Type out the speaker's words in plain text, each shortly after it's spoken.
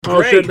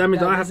Oh shit, that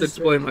means I have to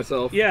explain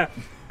myself. Yeah.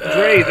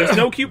 Dre, there's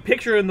no cute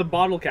picture in the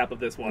bottle cap of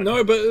this one.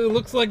 No, but it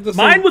looks like the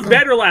Mine was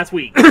better last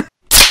week.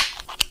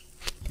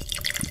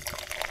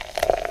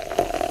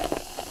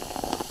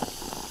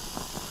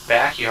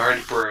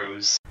 Backyard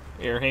Brews.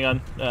 Here, hang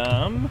on.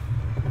 I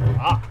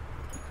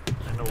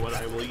know what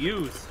I will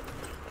use.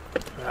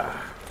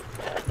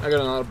 I got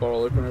another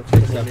bottle opener.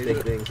 Jake's got big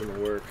things in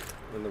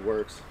the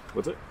works.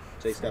 What's it?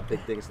 Jake's got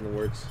big things in the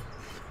works.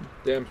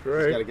 Damn He's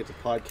straight. got to get to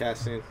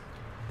podcasting.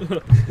 You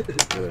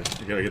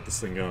gotta get this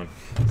thing going.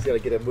 He's got to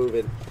get it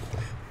moving.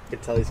 You can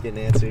tell he's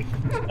getting antsy.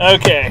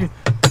 Okay.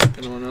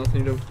 Anyone else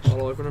need a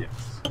bottle opener?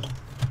 Yes.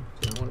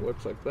 So one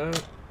looks like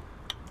that.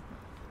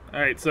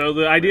 Alright, so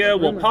the idea,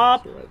 we'll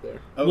pop. Right there.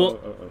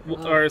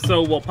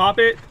 So we'll pop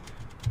it,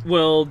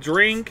 we'll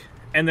drink,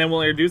 and then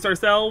we'll introduce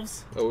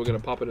ourselves. Oh, we're gonna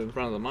pop it in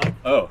front of the mic.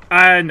 Oh.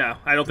 No,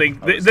 I don't think.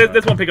 Oh,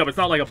 This won't pick up. It's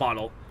not like a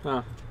bottle.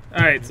 Huh.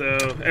 Alright, so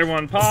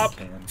everyone pop.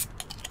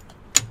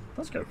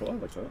 That's kind of cool. I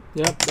like that.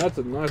 Yep, that's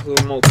a nice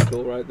little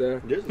multi-tool right there.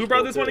 Who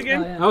brought this one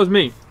again? That was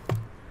me.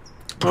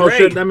 Oh Great.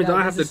 shit, that means Yeah,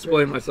 I have to this is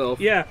explain myself.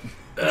 Yeah.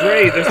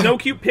 Dre, there's no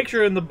cute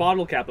picture in the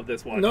bottle cap of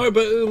this one. No,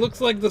 but it looks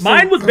like the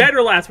Mine was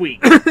better last week.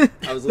 I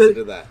was listening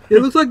to that. It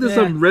looks like there's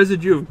Yeah. some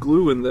residue of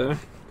glue in there.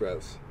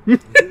 Gross. Hey,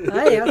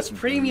 that's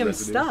premium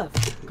stuff.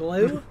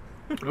 Glue.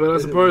 But I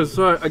suppose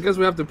so. I guess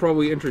we have to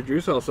probably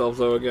introduce ourselves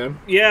though again.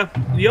 Yeah.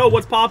 Yo,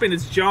 what's poppin'?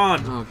 It's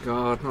John. Oh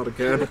god, not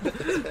again.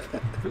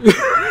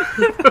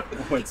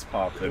 What's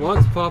poppin'?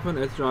 What's poppin'?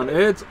 It's John.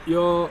 It's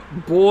your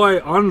boy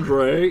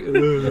Andre.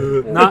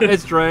 Nah,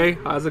 it's Dre.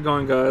 How's it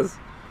going, guys?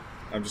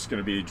 I'm just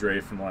gonna be Dre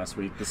from last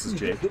week. This is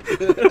Jake.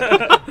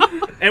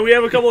 And we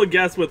have a couple of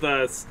guests with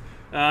us.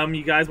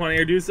 You guys want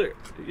to introduce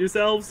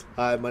yourselves?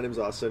 Hi, my name's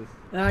Austin.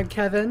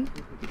 Kevin.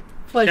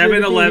 Pleasure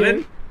Kevin to be 11.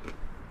 here.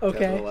 Okay.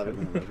 Kevin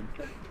 11.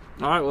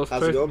 All right, let's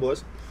How's it going,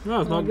 boys?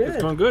 No, it's Oh, not. good.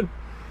 It's going good.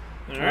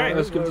 All right.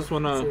 Let's give this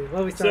one Let's a. see,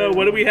 what we So started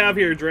what do on? we have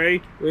here,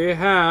 Dre? We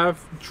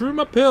have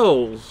Truma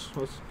Pills.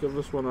 Let's give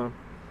this one a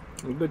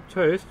good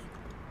taste.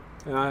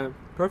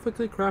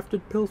 Perfectly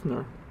crafted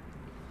Pilsner.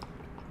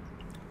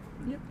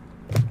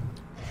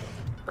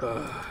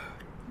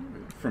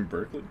 From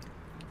Berkeley.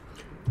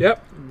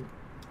 Yep.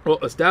 Well,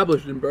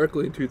 established in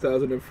Berkeley in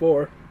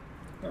 2004.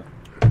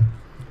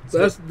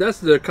 So that's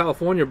the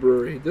California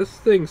brewery. This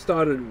thing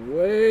started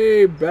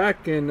way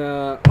back in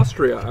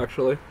Austria,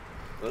 actually.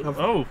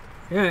 Oh.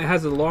 Yeah, it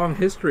has a long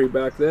history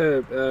back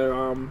there.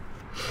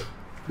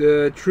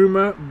 The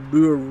Truma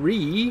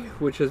Brewery,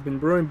 which has been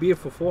brewing beer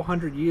for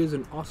 400 years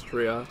in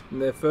Austria,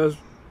 and their first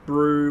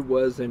brew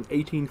was in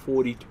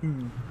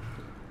 1842.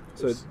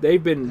 So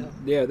they've been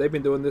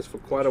doing this for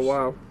quite a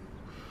while.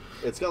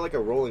 It's got like a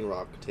Rolling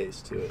Rock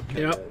taste to it.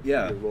 Yep.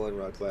 Yeah. The Rolling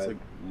Rock It's vibe. like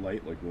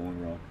light, like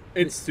Rolling Rock.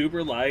 It's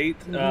super light.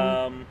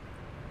 I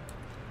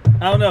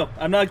don't know.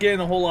 I'm not getting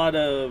a whole lot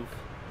of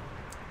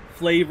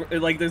flavor.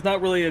 Like, there's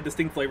not really a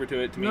distinct flavor to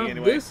it to me, No,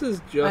 anyway. this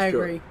is just I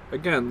your, agree.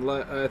 again,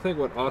 I think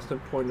what Austin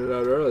pointed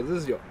out earlier,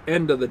 this is your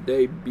end of the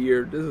day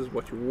beer. This is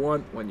what you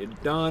want when you're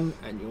done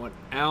and you want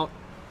out.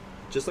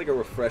 Just like a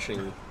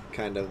refreshing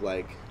kind of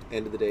like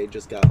end of the day,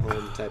 just got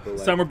home type of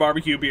like. Summer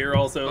barbecue beer,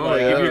 also. Oh,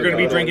 like, yeah, if you're going to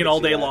be yeah, drinking I all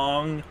can see day that.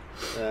 long.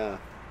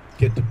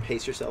 Get to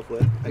pace yourself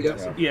with. I Yep.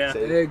 guess. Yeah.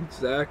 Say.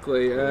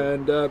 Exactly,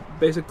 and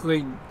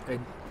basically,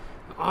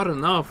 odd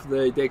enough,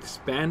 they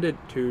expanded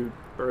to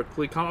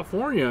Berkeley,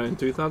 California in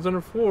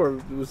 2004.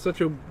 It was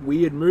such a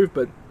weird move,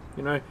 but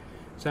you know,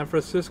 San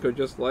Francisco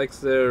just likes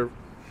their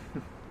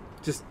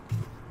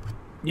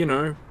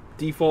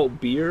default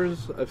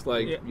beers. It's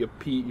like your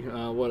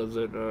what is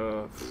it?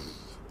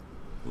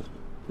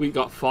 We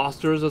got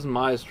Foster's as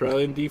my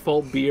Australian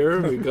default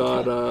beer. We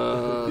got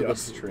The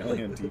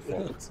Australian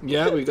default.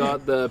 yeah, we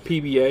got the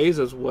PBAs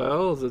as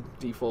well as a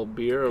default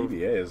beer.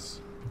 PBA is.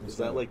 Is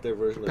that like their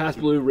version of Past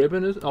Blue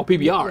Ribbon is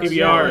PBR. PBR.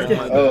 Yeah.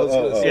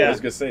 I Yeah. was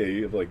gonna say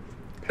you have like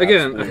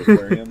Again. Pabst Blue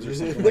Aquariums or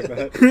something like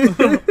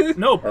that.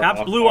 No,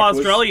 Pabst Blue Aquas.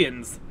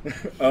 Australians.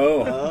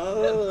 Oh,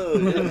 Oh,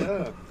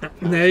 yeah.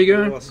 There you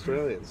go.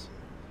 Australians.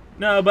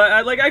 No, but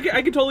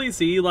I could totally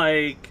see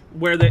like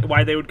why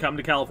they would come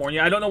to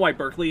California. I don't know why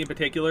Berkeley in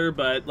particular,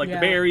 but like the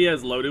Yeah. Bay Area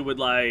is loaded with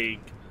like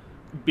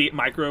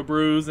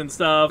microbrews and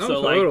stuff. Oh,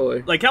 So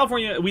totally. like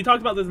California, we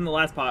talked about this in the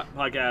last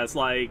podcast.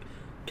 Like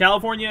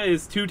California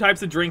is two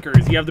types of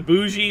drinkers. You have the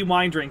bougie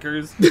wine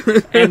drinkers,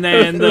 and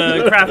then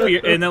the craft beer,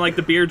 and then like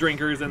the beer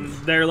drinkers, and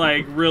they're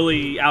like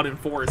really out in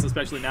force,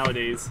 especially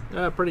nowadays.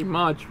 Yeah, pretty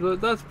much.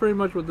 That's pretty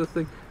much what this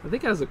thing. I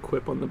think it has a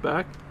quip on the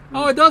back.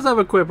 Oh, it does have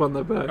a quip on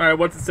the back. All right,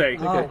 what's it say?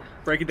 Oh.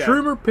 Break it down.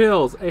 Trumer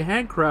Pills, a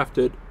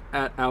handcrafted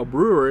at our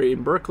brewery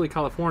in Berkeley,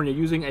 California,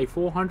 using a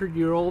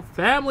 400-year-old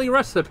family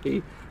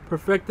recipe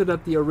perfected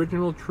at the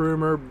original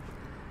Trumer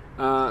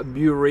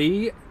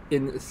Brewery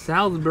in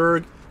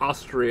Salzburg,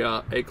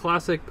 Austria. A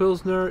classic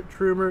Pilsner,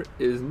 Trumer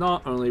is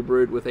not only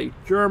brewed with a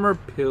German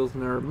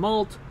Pilsner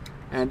malt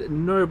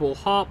and noble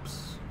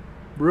hops.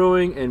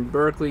 Brewing in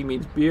Berkeley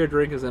means beer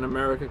drinkers in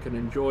America can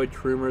enjoy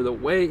Trumer the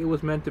way it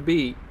was meant to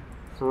be.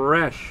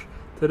 Fresh.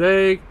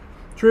 Today,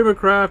 Trumer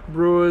Craft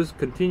brewers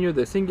continue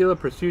their singular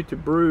pursuit to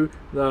brew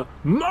the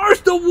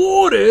most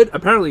awarded.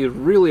 Apparently, it's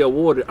really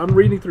awarded. I'm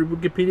reading through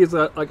Wikipedia's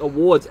like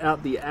awards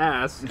out the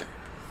ass.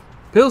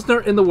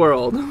 Pilsner in the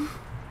world.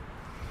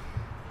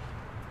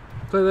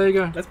 So there you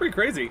go. That's pretty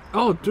crazy.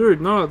 Oh,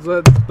 dude, no,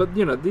 but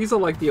you know, these are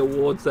like the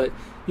awards that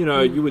you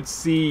know you would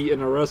see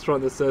in a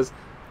restaurant that says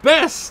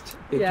best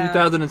in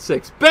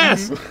 2006,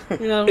 best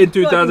You know, in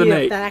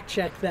 2008. Fact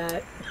check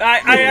that.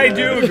 I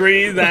do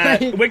agree that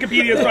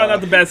Wikipedia is probably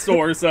not the best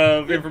source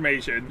of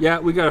information. Yeah,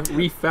 we gotta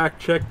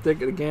re-fact check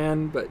it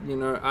again, but you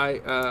know,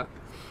 I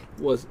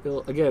was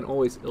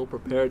always ill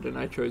prepared, and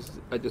I just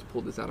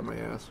pulled this out of my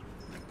ass.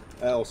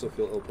 I also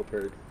feel ill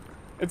prepared.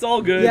 It's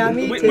all good. Yeah,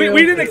 me we too.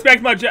 didn't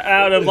expect much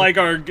out of like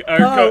our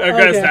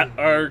guest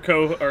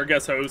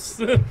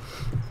hosts.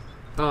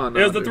 Oh no,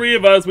 It was the dude. three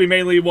of us we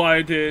mainly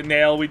wanted to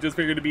nail. We just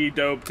figured it'd be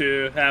dope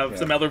to have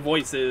some other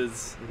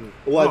voices.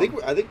 Well,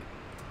 I think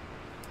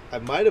I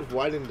might have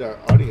widened our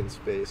audience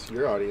base,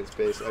 your audience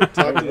base. I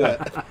talked to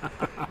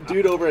that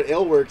dude over at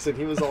Aleworks, and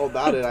he was all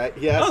about it.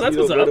 He asked that's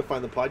me what's where up. to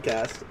find the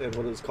podcast and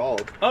what it was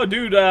called. Oh,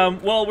 dude.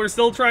 Well, we're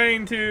still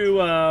trying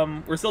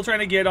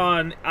to get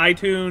on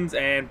iTunes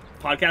and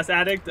Podcast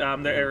Addict.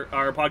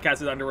 Our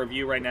podcast is under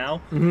review right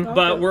now,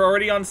 but we're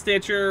already on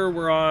Stitcher.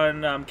 We're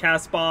on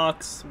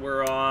Castbox.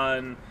 We're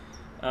on.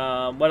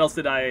 What else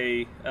did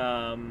I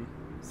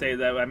say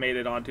that I made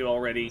it onto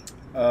already?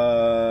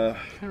 I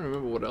can't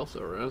remember what else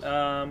there was.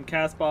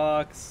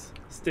 Castbox,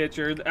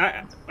 Stitcher.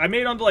 I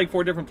made it onto like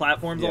 4 different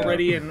platforms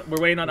already, and we're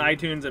waiting on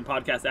iTunes and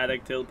Podcast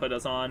Addict to put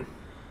us on.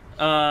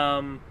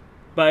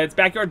 But it's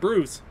Backyard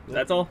Brews.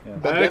 That's all. I'll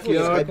definitely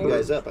just hype you Backyard.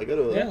 guys up. I go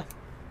to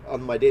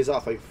on my days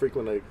off. I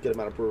frequently get them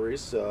out of breweries,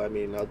 so I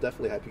mean, I'll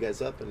definitely hype you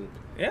guys up and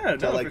Yeah,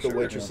 tell no, like for the sure.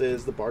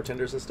 waitresses, the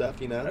bartenders, and stuff.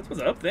 You know, That's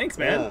what's up. Thanks,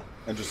 man. Yeah.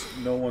 And just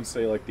no one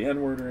say like the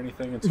N word or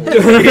anything until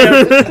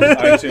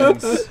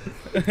iTunes.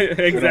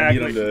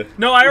 Exactly. them to-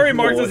 No, I already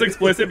marked this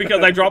explicit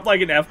because I dropped like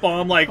an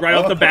F-bomb like right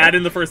off the bat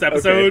in the first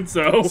episode. Okay.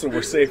 So So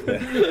we're safe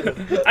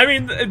then. I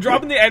mean,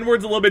 dropping the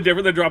N-word's a little bit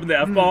different than dropping the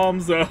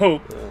F-bomb.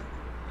 So,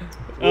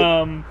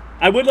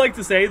 I would like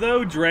to say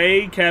though,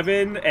 Dre,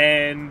 Kevin,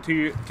 and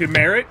to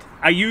Merritt,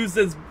 I use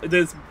this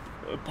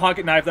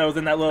pocket knife that was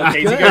in that little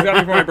case you guys got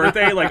me for my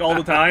birthday like all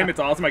the time. It's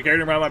awesome. I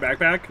carried it around my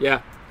backpack.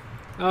 Yeah.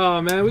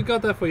 Oh man, we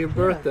got that for your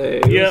birthday.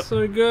 It Yep. was so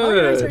Oh,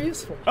 knives are good.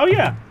 useful. Oh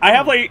yeah, I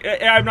have like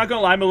I'm not gonna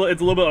lie, it's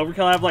a little bit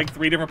overkill. I have like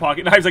 3 different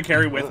pocket knives I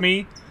carry with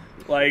me,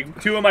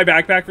 like 2 in my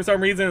backpack for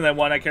some reason, and then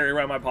 1 I carry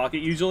around my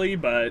pocket usually.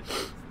 But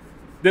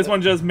this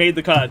one just made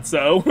the cut,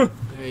 so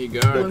There you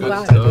go. Good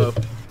Wow. stuff.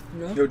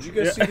 Yo, did you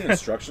guys see the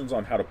instructions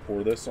on how to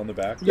pour this on the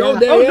back? Yo, Yeah.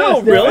 there Oh, is.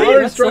 no, There really? are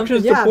That's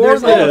instructions something- to yeah, pour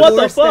there's, this. like, oh, what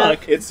the step.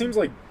 fuck? It seems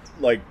like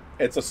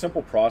it's a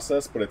simple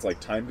process, but it's like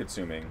time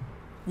consuming.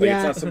 Like Yeah.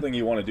 it's not something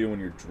you want to do when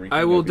you're drinking.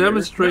 I will a beer.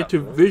 demonstrate to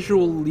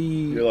visually,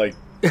 You're like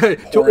to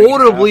pouring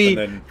half audibly and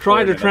then try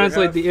pouring to another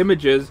translate half. the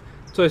images.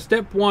 So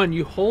step 1,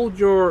 you hold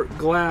your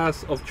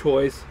glass of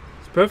choice.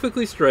 It's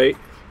perfectly straight.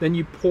 Then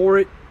you pour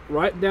it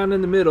right down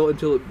in the middle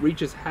until it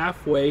reaches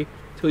halfway,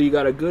 till you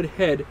got a good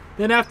head.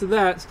 Then after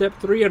that, step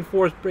 3 and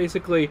 4 is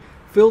basically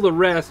fill the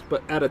rest,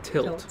 but at a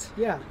tilt.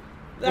 Yeah.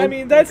 I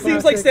mean that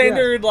seems like Classic, yeah.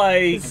 standard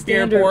like beer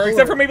Standard pour,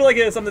 except pour. for maybe like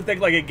something thick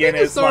like a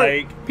Guinness. So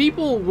Like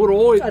people would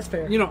always, That's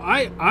fair. you know,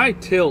 I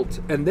tilt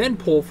and then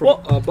pull from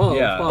Well, above.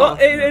 yeah. well,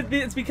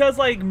 it's because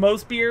like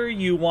most beer,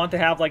 you want to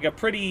have like a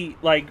pretty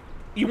like.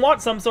 You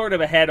want some sort of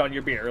a head on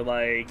your beer,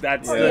 like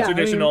that's Yeah. the Yeah, I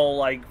traditional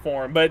like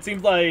form. But it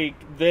seems like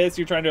this,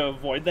 you're trying to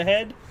avoid the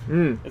head.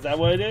 Mm, Is that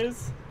what it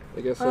is?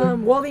 I guess so.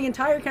 Well, the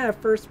entire kind of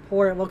first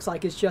pour, it looks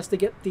like, is just to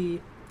get the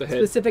The head.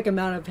 specific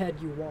amount of head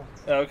you want,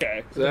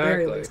 Okay. at the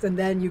very Exactly. least, and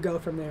then you go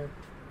from there.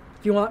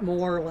 If you want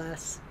more or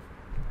less.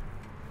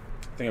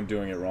 I think I'm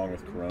doing it wrong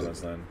with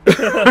Coronas then.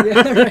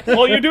 Yeah, right.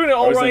 Well, you're doing it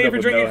all Always wrong end if up you're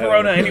with drinking no head.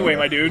 Corona anyway,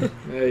 my dude.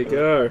 There you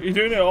go. You're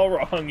doing it all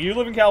wrong. You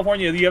live in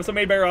California. You have so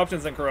many better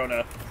options than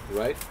Corona.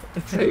 right?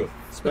 Hey,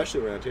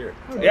 Especially around here.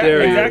 Yeah,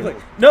 dare you. exactly.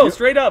 No,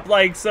 straight up.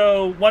 Like,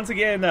 so once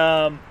again,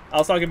 I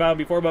was talking about it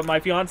before, but my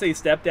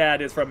fiance's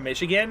stepdad is from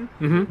Michigan,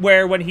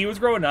 where when he was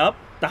growing up,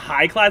 the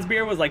high class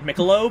beer was like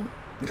Michelob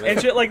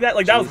and shit like that.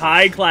 Like, that was Jesus.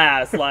 high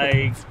class.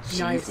 Like,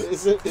 Nice.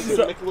 Isn't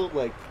So- Michelob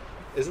like?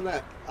 Isn't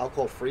that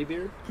alcohol-free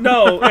beer?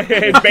 no,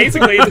 it's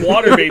basically, it's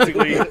water,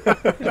 basically.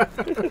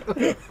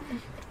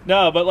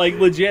 No, but like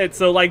legit.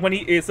 So like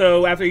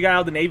so after he got out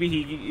of the Navy,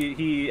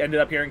 he ended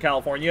up here in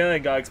California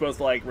and got exposed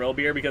to like real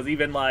beer because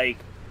even like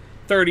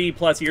 30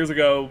 plus years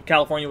ago,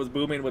 California was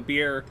booming with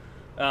beer.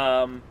 You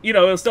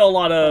know, it was still a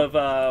lot of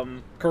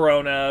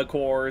Corona,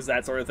 Coors,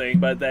 that sort of thing.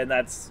 But then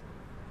that's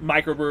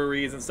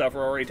microbreweries and stuff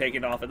were already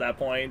taking off at that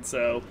point.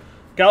 So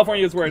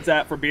California is where it's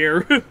at for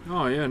beer.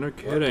 oh yeah, no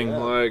kidding. yeah.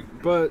 Like,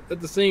 but at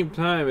the same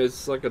time,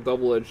 it's like a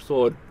double-edged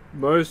sword.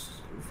 Most,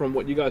 from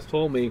what you guys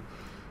told me,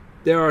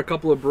 there are a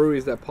couple of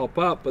breweries that pop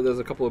up, but there's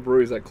a couple of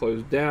breweries that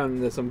close down,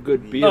 and there's some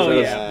good beers Oh,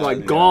 that yeah. have like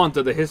Yeah. gone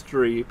to the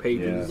history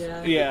pages.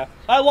 Yeah. Yeah,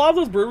 a lot of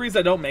those breweries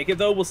that don't make it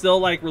though will still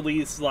like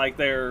release like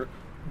their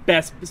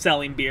best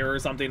selling beer or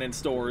something in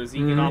stores.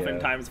 You can Mhm.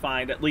 oftentimes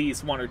find at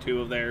least 1 or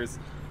 2 of theirs.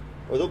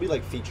 or they'll be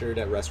like featured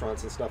at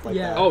restaurants and stuff like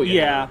Yeah. that. Oh,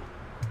 Yeah.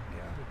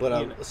 But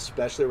You know.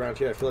 especially around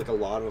here, I feel like a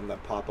lot of them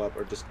that pop up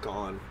are just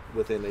gone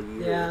within a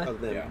year Yeah.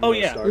 of them. Yeah. Oh,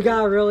 yeah. starting. You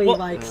gotta really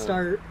Well,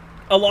 start.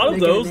 A lot of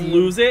Making a those name.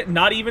 lose it,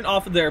 not even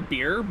off of their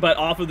beer, but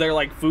off of their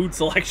like food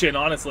selection.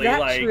 Honestly, That's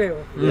like true.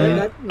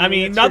 Yeah. I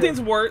mean, that's nothing's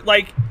true. worth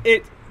like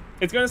it.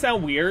 It's gonna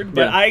sound weird,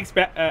 but Yeah. I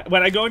expect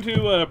when I go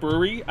into a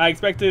brewery, I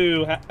expect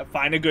to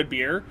find a good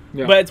beer.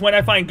 Yeah. But it's when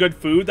I find good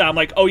food that I'm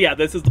like, oh yeah,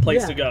 this is the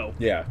place Yeah. to go.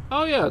 Yeah.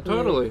 Oh yeah,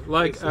 totally.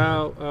 Like Basically.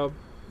 our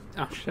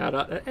shout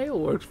out at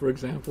Aleworks, for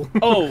example.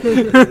 Oh,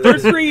 their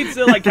streets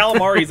like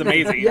calamari is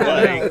amazing. Yeah,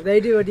 like, no, they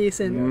do a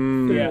decent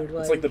food. Yeah.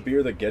 It's like the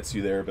beer that gets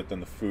you there, but then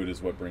the food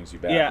is what brings you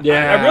back. yeah,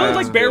 Yeah. I really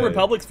like It's Bear good.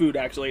 Republic's food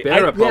actually. Bear I,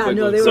 Republic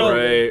no, was they were-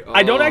 great.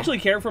 I don't Oh. actually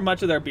care for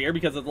much of their beer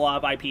because it's a lot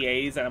of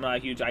IPAs, and I'm not a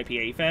huge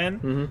IPA fan.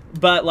 Mm-hmm.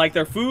 But like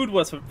their food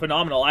was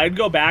phenomenal. I'd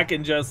go back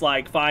and just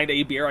like find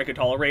a beer I could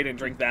tolerate and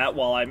drink that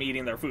while I'm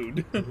eating their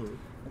food. I don't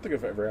think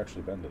I've ever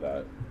actually been to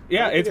that.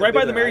 Yeah, I don't it's think right I've by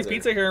been the there Mary's either.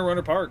 Pizza here in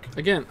Roner Park.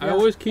 Again, I Yeah.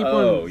 always keep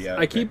Oh, on. yeah,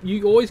 I okay.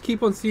 you always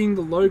keep on seeing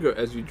the logo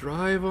as you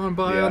drive on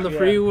by Yeah. on the Yeah.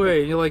 freeway,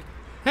 and you're like,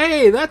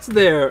 "Hey, that's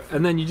there,"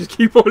 and then you just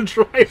keep on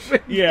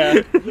driving. Yeah,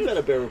 You've had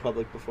a Bear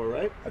Republic before,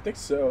 right? I think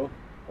so.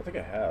 I think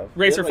I have.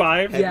 Racer Yeah, like,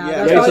 5. heavy- Yeah, yeah,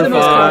 that's Racer probably the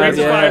most 5, common.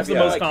 Racer yeah. 5 is the Yeah.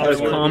 most Like common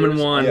Most one. common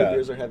one. Yeah.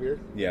 Beers are heavier.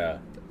 Yeah.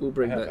 We'll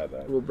bring I have that. had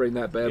that. We'll bring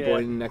that bad Yeah. boy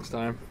in next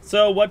time.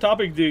 So, what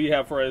topic do you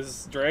have for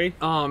us, Dre?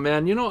 Oh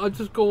man, I'll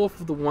just go off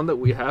of the one that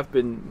we have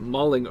been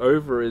mulling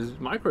over is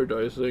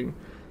microdosing,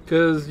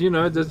 because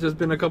there's just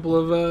been a couple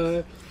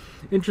of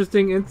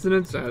interesting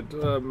incidents at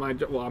my.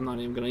 Well, I'm not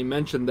even going to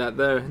mention that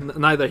there,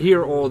 neither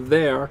here or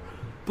there,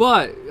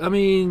 but I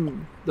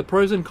mean the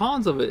pros and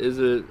cons of it. Is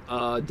it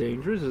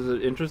dangerous? Is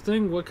it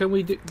interesting? What can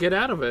we get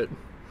out of it?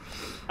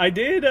 I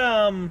did,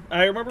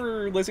 I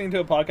remember listening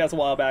to a podcast a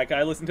while back.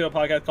 I listened to a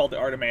podcast called The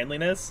Art of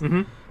Manliness,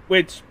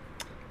 which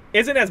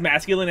isn't as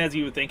masculine as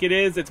you would think it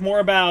is. It's more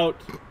about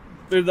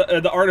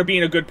the art of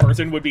being a good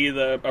person would be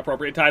the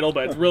appropriate title,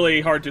 but it's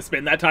really hard to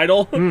spin that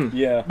title.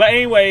 Yeah. But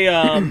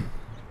anyway,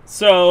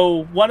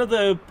 so one of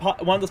the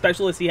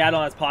specialists he had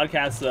on his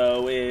podcast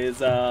though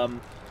is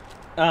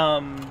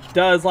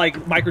does like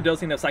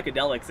microdosing of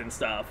psychedelics and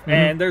stuff.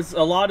 And there's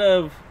a lot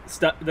of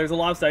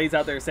studies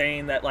out there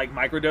saying that like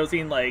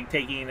microdosing, like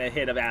taking a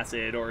hit of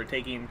acid or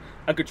taking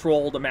a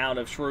controlled amount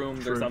of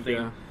shrooms or Shrooms,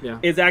 something, yeah.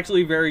 is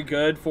actually very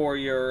good for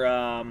your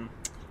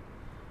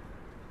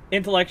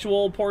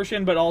intellectual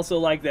portion, but also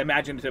like the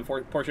imaginative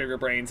portion of your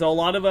brain. So a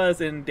lot of us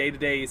in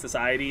day-to-day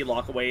society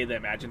lock away the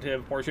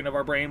imaginative portion of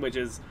our brain, which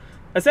is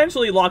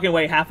essentially locking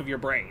away half of your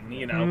brain,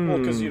 Well,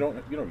 because you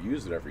don't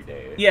use it every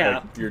day. Yeah.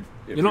 Like, if You're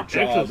your not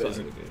job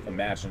exercising. isn't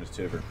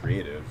imaginative or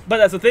creative. But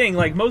that's the thing.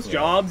 Like most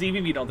jobs,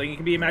 even if you don't think it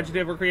can be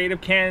imaginative or creative,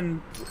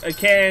 can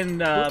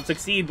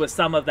succeed with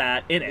some of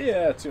that in it.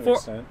 Yeah, to an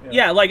extent.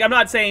 Yeah, like I'm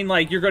not saying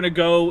like you're gonna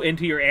go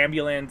into your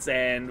ambulance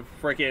and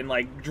freaking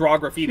like draw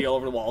graffiti all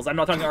over the walls. I'm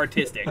not talking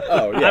artistic.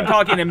 Oh, yeah. I'm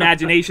talking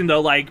imagination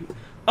though. Like,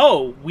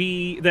 oh,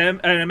 an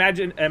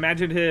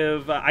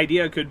imaginative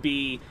idea could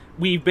be.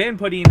 We've been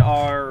putting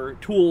our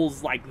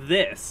tools like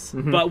this,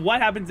 but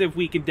what happens if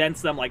we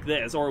condense them like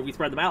this, or we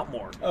spread them out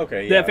more?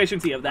 Okay, The yeah.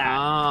 efficiency of that.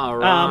 Ah,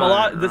 right. A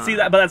lot. right. See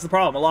that, but that's the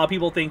problem. A lot of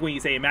people think when you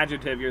say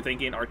imaginative, you're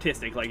thinking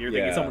artistic, like you're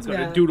thinking Yeah. someone's going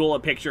to Yeah. doodle a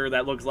picture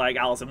that looks like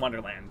Alice in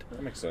Wonderland.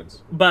 That makes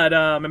sense. But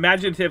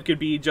imaginative could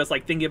be just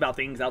like thinking about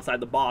things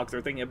outside the box,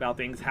 or thinking about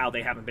things how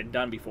they haven't been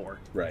done before.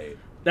 Right.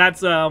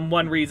 That's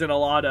one reason a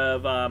lot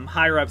of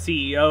higher up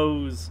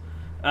CEOs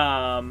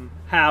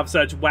have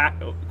such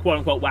quote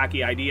unquote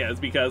wacky ideas,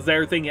 because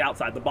they're thinking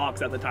outside the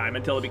box at the time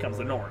until it becomes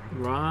the norm.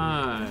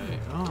 Right.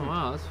 Oh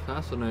wow, that's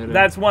fascinating.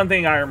 That's one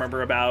thing I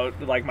remember about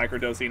like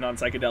microdosing on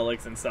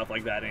psychedelics and stuff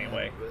like that.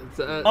 Anyway.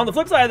 On the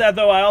flip side of that,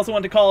 though, I also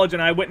went to college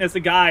and I witnessed a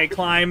guy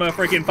climb a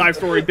freaking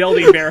 5-story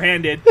building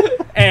barehanded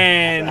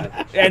and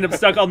end up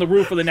stuck on the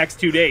roof for the next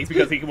 2 days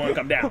because he won't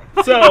come down.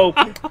 So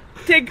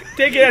take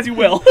it as you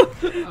will.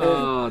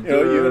 Oh, You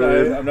know, you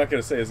and dude. I'm not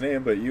going to say his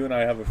name, but you and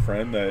I have a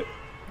friend that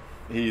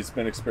he's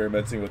been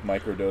experimenting with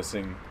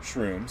microdosing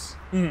shrooms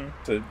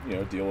to,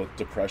 deal with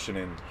depression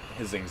and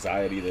his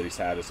anxiety that he's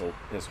had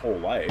his whole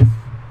life.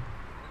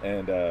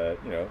 And,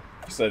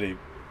 he said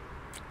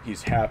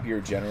he's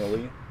happier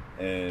generally,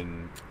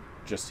 and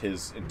just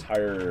his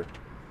entire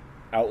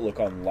outlook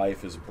on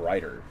life is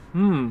brighter.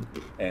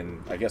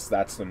 And I guess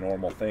that's the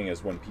normal thing,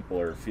 is when people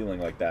are feeling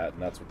like that,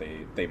 and that's what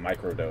they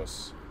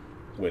microdose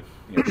with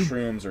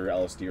shrooms or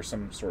LSD or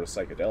some sort of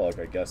psychedelic.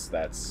 I guess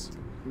that's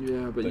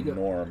Yeah, but the you got.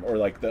 norm, or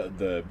like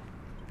the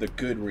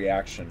good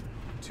reaction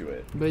to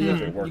it. But if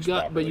yeah, it works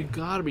but properly. you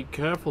gotta be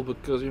careful,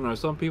 because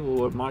some people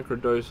who are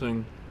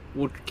microdosing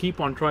will keep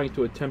on trying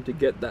to attempt to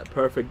get that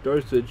perfect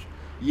dosage.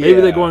 Maybe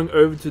they're Yeah. going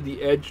over to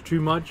the edge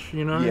too much,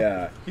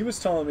 Yeah, he was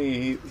telling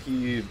me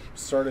he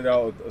started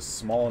out with a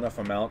small enough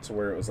amount to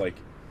where it was like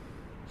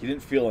he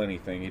didn't feel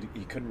anything.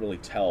 He couldn't really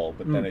tell,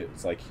 but then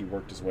it's like he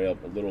worked his way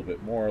up a little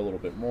bit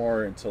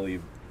more until he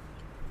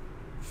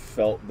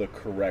felt the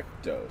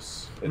correct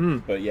dose.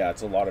 But yeah,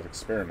 it's a lot of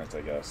experiment,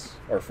 I guess.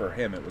 Or for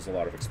him, it was a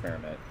lot of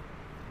experiment.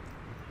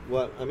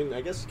 Well, I mean,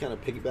 I guess kind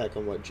of piggyback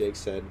on what Jake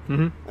said.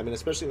 Mm-hmm. I mean,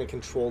 especially in a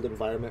controlled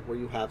environment where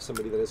you have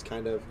somebody that is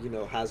kind of,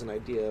 has an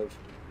idea of,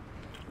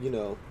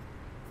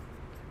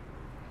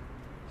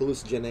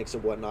 hallucinogenics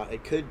and whatnot.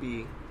 It could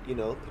be,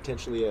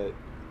 potentially a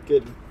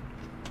good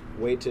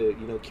way to,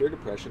 cure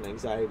depression,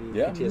 anxiety,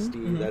 Yeah. PTSD,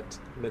 Mm-hmm. that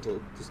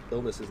mental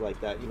illnesses like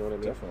that. You know what I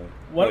mean? Definitely.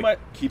 What like,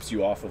 keeps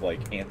you off of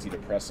like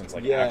antidepressants,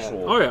 like Yeah.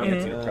 actual Oh, yeah.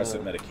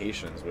 antidepressant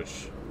medications,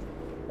 which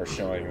are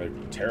showing they're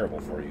terrible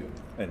for you,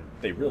 and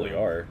they really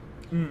are.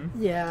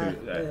 Yeah.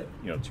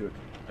 To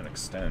an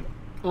extent.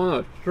 Oh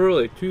no,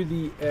 truly, to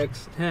the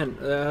extent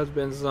there has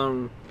been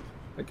some.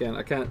 Again,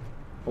 I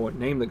won't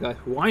name the guy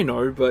who I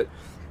know, but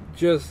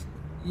just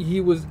he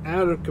was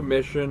out of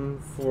commission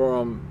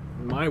from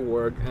my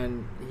work,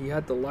 and he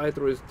had to lie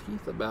through his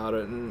teeth about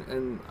it,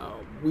 and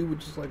we were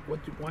just like,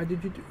 why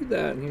did you do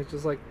that? And he was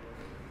just like,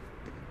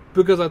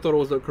 because I thought it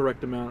was the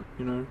correct amount.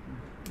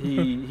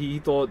 He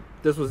thought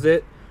this was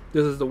it.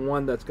 This is the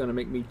one that's going to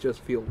make me just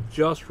feel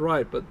just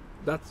right. But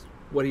that's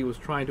what he was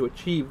trying to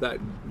achieve, that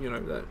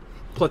that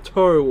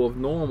plateau of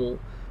normal,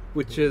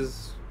 which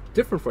is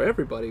different for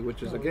everybody,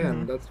 which is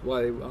again that's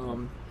why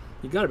you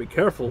got to be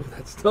careful with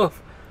that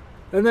stuff.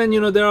 And then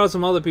there are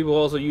some other people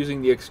also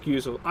using the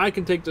excuse of, I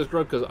can take this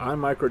drug because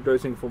I'm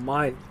microdosing for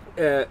my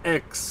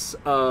ex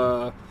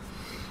so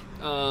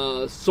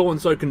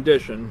and so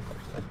condition.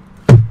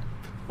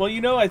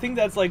 Well, I think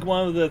that's like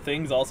one of the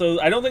things also.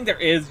 I don't think there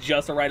is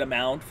just a right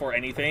amount for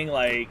anything,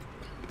 like,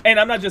 and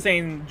I'm not just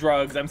saying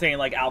drugs, I'm saying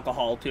like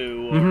alcohol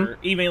too, or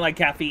even like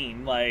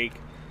caffeine. Like,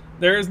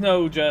 there is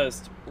no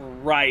just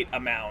right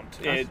amount.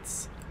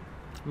 It's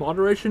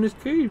Moderation is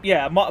key.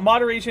 yeah,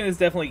 moderation is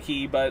definitely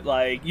key, but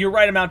like your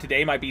right amount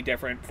today might be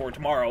different for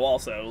tomorrow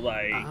also.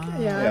 Like,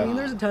 Yeah, I mean,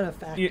 there's a ton of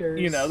factors.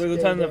 there's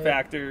a ton of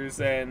factors,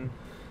 and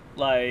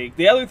like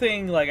the other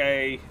thing, like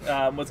I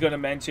was going to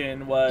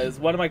mention was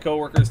one of my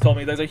coworkers told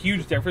me there's a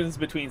huge difference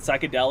between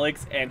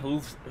psychedelics and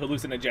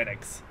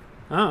hallucinogenics.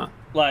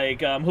 Like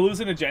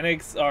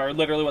hallucinogenics are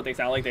literally what they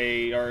sound like.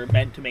 They are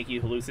meant to make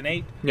you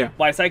hallucinate. Yeah.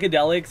 Why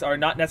psychedelics are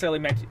not necessarily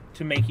meant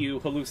to make you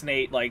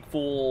hallucinate like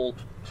full.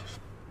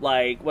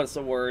 Like, what's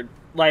the word?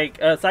 Like,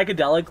 a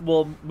psychedelic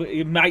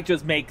it might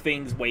just make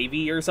things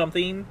wavy or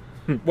something,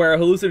 where a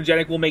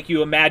hallucinogenic will make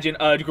you imagine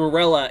a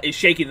gorilla is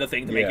shaking the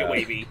thing to make it Yeah.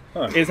 wavy,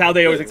 Huh. is how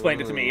they always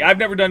explained it to me. I've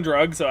never done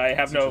drugs, so I have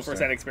That's no interesting.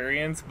 first-hand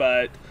experience,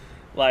 but,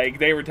 like,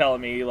 they were telling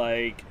me,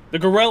 like, the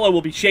gorilla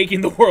will be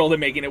shaking the world and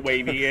making it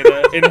wavy in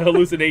a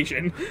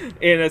hallucination.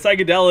 In a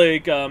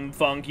psychedelic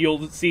funk,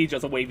 you'll see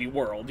just a wavy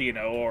world,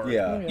 or...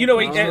 Yeah.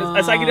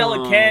 A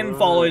psychedelic can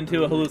fall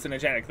into a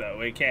hallucinogenic,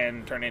 though. It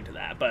can turn into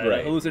that, but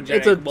Right. a hallucinogenic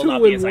It's a will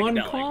not be a 2-in-1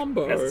 psychedelic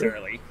combo.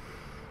 necessarily.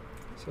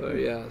 So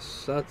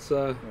yes, that's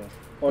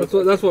Well,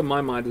 that's what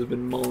my mind has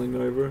been mulling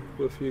over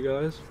with you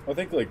guys. I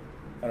think, like,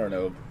 I don't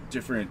know,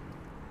 different,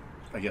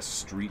 I guess,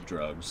 street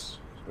drugs,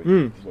 what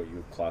you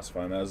would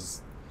classify them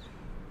as,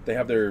 they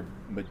have their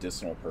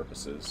medicinal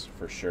purposes,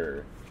 for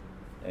sure.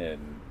 And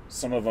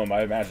some of them,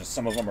 I imagine,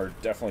 some of them are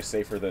definitely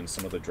safer than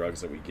some of the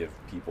drugs that we give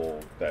people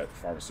that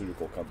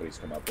pharmaceutical companies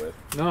come up with.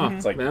 No,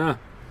 It's like yeah.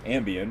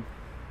 Ambien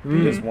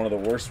is one of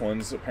the worst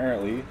ones,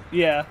 apparently.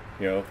 Yeah.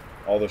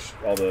 All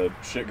the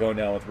shit going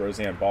down with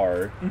Roseanne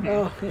Barr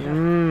Oh, yeah.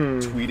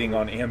 tweeting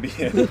on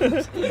Ambien,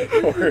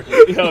 or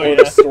yeah.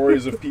 the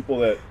stories of people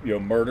that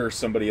murder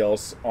somebody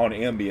else on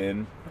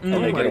Ambien and they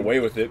Oh get my away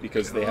with it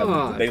because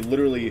God.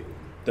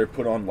 they're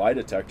put on lie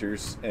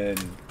detectors and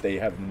they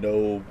have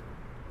no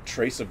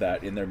trace of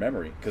that in their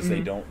memory because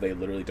they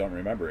literally don't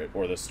remember it.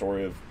 Or the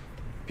story of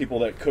people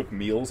that cook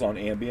meals on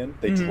Ambien,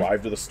 they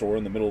drive to the store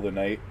in the middle of the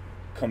night,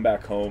 come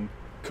back home,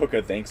 cook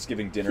a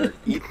Thanksgiving dinner,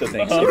 eat the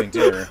Thanksgiving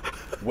dinner,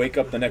 wake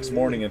up the next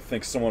morning and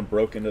think someone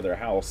broke into their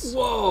house,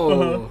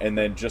 Whoa. and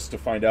then just to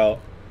find out,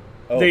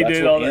 oh, They that's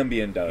did what all that-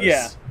 Ambien does.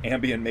 Yeah.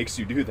 Ambien makes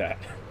you do that.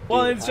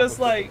 Well, Dude, it's half just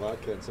a like...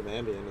 vodka and some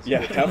Ambien. Is Yeah,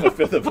 good. have a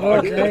fifth of Oh,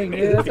 vodka. dang,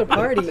 dude, that's a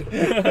party. No,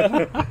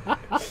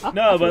 If but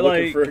you're looking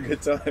like... for a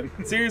good time.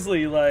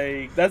 Seriously,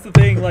 like, that's the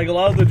thing, like, a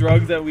lot of the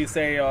drugs that we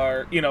say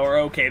are, are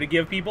okay to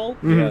give people,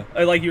 Yeah.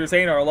 like you were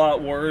saying, are a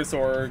lot worse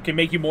or can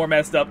make you more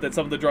messed up than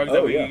some of the drugs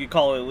that Oh, we yeah.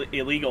 call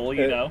illegal,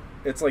 you know?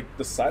 It's like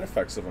the side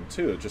effects of them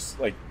too. Just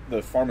like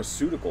the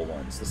pharmaceutical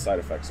ones, the side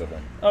effects of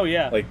them. Oh,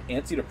 yeah. Like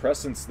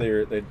antidepressants,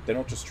 they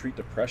don't just treat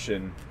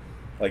depression,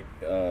 like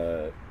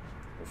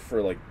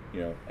for like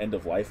end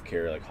of life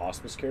care, like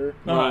hospice care.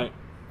 Right.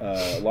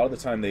 A lot of the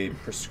time they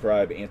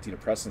prescribe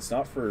antidepressants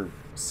not for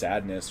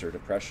sadness or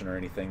depression or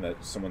anything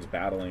that someone's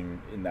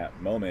battling in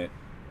that moment.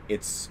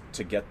 It's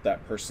to get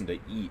that person to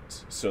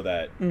eat so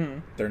that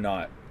they're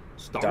not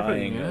Starving,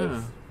 dying yeah.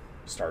 of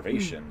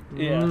starvation,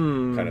 Yeah.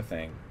 kind of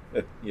thing.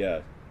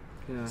 Yeah.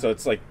 Yeah. So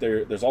it's like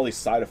there's all these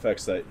side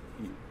effects that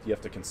you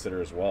have to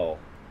consider as well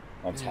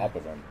on top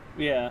of them.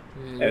 Yeah.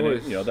 Yeah, And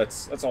always-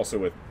 that's also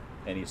with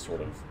any sort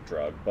of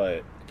drug,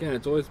 but again,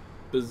 it's always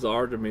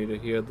bizarre to me to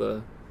hear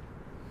the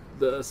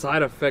the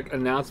side effect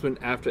announcement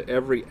after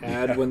every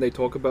ad when they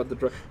talk about the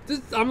drug.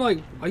 I'm like,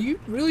 are you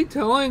really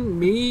telling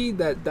me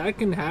that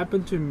can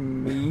happen to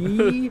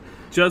me?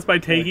 Just by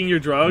taking your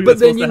drug, But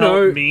that's then, supposed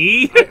to help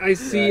me. I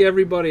see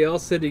everybody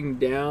else sitting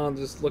down,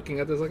 just looking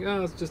at this, like,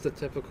 oh, it's just a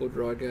typical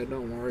drug ad.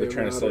 Don't worry. They're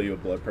trying to about sell it. you a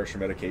blood pressure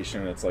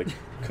medication, and it's like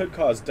could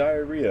cause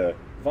diarrhea,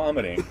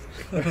 vomiting,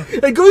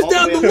 It goes All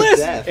down way the up to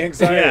list. death.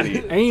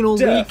 anxiety, Anal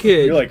death.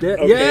 leakage. You're like, de-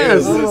 okay, yes.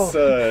 is this,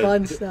 Oh,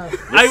 fun stuff.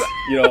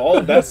 you know, all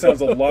of that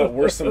sounds a lot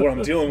worse than what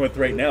I'm dealing with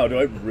right now. Do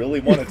I really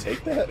want to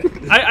take that?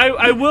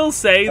 I will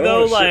say I though,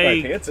 don't want to shit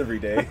like my pants every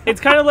day.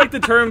 it's kind of like the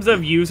terms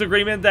of use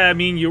agreement that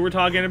me and you were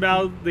talking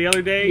about the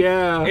other day.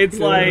 Yeah. It's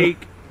Yeah.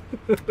 like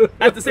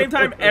at the same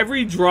time,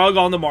 every drug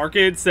on the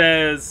market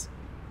says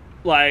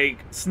like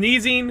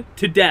sneezing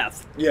to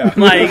death. Yeah.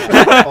 Like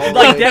All the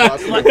like way death,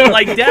 possible.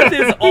 like death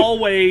is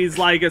always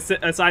like a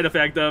side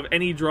effect of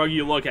any drug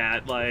you look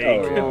at. Like.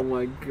 Oh, Oh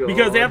my god.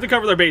 Because they have to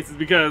cover their bases.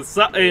 Because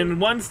in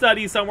one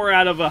study, somewhere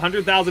out of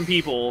 100,000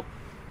 people,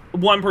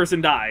 one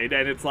person died,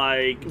 and it's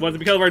like, was it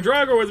because of our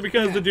drug, or was it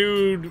because the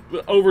dude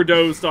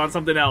overdosed on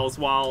something else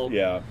while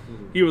Yeah.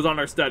 he was on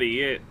our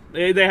study?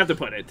 They have to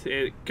put it.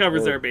 It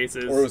covers their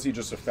bases. Or was he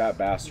just a fat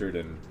bastard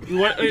and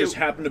What- he just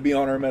happened to be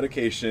on our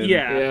medication?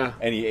 Yeah. Yeah.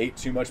 And he ate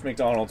too much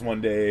McDonald's one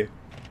day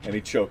and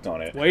he choked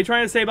on it. What are you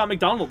trying to say about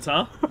McDonald's,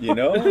 huh? You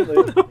know,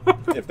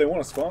 if they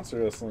want to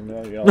sponsor us, then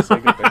you know, I'll say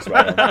good things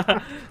about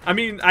them. I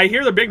mean, I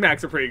hear the Big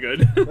Macs are pretty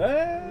good.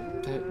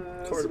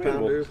 Quarter Debatable.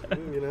 pounders,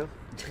 you know.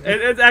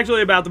 It's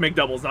actually about the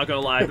McDoubles, not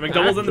gonna lie. The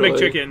McDoubles and the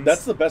Actually, McChickens.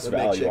 That's the best The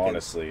value, McChicken.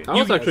 honestly. I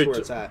was That's actually where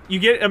it's at. You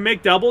get a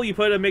McDouble,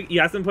 you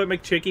ask them to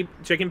put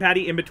chicken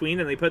patty in between,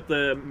 and they put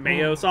the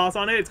mayo sauce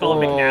on it. It's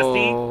called a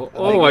McNasty.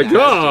 Oh my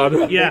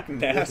god. Yeah.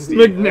 Nasty.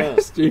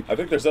 McNasty. I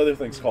think there's other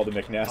things called a I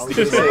was McNasty.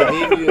 gonna say,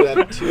 me and you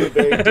have two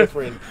very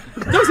different.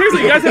 No,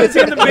 seriously, you guys haven't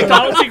seen the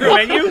McDonald's secret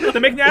menu? The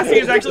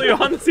McNasty is actually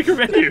on the secret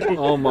menu.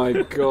 Oh my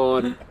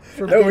god.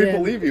 No, we Forbidden.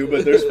 believe you,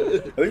 but I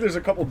think there's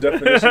a couple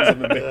definitions of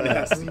the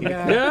McNasty.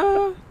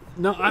 Yeah.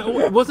 No,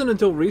 it wasn't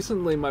until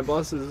recently my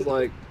boss is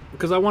like,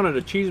 because I wanted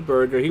a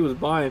cheeseburger, he was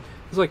buying.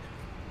 He's like,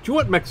 do you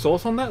want Mac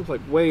sauce on that? It's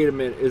like, wait a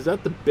minute, is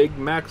that the Big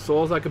Mac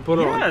sauce I can put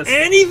on Yes.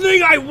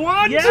 anything I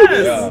want? Yes.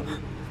 Yeah.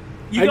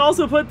 You can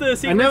also put the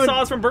secret never-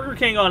 sauce from Burger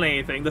King on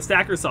anything, the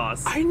Stacker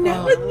sauce. I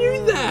never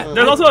knew that.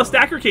 There's also a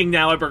Stacker King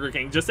now at Burger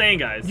King. Just saying,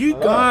 guys. You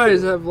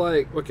guys have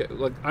like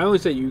I only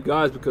say you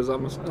guys because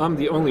I'm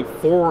the only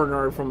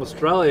foreigner from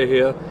Australia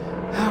here.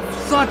 Have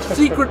such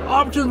secret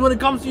options when it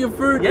comes to your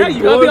food. Yeah, it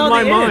you gotta be blows on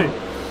my the mind.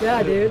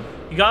 Yeah, dude.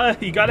 You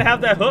gotta have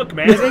that hook, You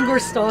man. think we're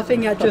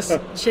stopping at just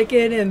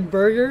chicken and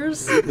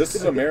burgers? This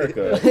is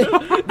America.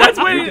 That's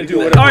when. You can do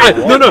whatever All right,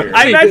 you want here.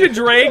 I imagine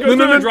Dre goes No,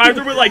 no, through a no.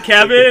 drive-thru with like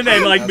Kevin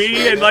and like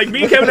me and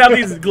Kevin have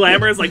these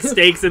glamorous like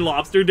steaks and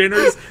lobster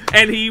dinners,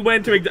 and he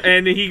went to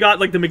and he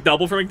got like the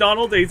McDouble from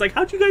McDonald's, and he's like,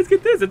 "How'd you guys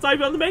get this? It's not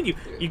even on the menu.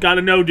 You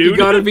gotta know, dude. You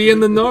gotta be in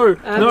the know.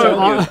 I'm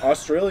telling you, No,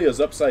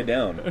 Australia's upside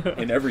down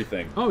in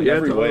everything. oh in yeah,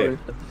 every totally. way.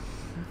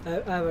 I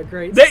have a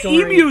great The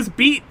story. emus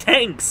beat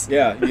tanks."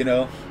 Yeah, you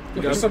know,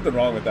 there's something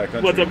wrong with that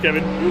country. What's up,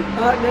 Kevin?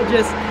 No,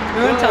 just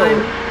one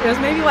time. It was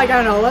maybe like, I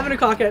don't know, 11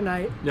 o'clock at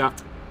night. Yeah,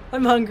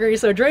 I'm hungry,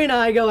 so Dre and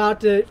I go out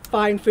to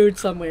find food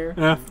somewhere.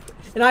 yeah.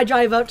 And I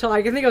drive up to,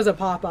 like, I think it was a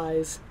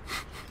Popeyes.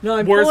 No,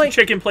 I'm Worst pulling-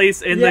 chicken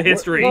place in Yeah, the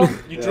history well-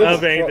 You Yeah. drove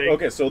of anything.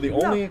 Okay, so the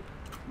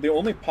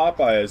only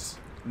Popeyes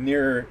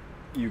near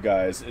you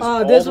guys is this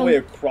all the one- way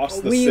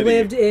across the we city.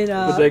 lived in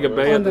Bodega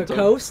Bay on at the the time.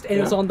 coast, and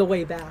it was Yeah. on the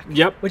way back.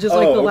 Yep. Which is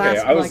like the okay.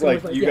 last. I was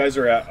like, only you place. guys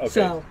are at. Okay,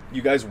 So-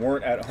 you guys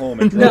weren't at home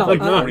and No, drove like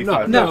no,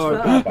 45 no,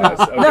 minutes no, for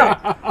Popeyes.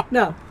 Okay. I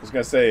No, was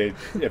gonna say,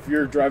 if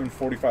you're driving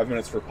 45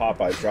 minutes for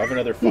Popeyes, drive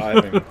another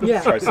 5 and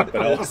Yeah. try something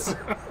else.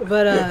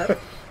 but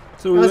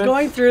So I we was went-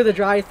 going through the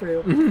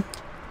drive-through,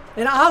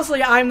 and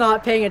obviously I'm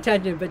not paying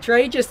attention. But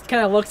Trey just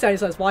kind of looks at it and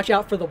says, "Watch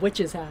out for the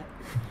witch's hat."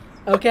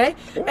 Okay,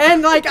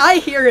 and like I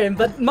hear him,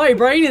 but my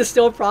brain is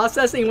still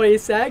processing what he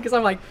said because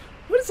I'm like,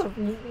 "What is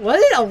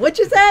a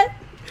witch's hat?"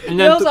 And You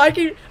then know, so I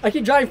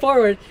keep driving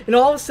forward, and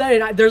all of a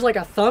sudden there's like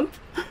a thump,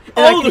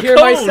 and I Oh, can the hear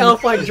cone.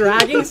 myself like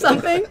dragging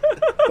something.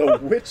 The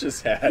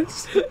witch's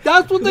hats.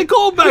 That's what they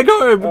call back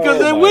home because Oh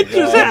they're my witches'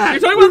 God. You're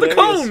hats. talking about the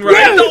cone, right?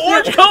 Yes. The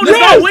orange cone is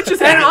Yes. not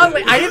witch's And hat.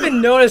 I didn't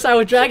even notice I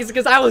was dragging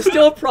because I was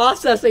still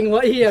processing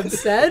what he had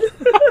said.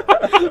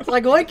 It's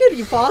like, what could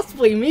he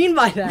possibly mean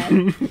by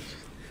that?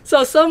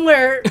 So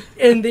somewhere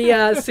in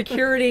the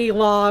security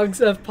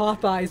logs of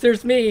Popeyes,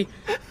 there's me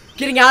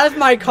getting out of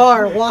my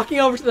car, walking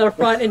over to the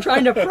front, and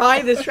trying to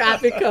pry this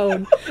traffic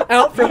cone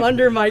out from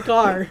under my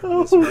car.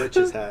 This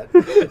witch's hat.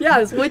 Yeah,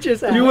 this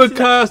witch's hat. You were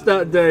cursed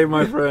that day,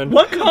 my friend.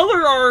 What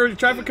color are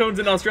traffic cones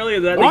in Australia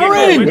that they get called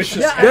Orange. witches?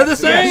 Yeah. They're the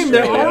same.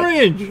 They're Yeah.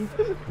 orange.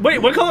 Wait,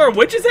 what color are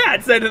witches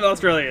hats then in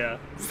Australia?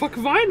 Fuck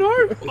if I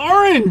know.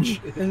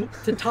 Orange. And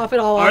to top it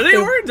all off, Are they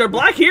orange? They're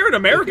black here in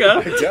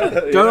America.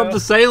 Yeah, Go up to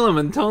Salem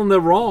and tell them they're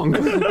wrong.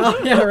 Oh,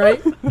 yeah,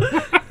 right.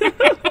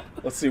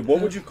 Let's Let's see.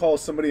 What would you call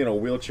somebody in a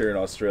wheelchair in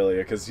Australia?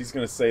 Because he's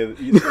gonna say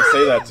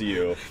that to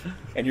you,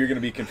 and you're gonna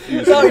be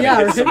confused. Oh, when yeah, you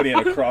get right. somebody in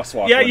a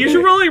crosswalk. Yeah, with you you.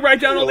 should really write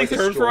down all Like these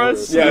a terms for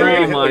us. Yeah, stroller. you're Oh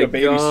gonna get my like a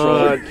baby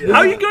God. stroller. How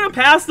are you gonna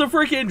pass the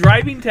freaking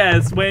driving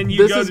test when you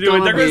This go is to do it?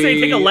 gonna They're gonna say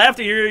be- take a left,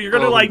 and you're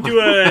gonna Oh like my- do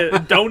a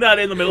donut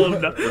in the middle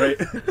of the.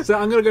 Right. So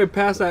I'm gonna go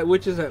past that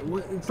witch. Is that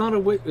it's not a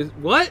witch?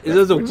 What?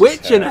 Is there a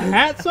witch in a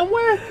hat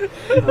somewhere?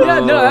 Yeah,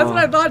 no, that's what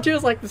I thought too. I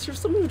was like, there's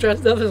someone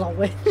dressed up as a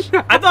witch.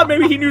 I thought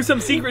maybe he knew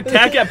some secret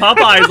tech at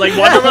Popeyes, like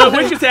whatever the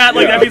witch's hat,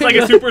 like Yeah. that means like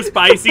a super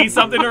spicy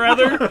something or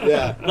other.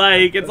 Yeah.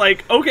 Like it's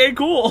like okay,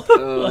 cool.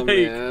 Oh like,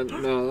 man,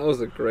 no, that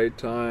was a great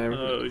time.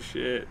 oh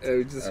shit.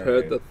 We just All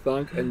heard right. the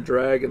thunk and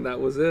drag, and that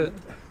was it.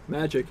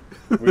 Magic.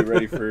 We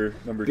ready for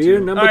number Beer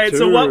two? number All right, two.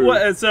 so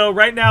what? So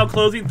right now,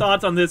 closing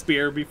thoughts on this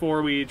beer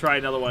before we try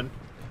another one.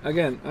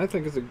 Again, I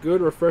think it's a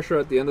good refresher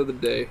at the end of the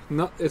day.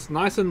 It's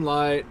nice and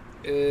light.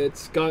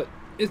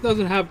 It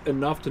doesn't have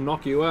enough to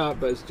knock you out,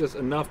 but it's just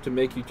enough to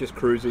make you just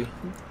cruisy.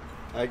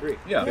 I agree.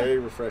 Yeah. Very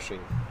refreshing.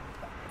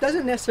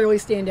 Doesn't necessarily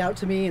stand out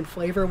to me in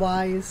flavor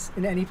wise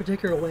in any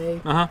particular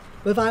way. Uh huh.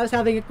 But if I was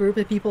having a group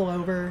of people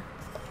over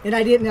and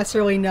I didn't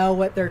necessarily know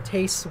what their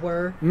tastes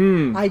were,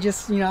 Mm. I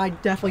just, I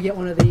definitely get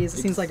one of these.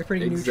 It seems like a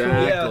pretty neutral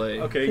Exactly.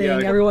 Yeah. Okay. thing.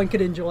 Yeah. Everyone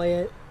could enjoy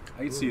it.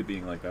 I can see it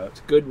being like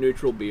that. Good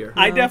neutral beer.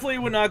 I definitely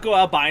would not go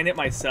out buying it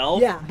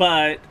myself. Yeah.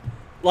 But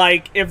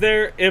like if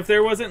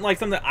there wasn't like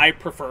something I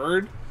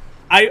preferred,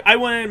 I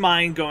wouldn't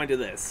mind going to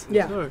this.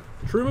 Yeah. So,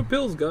 Truman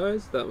Pills,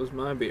 guys. That was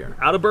my beer.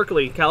 Out of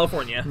Berkeley,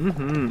 California.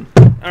 Mm-hmm.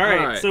 All right.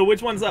 All right. So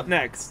which one's up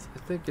next? I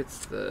think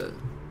it's the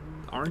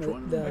orange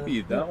one. The- Might be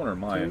that one or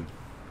mine.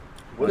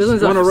 This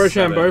one's You want to up-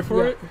 Rochambeau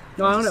for Yeah. it?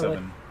 No, I don't know.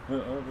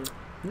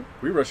 Seven.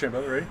 We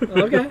Rochambeau, right?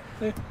 Okay.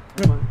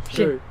 Come on,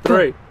 Shit. 2,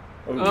 3.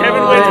 Kevin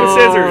wins with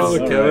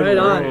scissors. Kevin Right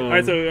on. wins. All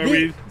right. So are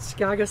we?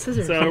 Chicago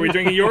scissors. So are we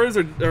drinking yours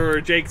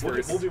or Jake's We'll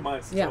first? do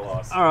mine since Yeah. I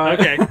lost. All right.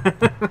 Okay.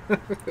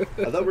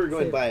 I thought we were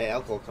going by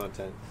alcohol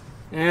content.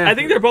 Yeah. I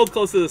think they're both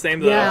close to the same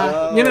though.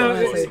 Yeah. You know,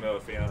 I Close see.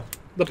 enough, yeah.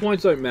 the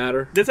points don't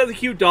matter. This has a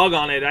cute dog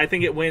on it. I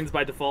think it wins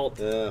by default.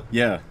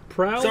 Yeah.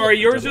 Proud. Sorry,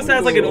 yours just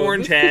has like an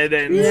orange head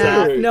and Yeah,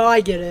 Sorry. no,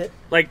 I get it.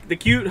 like the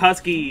cute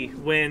husky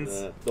wins.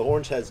 The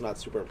orange head's not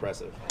super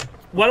impressive.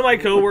 One of my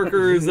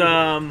coworkers,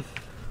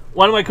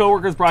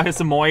 brought his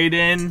Samoyed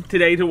in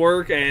today to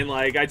work, and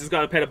like I just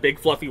got to pet a big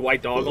fluffy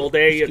white dog all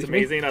day. It's Excuse me?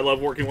 amazing. I love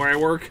working where I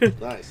work.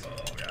 Nice.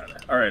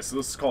 All right, so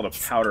this is called a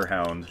powder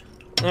hound.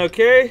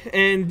 Okay,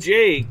 and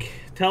Jake,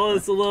 tell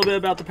us a little bit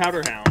about the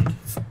Powder Hound.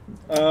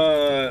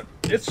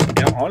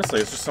 Honestly,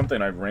 it's just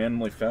something I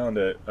randomly found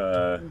at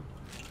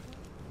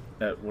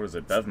what is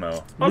it,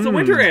 Bevmo? Oh, it's a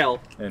winter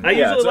ale. And, I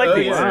usually it's like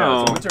these.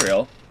 Wow. it's a winter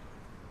ale.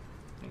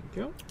 Thank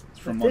you. It's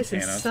from This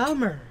Montana. is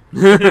summer.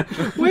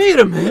 Wait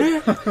a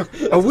minute.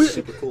 Are we,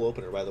 Super cool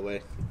opener, by the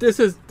way. this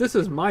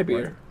is my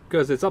beer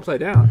because it's upside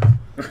down,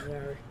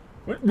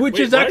 which Wait,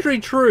 is what? actually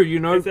true. You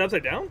know, Is it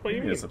upside down? What do you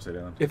Yeah, mean? it's upside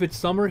down. if it's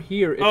summer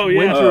here, it's Oh, yeah.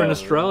 winter in Oh.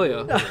 Australia.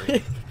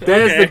 Okay.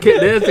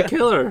 There's the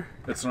killer.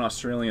 It's an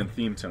Australian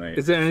theme tonight.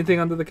 Is there anything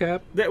under the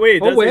cap? Wait,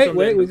 it Oh does say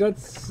wait, something. we got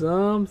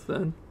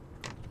something.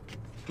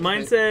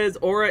 Mine says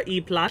Ora y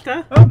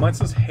Plata. Oh, mine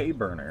says hay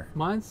burner.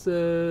 Mine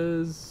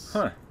says.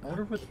 Huh. I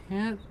wonder what.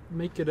 Can't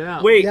make it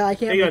out. Wait, Yeah, I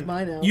can't hang make on.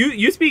 mine out.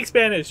 You speak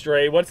Spanish,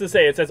 Dre. What's it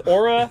say? It says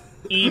Ora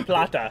y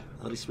Plata.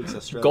 Oh, he speaks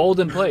Australian.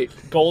 Golden plate.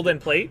 Golden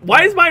plate.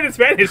 Why is mine in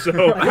Spanish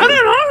though? I I don't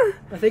know.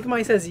 I think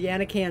mine says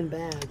Yanacan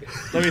bag.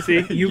 Let me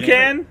see. You Yeah.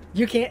 can.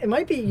 You can't. It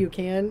might be you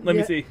can. Let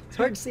me see. It's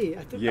hard to see.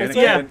 I think Yannick-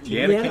 Yeah.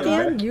 Yannick-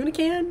 Yanacan.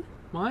 Unican.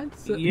 Mine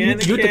says.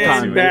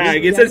 Yannick's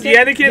bag. It says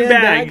Yannick- Yannick Yan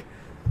bag.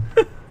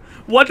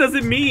 What does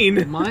it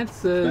mean? Mine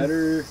says.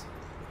 Better.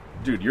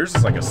 Dude, yours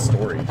is like a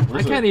story.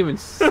 I can't even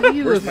see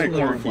Where's this my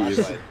corn one.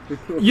 keys?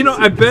 You know,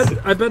 I bet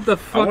the I want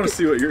fucking. to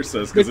see what yours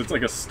says because it's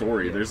like a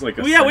story. There's like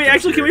a. Well, yeah. Wait. sentence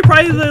Actually, can here. we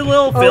pry the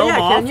little Oh film yeah,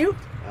 off? can you?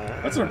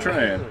 That's what I'm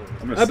trying.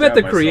 I'm gonna I bet stab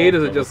the myself,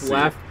 creators are but just let's see.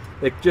 laugh.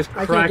 They're just I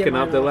can't cracking get up.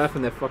 mine They're off.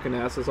 laughing their fucking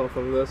asses off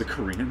of this. The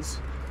Koreans.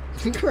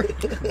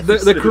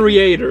 The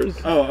creators.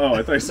 Oh,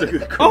 I thought you said the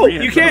Koreans. Oh, I you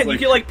was can. like, You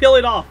can like peel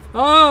it off.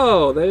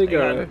 Oh, there you Hang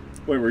go. on.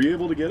 Wait, were you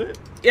able to get it?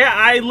 Yeah,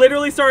 I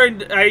literally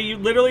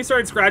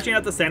started scratching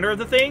at the center of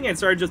the thing and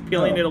started just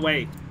peeling Oh. it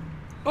away.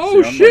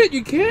 Oh See, I'm shit,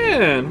 you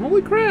can!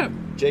 Holy crap!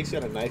 Jake's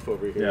got a knife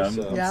over here, Yeah, I'm-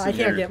 so. Yeah, I sitting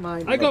can't here. get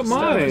mine. I got Stab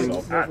mine.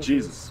 myself. Ah,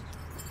 Jesus.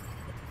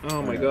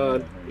 Oh my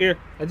god. Here,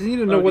 I just need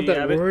to know Oh, what do you that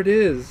have it? word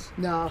is.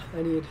 No,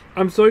 I need.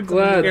 I'm so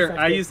glad. here.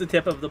 I used the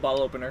tip of the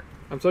bottle opener.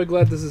 I'm so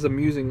glad this is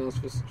amusing us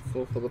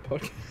for the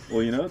podcast.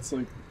 Well, you know, it's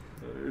like.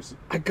 There's,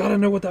 I gotta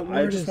know what that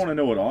I word just is. want to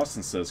know what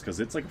Austin says because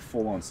it's like a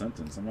full-on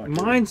sentence. I'm not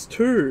kidding. Mine's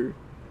too.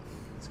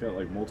 It's got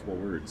like multiple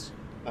words.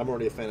 I'm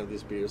already a fan of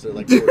these beers. They're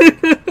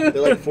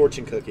like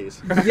fortune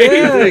cookies.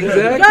 Yeah, You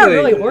exactly. gotta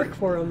really work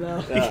for them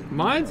though. Yeah.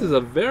 Mine's is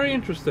a very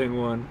interesting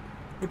one.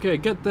 Okay,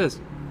 get this: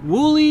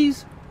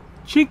 Woolies,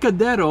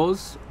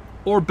 Chincaderos,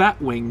 or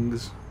bat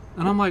wings.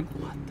 And I'm like,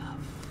 what the?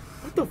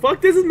 What the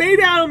fuck? This is made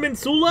out of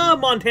Missoula,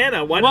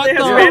 Montana. Why do What they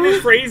have the-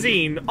 Spanish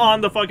phrasing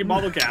on the fucking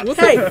bottle cap?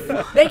 Hey,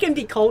 they can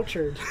be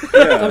cultured.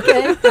 Yeah.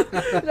 Okay. All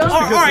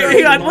right, They're hang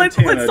in on. Let's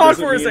Montana talk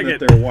doesn't for a mean that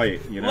second. they're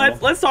white, you know.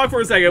 Let's talk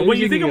for a second. When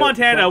you think of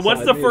Montana,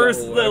 what's the first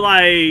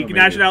maybe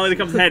nationality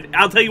that it's- comes to head?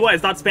 I'll tell you what,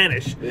 it's not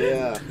Spanish.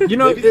 Yeah. You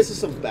know, maybe this is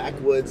some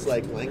backwoods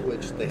like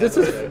language they This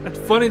have. is there. it's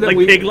funny that Like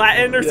we. Pig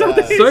Latin or Yeah.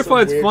 something. So Some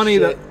far, it's weird funny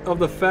that shit. of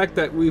the fact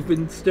that we've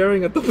been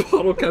staring at the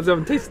bottle caps,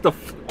 haven't tasted the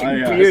fucking I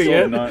beer still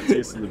yet. have not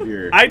tasted the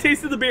beer. I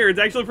tasted the beer. It's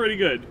actually pretty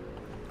good.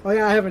 Oh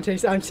yeah, I haven't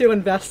tasted. I'm too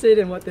invested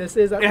in what this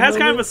is. It has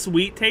kind of a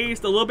sweet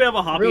taste, a little bit of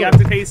a hoppy Really?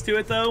 aftertaste to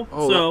it, though.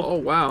 Oh, So oh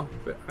wow!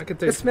 I can It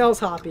taste. smells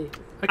hoppy.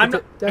 I I'm can,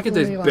 not- I can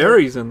definitely taste like-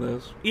 berries in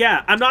this.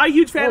 yeah, I'm not a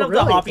huge fan Oh, of the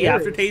really? hoppy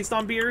Berries. aftertaste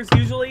on beers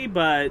usually,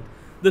 but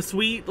the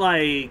sweet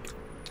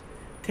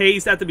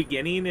taste at the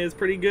beginning is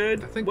pretty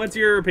good. I think- What's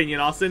your opinion,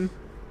 Austin?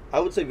 I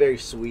would say very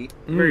sweet.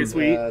 Very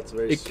sweet. Yeah, it's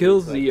very It sweet.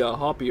 kills Like, the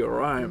hoppy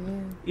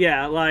rhyme.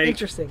 Yeah, like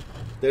Interesting.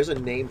 There's a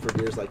name for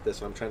beers like this,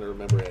 and I'm trying to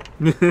remember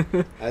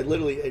it. I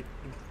literally,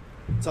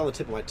 it's on the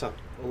tip of my tongue.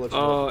 I'll let you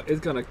know. It's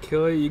gonna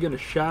kill you. You're gonna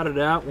shout it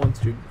out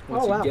once you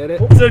Oh, wow. get it.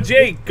 Oh. so.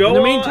 Jake, In go the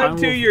on meantime,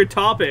 to we'll- your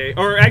topic,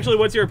 or actually,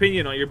 what's your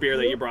opinion on your beer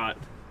that you brought?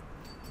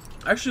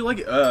 Actually,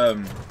 like,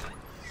 oh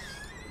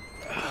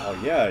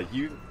yeah,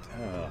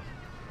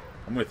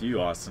 I'm with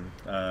you, Austin.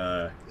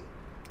 There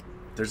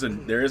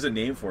is a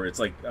name for it. It's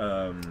like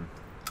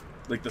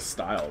the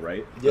style,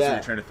 right? That's what you're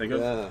trying to think of.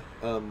 Yeah.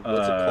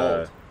 What's it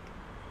called?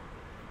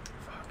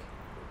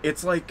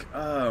 It's like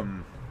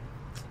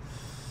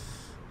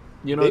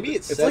You know, Maybe it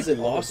it's says like it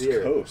on Lost the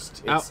beer.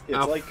 Coast. our, It's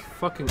our like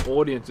fucking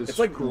audience is it's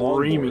like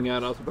screaming longboard.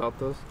 at us about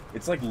this.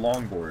 it's like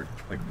longboard.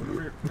 Like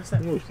what's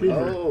that? Oh,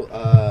 flavor? shit.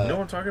 Oh, You know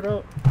what I'm talking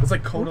about? It's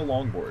like Kona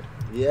longboard.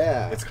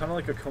 yeah. It's kind of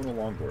like a Kona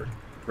longboard,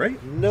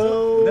 right?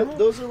 No, No?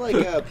 those are like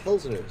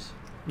pilsners,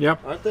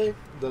 Yep. aren't they?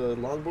 The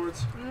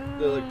longboards.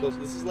 They're like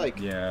pilsners. This is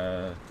like.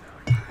 Yeah,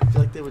 I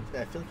feel like they would.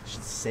 I feel like you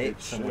should say it it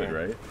should,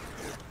 somewhere. right?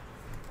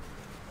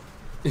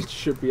 It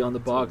should be on the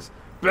box.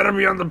 Better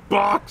be on the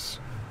box.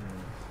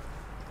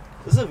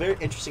 This is a very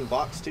interesting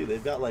box too.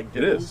 They've got like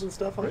It is, doodles and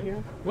stuff on right?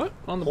 here. What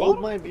on the Hold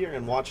bottom? my beer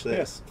and watch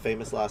this.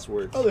 Famous last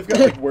words. Oh, they've got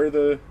like where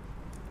the.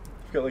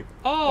 They've got like.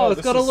 Oh, it's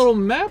this got a is- little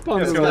map on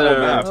Yeah, it's there. got a little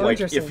map. Oh, Like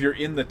interesting. if you're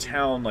in the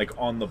town, like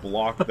on the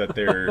block that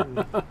they're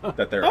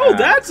Oh, at,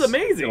 that's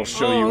amazing. It'll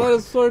show Oh, you. that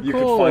is so You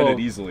cool. can find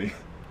it easily.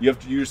 You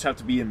just have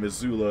to be in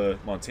Missoula,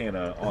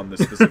 Montana, on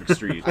this specific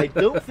street. I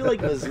don't feel like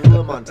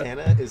Missoula,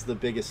 Montana, is the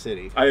biggest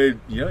city.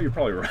 You're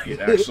probably right.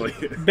 Actually,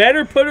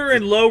 Better put her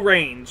in low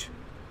range.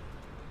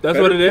 That's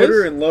Better what it put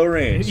her is. in low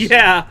range.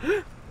 Yeah,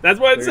 that's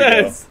what it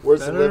There you says.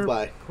 Words to Better live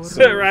by. put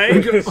So- Right?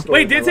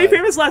 Wait, did it say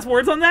famous last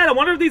words on that? I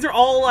wonder if these are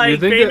all You like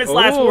think famous that-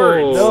 last oh.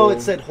 words. No,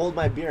 it said hold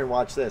my beer and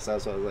watch this.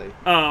 That's what I was like.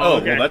 Oh, Oh,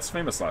 okay. well, that's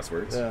famous last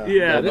words. Yeah.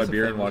 Yeah, Hold that my is a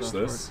beer and famous watch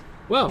last this.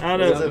 Well, I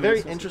don't It's know. a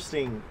very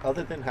interesting.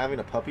 Other than having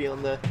a puppy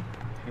on the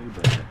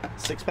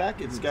six pack,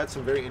 it's got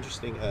some very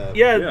interesting.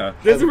 Yeah, Yeah.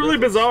 this is really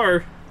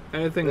bizarre.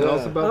 anything Yeah.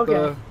 else about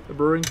Okay. the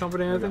brewing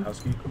company? Anything?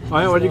 Housekeeping. Oh,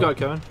 yeah, what do you got,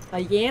 Kevin? A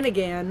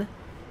Yanigan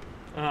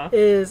Uh-huh.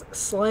 is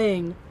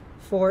slang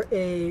for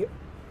a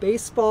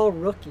baseball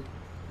rookie.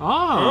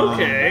 Oh,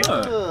 Okay. Huh.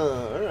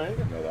 all right.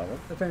 I know that one.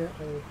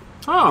 Apparently. You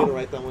gonna Oh,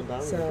 write that one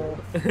down? So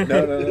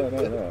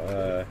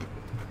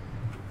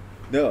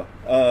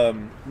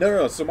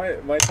No. So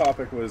my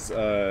topic was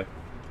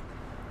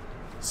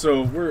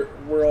so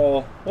we're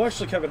all well.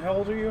 Actually, Kevin, how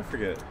old are you? I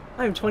forget.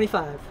 I'm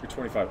 25. You're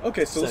 25.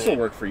 Okay, so this Same.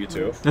 will work for you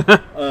too.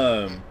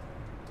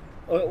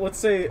 Let's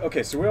say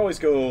okay. So we always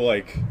go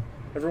like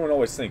everyone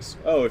always thinks,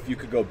 oh, if you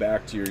could go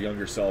back to your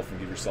younger self and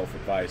give yourself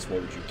advice,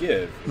 what would you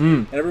give?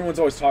 Mm. And everyone's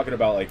always talking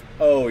about like,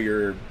 oh,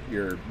 you're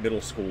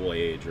middle school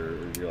age or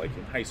you're like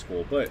in high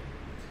school. But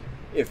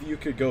if you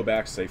could go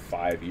back, say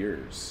 5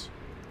 years,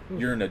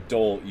 you're an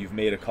adult. You've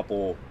made a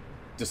couple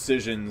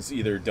decisions,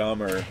 either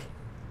dumb or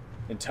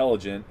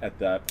intelligent at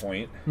that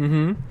point.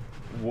 Mm-hmm.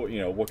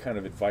 What kind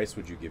of advice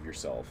would you give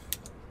yourself?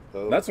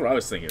 Oh. That's what I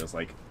was thinking. It was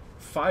like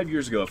 5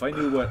 years ago. If I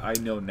knew what I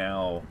know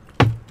now,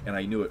 and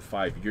I knew it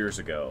 5 years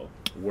ago,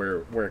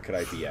 where could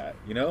I be at?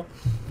 You know,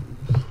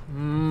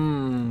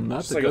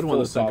 That's Just a like good a one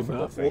to think philosophical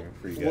about. thing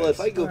for you guys. Well, if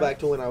I go Alright. back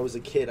to when I was a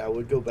kid, I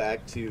would go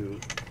back to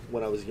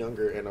when I was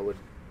younger, and I would,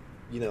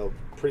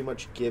 pretty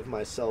much give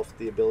myself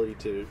the ability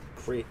to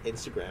create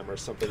Instagram or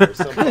something or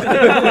something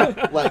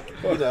like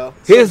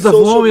Here's some the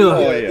social formula.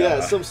 media- Oh, yeah.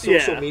 some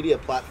social Yeah. media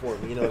platform.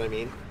 You know what I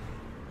mean?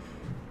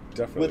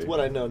 definitely. With what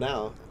I know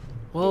now.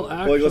 Well, Like,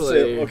 actually, let's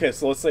say okay,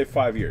 so let's say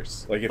 5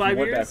 years. Like if 5 you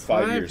went back years?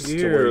 5 5 years to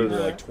where you were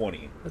years. like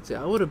 20. let's see.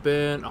 I would have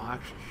been. Oh,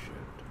 actually,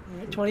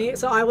 shit. 28.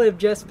 So I would have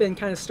just been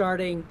kind of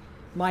starting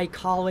my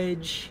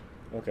college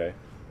Okay.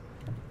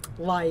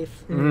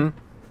 life. Mm-hmm.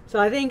 So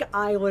I think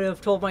I would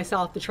have told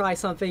myself to try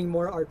something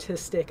more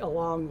artistic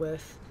along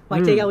with,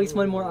 like take at least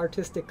one more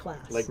artistic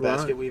class. Like Right.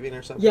 basket weaving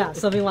or something? yeah,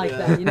 something like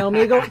Yeah. that.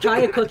 Maybe go try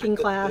a cooking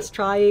class,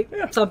 try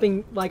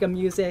something like a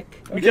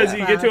music. Because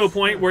Yeah. you get to a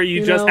point where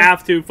you just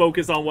have to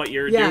focus on what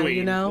you're Yeah,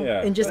 doing.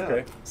 Yeah. and just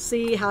Okay.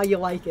 see how you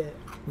like it.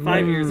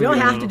 5 years You don't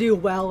ago. have to do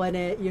well in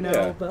it, you know,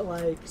 Yeah. but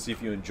like, See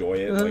if you enjoy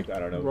it. Uh-huh. Like I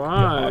don't know, Right.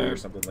 get a hobby or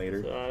something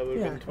later. So I would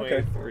have been Yeah.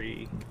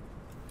 23.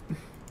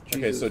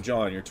 Okay, so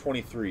John, you're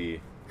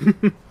 23.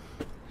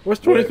 What's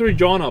 23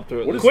 John up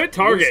to? What is Quit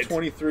Target.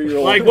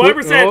 23-year-old? Like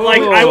 100%,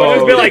 like I would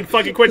have been like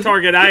fucking quit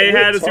Target. I Quit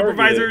had a Target.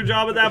 supervisor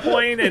job at that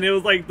point, and it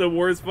was like the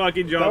worst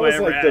fucking that job was I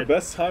ever like the had.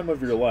 best time of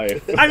your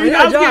life. I mean,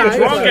 Yeah, I was John, getting I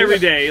drunk know. every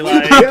day.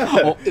 Like,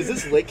 Yeah. Is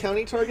this Lake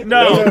County Target?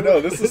 No. No.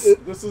 This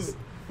is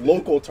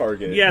local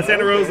Target. yeah,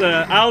 Santa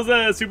Rosa. I was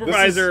a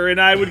supervisor, and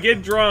I would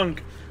get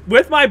drunk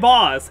with my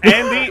boss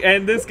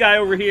and this guy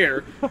over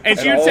here, and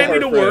she And would all send me her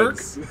to work.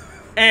 friends.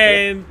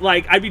 And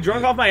like I'd be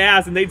drunk off my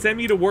ass, and they'd send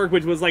me to work,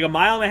 which was like a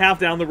mile and a half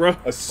down the road.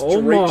 A straight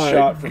Oh my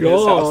shot from his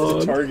house God.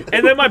 to Target.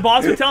 And then my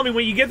boss would tell me,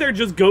 when you get there,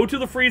 just go to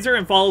the freezer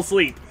and fall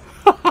asleep.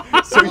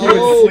 so you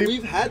Oh, would sleep.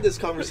 we've had this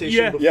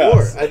conversation Yeah. before.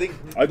 Yes. I think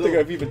I think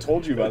I've even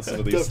told you about some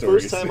of these the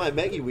stories. first time I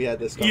met you, we had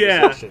this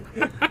Yeah. conversation.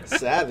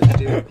 Savage,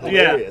 dude.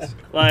 Hilarious.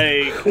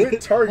 Like, Quit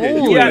Target.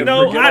 Holy You yeah, would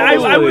no, forget I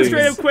all would those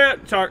straight up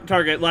things. quit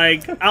Target.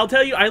 Like, I'll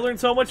tell you, I learned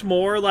so much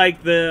more.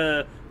 Like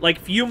the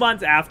few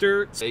months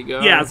after. There you go.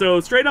 Yeah, so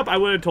straight up, I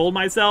would have told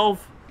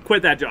myself,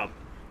 quit that job.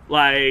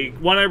 Like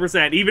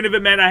 100%, even if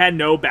it meant I had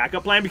no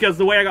backup plan, because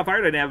the way I got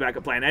fired, I didn't have a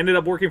backup plan. I ended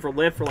up working for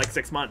Lyft for like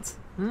 6 months.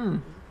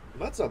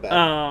 That's not bad.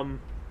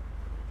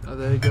 Oh,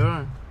 there you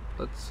go.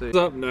 Let's see. What's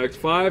up next?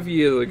 5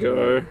 years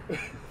ago.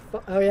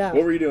 oh yeah.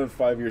 What were you doing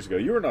 5 years ago?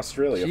 You were in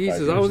Australia. 5 Jesus,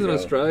 years I was in ago.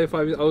 Australia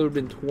 5 years. I would have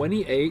been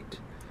 28.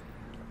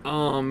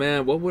 Oh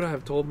man, what would I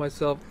have told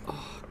myself?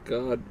 Oh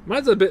god,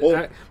 mine's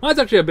mine's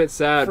actually a bit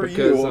sad For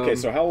because you, okay.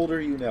 So how old are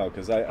you now?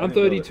 Because I I'm didn't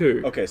know that.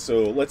 32. Okay,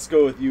 so let's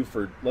go with you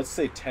for let's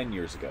say 10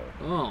 years ago.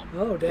 oh,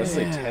 Oh damn. Let's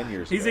say Yeah. 10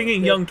 years He's ago.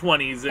 thinking young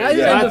 20s. That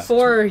Yeah. was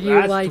before you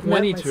That's like met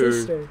my 22.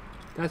 sister.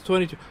 that's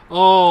 22.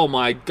 Oh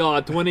my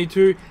god,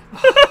 22.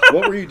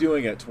 What were you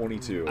doing at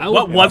 22?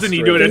 What in wasn't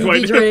he doing at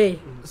Australia? 22? Dre.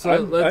 So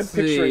I'm let's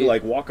picturing see.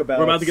 like walkabouts.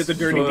 We're about to get the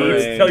dirty Sorry.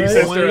 deeds. Tell your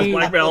sister 20.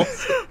 black belt.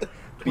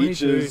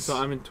 22, beaches. so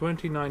I'm in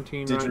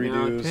 2019 right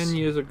now. Didgeridoos. 10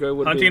 years ago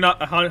would Hunting, be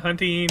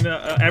hunting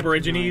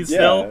Aborigines Yeah.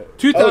 still.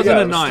 2009. Oh,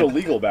 yeah, it was still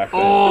legal back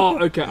then. Oh,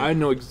 okay. I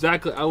know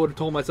exactly. I would have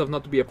told myself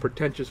not to be a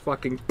pretentious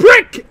fucking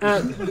prick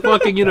at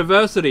fucking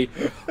university.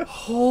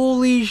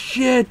 Holy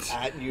shit!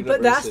 At university.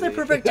 But that's the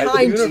perfect At time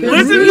to university.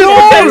 Listen to No!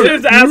 the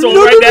pretentious asshole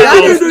No, right no, now.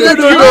 no, no,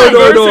 no,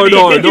 no, no,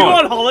 no, Did you no. go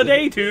on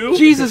holiday too?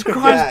 Jesus Yeah,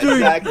 Christ, dude!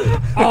 exactly.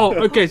 Oh,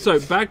 okay. So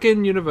back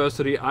in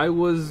university, I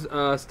was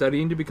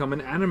studying to become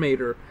an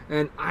animator,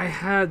 and I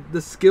had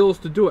the skills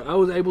to do it. I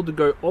was able to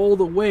go all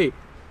the way.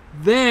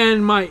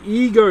 Then my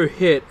ego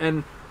hit,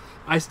 and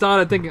I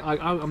started thinking like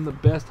I'm the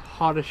best,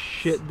 hottest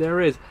shit there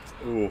is.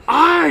 Ooh.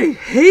 I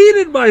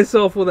hated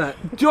myself for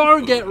that.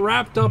 Don't get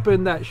wrapped up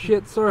in that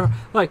shit, sir.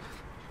 Like,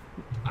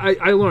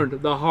 I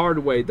learned the hard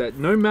way that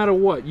no matter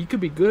what, you could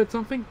be good at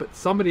something, but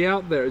somebody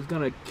out there is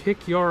gonna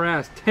kick your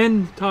ass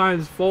 10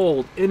 times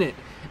fold in it.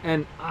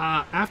 And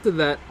after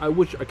that, I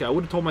would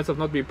have told myself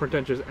not to be a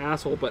pretentious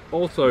asshole, but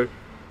also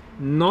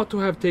not to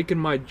have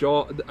taken a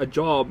job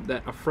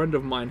that a friend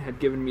of mine had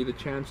given me the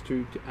chance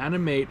to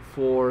animate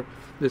for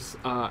this.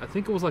 I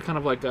think it was like kind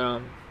of like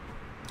a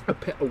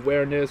pet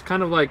awareness,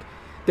 kind of like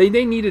they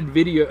needed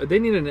video. They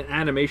needed an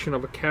animation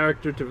of a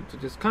character to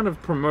just kind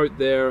of promote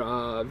their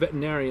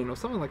veterinarian or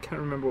something. Like, I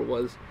can't remember what it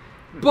was,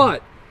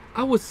 but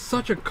I was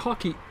such a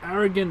cocky,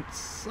 arrogant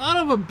son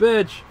of a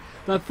bitch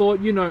that I thought,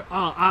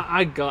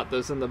 I got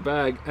this in the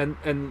bag,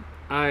 and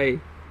I,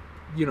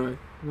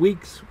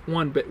 weeks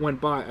went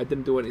by, I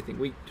didn't do anything.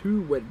 Week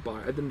 2 went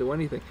by, I didn't do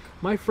anything.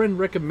 My friend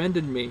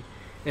recommended me,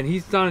 and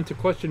he's starting to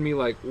question me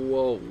like,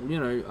 well,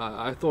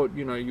 I thought,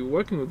 you're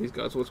working with these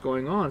guys, what's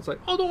going on? It's like,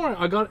 oh, don't worry,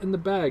 I got it in the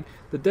bag.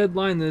 The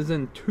deadline is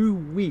in 2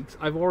 weeks.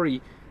 I've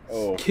already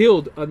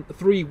killed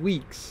 3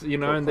 weeks, and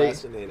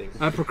Procrastinating.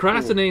 I'm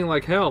procrastinating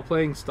like hell,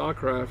 playing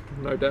StarCraft,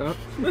 no doubt.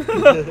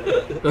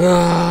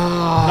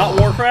 Not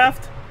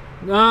Warcraft?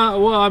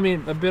 Well, I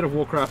mean, a bit of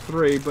Warcraft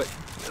 3, but,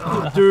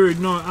 dude,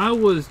 no, I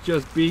was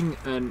just being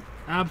an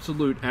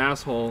absolute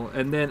asshole,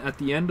 and then at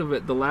the end of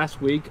it, the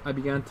last week, I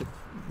began to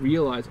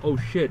realize, oh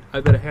shit,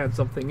 I better hand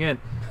something in.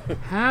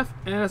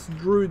 Half-ass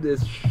drew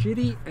this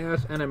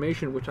shitty-ass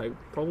animation, which I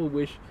probably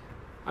wish...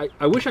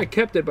 I wish I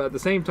kept it, but at the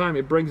same time,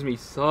 it brings me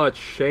such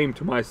shame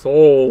to my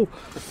soul.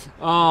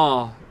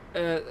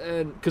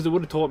 And because it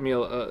would have taught me,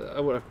 I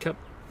would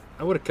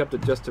have kept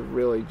it just to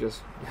really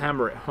just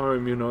hammer it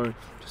home,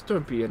 Just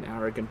don't be an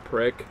arrogant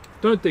prick.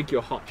 Don't think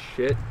you're hot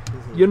shit.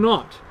 You're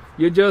not.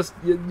 You're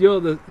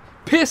the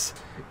piss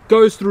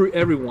goes through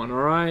everyone, all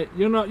right?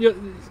 You're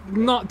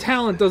not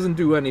talent doesn't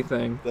do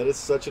anything. That is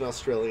such an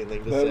Australian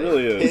thing to That say.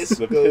 really is. Piss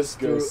The goes piss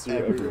through goes through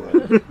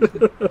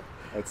everyone.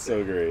 That's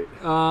so great.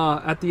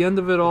 At the end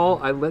of it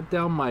all, I let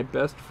down my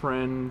best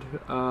friend.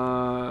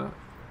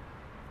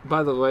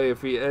 By the way,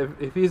 if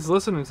he's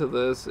listening to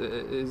this,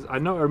 I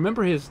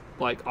remember his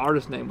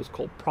artist name was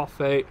called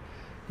Prophet.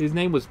 His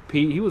name was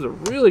Pete. He was a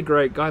really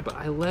great guy, but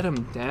I let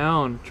him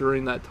down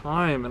during that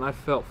time, and I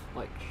felt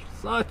like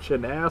such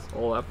an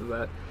asshole after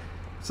that.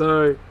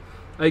 So,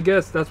 I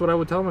guess that's what I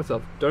would tell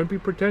myself. Don't be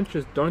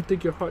pretentious. Don't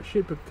think you're hot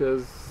shit,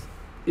 because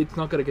it's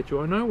not gonna get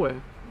you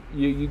nowhere.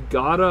 You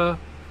gotta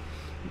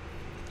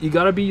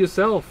be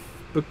yourself,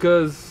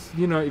 because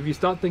if you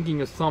start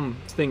thinking of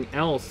something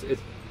else,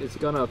 it's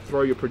gonna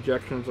throw your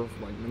projections of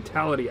like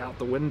mentality out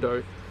the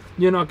window.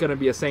 You're not gonna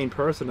be a sane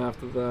person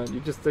after that. You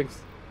just think,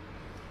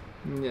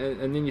 and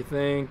then you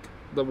think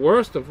the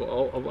worst of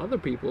other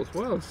people as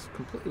well. It's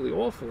completely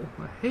awful.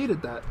 I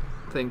hated that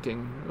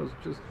thinking. It was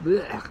just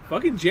blech.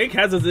 Fucking Jake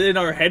has us in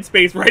our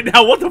headspace right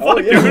now. What the Oh,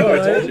 fuck, yeah, dude? no, I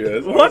told you.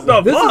 That's What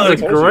the This fuck? is I a told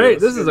you, great.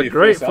 it's This is gonna a be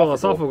great philosophical.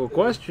 philosophical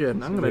question.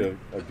 It's I'm gonna gonna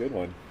be a good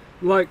one.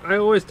 like I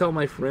always tell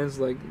my friends,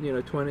 like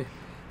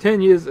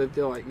 10 years, they're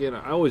like,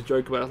 I always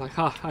joke about it, like,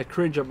 I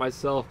cringe at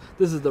myself.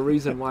 This is the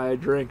reason why I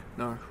drink.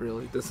 No,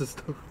 really, this is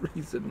the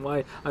reason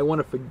why I want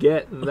to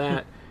forget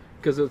that,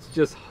 because it's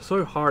just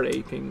so heart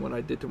aching what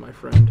I did to my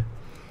friend.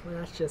 Well,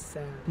 that's just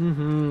sad.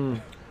 Mm-hmm. Do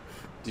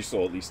you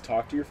still at least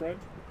talk to your friend?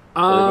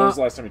 Or when was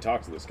the last time you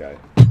talked to this guy?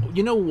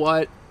 You know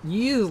what?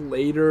 Years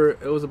later,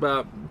 it was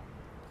about.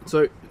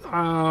 So,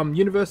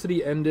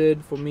 university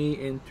ended for me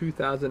in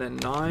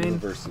 2009.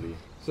 University.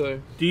 So,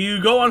 Do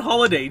you go on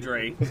holiday,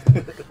 Dre?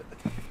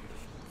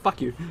 fuck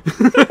you.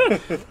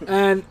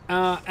 And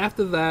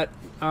after that,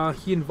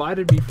 he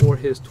invited me for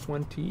his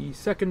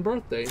 22nd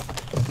birthday,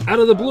 out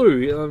of the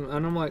blue,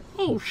 and I'm like,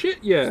 oh shit,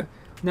 yeah.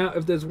 Now,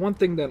 if there's one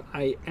thing that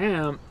I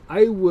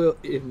will,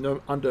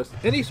 under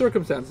any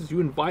circumstances, you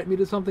invite me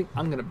to something,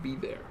 I'm gonna be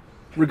there,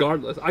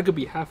 regardless. I could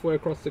be halfway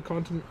across the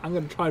continent. I'm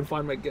gonna try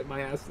and get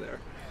my ass there.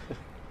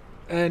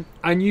 And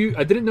I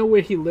didn't know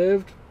where he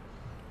lived.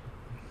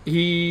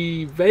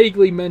 He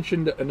vaguely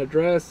mentioned an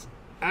address.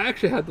 I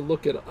actually had to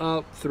look it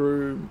up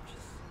through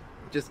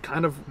just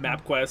kind of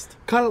MapQuest.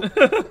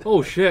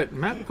 oh shit,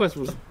 MapQuest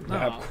was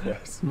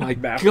MapQuest. my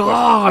MapQuest.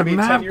 God, I mean,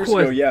 10 years ago,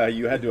 MapQuest. yeah,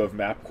 you had to have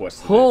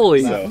MapQuest.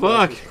 Holy So-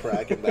 fuck. Was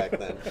cracking back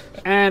then.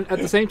 And at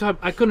the same time,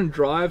 I couldn't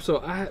drive, so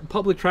I had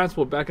public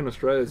transport back in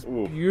Australia is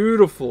Ooh.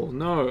 beautiful.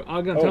 No,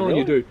 I'm telling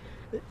you, really?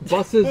 dude.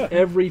 Buses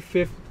every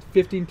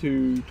 15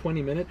 to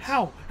 20 minutes.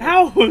 How?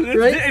 It's,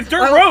 Right? it's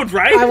dirt roads,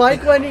 right? I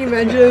like when he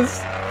mentions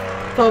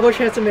public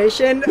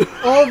transformation.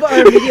 All of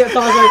our immediate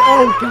thoughts are like,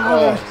 oh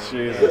god. Oh,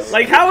 Jesus.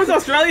 Like, how does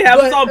Australia have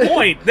this But- on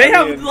point? They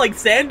have, mean, like,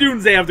 sand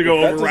dunes they have to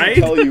go that over, doesn't right?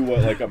 tell you what,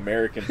 like,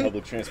 American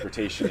public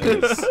transportation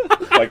is.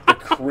 Like, the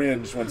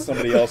cringe when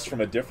somebody else from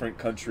a different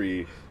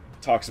country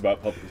talks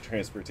about public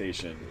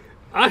transportation.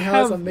 I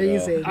That was have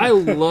amazing. I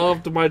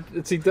loved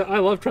I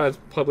love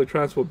public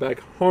transport back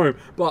home,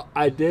 but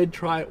I did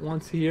try it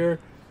once here.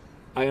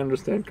 I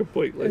understand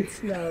completely.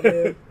 No,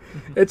 dude.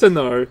 It's a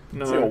no. It's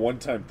like a No.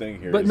 one-time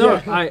thing here. But isn't no,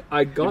 it?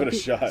 I got it a the,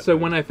 shot. So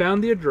when I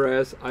found the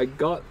address, I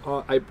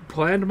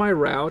planned my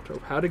route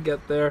of how to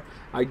get there.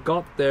 I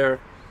got there,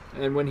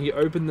 and when he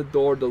opened the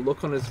door, the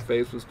look on his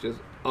face was just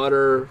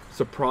utter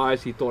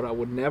surprise. He thought I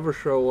would never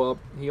show up.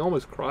 He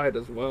almost cried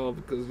as well,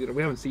 because we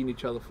haven't seen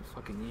each other for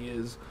fucking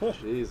years.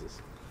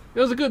 Jesus. It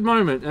was a good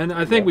moment, and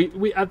I think Yeah.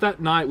 we at that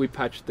night we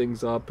patched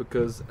things up,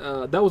 because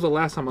that was the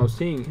last time I was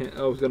seeing him.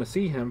 I was going to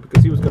see him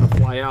because he was going to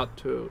fly out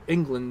to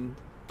England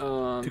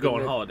To go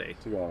on holiday.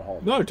 To go on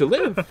holiday. No, to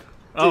live. Did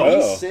Oh.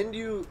 he send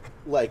you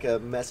like a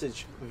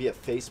message via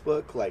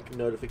Facebook, like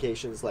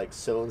notifications, like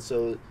so and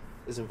so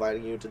is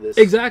inviting you to this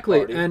Exactly,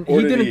 party? and Or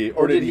he did didn't. he,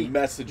 or did he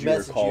message you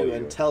or call you?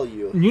 and tell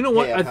you? You know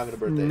what? Hey, I'm having a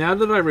birthday. Now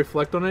that I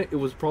reflect on it, it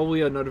was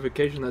probably a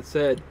notification that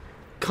said,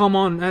 "Come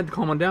on, Ed,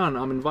 come on down.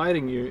 I'm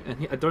inviting you."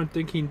 And I don't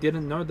think he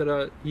didn't know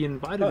that he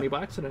invited me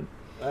by accident.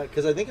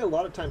 Because I think a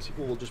lot of times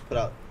people will just put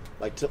out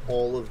like to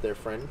all of their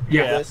friend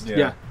Yeah. list. Yeah.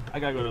 Yeah. I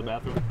gotta go to the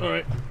bathroom. All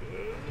right.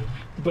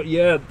 But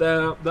yeah,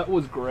 that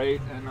was great,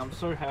 and I'm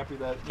so happy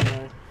that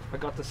I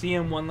got to see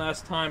him one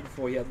last time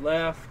before he had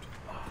left.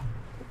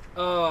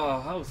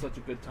 Oh, that was such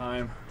a good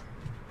time.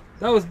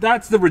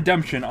 That's the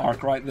redemption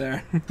arc right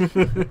there.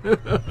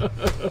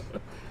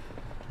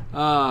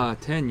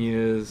 10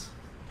 years.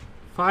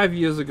 5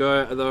 years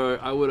ago, though,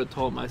 I would have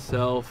told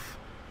myself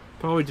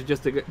probably to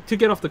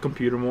get off the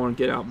computer more and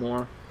get out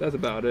more. That's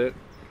about it.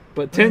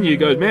 But 10 years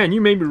ago, man, you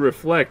made me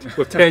reflect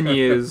with 10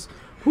 years.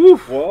 Whew.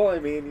 Well, I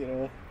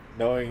mean,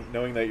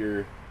 knowing that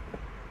you're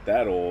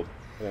that old,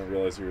 I didn't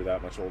realize you were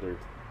that much older.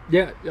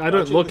 Yeah, I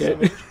don't you look the it.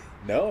 same age?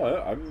 No,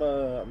 I'm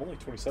only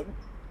 27.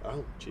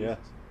 Oh, Yeah.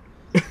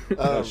 Jesus.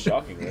 That's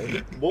shocking,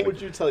 right? What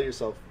would you tell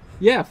yourself?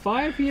 Yeah,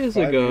 5 years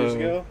 5 ago. years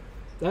ago.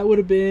 That would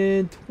have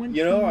been 20.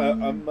 You know,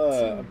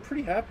 I'm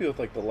pretty happy with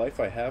like the life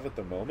I have at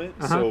the moment.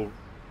 Uh-huh. So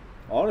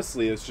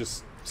honestly, it's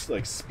just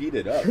like speed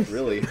it up,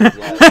 really.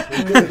 Life.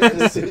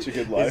 Such a good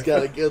He's life.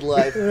 got a good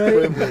life.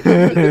 Right.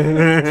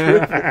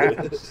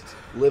 Privileged.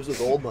 Lives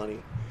with old money.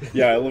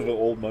 Yeah, I live with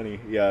old money.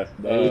 Yeah.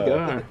 There you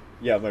go.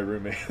 Yeah, my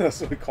roommate. That's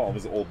what we call him,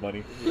 is old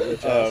money.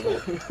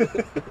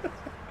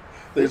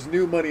 There's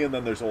new money and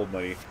then there's old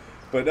money.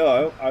 But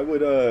no, I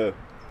would,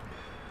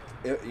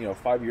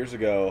 5 years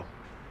ago,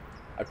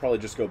 I'd probably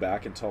just go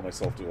back and tell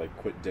myself to like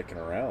quit dicking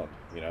around.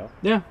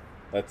 Yeah.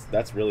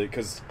 That's really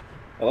because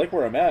I like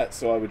where I'm at,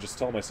 so I would just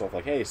tell myself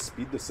like, hey,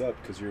 speed this up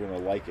because you're gonna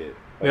like it.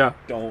 Like, Yeah.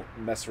 Don't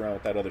mess around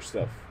with that other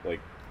stuff.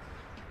 Like,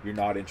 you're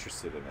not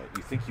interested in it.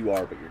 You think you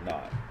are, but you're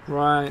not.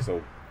 Right.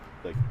 So,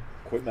 like,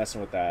 quit messing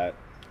with that.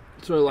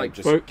 So like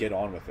and just get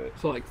on with it.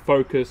 So like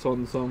focus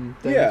on some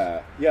things.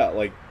 Yeah,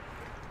 like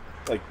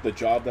the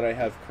job that I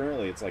have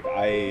currently, it's like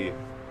I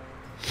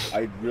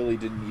really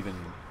didn't even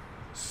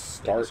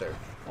start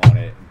on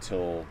it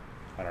until,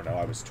 I don't know,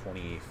 I was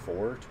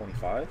 24,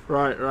 25.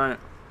 Right.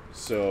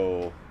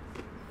 So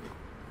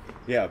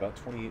yeah, about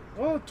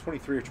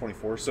 23 or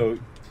 24. So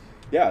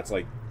yeah, it's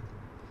like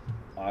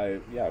I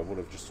would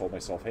have just told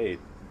myself, hey,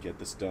 get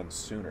this done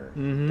sooner.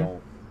 Mm-hmm.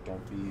 Don't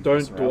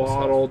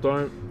dawdle.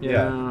 stuff.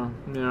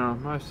 Yeah,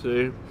 I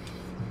see.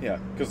 Yeah,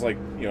 because like,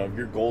 you know,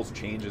 your goals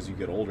change as you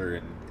get older,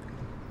 and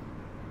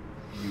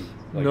you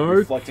like No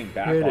reflecting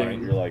back on it,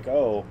 kidding. you're like,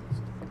 oh,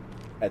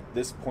 at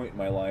this point in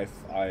my life,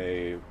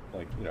 I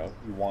like, you know,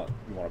 you want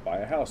to buy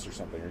a house or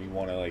something, or you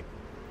want to like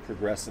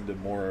progress into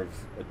more of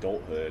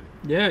adulthood.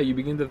 Yeah, you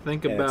begin to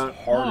think And about. it's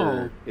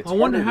harder. Oh, It's I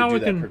wonder harder how to I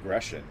do can. that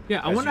progression.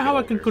 Yeah, I as wonder you how get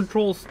I can older.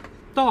 control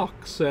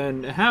stocks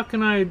and how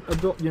can I. You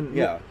know,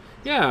 Yeah.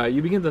 Yeah,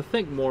 you begin to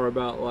think more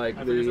about like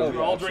I the. figured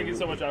we're all drinking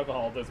so much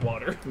alcohol. That's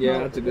water. Yeah,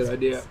 that's a good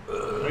idea.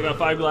 I got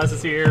 5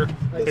 glasses here.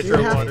 Like, Pitcher you of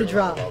have water. to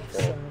drop.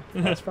 So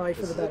that's probably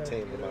for This the is a better.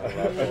 tame amount of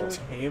alcohol. A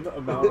tame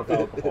amount of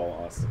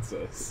alcohol, Austin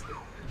says.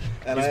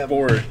 And He's I am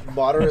bored.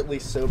 moderately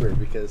sober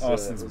because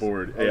Austin's I was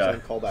bored, I was yeah.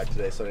 on callback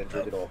today, so I didn't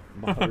drink it all.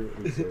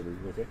 Moderately sober. You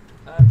okay?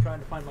 I'm trying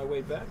to find my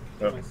way back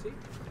to Yep. my seat.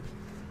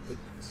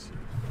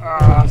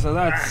 So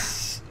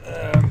that's.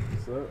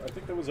 So I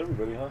think that was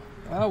everybody,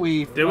 huh?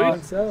 We. Did we? I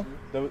think so.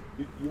 That was,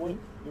 you went?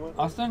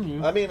 Austin,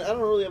 you. I mean, I don't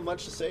really have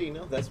much to say, you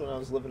know. That's when I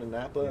was living in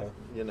Napa,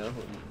 you know.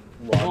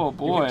 Oh You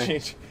boy. wouldn't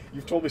change,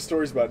 you've told me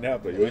stories about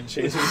Napa. You wouldn't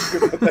change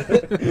anything about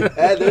that.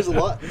 And there's a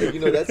lot, you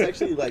know. That's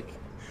actually like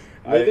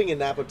living in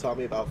Napa taught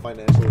me about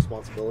financial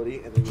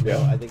responsibility, and you know,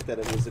 Yeah. I think that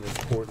it was an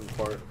important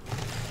part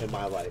in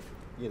my life,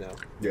 you know.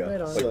 Yeah,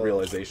 Right on. like So-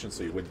 realization,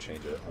 so you wouldn't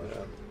change it.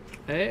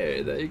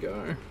 Hey, there you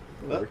go.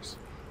 It works.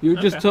 You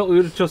just Okay. told.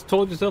 You just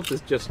told yourself this.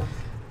 Just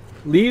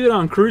leave it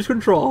on cruise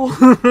control.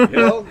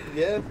 Well,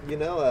 yeah, you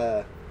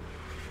know,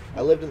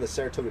 I lived in the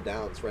Saratoga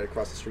Downs, right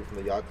across the street from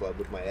the yacht club,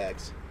 with my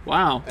ex,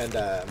 Wow. and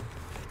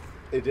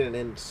it didn't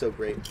end so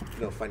great,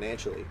 you know,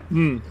 financially.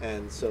 Hmm.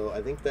 And so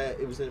I think that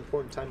it was an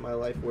important time in my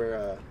life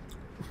where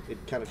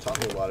it kind of taught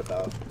me a lot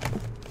about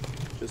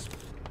just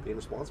being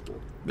responsible.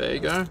 There you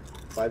go.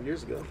 5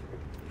 years ago.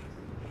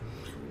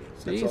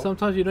 See, That's all.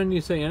 sometimes you don't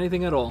need to say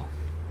anything at all.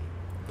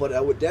 But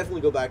I would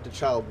definitely go back to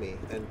child me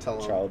and tell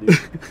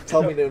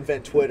me to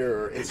invent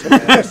Twitter or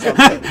Instagram or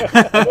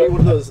something. I'd be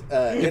one of those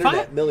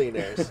internet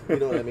millionaires. You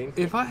know what I mean?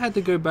 If I had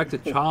to go back to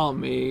child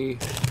me,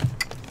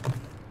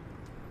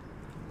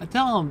 I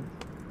tell him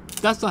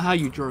that's not how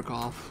you jerk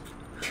off.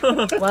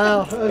 Wow.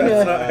 That's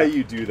Okay. not how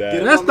you do Get that.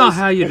 it That's on not those-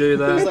 how you do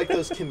There's that. like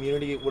those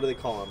community, what do they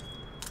call them?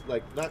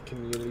 Like, not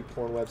community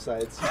porn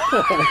websites.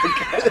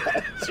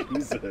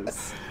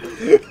 Jesus.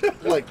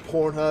 Like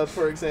Pornhub,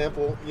 for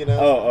example, you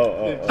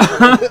know?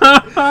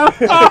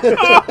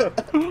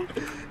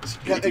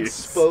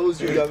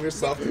 Expose your younger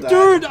self to that.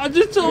 Dude, I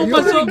just told You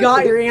already myself.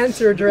 got your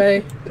answer,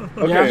 Dre.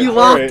 Okay, You all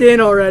locked right.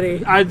 in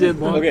already. I did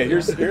one. Okay,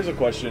 here's a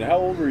question. How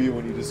old were you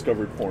when you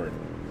discovered porn?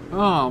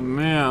 Oh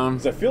man.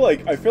 'Cause I feel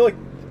like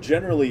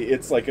generally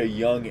it's like a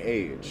young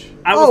age.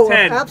 I was Oh,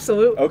 10.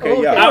 absolutely.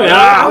 Okay, yeah. I Oh, was, yeah.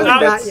 I was I that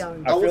That's-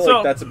 young. I feel So-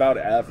 like that's about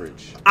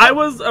average. I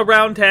was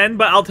around 10,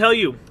 but I'll tell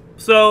you.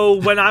 So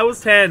when I was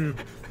 10,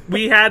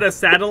 we had a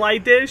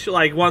satellite dish,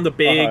 like one of the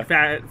big Uh-huh.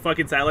 fat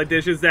fucking satellite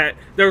dishes that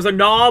there was a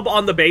knob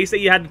on the base that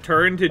you had to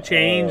turn to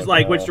change Oh,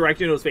 like no. which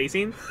direction it was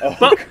facing. Oh,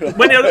 But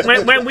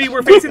God. when we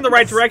were facing the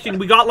right direction,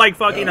 we got like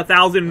fucking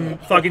 1,000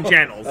 fucking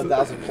channels.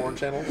 1,000 porn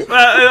channels.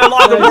 A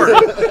lot of them were.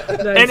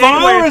 Nice. And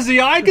Far anyway, as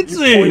the eye can You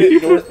point see.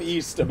 it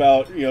northeast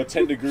about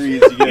 10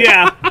 degrees. You get,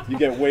 Yeah. You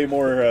get way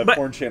more But-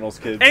 porn channels,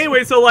 kids.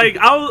 anyway, so it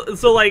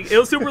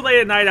was super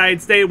late at night.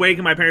 I'd stay awake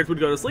and my parents would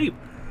go to sleep.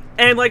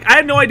 And like I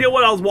had no idea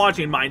what I was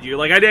watching, mind you.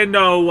 Like I didn't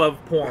know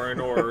of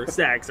porn or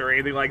sex or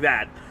anything like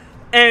that.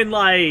 And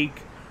like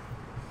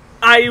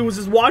I was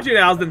just watching it,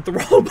 I was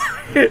enthralled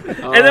by it.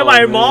 And then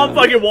my mom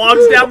man. fucking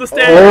walks down the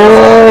stairs.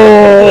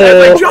 Oh. And I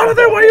was like,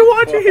 Jonathan, what are you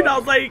watching? And I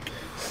was like,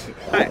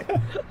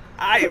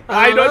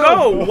 I don't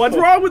know. What's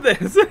wrong with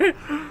this?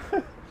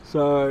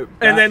 So.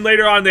 And then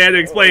later on, they had to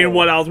explain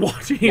what I was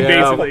watching,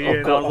 basically. of And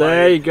I course. was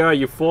There like, you go.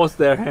 You forced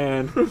their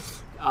hand.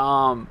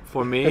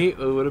 For me, it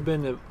would have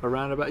been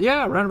around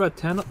about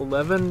 10,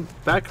 11.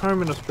 Back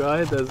home in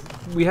Australia,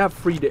 we have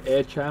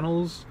free-to-air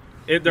channels.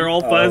 they're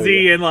all fuzzy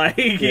yeah. and like,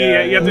 you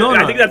Yeah, have to, No, I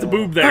no. think that's a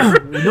boob there.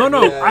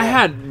 No, Yeah. I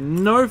had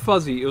no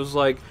fuzzy. It was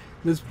like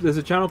there's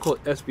a channel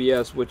called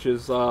SBS, which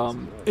is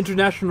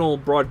international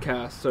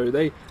broadcast. So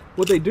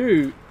what they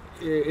do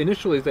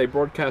initially is they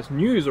broadcast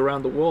news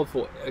around the world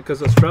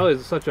because Australia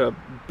is such a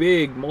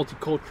big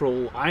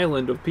multicultural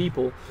island of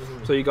people.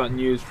 So you got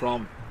news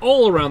from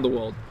all around the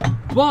world,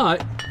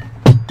 but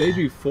they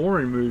do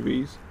foreign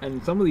movies,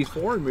 and some of these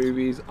foreign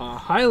movies are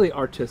highly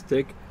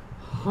artistic,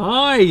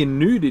 high in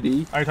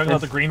nudity. Are you talking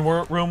about the green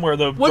room where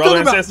the We're brother talking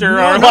and about- sister no,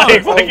 are no.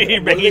 like Oh, what do fucking they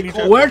banging each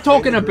call other? it? We're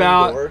talking Green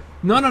about door?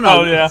 No.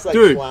 Oh, yeah. It's like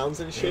Dude. clowns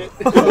and shit.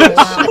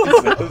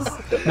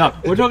 No,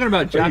 we're talking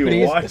about What are you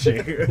Japanese.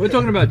 watching? We're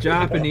talking about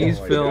Japanese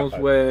Oh my films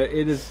God. where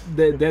it is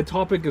their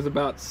topic is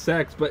about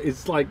sex, but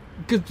it's like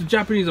because the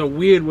Japanese are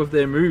weird with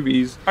their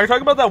movies. Are you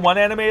talking about that one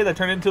anime that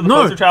turned into the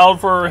No. poster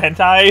child for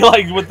hentai,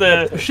 like with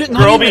the Shit,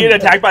 not girl even. being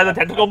attacked by the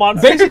tentacle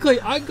monster? Basically,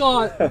 I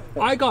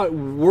got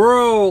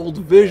world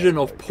vision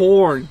of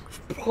porn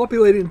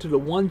populated into the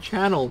one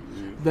channel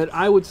that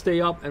I would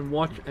stay up and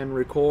watch and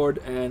record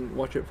and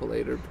watch it for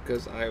later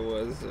because I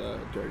was a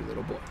dirty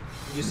little boy.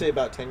 You say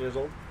about 10 years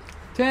old?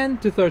 10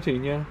 to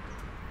 13, yeah.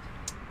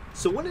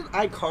 So when did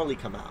iCarly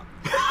come out?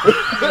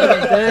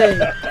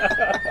 Dang.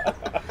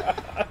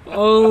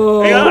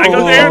 Oh. Hang on, I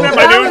got the internet,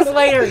 my That dude. was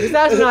later, because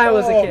that's when I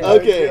was a kid.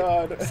 Okay.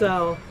 God.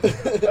 So,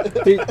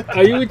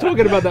 Are you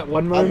talking about that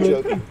one I'm moment?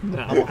 joking. I'm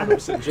No.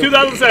 100% joking.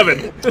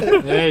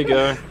 2007. There you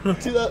go.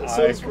 2000,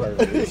 so it's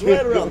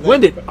right around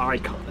When then. did I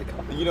call it?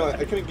 You know,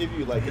 I couldn't give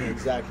you like an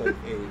exact like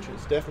age.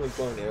 It's definitely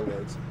blowing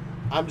airloads.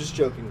 I'm just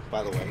joking,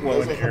 by the way.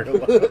 Blowing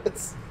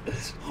airloads.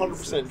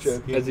 100%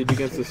 joking. As he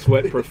begins to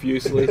sweat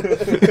profusely.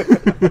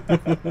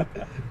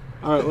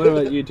 All right, what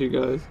about you two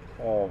guys?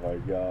 Oh my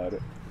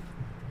god.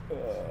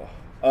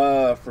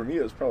 For me,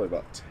 it was probably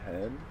about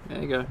 10.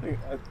 There you go.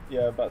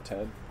 Yeah, about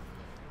 10.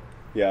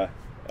 Yeah.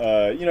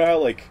 You know how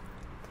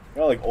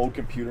like old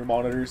computer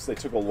monitors, they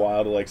took a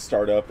while to like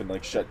start up and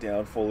like shut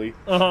down fully.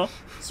 Uh-huh.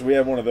 So we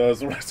had one of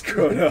those when I was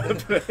growing up.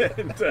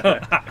 And,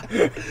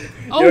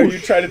 Oh, you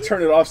try to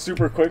turn it off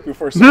super quick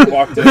before someone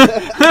walked in.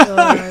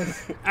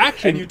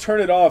 Action. And you turn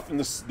it off and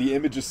the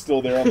image is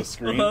still there on the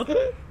screen.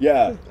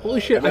 Yeah.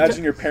 Holy shit.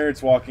 Imagine your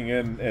parents walking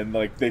in and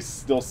like they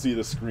still see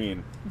the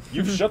screen.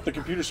 You've shut the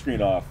computer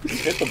screen off. You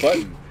hit the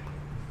button.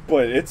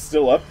 But it's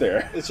still up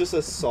there. It's just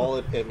a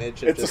solid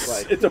image. Of just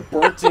like It's a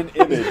burnt-in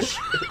image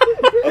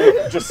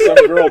of just some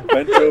girl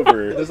bent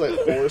over. there's like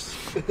horse.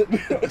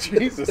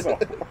 Jesus.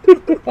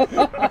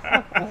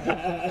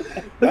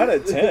 Not a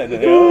 10.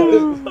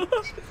 Yeah.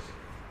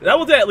 That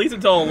was at least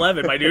until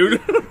 11, my dude.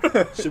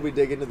 Should we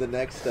dig into the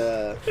next?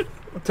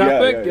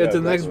 topic? yeah, It's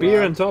the next that's beer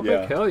right. and topic?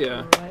 Yeah. Hell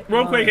yeah.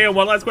 Real quick, hey,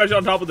 one last question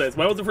on top of this.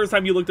 When was the first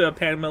time you looked at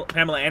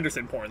Pamela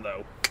Anderson porn,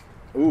 though?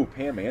 Ooh,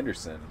 Pam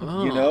Anderson.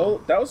 Oh. You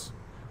know, that was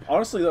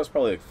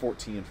probably like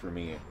 14 for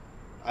me.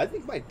 I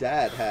think my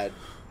dad had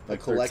a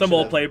Like collection Some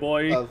old of,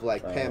 Playboy. of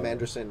like Pam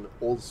Anderson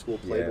old school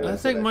Playboys. I that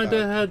think my found.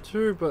 dad had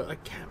too, but I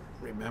can't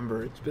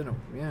remember. It's been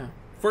yeah.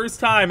 First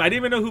time. I didn't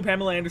even know who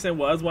Pamela Anderson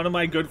was. One of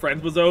my good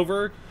friends was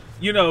over.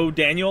 You know,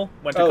 Daniel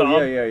went to Oh,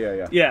 Cobb.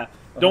 yeah. Yeah.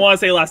 Don't want to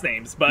say last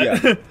names, but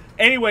Yeah.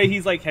 anyway,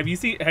 he's like, have you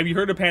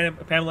heard of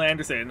Pamela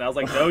Anderson? And I was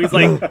like, no. He's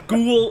like,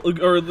 Google,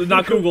 or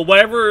not Google,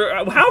 whatever,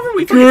 however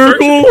we freaking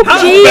Google. search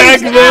how, Jeez,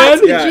 back man.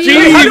 then. Yeah.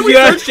 Jeez, how did we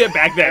yeah. search shit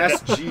back then?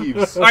 Ask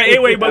Jeeves. All right,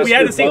 anyway, but we Ask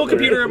had a your single butler.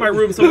 computer in my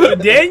room, so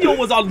Daniel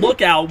was on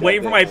lookout,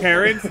 waiting for my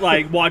parents,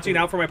 like watching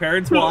out for my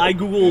parents, while I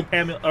Googled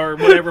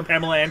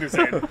Pamela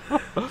Anderson.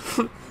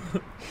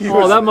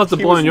 Oh, that must have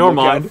He blown was your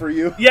lookout mind. for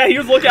you. Yeah, he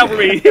was looking out for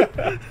me.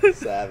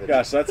 Savage.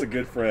 Gosh, that's a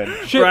good friend.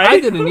 Shit, I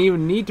Right? didn't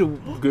even need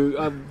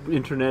to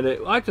internet it.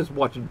 I just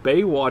watched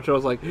Baywatch. I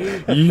was like,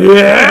 That's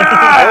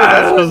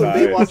yeah. when Nice.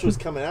 Baywatch was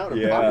coming out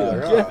and Yeah.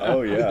 popular. Huh?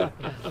 Oh yeah.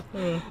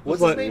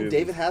 What's Like- his name?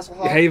 David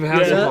Hasselhoff. Dave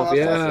Hasselhoff, David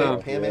yeah.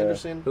 Pam Yeah.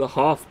 Anderson. The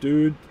Hoff,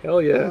 dude. Hell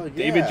yeah. Oh, yeah.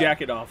 David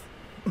Jacketoff.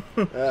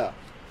 Yeah.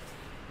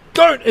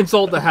 Don't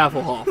insult the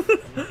Hasselhoff.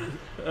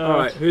 All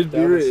right, whose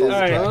beer is insult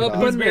the up?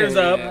 Whose beer's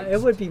up?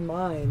 It would be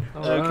mine.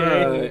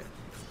 Okay. Alright.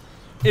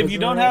 If you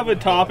don't have a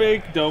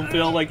topic, don't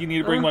feel like you need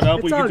to bring one up.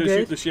 It's We can all just good.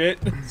 shoot the shit.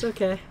 It's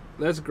okay.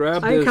 Let's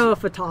grab I can this. come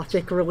up with a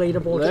topic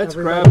relatable Let's to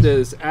everybody. grab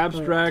this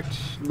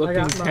abstract-looking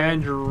I got mine.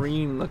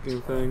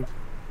 tangerine-looking thing.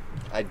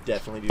 I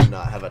definitely do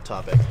not have a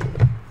topic.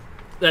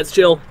 That's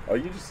chill. Oh,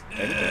 you just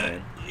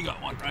anything. You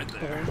got one right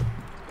there.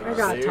 I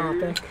got a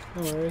topic.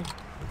 Don't worry.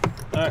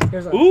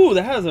 Here's a- Ooh,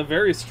 that has a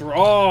very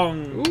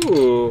strong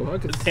Ooh, I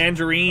could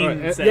tangerine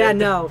Alright, scent. Yeah,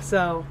 no.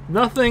 So.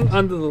 nothing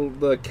under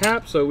the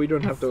cap, so we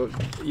don't have to,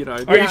 you know. Are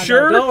you yeah, no,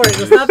 sure? don't worry.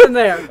 There's nothing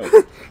there.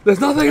 There's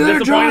nothing I'm there,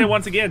 disappointed John.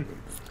 once again.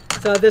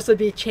 So this would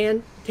be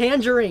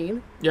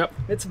Tangerine. Yep.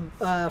 It's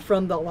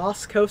from the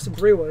Lost Coast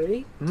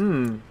Brewery.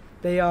 Mmm.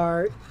 They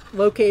are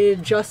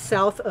located just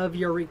south of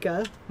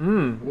Eureka,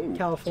 Mmm.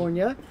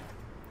 California.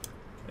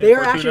 They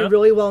are Fortuna. actually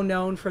really well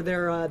known for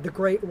their the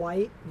Great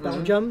White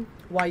Belgium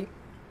white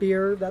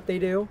beer that they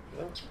do.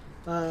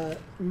 You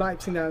might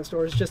have seen that in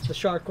stores. Just the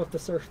shark with the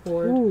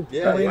surfboard.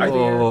 Yeah, Really yeah. good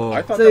beer. Oh.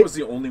 I thought So- that was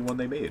the only one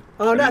they made.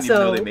 Oh, I not didn't even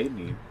know so. they made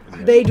any.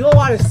 They do a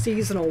lot of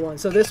seasonal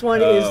ones. So this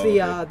one is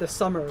Oh, the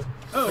summer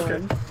Oh, okay.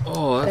 one,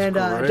 Oh, that's and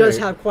great. it does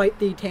have quite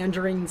the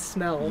tangerine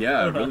smell.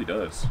 Yeah, it really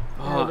does.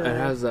 Oh, and, it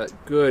has that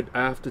good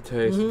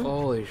aftertaste.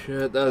 Holy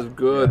shit, that is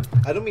good.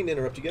 I don't mean to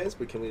interrupt you guys,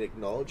 but can we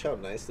acknowledge how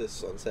nice this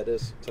sunset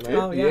is tonight?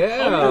 Oh yeah.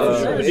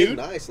 Yeah. sure, It's dude.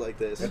 nice like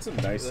this. It's a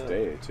nice Yeah.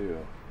 day too.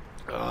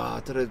 Ah,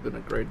 today's been a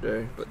great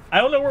day. But I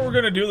don't know where we're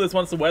gonna do this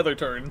once the weather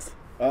turns.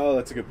 Oh,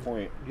 that's a good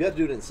point. You have to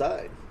do it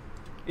inside.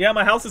 Yeah,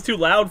 my house is too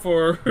loud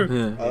for.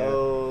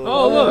 Oh,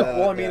 Oh, look.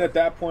 Well, I mean, at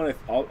that point,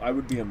 I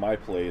would be in my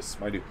place,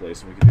 my new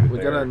place, and we could do it We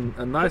there.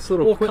 got a nice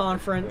little Little quip.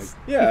 conference.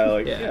 Yeah,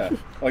 Yeah.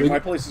 like We- my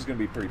place is gonna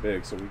be pretty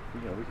big, so we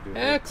could do it.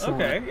 there.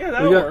 Excellent. Okay, yeah, We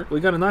that'll got work. we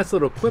got a nice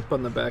little quip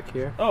on the back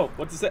here. Oh,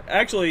 what's this?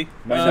 Actually,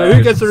 My So night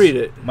who gets to vision's-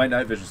 read it? My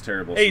night vision's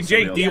terrible. hey so Jake,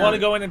 somebody do you else want to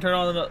read go in and turn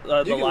on the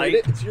You can light? read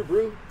it. It's your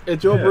brew.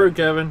 It's your Yeah. brew,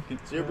 Kevin.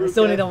 It's your brew.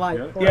 Still need Kev. a light.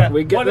 Yeah. Yeah,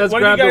 We get- why let's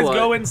don't grab you the guys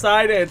go light.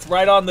 inside? It's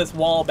right on this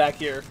wall back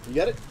here. You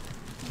got it?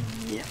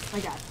 Yeah, I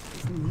got it.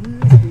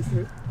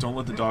 it. Don't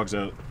let the dogs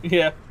out.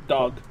 Yeah,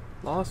 dog.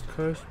 Lost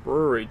Coast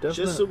Brewery.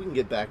 Doesn't Just it? so we can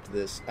get back to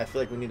this, I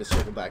feel like we need to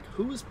circle back.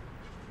 Who is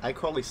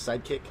iCarly's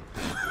sidekick?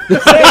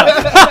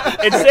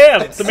 It's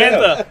Sam,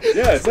 Samantha.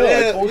 Yeah,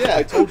 no, Yeah.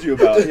 I told you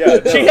about. Yeah,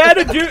 no. She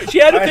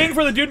had a thing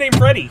for the dude named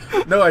Freddy.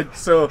 No,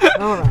 so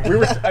All right. we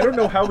were. I don't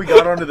know how we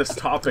got onto this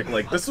topic.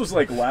 Like this was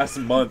like last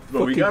month,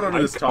 but we got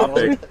onto this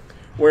topic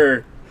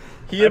where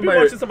he I've and been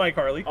my watching some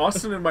iCarly.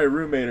 Austin and my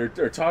roommate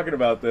are talking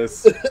about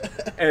this,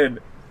 and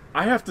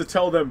I have to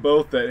tell them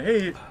both that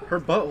hey, her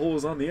butthole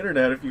is on the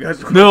internet. If you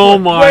guys want No,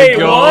 my Wait,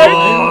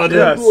 God.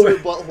 Yes. Google her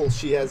butthole.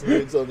 She has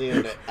nudes on the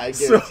internet. I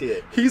So guarantee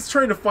it. he's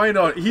trying to find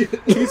on. He's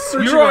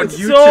searching You're on on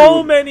YouTube.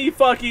 so many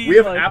fucking. We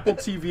have like, Apple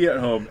TV at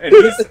home, and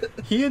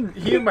he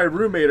and my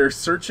roommate are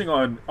searching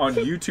on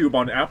YouTube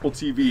on Apple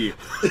TV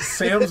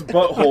Sam's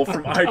butthole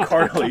from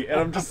iCarly,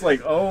 and I'm just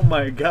like, oh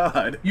my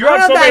god. You're on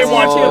How so did many that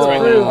watch get hits right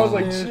approved? now. I was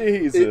like,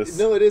 dude. Jesus.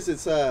 No, it is.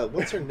 It's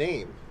what's her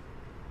name?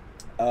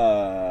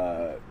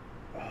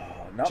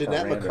 Not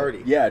Jeanette Miranda.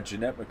 McCurdy. Yeah,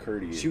 Jeanette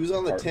McCurdy. She was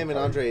on the Tim and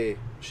Andre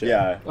show.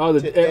 Yeah. Oh,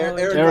 the T- Eric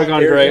Eric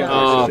Andre. Andre.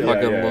 Oh, Yeah,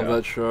 fucking yeah, love yeah.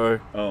 that show.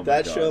 Oh my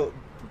That God. show.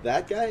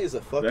 That guy is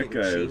a fucking That guy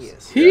is-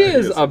 genius. He Yeah, he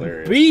is is a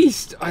hilarious.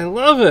 beast. I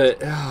love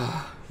it.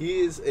 He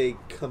is a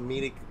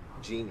comedic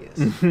genius.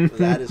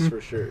 That is for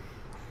sure.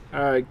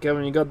 All right,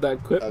 Kevin, you got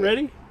that quip Okay.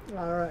 ready?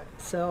 All right.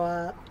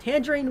 So,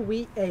 tangerine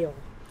wheat ale.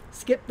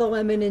 Skip the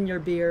lemon in your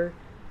beer.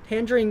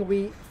 Tangerine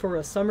wheat for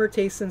a summer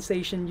taste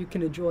sensation you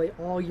can enjoy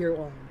all year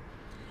long.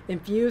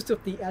 Infused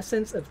with the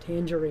essence of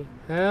tangerine.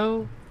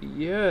 Hell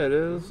yeah, it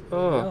is. Oh,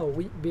 Oh,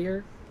 wheat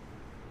beer.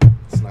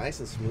 It's nice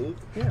and smooth.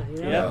 Yeah,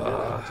 you know? Yeah. Good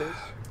aftertaste.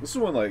 This is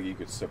one like you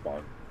could sip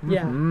on.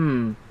 Yeah.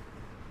 mmm.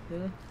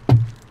 Yeah.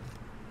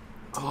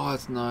 Oh,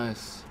 that's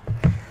nice.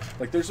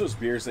 Like there's those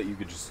beers that you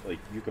could just like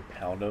you could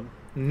pound them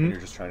when you're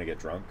just trying to get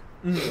drunk.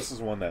 This is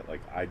one that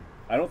like I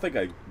don't think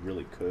I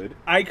really could.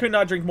 I could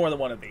not drink more than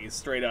one of these,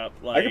 straight up.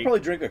 Like, I could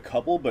probably drink a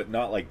couple, but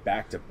not like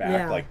back to back,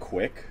 Yeah. like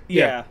quick.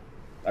 Yeah.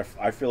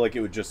 I feel like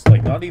it would just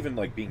like not even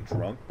like being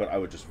drunk, but I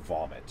would just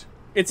vomit.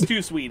 It's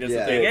too sweet, is Yeah.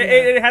 the thing. Yeah.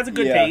 It has a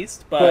good Yeah.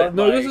 taste, but, But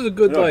no, like, this is a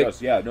good No, it like.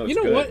 does. Yeah, no, it's you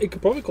know good. what? It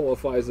could probably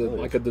qualify as Oh,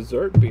 like a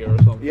dessert beer or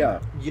something. Yeah.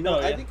 You know, Oh,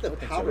 I yeah. think the I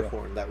think so, powder yeah.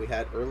 horn that we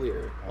had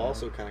earlier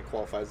also kind of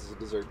qualifies as a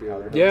dessert beer.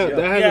 Powder Yeah, Yeah.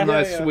 that has Yeah. a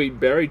nice Yeah, yeah. sweet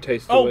berry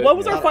taste to Oh, it. what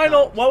was our Powder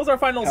final? Hound. What was our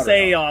final Powder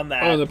say Hound. on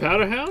that? Oh, the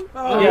Powder Hound?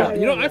 Oh, yeah.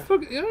 You know, yeah.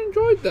 I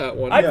enjoyed that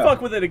one. I'd Yeah.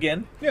 fuck with it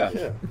again. Yeah.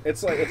 Yeah.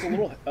 It's like it's a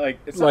little like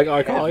it's Like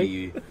not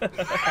iCarly? heavy.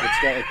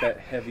 It's got like that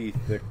heavy,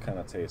 thick kind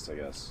of taste, I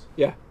guess.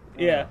 Yeah,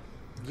 Yeah.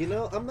 You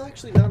know, I'm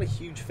actually not a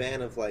huge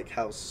fan of like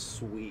how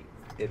sweet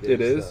it is.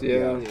 It is, though. yeah.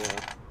 You know?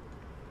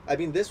 I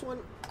mean, this one,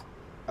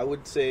 I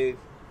would say,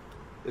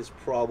 is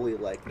probably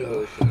like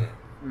pushing it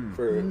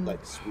for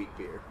like sweet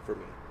beer for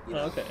me. You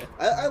know? Okay.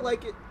 I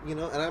like it, you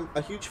know, and I'm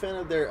a huge fan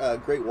of their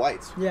Great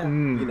Whites. Yeah.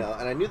 Mm. You know,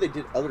 and I knew they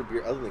did other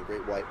beer other than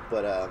Great White,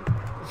 but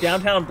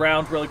Downtown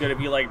Brown's really good if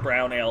you like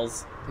brown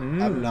ales.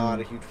 I'm not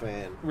a huge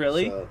fan.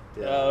 Really? So,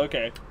 yeah. Oh,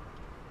 okay.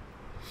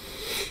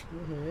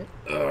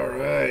 All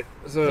right.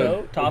 So, So,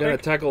 we're gonna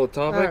topic? tackle a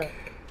topic. All right.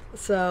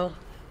 So,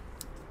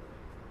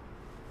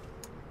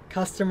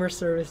 customer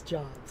service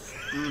jobs.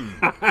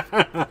 I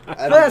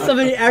That's don't,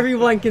 something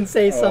everyone can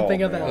say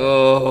something man. about.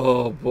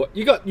 Oh boy,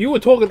 you were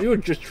talking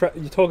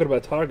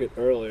about Target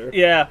earlier.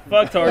 Yeah,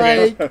 fuck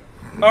Target. Like,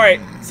 All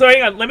right, so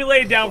hang on. Let me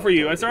lay it down for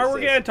you. I started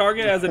working at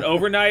Target as an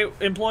overnight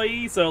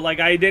employee, so like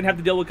I didn't have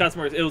to deal with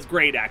customers. It was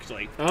great,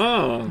 actually.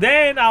 Oh,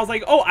 Then I was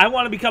like, oh, I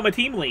want to become a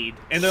team lead.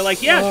 And they're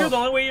like, yeah, Oh. sure. The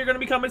only way you're going to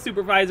become a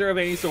supervisor of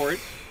any sort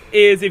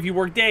is if you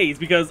work days,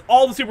 because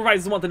all the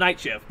supervisors want the night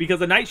shift, because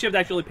the night shift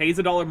actually pays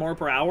 $1 more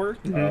per hour.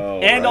 Oh,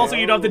 And right. also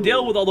you don't have to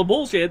deal with all the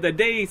bullshit that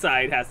day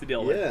side has to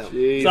deal with. yeah.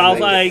 Jeez. So I was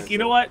Makes like, sense. you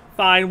know what?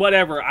 Fine,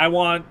 whatever. I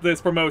want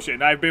this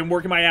promotion. I've been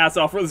working my ass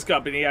off for this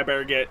company. I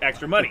better get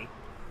extra money.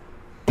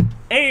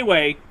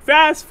 Anyway,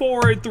 fast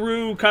forward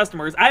through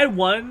customers. I had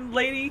one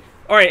lady.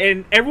 All right,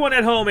 and everyone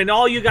at home, and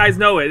all you guys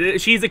know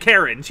it. She's a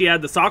Karen. She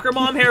had the soccer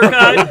mom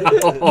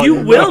haircut. You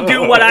will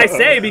do what I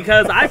say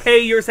because I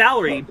pay your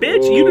salary.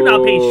 Bitch, you do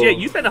not pay shit.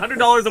 You spend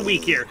 $100 a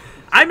week here.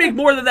 I make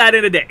more than that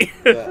in a day.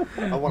 Yeah.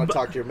 I want to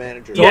talk to your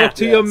manager. Yeah. Talk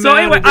to your So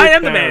anyway, I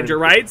am the Karen. manager,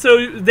 right?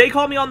 So they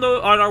call me on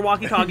our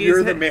walkie-talkies.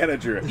 You're the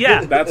manager.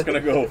 Yeah. That's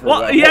gonna go for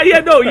Well, yeah,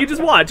 no, you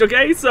just watch,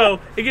 okay? So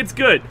it gets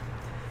good.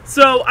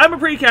 So I'm a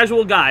pretty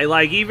casual guy.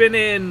 Like even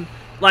in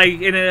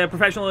a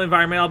professional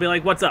environment, I'll be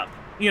like, "What's up?"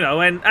 You know,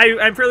 and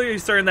I'm fairly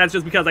certain that's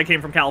just because I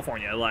came from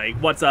California. Like,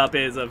 "What's up"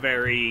 is a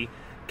very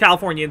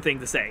Californian thing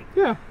to say.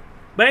 Yeah.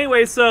 But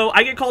anyway, so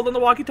I get called on the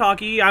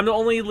walkie-talkie. I'm the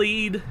only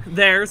lead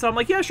there, so I'm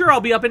like, yeah, sure,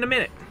 I'll be up in a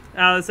minute.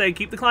 Say,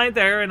 keep the client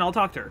there, and I'll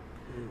talk to her.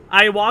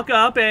 I walk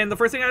up, and the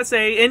first thing I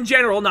say, in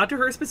general, not to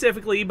her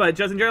specifically, but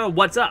just in general,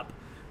 what's up?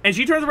 And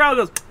she turns around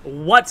and goes,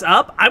 what's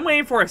up? I'm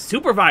waiting for a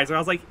supervisor. I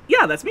was like,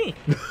 yeah, that's me.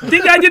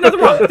 Think I did nothing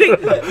wrong.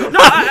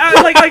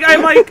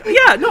 I'm like,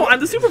 yeah, no, I'm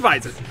the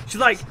supervisor.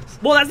 She's like,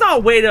 well, that's not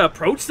a way to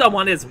approach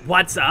someone is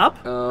what's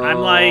up. I'm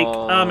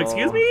like,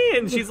 excuse me?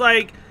 And she's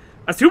like,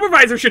 a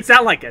supervisor should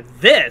sound like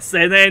this.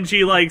 And then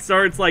she like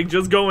starts like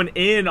just going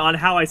in on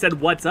how I said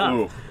what's up.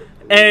 Ooh.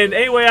 And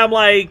anyway, I'm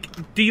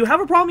like, do you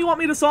have a problem you want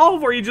me to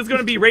solve, or are you just going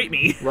to berate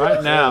me?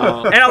 Right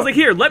now. And I was like,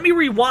 here, let me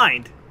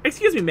rewind.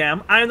 Excuse me,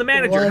 ma'am. I am the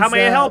manager. How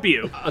may I help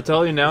you? I'll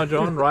tell you now,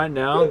 John, right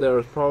now,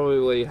 there's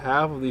probably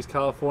half of these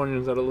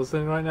Californians that are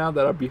listening right now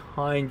that are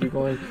behind you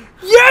going,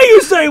 yeah,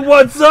 you say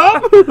what's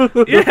up!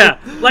 Yeah.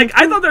 Like,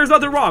 I thought there was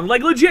nothing wrong.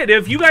 Like, legit,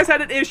 if you guys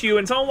had an issue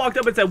and someone walked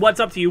up and said, what's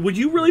up to you, would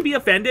you really be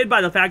offended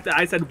by the fact that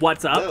I said,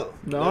 what's up?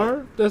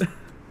 No,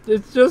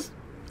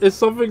 it's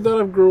something that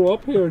I grew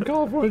up here in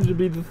California to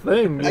be the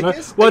thing. You know?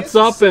 What's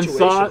up and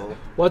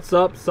what's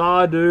up,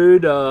 saw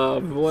dude?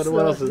 What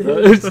else is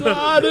that?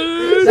 Saw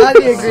dude.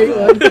 That'd be a great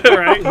one.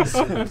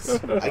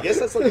 Right? I guess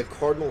that's like a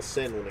cardinal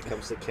sin when it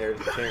comes to Karens.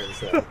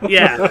 Though.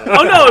 Yeah.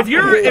 Oh no, if you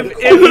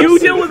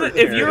deal with it,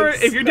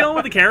 if you're dealing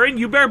with a Karen,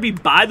 you better be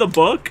by the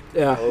book.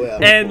 Yeah. Oh, yeah.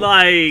 And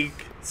like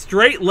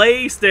straight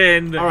laced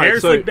and All right, hair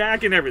slicked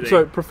back and everything.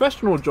 So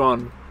professional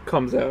John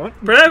comes out.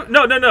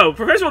 No.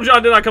 Professional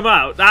John did not come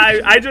out.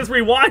 I just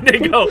rewind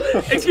and go,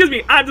 excuse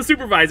me, I'm the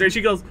supervisor. And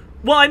she goes,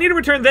 well, I need to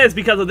return this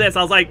because of this.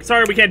 I was like,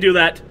 sorry, we can't do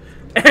that.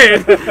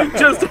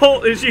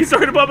 And she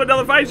started up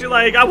another fight. She's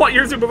like, I want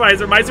your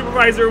supervisor. My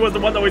supervisor was the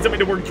one that always sent me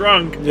to work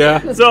drunk.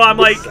 Yeah. So I'm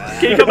like,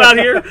 can you come out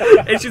here?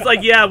 And she's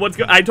like, yeah,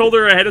 I told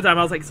her ahead of time.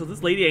 I was like, so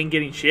this lady ain't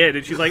getting shit.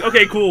 And she's like,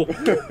 okay, cool.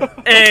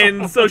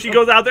 And so she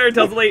goes out there and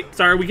tells the lady,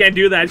 sorry, we can't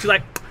do that. And she's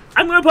like,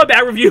 I'm going to put a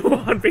bad review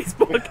on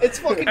Facebook. It's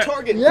fucking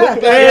Target. Yeah.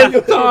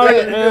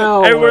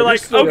 And we're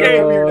like,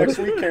 okay. Next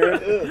week,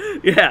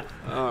 Karen. Yeah.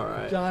 All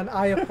right. John,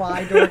 I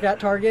applied to work at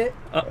Target.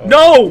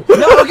 No!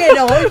 No, okay,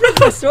 no, let me finish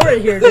my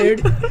story here,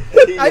 dude.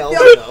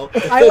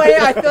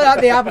 I filled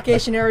out the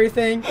application and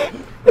everything,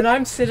 and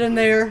I'm sitting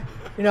there,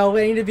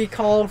 waiting to be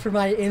called for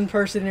my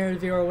in-person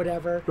interview or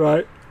whatever.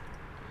 Right.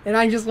 And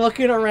I'm just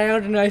looking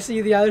around, and I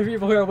see the other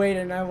people who are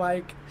waiting, and I'm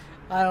like,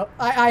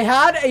 I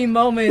had a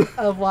moment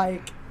of,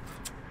 like,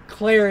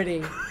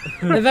 clarity.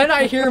 And then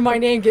I hear my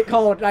name get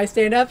called, and I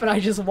stand up, and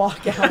I just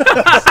walk out.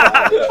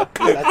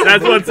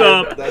 That's what's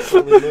up. That's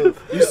the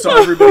move. You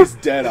saw everybody's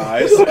dead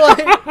eyes.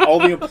 Like, All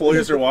the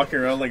employees are walking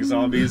around like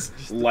zombies,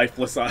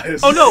 lifeless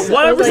eyes. Oh, no,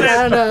 I was like,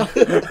 I 100%.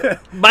 don't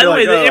know. By the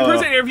way, You're like, the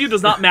in-person interview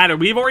does not matter.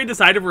 We've already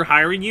decided if we're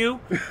hiring you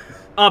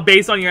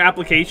based on your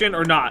application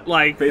or not.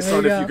 Like, Based There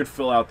on you if go. you could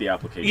fill out the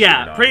application. or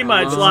yeah, not. pretty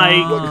much. What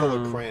Like,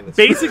 color crayon? It's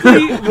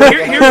basically,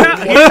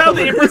 here's how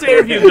the in-person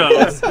interview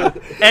goes.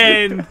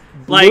 And,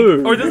 like,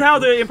 Blue. or this is how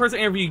the in-person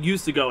interview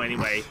used to go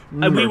anyway.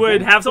 We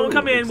would have someone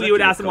come in, we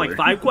would ask them like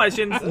 5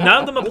 questions. None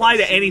of them apply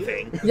to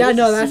anything. Yeah,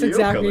 no, that's CEO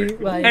exactly, color.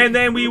 like... And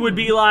then we would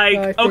be like,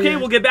 I okay, figured.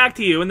 we'll get back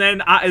to you. And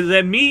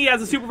then me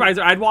as a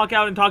supervisor, I'd walk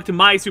out and talk to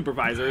my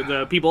supervisor,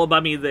 the people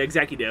above me, the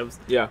executives.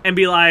 Yeah. And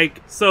be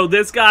like, so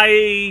this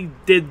guy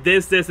did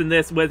this, and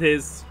this with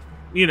his,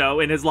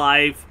 in his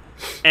life.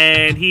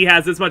 And he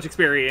has this much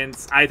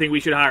experience. I think we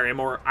should hire him,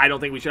 or I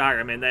don't think we should hire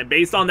him. And then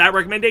based on that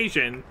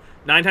recommendation,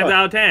 9 times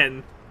out of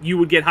 10, you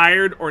would get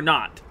hired or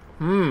not.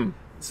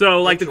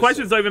 So, like, the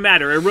questions don't even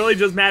matter. It really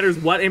just matters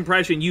what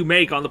impression you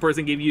make on the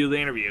person giving you the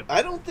interview.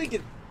 I don't think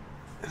it.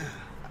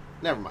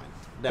 Never mind.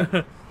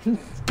 Never.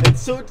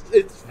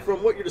 It's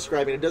from what you're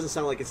describing. It doesn't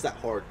sound like it's that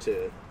hard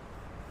to.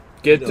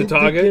 Get to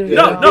Target. Yeah.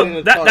 No, Getting no,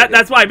 a that's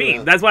target. what I mean.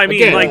 Yeah. That's what I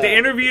mean. Again, like, the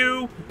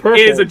interview Purple.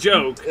 is a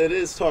joke. It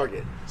is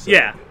Target. So.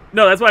 Yeah.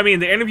 No, that's what I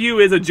mean. The interview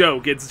is a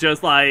joke. It's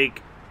just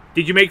like,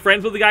 did you make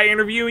friends with the guy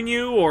interviewing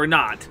you or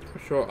not?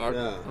 Sure.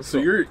 Yeah. So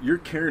your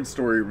Karen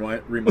story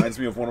reminds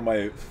me of one of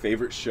my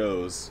favorite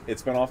shows.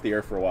 It's been off the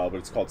air for a while, but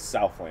it's called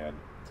Southland.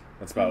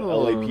 It's about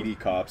Oh. LAPD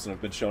cops, and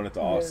I've been showing it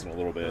to Austin a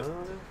little bit.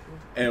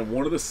 And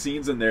one of the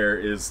scenes in there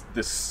is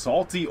this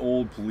salty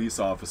old police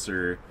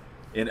officer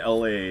in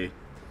LA.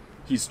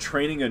 He's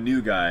training a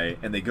new guy,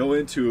 and they go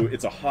into,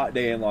 it's a hot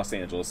day in Los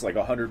Angeles, like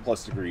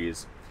 100+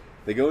 degrees.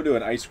 They go into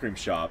an ice cream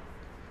shop,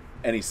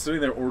 and he's sitting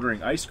there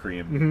ordering ice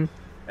cream,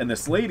 and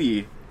this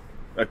lady,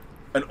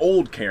 an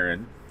old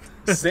Karen,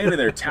 standing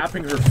there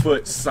tapping her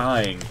foot,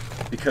 sighing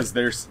because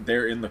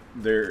they're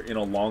in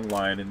a long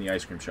line in the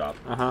ice cream shop.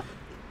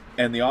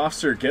 And the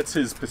officer gets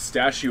his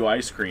pistachio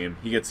ice cream.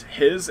 He gets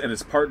his and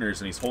his partner's,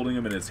 and he's holding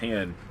them in his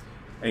hand.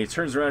 And he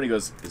turns around and he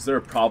goes, "Is there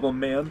a problem,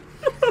 ma'am?"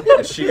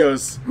 And she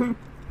goes,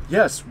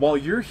 "Yes, while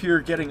you're here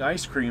getting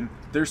ice cream,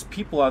 there's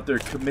people out there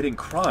committing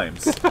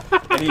crimes."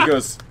 And he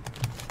goes,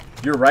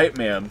 "You're right,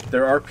 ma'am.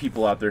 There are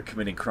people out there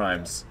committing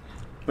crimes.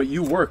 But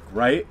you work,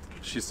 right?"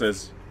 She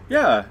says,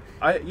 "Yeah,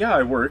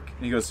 I work."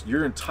 And he goes,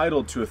 "You're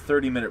entitled to a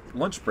 30-minute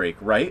lunch break,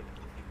 right?"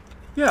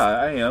 "Yeah,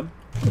 I am."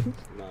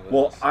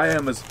 "Well, I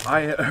am as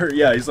I."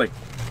 Yeah, he's like,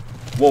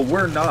 well,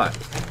 we're not.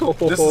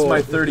 This is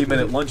my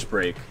 30-minute lunch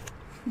break.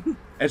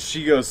 And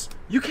she goes,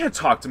 you can't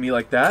talk to me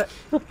like that.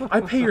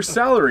 I pay your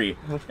salary.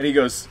 And he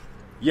goes,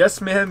 yes,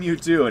 ma'am, you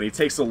do. And he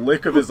takes a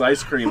lick of his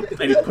ice cream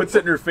and he puts it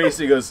in her face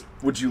and he goes,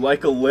 would you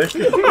like a lick? He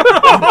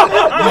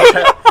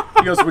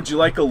goes, would you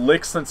like a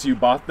lick since you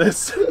bought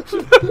this?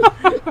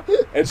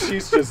 And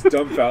she's just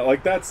dumbfounded.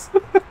 Like, that's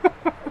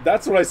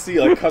what I see,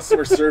 like,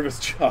 customer service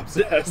jobs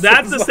as.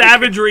 That's the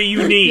savagery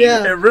you need.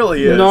 Yeah. It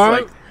really is. No,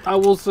 Like, I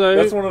will say.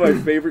 that's one of my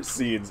favorite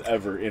scenes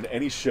ever in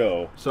any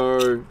show.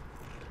 So,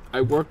 I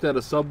worked at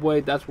a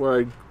Subway. That's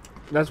where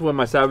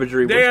my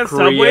savagery They have was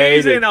created.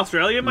 Subways in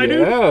Australia, my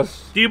dude?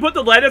 Yes. Do you put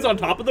the lettuce on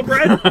top of the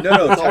bread?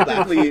 No,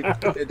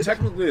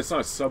 technically it's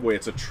not a subway.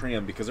 It's a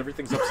tram because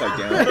everything's upside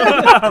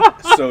down,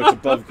 so it's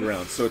above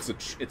ground. So it's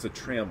a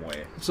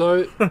tramway.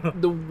 So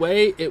the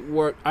way it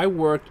worked, I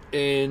worked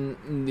in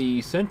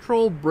the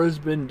Central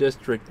Brisbane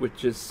district,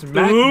 which is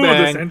smack Ooh, the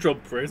bang. Central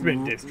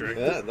Brisbane district.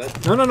 Yeah,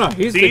 that's No.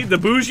 He's See, the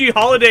bougie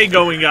holiday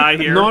going guy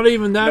here. not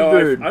even that No,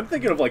 dude. I'm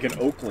thinking of like an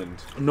Oakland,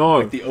 No.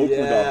 like the Oakland Yeah,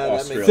 of that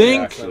Australia.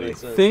 makes Actually,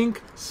 sense.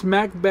 Think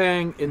smack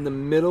bang in the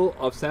middle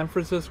of San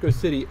Francisco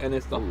City, and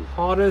it's the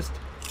hottest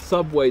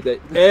subway that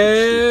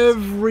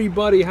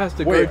everybody has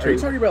to wait, go are to. you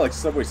talking about like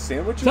Subway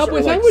sandwiches?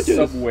 Subway or like sandwiches.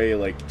 Subway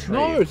like train?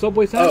 No,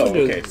 Subway Oh,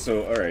 sandwiches. okay.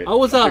 So all right. I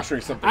was I'm a,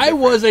 picturing something I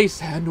different. was a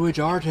sandwich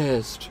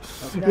artist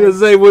because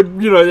they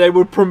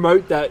would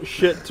promote that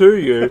shit to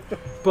you.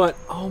 But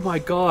oh my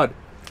god,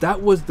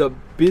 that was the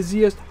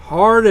busiest,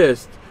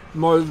 hardest,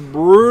 most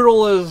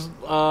brutalest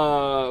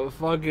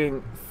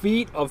fucking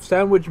feat of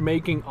sandwich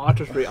making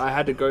artistry I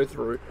had to go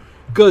through,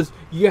 because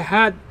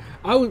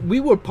we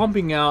were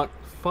pumping out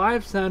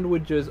 5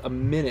 sandwiches a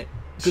minute.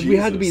 Because we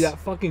had to be Jesus. that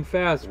fucking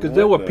fast. Because What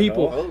there were the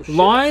people. hell? Oh, shit.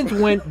 Lines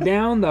went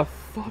down the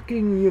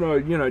fucking,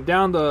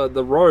 down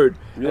the road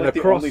You're and like the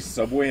across. only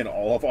subway in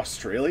all of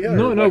Australia?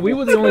 No, Or, no, like, we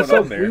were what's the only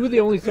going on we were the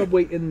only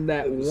subway in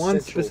that It was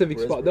one Central specific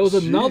spot. Brisbane. There was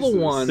another Jesus.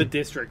 one. The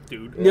district,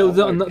 dude. There was,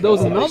 Oh my there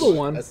was gosh. another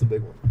one. That's the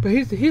big one. But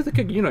here's the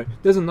kick.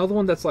 There's another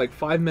one that's like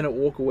 5-minute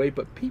walk away,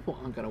 but people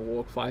aren't gonna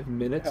walk 5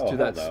 minutes Hell to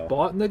that no.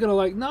 spot, and they're gonna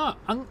like, nah,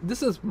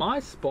 this is my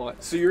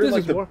spot. So you're this in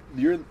like is the where-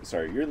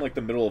 you're in like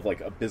the middle of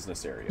like a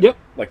business area. Yep.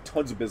 Like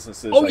tons of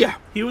businesses. Oh like, yeah,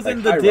 He was like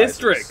in the high-rises.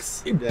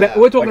 districts. Yeah.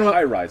 We're talking Like about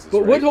high rises.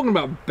 but right? we're talking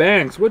about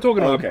banks. We're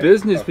talking about Okay,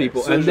 business okay.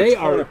 people, So and there's they a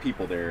ton are. of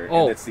people there,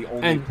 Oh, and it's the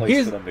only and place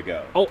here's- for them to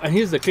go. Oh, and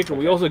here's the kicker: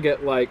 we also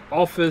get like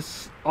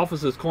officers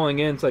calling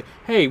in. It's like,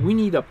 hey, we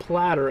need a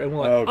platter, and we're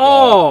like,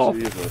 God,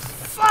 Jesus.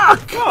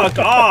 Fuck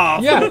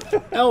off. yeah.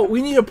 Oh,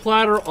 we need a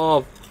platter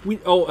of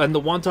and the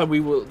one time we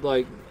were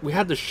like, we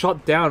had to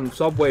shut down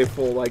Subway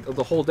for like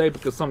the whole day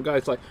because some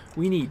guy's like,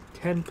 we need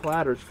 10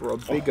 platters for a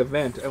big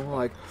event, and we're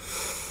like,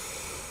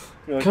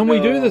 You're like, can we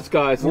do "No, this,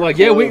 guys? And we're like,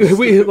 yeah, we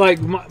closed." like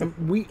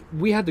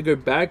we had to go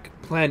back,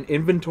 plan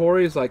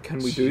inventories. Like, can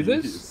we do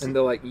this? Jeez. And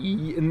they're like,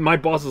 and my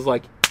boss is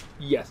like,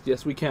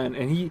 yes, we can.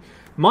 And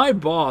my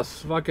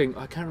boss, fucking,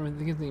 I can't remember. I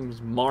think his name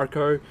was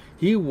Marco.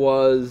 He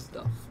was.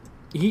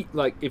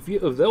 Like if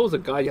there was a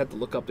guy you had to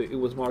look up to, it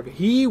was Marco.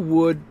 He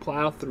would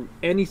plow through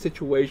any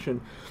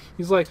situation.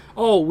 He's like,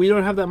 oh, we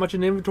don't have that much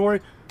in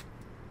inventory.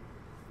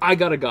 I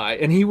got a guy,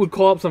 and he would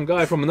call up some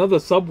guy from another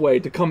Subway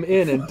to come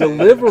in and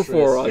deliver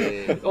for us.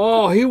 Interesting.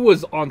 Oh, he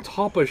was on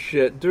top of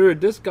shit,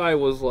 dude. This guy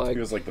was like, He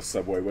was like the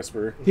Subway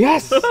whisperer.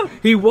 yes,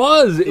 he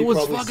was. It He was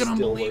probably fucking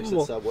still works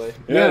unbelievable. at Subway.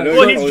 Yeah. no,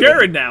 Well, he he's totally-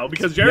 Jared now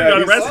because Jared Yeah, got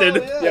he's- arrested.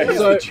 Oh, Yeah, he's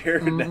So, the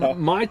Jared now.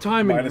 My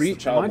time in Minus the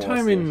child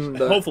molestation.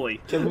 the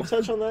Hopefully. Can we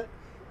touch on that?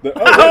 The-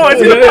 Oh, I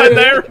see Yeah, the yeah, line yeah.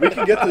 there.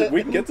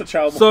 we can get to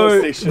child so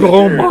molestation.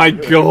 oh here. my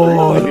Very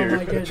god, clear. Oh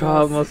my goodness.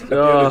 child must Yeah,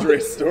 the Dre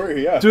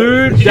story, yeah.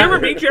 dude. Did you ever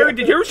meet Jared?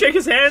 Did you ever shake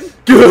his hand?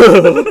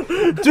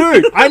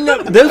 Dude, I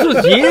know this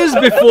was years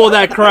before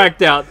that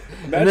cracked out.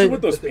 And Imagine then-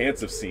 what those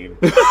pants have seen.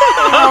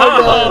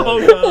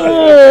 Oh,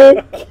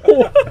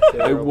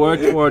 God. I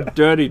worked for a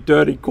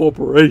dirty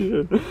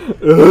corporation.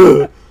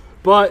 Ugh.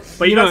 But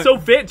But you you know, got so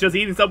fit just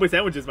eating Subway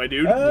sandwiches, my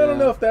dude. I don't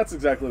know if that's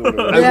exactly what it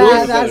was. Yeah, It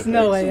was that's other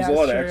no things. way It was that's a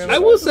lot of true. exercise. I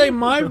will say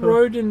my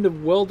road in the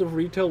world of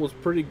retail was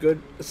pretty good.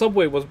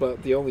 Subway was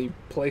about the only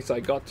place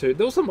I got to.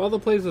 There were some other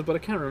places, but I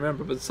can't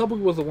remember. But Subway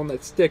was the one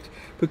that sticked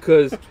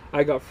because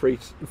I got free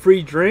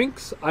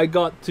drinks. I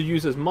got to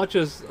use as much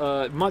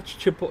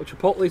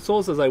Chipotle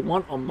sauce as I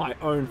want on my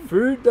own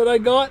food that I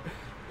got.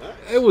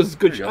 It was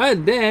good. There you go.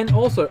 And then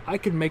also I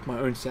could make my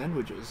own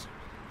sandwiches.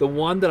 The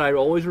one that I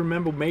always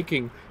remember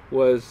making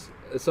was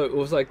it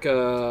was like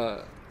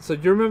so do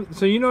you remember?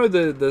 So you know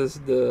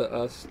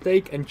the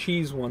steak and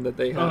cheese one that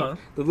they have, Uh-huh.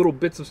 the little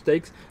bits of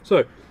steaks.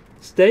 So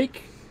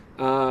steak,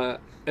 and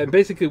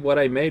basically what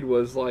I made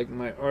was like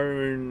my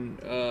own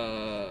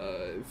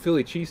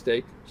Philly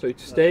cheesesteak. So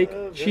steak,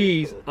 very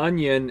cheese, cool.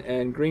 onion,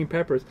 and green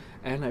peppers,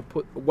 and I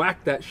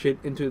whacked that shit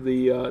into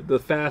the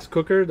fast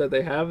cooker that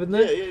they have in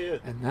there. Yeah.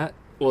 And that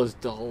was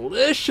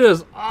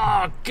delicious.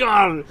 Oh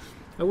god.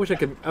 I wish I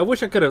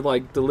could have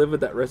like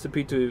delivered that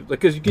recipe to, like,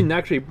 because you can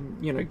actually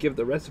give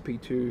the recipe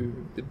to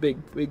the big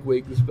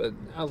wigs, but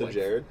I was To like,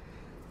 Jared.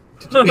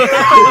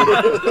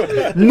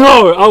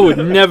 No, I would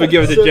never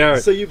give it to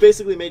Jared. So you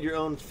basically made your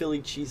own Philly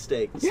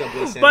cheesesteak Subway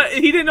sandwich. But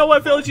he didn't know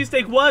what Philly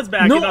cheesesteak was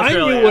back No, in I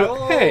Australia. knew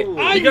what. Hey,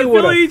 I Because knew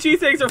what. Philly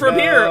cheesesteaks are from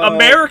here,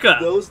 America.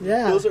 Those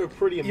are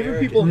pretty Even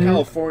American. people in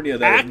California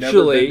that have never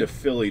Actually- been to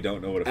Philly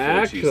don't know what a Philly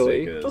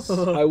Actually, cheesesteak is.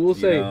 I will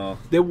say You know?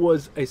 there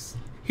was a.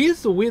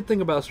 Here's the weird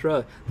thing about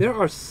Australia: there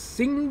are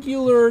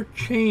singular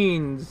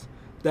chains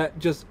that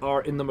just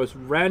are in the most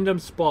random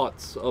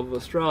spots of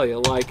Australia,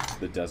 like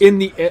The desert. in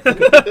the.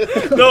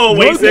 No No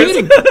oasis.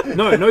 kidding.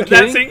 No That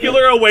kidding.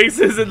 singular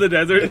oasis in the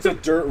desert. It's a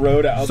dirt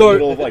road out in So- the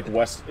middle of like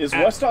West. Is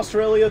West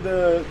Australia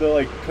the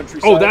like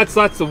countryside? Oh, that's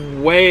a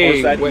Or way.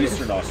 is that way-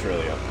 Eastern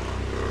Australia?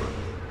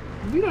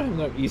 We don't have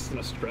no Eastern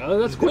Australia.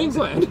 That's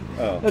Queensland.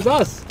 Oh. That's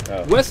us.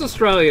 Oh. West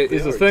Australia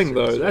is are the thing, Eastern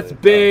though. Australia. That's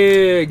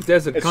big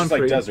desert It's just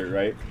country. like desert,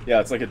 right?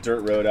 Yeah, it's like a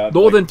dirt road out. in,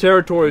 Northern like,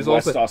 Territory is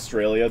West also.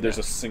 Australia. There's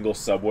a single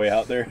subway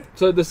out there.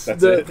 So That's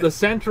the it. the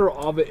center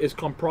of it is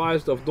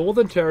comprised of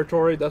Northern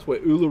Territory. That's where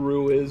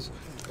Uluru is.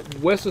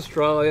 West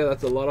Australia.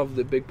 That's a lot of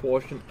the big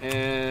portion,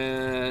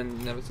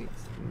 and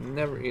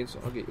never is.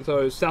 Okay,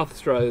 so South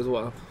Australia as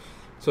well.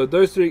 So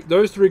those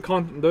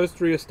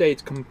three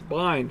estates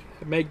combined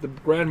make the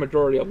grand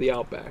majority of the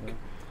outback.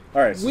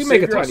 All right, so We save make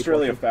a your tiny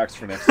Australia portion. facts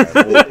for next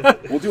time.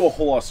 We'll do a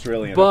whole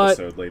Australian But-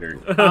 episode later.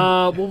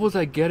 What was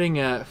I getting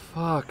at?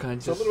 Fuck, I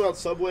just. Something about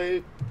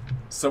Subway.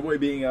 Subway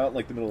being out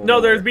like the middle of No,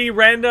 nowhere. there's be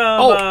random.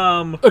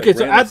 Oh. Okay,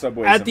 so random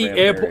subways at in the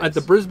random airport, areas. at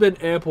the Brisbane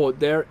airport,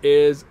 there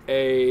is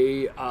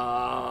a.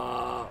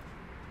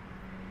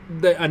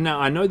 Now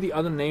I know the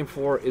other name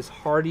for it is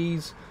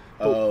Hardee's.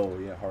 Oh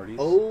yeah, Hardee's.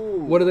 Oh.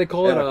 What do they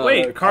call it? Yeah,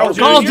 Wait, Carl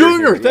Carl Jr.?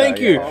 Jr. Thank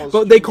Yeah, you. yeah. Carl's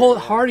But they Jr., call it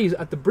yeah. Hardee's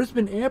at the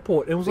Brisbane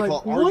airport, and it was They like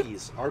call what?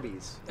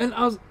 Arby's. And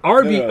I was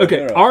Arby's. No,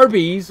 okay, no.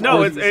 Arby's. No,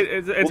 was-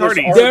 it's Well, there's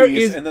Hardee's. There Arby's,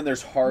 is- and then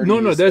there's Hardee's.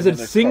 no. There's and a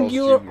then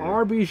singular Carl's Jr.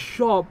 Arby's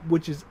shop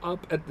which is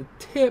up at the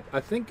tip. I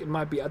think it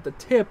might be at the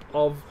tip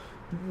of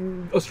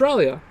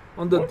Australia,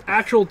 on the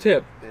actual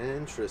tip.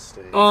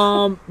 Interesting.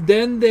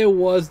 Then there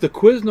was the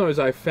Quiznos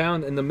I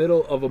found in the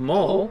middle of a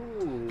mall.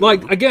 Ooh.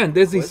 Like again,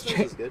 there's these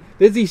Quiznos is good.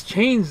 there's these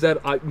chains that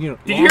I Did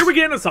you hear we're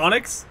getting a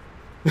Sonics?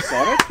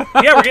 Sonic?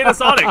 Yeah, we're getting a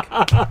Sonic.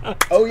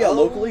 Oh yeah,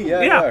 locally.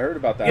 Yeah, Yeah. I heard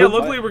about that. Yeah,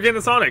 locally we're getting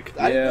a Sonic.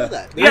 I didn't yeah. know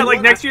that. Yeah,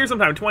 like next year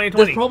sometime, There's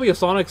 2020. probably a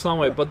Sonic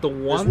somewhere, but the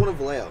There's one, one of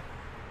Vallejo.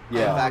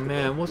 Yeah. oh Back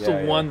man, what's Yeah,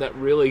 the yeah. one that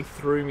really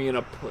threw me in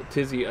a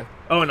tizzy?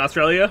 Oh, in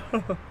Australia?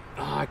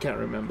 I can't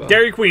remember.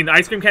 Dairy Queen.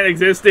 Ice cream can't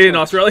exist in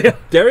Australia.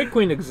 Dairy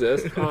Queen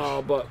exists,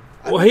 but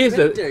I've well, here's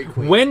been to Dairy the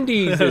Queen.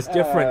 Wendy's is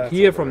different That's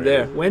here from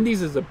there. alright.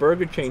 Wendy's is a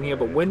burger chain here,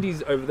 but alright.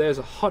 Wendy's over there is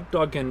a hot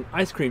dog and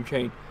ice cream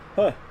chain.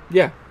 Huh.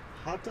 Yeah,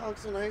 Hot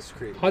dogs and ice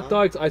cream. hot huh?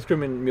 dogs, ice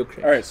cream, and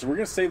milkshakes. All right, so we're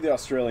gonna save the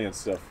Australian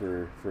stuff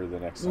for the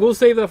next time. We'll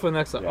save that for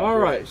next time. Yeah, All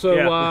right, right. so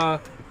Yeah.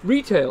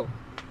 retail.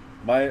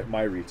 My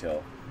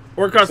retail.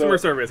 Or customer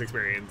So- service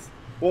experience.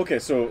 Well, okay,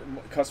 so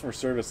customer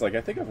service. Like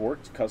I think I've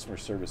worked customer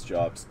service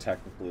jobs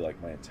technically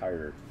like my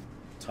entire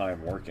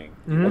time working.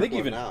 Mhm. I think Well,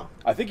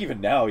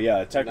 even now.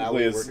 yeah, technically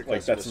we is work a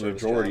like that's the customer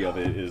service majority job.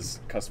 of it is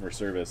customer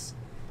service,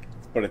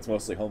 but it's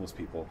mostly homeless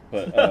people.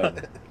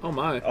 But Oh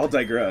my. I'll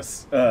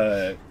digress.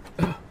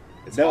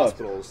 It's No.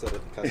 hospitals that are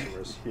the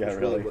customers. Yeah, That's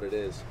really. what it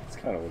is. It's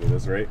kind of what it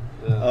is, right?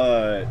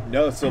 Yeah.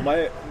 No, so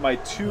my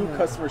two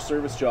customer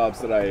service jobs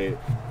that I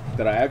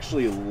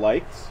actually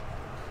liked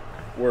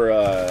were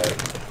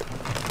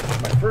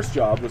my first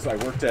job was I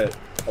worked at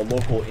a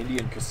local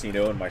Indian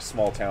casino in my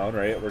small town,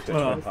 right? I worked at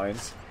Uh-huh. Twin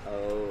Pines,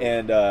 Oh.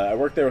 and I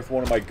worked there with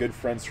one of my good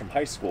friends from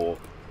high school.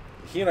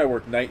 He and I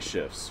worked night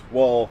shifts.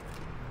 Well,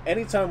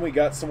 anytime we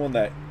got someone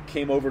that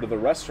came over to the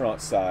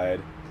restaurant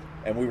side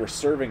and we were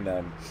serving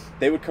them,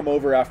 they would come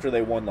over after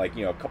they won like,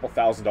 a couple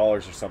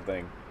 $1,000s or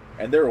something,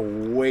 and they're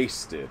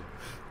wasted.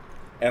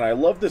 And I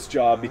love this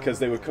job because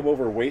they would come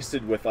over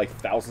wasted with like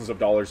thousands of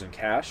dollars in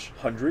cash,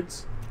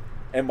 hundreds,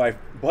 and my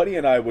buddy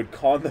and I would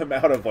con them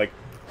out of like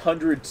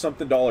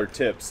 $100-something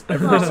tips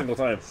every single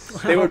time.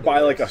 They would buy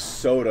like a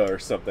soda or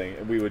something,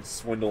 and we would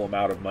swindle them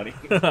out of money.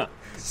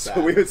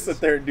 So we would sit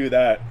there and do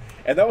that,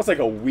 and that was like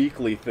a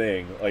weekly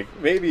thing, like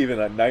maybe even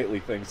a nightly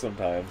thing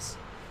sometimes.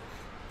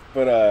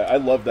 But I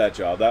loved that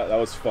job. That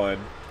was fun.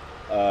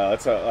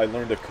 That's how I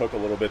learned to cook a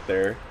little bit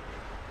there.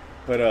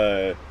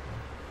 But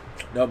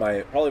no,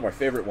 probably my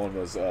favorite one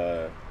was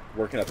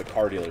working at the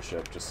car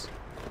dealership. Just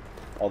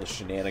all the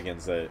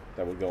shenanigans that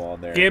would go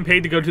on there. Getting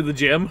paid to go to the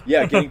gym.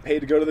 Yeah, getting paid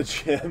to go to the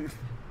gym.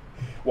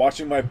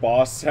 Watching my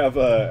boss have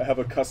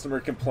a customer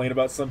complain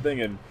about something,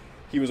 and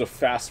he was a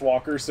fast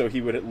walker, so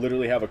he would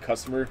literally have a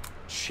customer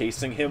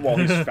chasing him while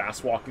he's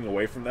fast walking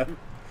away from them.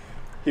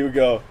 He would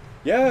go,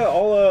 "Yeah,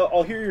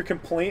 I'll hear your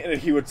complaint," and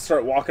he would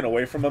start walking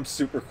away from them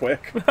super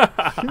quick.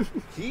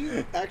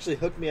 He actually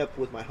hooked me up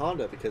with my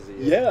Honda because of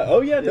you. Yeah.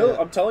 Oh yeah. No, Yeah.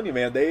 I'm telling you,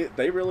 man.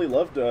 They really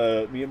loved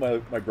me and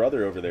my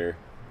brother over there.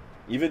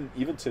 Even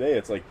today,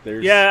 it's like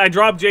there's Yeah, I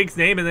dropped Jake's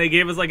name and they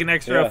gave us like an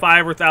extra Yeah.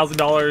 $5,000 or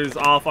 $1,000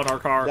 off on our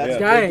car. That's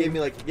Yeah. they gave me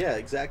like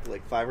exactly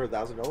like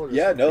 $500,000.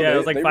 Yeah, no, Yeah, it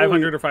was like they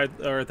 $500 really-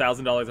 or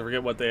 $1,000. I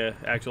forget what the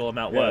actual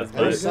amount Yeah. was.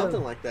 There was But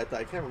something like that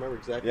I can't remember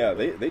exactly. Yeah,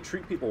 they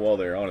treat people well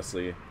there,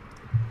 honestly.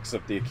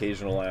 except the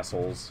occasional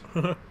assholes.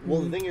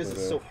 Well, the thing is, But,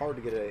 it's so hard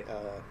to get a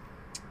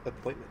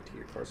appointment to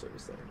your car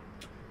service there.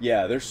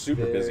 Yeah, they're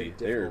super Very busy.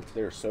 difficult.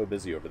 They're so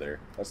busy over there.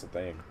 That's the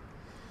thing.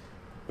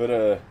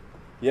 But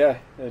yeah,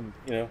 and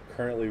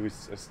currently we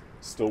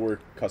still work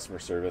customer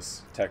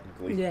service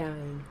technically. Yeah.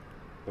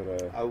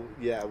 But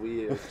Yeah,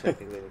 we are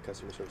technically in a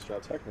customer service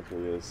job.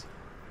 technically is.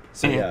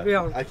 So yeah,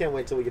 Yeah. I can't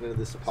wait till we get into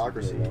this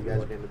hypocrisy. You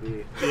guys are going to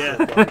be. Yeah.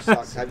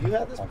 Have you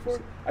had this before?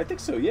 I think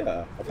so.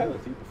 Yeah, I've had it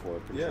with you before.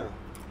 I'm pretty Yeah. sure.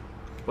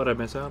 What I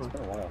miss out on? It's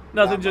been a while.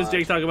 Nothing, Not just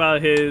Jake much. talking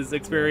about his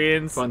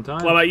experience. Fun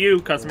time. What about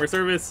you? Customer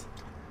service?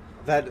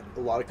 I've had a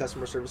lot of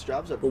customer service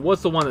jobs. But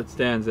what's the one that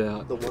stands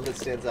out? The one that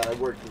stands out, I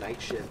worked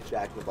night shift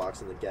Jack in the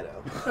Box in the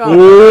ghetto.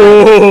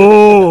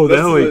 Oh,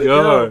 there This we is-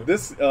 go.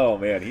 Oh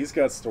man, he's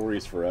got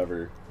stories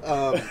forever.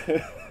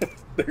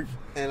 They're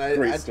And I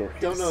Great stories.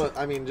 don't know.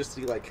 I mean, just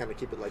to kind of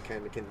keep it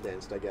kind of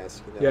condensed, I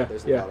guess. Yeah,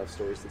 There's yeah. a lot of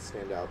stories that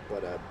stand out,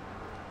 but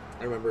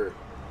I remember.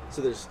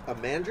 So there's a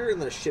manager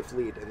and then a shift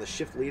lead, and the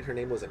shift lead, her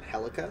name was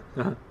Angelica,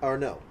 Uh-huh. or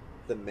no,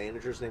 the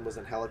manager's name was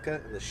Angelica,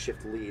 and the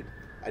shift lead,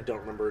 I don't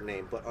remember her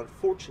name, but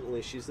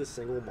unfortunately, she's this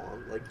single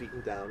mom, like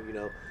beaten down,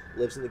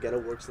 lives in the ghetto,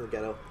 works in the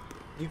ghetto.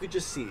 You could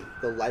just see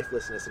the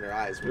lifelessness in her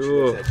eyes when she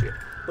looks Ugh. at you.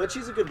 But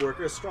she's a good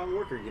worker, a strong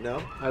worker,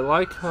 I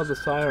like how the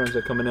sirens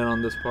are coming in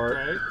on this part.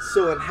 Right?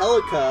 So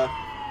Angelica,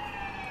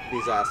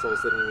 these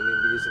assholes, they don't even need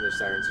to be using their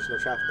sirens. There's no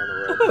traffic on the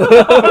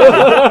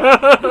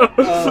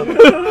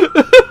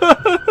road.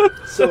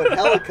 So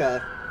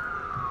Angelica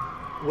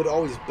would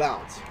always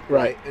bounce,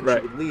 right? And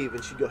right. she would leave,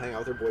 and she'd go hang out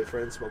with her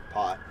boyfriend, smoke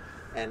pot,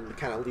 and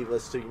kind of leave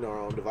us to our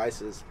own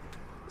devices.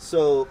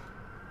 So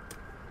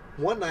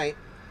one night,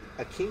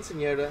 a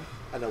quinceañera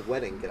and a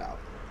wedding get out.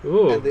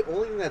 Ooh. And the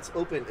only thing that's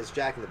open is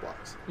Jack in the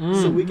Box.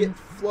 Mm. So we get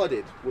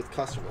flooded with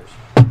customers.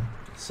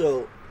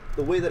 So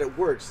the way that it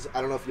works is,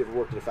 I don't know if you ever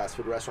worked at a fast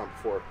food restaurant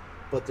before,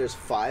 but there's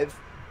 5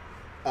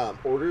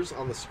 orders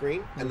on the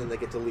screen, and then they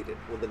get deleted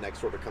when the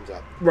next order comes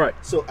up. Right.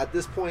 So at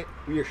this point,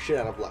 we are shit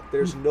out of luck.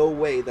 There's no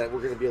way that we're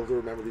going to be able to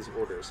remember these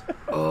orders.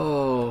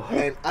 Oh.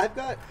 And I've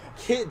got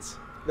kids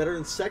that are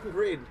in 2nd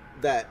grade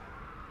that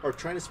are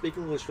trying to speak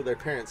English for their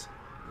parents,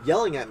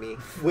 yelling at me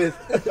with...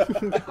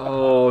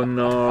 Oh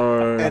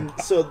no. And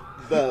so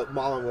the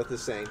mom I'm with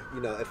is saying,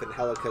 if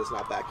Angelica's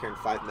not back here in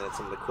 5 minutes,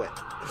 I'm going to quit.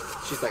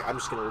 She's like, I'm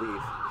just going to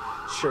leave.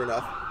 Sure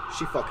enough,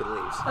 she fucking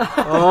leaves.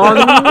 Oh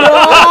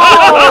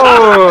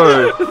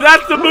no.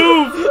 That's the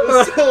move!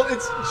 So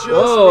it's just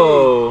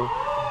Oh.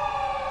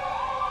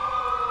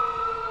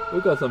 We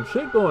got some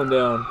shit going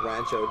down. me.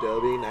 Rancho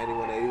Adobe,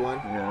 9181.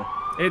 Yeah.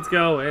 It's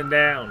going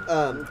down.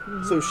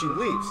 So she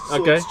leaves.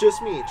 So Okay. it's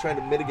just me trying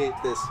to mitigate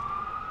this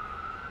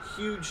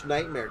huge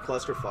nightmare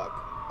clusterfuck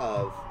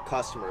of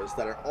customers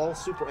that are all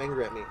super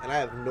angry at me, and I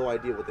have no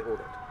idea what they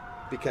ordered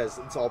because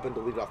it's all been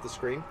deleted off the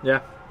screen.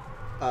 Yeah.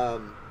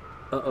 Um,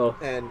 Uh-oh.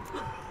 and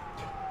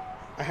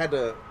I had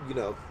to,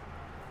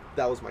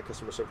 that was my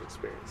customer service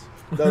experience.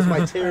 That was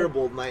my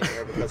terrible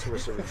nightmare of a customer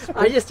service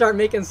experience. I just start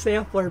making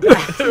sampler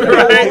bags.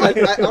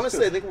 I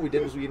honestly, I think what we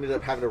did was we ended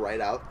up having to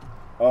write out.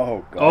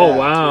 Oh god. Oh,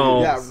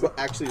 wow. Yeah,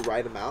 actually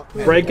write them out.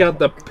 And, Break out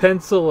the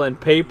pencil and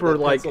paper The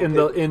like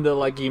pencil in the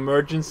like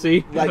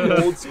emergency. like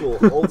old school,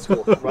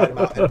 write them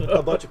out. And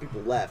a bunch of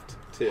people left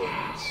too.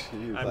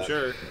 Jeez. I'm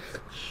sure.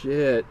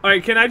 Shit. All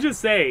right, can I just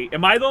say,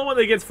 am I the one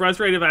that gets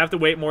frustrated if I have to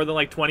wait more than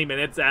like 20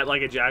 minutes at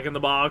like a Jack in the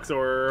Box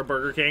or a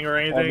Burger King or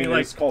anything? I mean,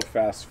 like, it's called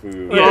fast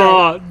food. Yeah.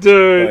 Oh,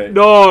 dude. Right.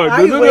 No.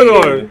 I No.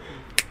 waited.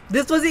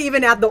 This wasn't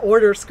even at the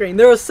order screen.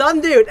 There was some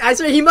dude. I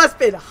swear he must have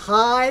been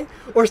high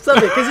or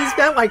something because he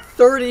spent like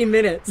 30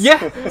 minutes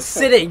Yeah.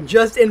 sitting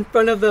just in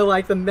front of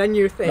the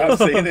menu thing. Not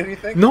saying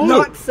anything. No.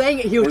 Not saying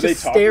it. He was Were they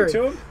just talking staring.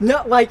 to him?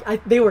 No,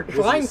 they were Was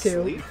trying he to.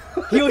 asleep?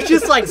 He was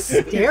just like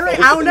staring.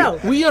 I don't know.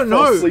 We don't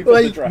Fell know. asleep at the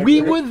Like drive-thru.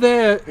 we were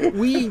there.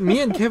 Me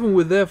and Kevin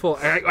were there for.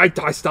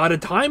 I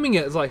started timing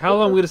it. It's like, how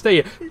long are we gonna stay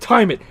here?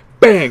 Time it.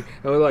 Bang.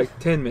 And we're like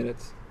 10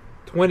 minutes,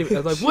 20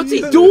 minutes. I was like, what's he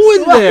Jesus.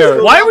 doing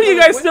there? why were you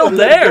guys still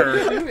there?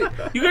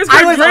 You guys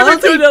I got was driven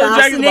honestly to the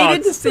Jack in the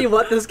fascinated to Box. see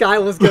what this guy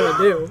was gonna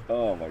do.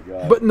 Oh my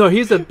god. But no,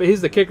 he's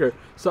the kicker.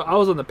 So I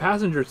was on the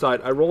passenger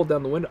side. I rolled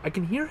down the window. I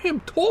can hear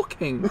him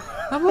talking.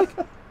 I'm like,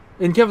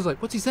 and Kevin's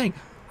like, what's he saying?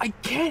 I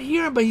can't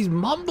hear him, but he's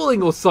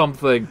mumbling or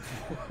something.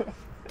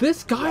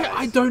 This guy,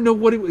 I don't know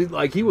what he was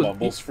like. He was,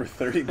 mumbles for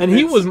 30 minutes. and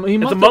he must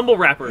It's a have- mumble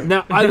rapper.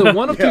 Now, either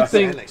one of two Yeah.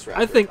 things. Xanax I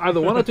rapper. think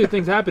either one or two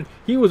things happened.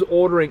 He was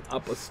ordering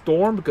up a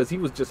storm because he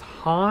was just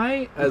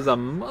high as a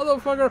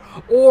motherfucker,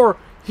 or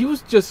he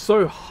was just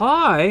so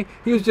high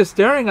he was just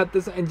staring at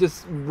this and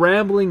just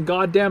rambling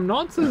goddamn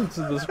nonsense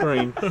to the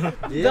screen.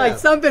 Yeah. Like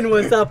something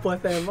was up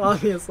with him,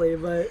 obviously,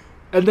 but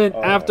And then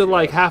Oh after my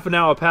like God. half an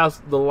hour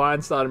passed, the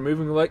line started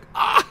moving. We're like,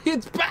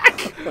 it's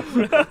back.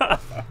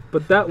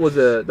 But that was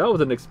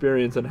an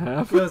experience and a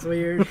half. it was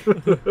weird.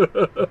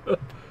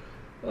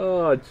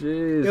 Oh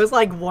jeez. It was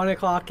like 1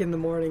 o'clock in the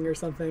morning or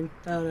something.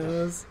 I don't know.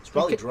 It was, It's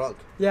probably drunk.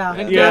 yeah,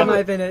 Yeah. that might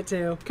have been it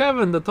too.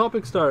 Kevin, the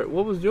topic start.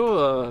 What was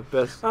your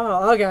best?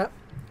 Oh, okay.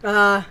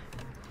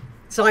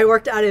 So I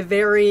worked at a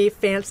very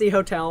fancy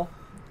hotel.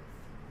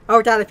 I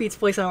worked at a pizza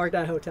place and I worked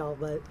at a hotel,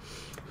 but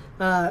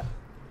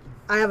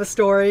I have a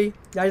story.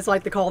 I just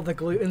like to call it the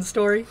gluten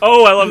story.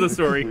 Oh, I love the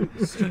story.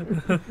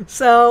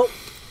 So,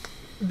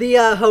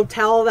 the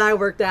hotel that I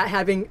worked at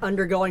had been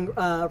undergoing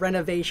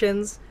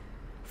renovations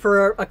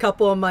for a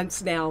couple of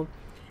months now.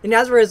 And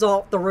as a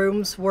result, the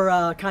rooms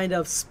were kind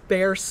of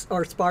sparse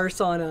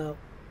on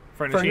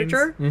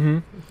furniture. Mm-hmm.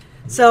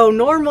 So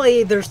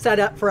normally they're set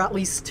up for at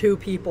least 2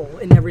 people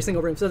in every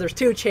single room. So there's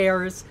 2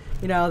 chairs,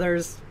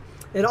 there's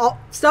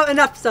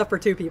enough stuff for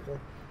 2 people.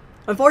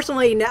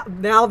 Unfortunately,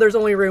 now there's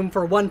only room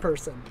for 1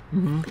 person.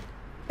 Mm-hmm.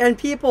 And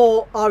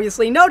people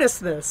obviously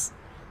noticed this.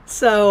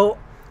 So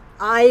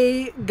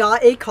I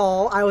got a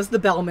call, I was the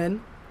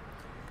bellman,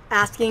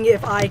 asking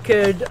if I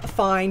could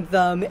find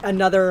them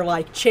another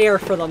chair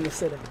for them to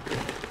sit in.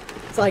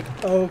 It's like,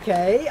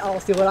 okay, I'll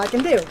see what I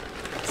can do.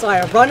 So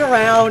I run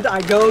around,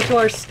 I go to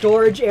our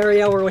storage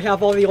area where we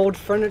have all the old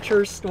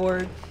furniture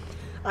stored.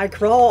 I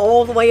crawl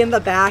all the way in the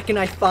back and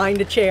I find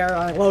a chair.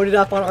 I load it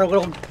up on our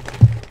little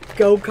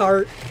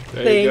go-kart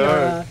There thing. you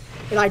go.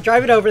 And I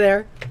drive it over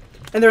there.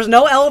 And there's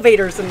no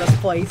elevators in this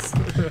place.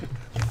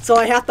 So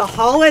I have to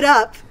haul it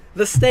up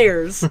the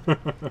stairs.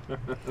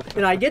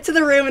 And I get to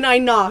the room and I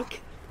knock.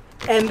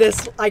 And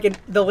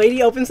the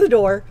lady opens the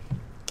door.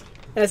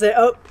 And I say,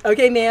 "Oh,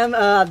 okay, ma'am.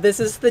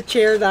 This is the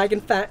chair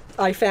that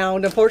I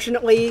found.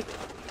 Unfortunately,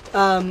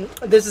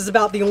 this is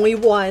about the only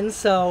one,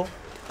 so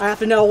I have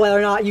to know whether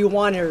or not you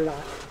want it or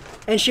not."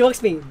 And she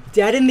looks me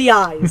dead in the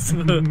eyes,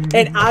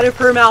 and out of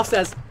her mouth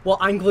says, "Well,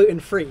 I'm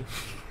gluten-free."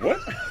 What?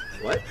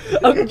 What?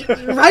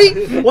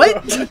 Right?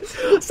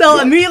 What? So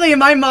immediately in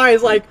my mind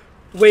is like,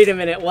 wait a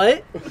minute,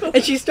 what?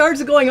 And she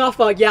starts going off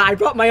like, yeah, I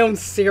brought my own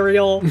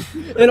cereal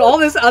and all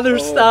this other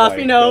stuff,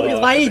 my because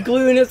if I God. eat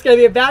gluten, it's going to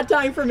be a bad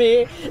time for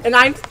me. And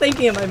I'm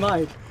thinking in my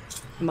mind,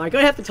 am I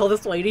going to have to tell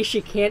this lady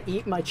she can't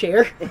eat my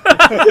chair?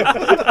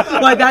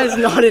 Like, that is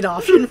not an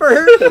option for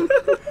her.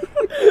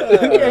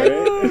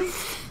 Okay.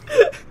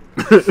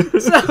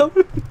 So,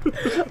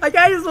 I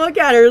just look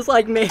at her, it's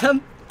like,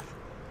 ma'am,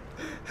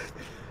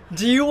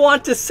 do you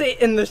want to sit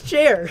in this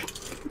chair?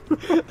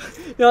 I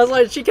was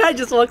like, she kind of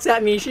just looks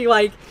at me. She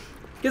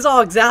gets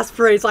all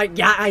exasperated. It's like,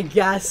 yeah, I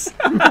guess.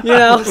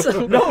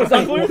 So, No, it's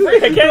not gluten free.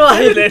 I can't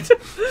Like- edit it.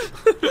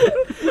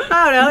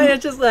 I don't know. And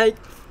it's just like,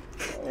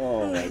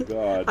 Oh my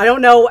god. I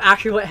don't know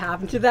actually what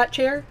happened to that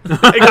chair. It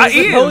I got was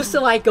eaten. supposed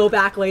to go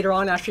back later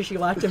on after she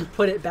left and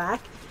put it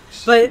back,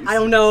 but I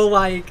don't know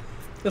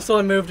if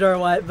someone moved her or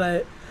what.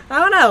 But I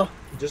don't know.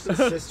 Just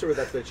insist to her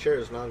that the chair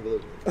is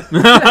non-gluten.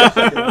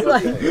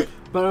 Like,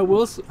 But I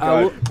will.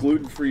 God,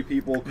 gluten-free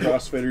people,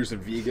 CrossFitters,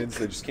 and vegans,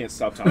 they just can't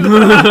stop talking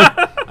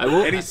about I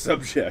will. any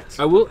subject.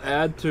 I will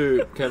add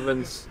to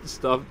Kevin's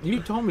stuff. You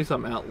told me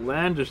some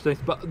outlandish things,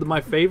 but my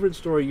favorite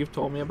story you've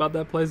told me about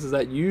that place is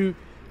that you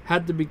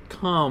had to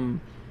become.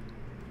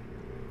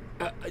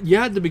 You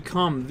had to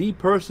become the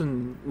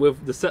person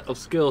with the set of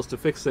skills to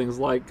fix things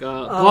like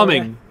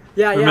plumbing.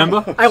 Yeah,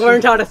 Remember? I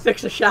learned how to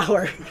fix a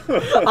shower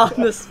on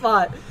the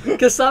spot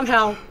because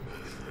somehow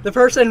the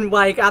person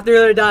after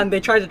they're done,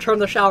 they tried to turn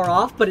the shower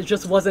off, but it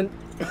just wasn't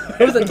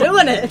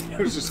doing it. I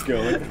was just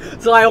going,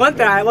 So I went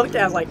there, I looked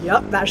at it, I was like,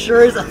 yep, that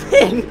sure is a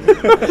thing.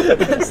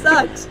 It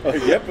sucks.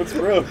 yep, it's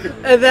broke.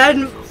 And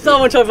then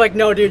someone told me,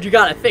 no, dude, you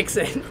gotta fix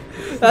it.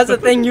 That's the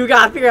thing you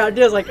gotta figure out to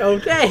do. I was like,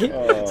 okay.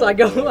 Oh, So I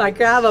go, I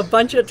grab a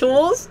bunch of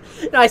tools,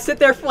 and I sit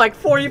there for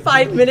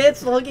 45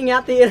 minutes looking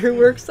at the inner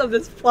works of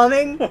this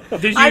plumbing.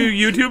 Did I'm-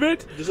 you YouTube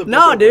it? Just a bunch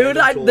No, of dude,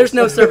 random tools. there's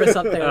no service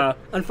up there, It's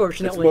It's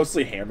unfortunately.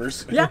 mostly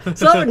hammers. Yeah,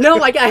 so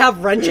no, I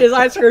have wrenches,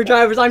 I have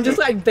screwdrivers, I'm just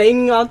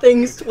banging on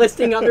things,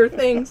 twisting other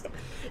things.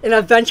 And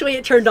eventually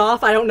it turned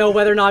off. I don't know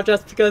whether or not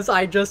just because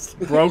I just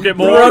Broke it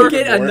more. broke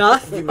it More.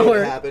 enough You made or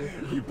it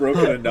happen. You broke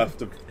it enough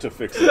to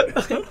fix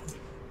it.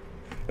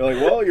 You're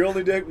like, well, you're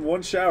only taking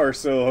one shower,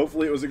 so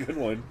hopefully it was a good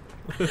one.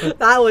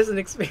 that was an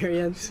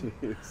experience.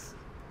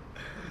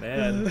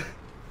 Man.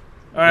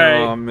 All right.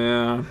 Oh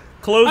man,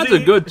 Closing.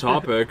 that's a good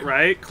topic.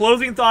 Right.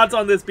 Closing thoughts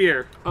on this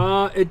beer.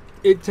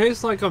 It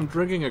tastes like I'm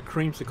drinking a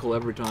creamsicle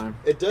every time.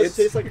 It does It's-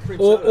 taste like a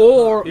cream Or, soda.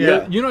 or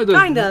Yeah. you know those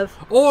Kind of.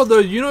 Or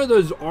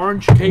those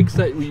orange cakes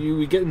that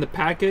you get in the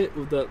packet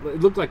with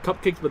it look like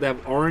cupcakes, but they have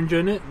orange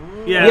in it.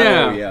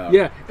 Yeah.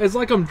 Yeah. It's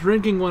like I'm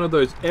drinking one of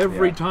those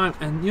every Yeah. time,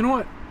 and you know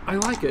what? I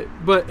like it,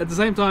 but at the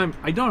same time,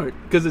 I don't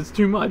because it's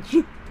too much.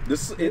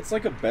 It's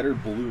like a better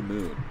Blue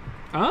Moon.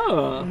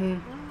 Ah.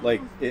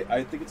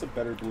 I think it's a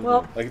better Blue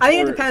Well, Moon. Like, it's I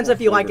think it more- depends more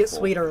if you like it flavorful.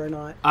 sweeter or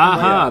not.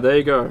 Aha, Yeah. there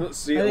you go.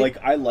 See, I think-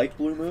 I like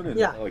Blue Moon, and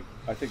Yeah.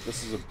 I think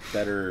this is a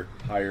better,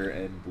 higher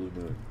end Blue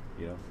Moon.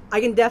 You know,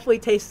 I can definitely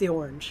taste the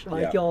orange.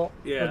 Yeah. You'll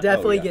Yeah.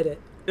 definitely Oh, yeah. get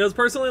it. It was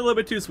personally a little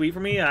bit too sweet for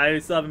me. I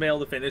still haven't been able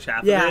to finish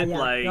half Yeah, of it. yeah.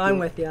 No, I'm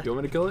with you. Do you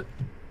want me to kill it?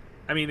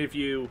 I mean, if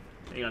you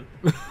hang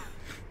on.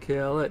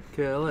 Kill it,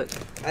 kill it.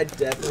 I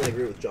definitely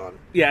agree with John.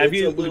 Yeah, if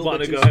It's you a little wanna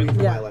bit too go sweet ahead.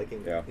 for Yeah. my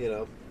liking. Yeah. You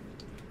know.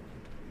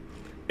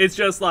 It's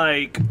just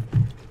like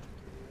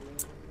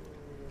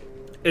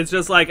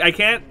I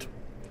can't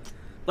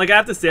I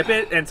have to sip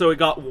it, and so it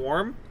got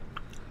warm.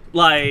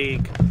 I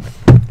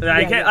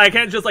can't yeah. I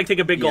can't just take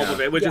a big gulp Yeah.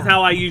 of it, which is Yeah.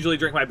 how I usually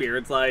drink my beer.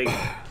 It's like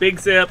big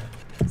sip,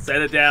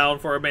 set it down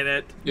for a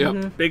minute,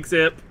 Yep. big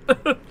sip.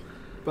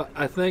 But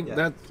I think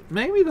Yeah.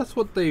 that's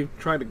what they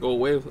try to go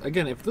away with.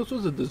 Again, if this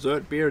was a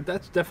dessert beer,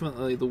 that's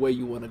definitely the way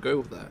you want to go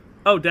with that.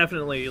 Oh,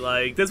 definitely.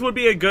 Like, this would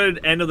be a good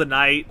end of the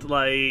night.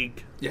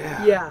 Like,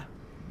 Yeah.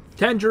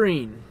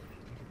 Tangerine.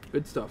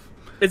 Good stuff.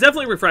 it's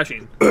definitely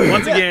refreshing.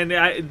 Once again,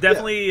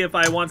 definitely if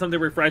I want something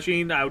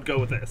refreshing, I would go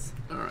with this.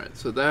 All right,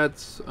 so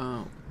that's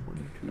 1,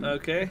 2.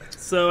 Okay.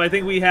 So I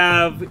think we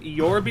have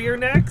your beer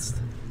next.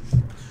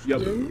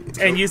 Yep.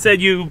 And you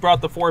said you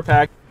brought the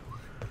 4-pack.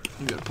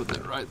 You gotta put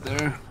that right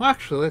there. Well,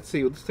 actually, let's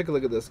see. Let's take a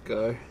look at this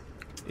guy.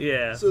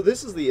 Yeah. So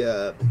this is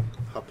the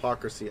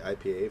Hypocrisy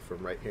IPA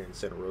from right here in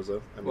Santa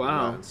Rosa. I mean, we're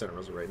Wow. not in Santa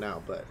Rosa right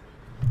now, but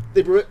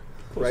they brew it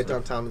right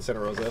downtown in Santa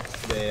Rosa.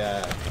 They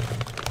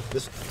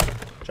this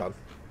John.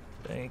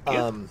 Thank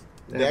you.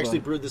 They actually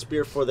brewed this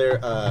beer for their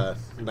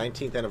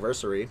 19th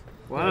anniversary.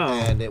 Wow.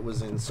 And it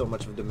was in so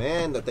much of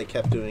demand that they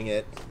kept doing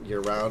it year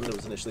round. It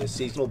was initially a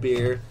seasonal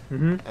beer,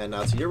 and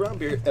now it's a year round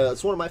beer.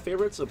 It's one of my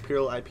favorites,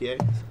 Imperial IPA.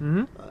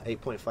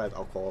 8.5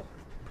 alcohol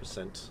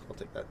percent. I'll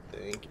take that.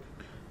 Thank you.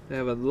 They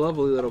have a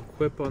lovely little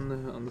quip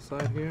on the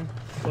side here.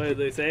 What did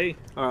they say?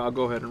 All right, I'll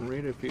go ahead and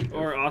read it. If you,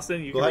 Or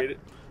Austin, you Go can ahead. read it.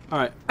 all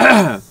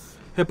right.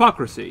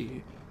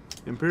 Hypocrisy.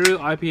 Imperial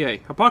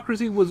IPA.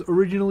 Hypocrisy was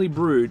originally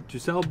brewed to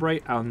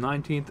celebrate our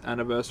 19th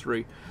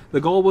anniversary.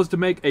 The goal was to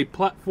make a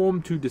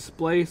platform to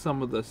display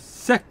some of the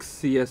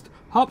sexiest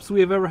hops we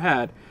have ever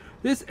had.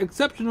 This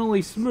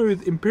exceptionally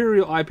smooth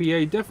Imperial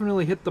IPA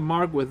definitely hit the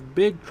mark with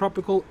big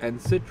tropical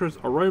and citrus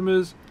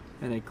aromas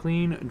and a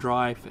clean,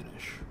 dry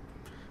finish.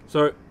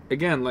 So,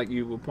 again, like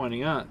you were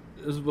pointing out,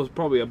 this was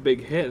probably a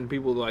big hit and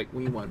people were like,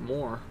 we want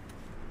more.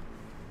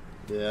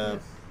 Yeah.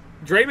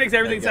 Dre makes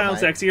everything Yeah, sound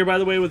mate. sexier, by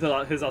the way, with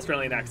his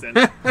Australian accent.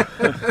 Well,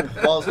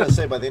 I was going to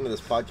say, by the end of this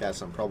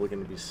podcast, I'm probably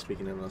going to be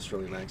speaking in an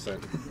Australian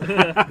accent.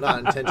 Not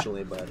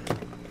intentionally, but...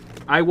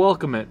 I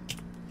welcome it.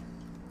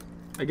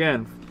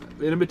 Again,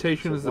 the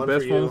invitation So is the one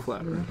best for form you. of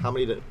flattery. How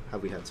many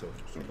have we had so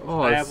far?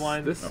 Oh, I have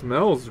one. This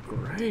smells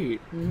great.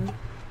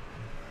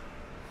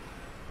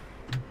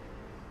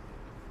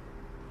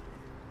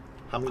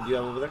 How many do you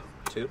have over there?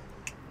 2?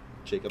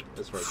 Jacob,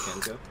 as far as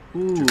cans go?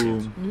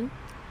 Ooh.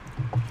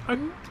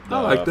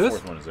 I like this.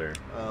 Fourth one is there.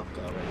 Oh,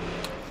 God.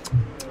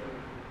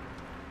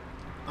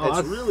 Oh, It's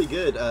that's- really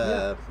good.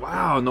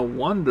 Wow, no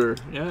wonder.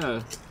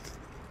 Yeah.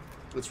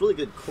 It's really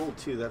good cold,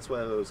 too. That's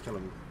why I was kind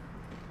of...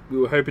 We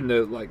were hoping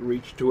to like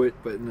reach to it,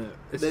 but no,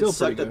 it's It still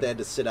sucked pretty that good. they had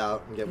to sit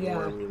out and get Yeah.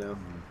 warm, you know?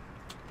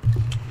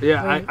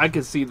 Yeah, Right. I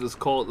can see this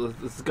cold.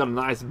 This has got a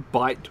nice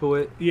bite to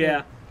it.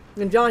 Yeah.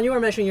 And John, you were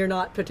mentioning you're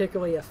not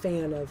particularly a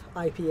fan of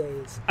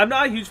IPAs. I'm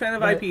not a huge fan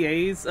of Right.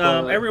 IPAs.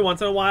 Well, Every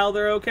once in a while,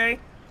 they're okay.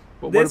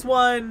 But This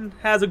one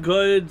has a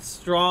good,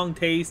 strong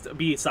taste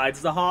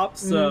besides the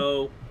hops,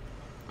 so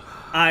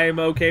I'm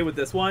okay with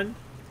this one.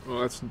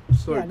 Oh, that's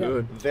so Yeah, no.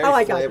 good. Very I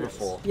like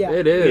flavorful. IPAs. Yeah.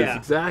 It is Yeah.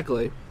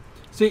 exactly.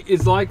 See,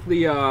 it's like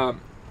the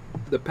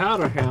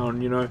Powder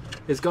Hound. You know,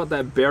 it's got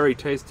that berry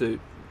taste to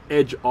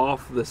edge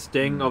off the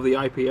sting of the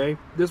IPA.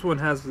 This one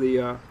has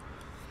the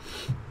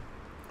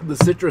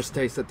citrus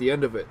taste at the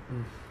end of it.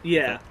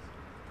 Yeah.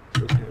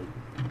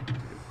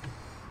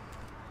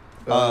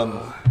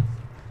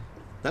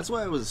 That's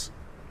why I was,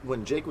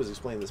 when Jake was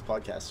explaining this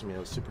podcast to me, I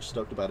was super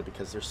stoked about it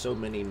because there's so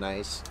many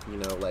nice, you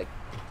know, like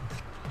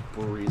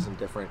breweries and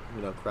different,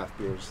 you know, craft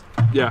beers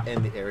Yeah.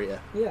 in the area.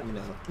 Yeah. You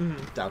know,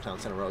 downtown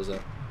Santa Rosa,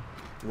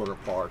 Warner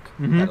Park,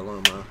 Mhm.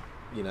 Petaluma,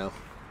 you know.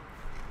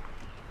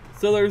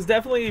 So there's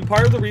definitely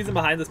part of the reason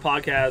behind this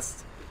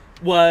podcast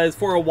was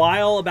for a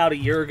while, about a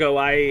year ago,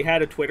 I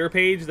had a Twitter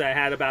page that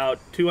had about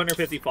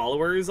 250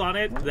 followers on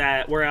it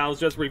where I was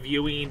just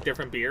reviewing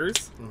different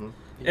beers.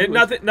 And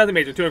nothing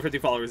major. 250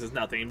 followers is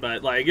nothing,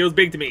 but like it was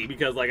big to me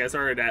because like I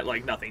started at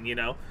like nothing, you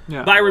know.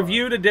 Yeah. But I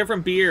reviewed a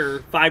different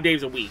beer 5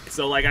 days a week.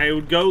 So like I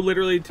would go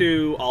literally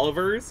to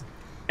Oliver's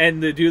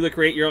and to do the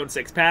create your own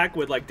 6-pack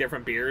with like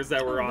different beers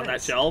that were on that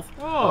nice. shelf.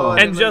 Oh, I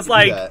And didn't just know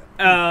you like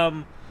could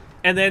do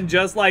and then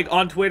just like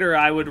on Twitter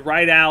I would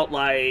write out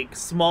like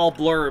small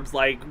blurbs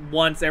like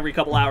once every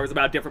couple hours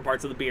about different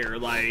parts of the beer,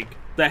 like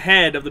the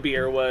head of the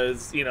beer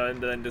was, you know, and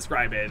then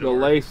describe it. the or-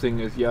 lacing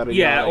is yada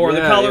yeah, yada. or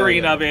the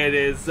coloring yeah. of it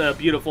is a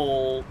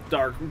beautiful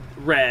dark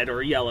red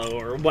or yellow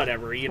or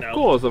whatever, you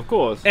know. Of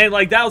course. And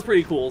like that was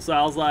pretty cool. So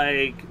I was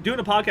like, doing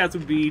a podcast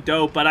would be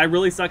dope, but I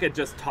really suck at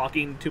just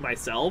talking to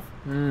myself.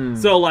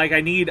 So like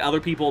I need other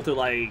people to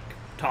like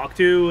talk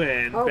to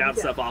and Oh, bounce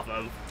yeah. stuff off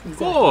of.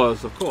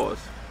 Of course.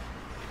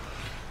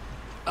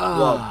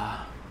 Well,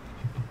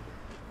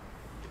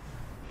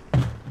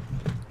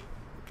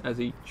 As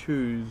he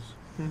chews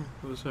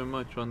ever so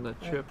much on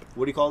that chip.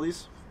 what do you call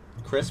these?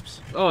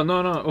 Crisps? Oh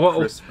no. Well,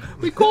 Crisp.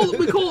 we call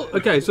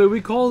okay. So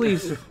we call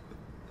these.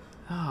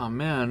 Oh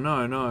man,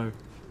 no.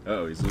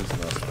 Oh, he's losing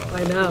us.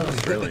 I know.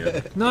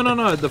 Australian.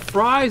 No. The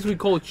fries we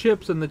call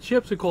chips, and the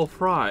chips we call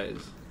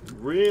fries.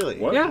 Really?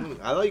 What? Yeah.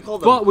 I thought you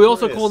called them But we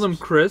also call them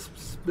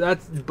crisps.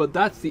 crisps.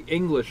 That's the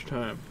English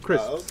term.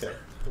 Crisps. Oh, okay.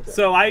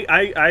 So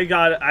I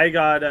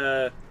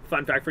got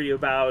fun fact for you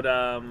about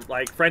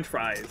like French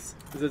fries.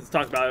 Let's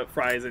talk about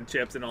fries and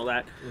chips and all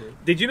that.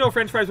 Did you know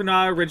French fries were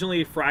not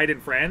originally fried in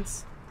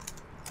France?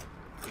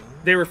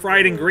 They were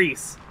fried in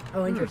Greece.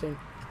 Oh, interesting.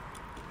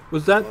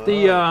 Was that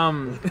the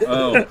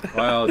Oh,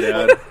 wow,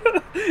 Dad.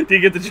 Do you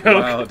get the joke?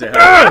 Wow,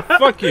 Dad.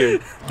 fuck you.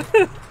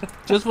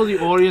 Just for the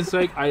audience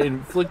sake, I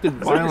inflicted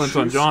that your violence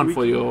on shoe John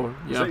for squeaking? you.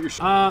 Is that your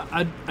shoe?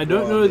 I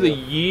don't know the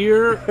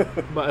year,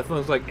 but I think it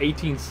was like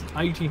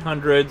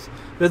 1800s.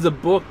 There's a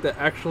book that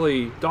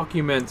actually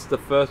documents the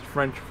first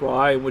French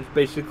fry, which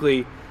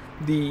basically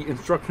the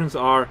instructions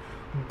are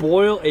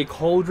boil a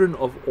cauldron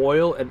of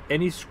oil and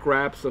any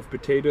scraps of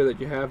potato that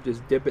you have,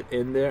 just dip it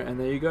in there, and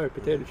there you go,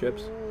 potato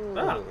chips.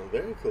 Oh,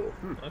 very cool.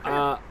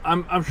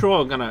 I'm sure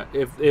I'm gonna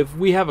if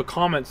we have a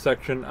comment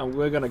section,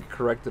 we're gonna get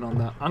corrected on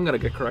that. I'm gonna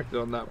get corrected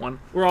on that one.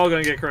 We're all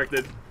gonna get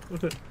corrected.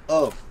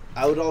 Oh,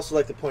 I would also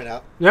like to point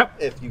out, Yep.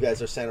 if you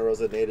guys are Santa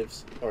Rosa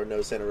natives or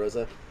know Santa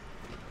Rosa,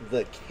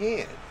 the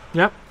can,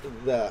 Yep.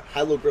 the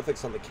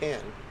hieroglyphics on the can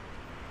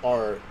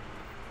are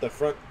the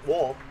front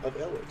wall of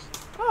Alewick's.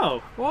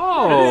 Oh, I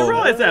Whoa. didn't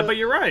realize that, but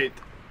you're right.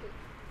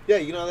 Yeah,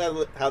 you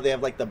know how they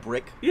have like the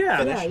brick Yeah.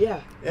 finish? Yeah.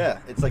 Yeah,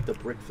 it's like the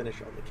brick finish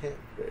on the can.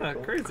 Very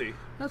cool. Crazy,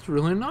 That's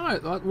really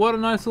nice. What a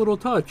nice little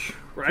touch.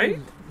 right?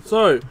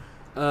 So,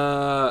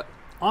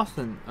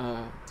 Austin,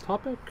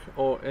 topic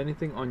or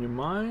anything on your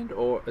mind,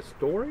 or a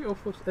story of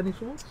any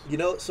sorts? You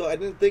know, so I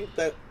didn't think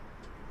that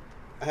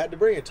I had to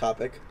bring a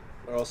topic,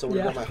 or else I would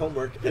have Yeah. done my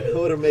homework and I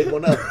would have made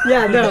one up.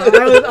 Yeah,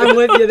 no, I'm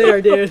with you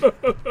there, dude.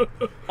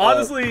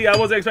 Honestly, I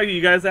wasn't expecting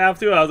you guys to have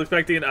to. I was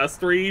expecting us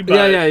three, but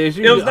Yeah, it's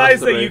it was usually nice us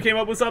that three. you came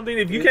up with something.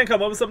 If you can't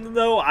come up with something,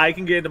 though, I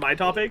can get into my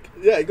topic.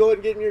 Yeah, go ahead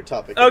and get in your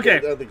topic. Okay. I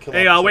don't think come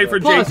Hey, up I'll with wait for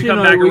something Jake Plus, to you come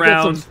know, back we got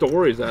some around.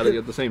 stories out of it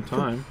at the same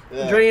time.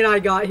 else. Yeah. Dre and I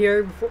got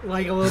here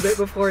like a little bit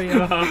before you,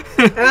 Uh-huh.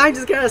 and I'm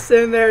just kind of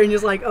sitting there and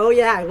just like, oh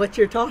yeah, what's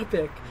your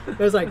topic?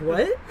 I was like,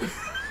 what?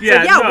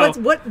 Yeah, yeah,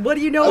 no. what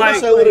do you know? I Like-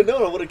 wish about, I would have like,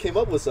 known. I would have came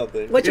up with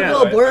something. what's your Yeah,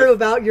 little blurb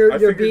about your I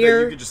figured that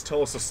beer? you could just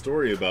tell us a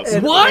story about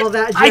And something. all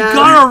that I jazz.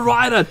 gotta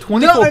write a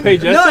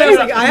 24-page no, essay? I was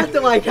like, I have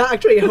to like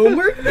actually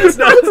homework this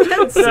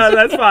nonsense. No,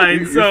 that's fine.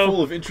 You're So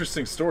full of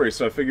interesting stories,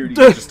 so I figured you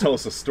could just tell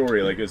us a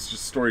story, like it's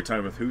just story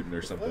time with Hooten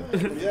or something.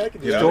 Yeah, I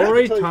can do Yeah. that. I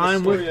Story can tell you the time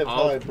story with of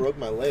how I Alf. broke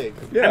my leg.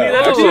 Yeah, I mean,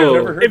 that's actually, cool. I've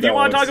never heard if you that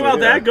want to one, talk so about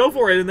yeah. that, go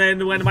for it. And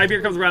then when my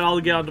beer comes around, I'll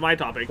get onto my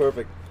topic.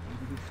 Perfect.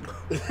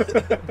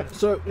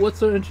 So, what's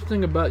so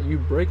interesting about you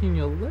breaking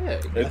your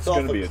leg? It's off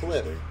going to a be cliff.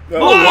 interesting.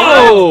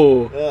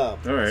 Oh!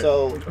 Yeah. All right.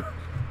 So,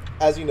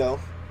 as you know,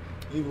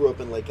 you grew up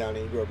in Lake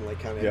County. You grew up in Lake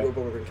County. Yeah. I grew up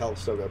over in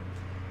Calistoga.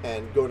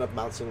 And going up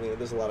Mount St. Helena,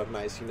 there's a lot of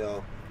nice,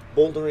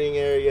 bouldering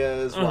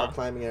areas, Uh-huh. rock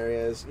climbing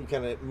areas.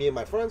 Me and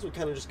my friends would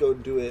kind of just go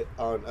and do it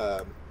on,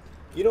 a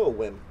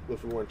whim.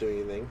 If we weren't doing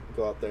anything,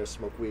 go out there,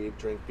 smoke weed,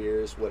 drink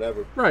beers,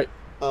 whatever. Right.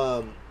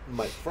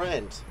 My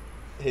friend,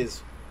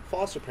 his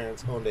foster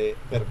parents owned a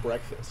bed and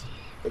breakfast.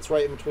 It's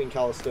right in between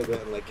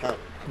Calistoga and Lake County.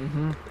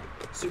 Mm-hmm.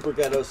 Super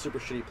ghetto, super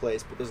shitty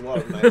place, but there's a lot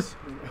of nice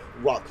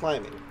rock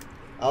climbing.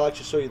 I'll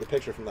actually show you the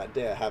picture from that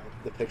day. I have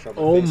the picture on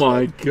my Oh Facebook.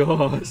 my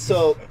god.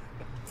 So,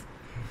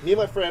 me and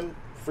my friend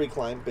free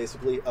climbed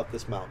basically up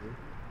this mountain,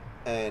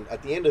 and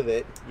at the end of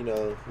it,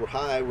 we're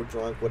high, we're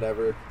drunk,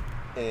 whatever,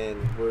 and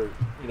we're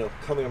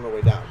coming on our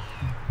way down.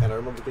 And I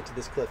remember we get to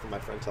this cliff, and my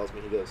friend tells me,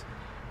 he goes,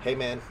 "Hey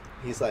man,"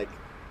 he's like,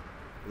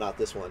 "Not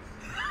this one."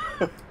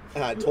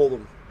 And I told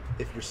him,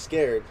 "If you're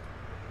scared,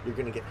 you're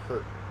gonna get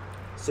hurt,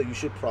 so you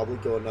should probably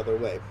go another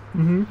way."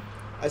 Mm-hmm.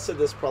 I said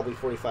this probably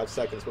 45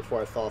 seconds before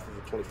I fell off of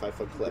a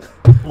 25-foot cliff.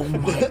 Oh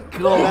my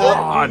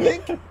Now,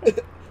 god.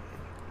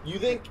 you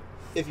think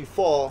if you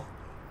fall,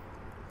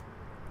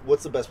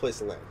 what's the best place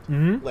to land?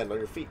 Mm-hmm. Land on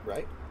your feet,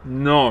 right?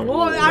 No.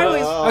 Well, I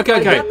always Okay, I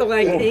okay. got to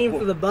like aim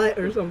for the butt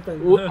or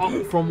something.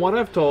 Well, from what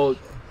I've told,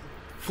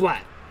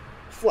 flat.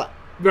 Flat.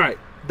 Right.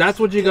 That's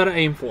what you gotta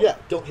aim for. Yeah,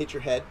 don't hit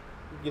your head.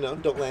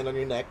 Don't land on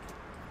your neck.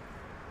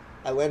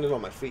 I landed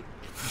on my feet.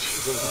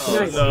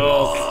 Nice.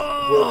 No.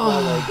 Broke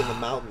my leg in the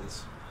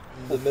mountains,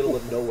 in the middle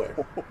of nowhere.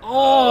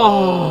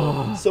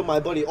 Oh. So my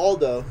buddy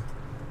Aldo,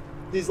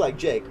 he's like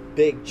Jake,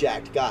 big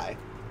jacked guy,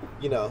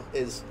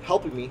 is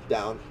helping me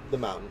down the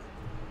mountain.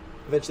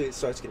 Eventually it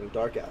starts getting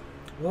dark out.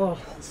 Whoa.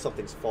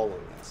 Something's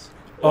following us.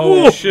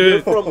 Oh You're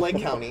shit. from Lake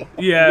County.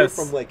 Yes.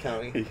 You're from Lake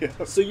County.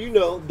 Yeah.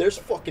 So there's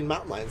fucking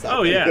mountain lions out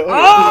Oh there. yeah.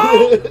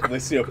 Oh! They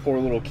see a poor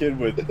little kid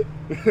with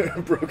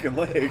a broken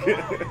leg.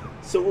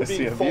 So we're I see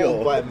being a followed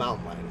meal. by a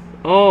mountain lion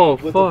Oh,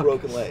 with a fuck.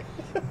 broken leg.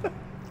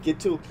 Get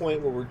to a point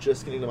where we're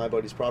just getting to my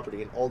buddy's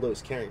property and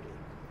Aldo's carrying me.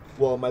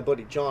 Well, my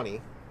buddy Johnny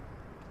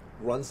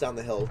runs down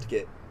the hill to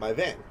get my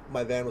van.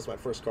 My van was my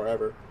first car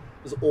ever.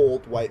 It was an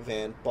old white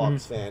van,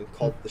 box van,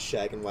 called the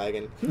Shaggin'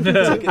 Wagon.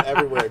 Took it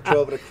everywhere,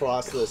 drove it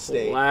across the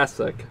state.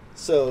 Classic.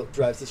 So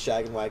drives the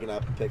Shaggin' Wagon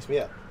up and picks me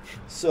up.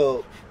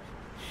 So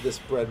this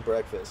bread and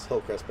breakfast,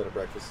 Hillcrest Bed and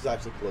Breakfast, is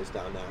actually closed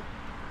down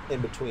now.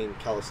 In between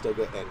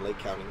Calistoga and Lake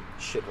County,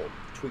 shithole.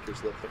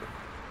 Tweakers live there.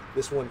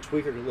 This one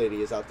tweaker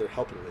lady is out there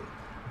helping me.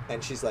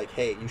 And she's like,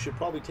 "Hey, you should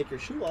probably take your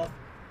shoe off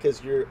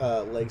because your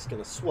leg's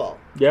going to swell."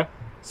 Yeah.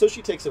 So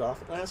she takes it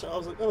off, and I was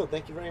like, "Oh,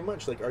 thank you very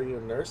much. Like, are you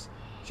a nurse?"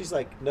 She's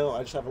like, "No,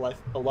 I just have a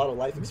lot of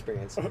life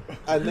experience."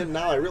 And then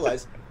now I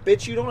realize,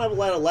 bitch, you don't have a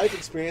lot of life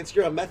experience.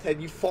 You're a meth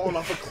head. You've fallen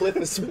off a cliff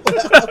as well.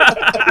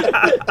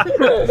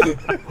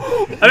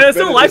 I mean, it's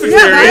still life Yeah,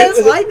 that experience.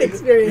 is life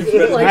experience. You've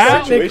been in Like,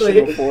 this situation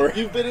technically. before.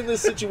 You've been in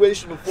this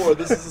situation before.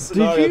 This is a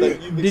scenario that you've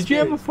experienced. Did you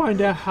ever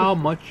find out how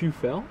much you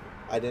fell?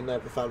 I didn't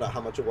ever find out how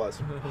much it was.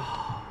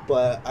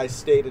 But I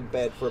stayed in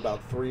bed for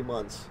about 3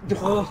 months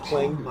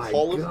playing my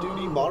Call of God.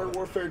 Duty Modern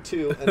Warfare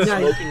 2 and Nice.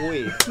 smoking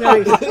weed.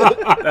 Nice.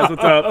 That's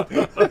what's up.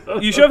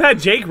 You should have had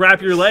Jake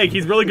wrap your leg.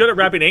 He's really good at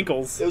wrapping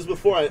ankles. It was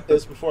before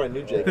I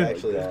knew Jake,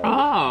 actually. God.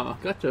 Ah,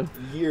 gotcha.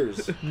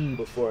 Years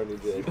before I knew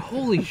Jake.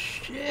 Holy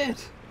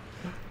shit.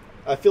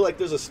 I feel like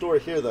there's a story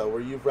here though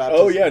where you've wrapped.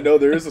 Oh his- yeah, no,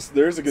 there is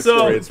a good So,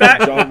 story. It's back-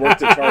 when John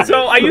worked at Target.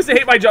 So I used to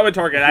hate my job at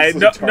Target. I This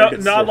is no, a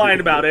Target not story. lying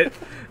about it.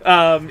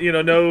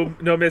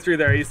 No mystery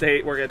there. I used to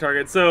hate working at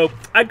Target. So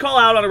I'd call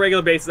out on a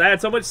regular basis. I had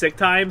so much sick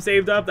time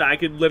saved up that I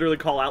could literally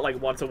call out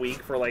like once a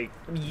week for like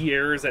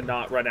years and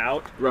not run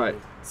out. Right.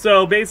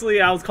 So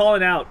basically, I was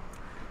calling out,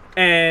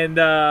 and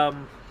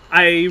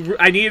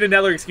I needed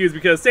another excuse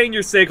because saying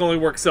you're sick only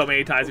works so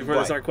many times before they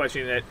Right. start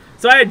questioning it.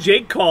 So I had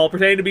Jake call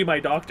pretending to be my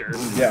doctor.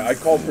 Yeah, I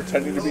called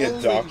pretending to be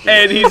a doctor.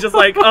 And he's just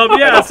like,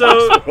 yeah,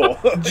 so In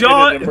an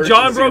John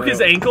emergency broke his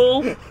room.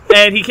 ankle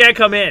and he can't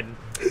come in.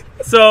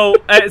 So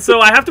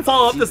I have to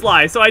follow up this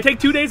lie. So I take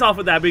 2 days off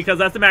of that because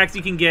that's the max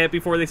you can get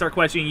before they start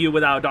questioning you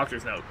without a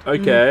doctor's note.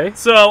 Okay.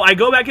 So I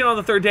go back in on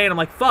the third day and I'm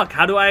like, fuck,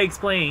 how do I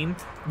explain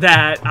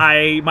that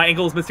my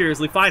ankle is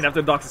mysteriously fine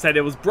after the doctor said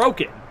it was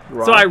broken?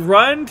 Right. So I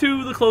run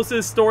to the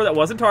closest store that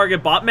wasn't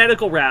Target, bought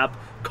medical wrap,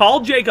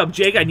 called Jake up.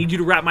 Jake, I need you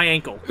to wrap my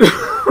ankle.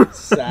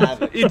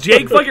 Savage.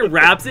 Jake fucking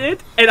wraps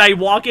it, and I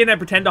walk in and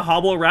pretend to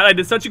hobble around. I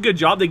did such a good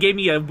job. They gave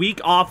me a week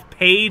off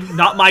paid,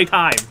 not my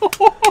time.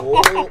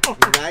 Oh,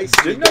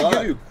 nicely Didn't I give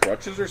done. you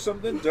crutches or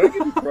something? Did I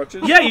give you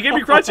crutches? Yeah, you gave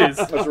me crutches.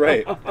 That's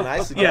right.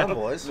 Nicely Yeah. done,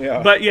 boys.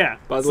 Yeah. But yeah,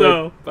 By the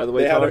so way,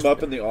 they had Tyler, him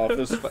up in the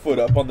office, foot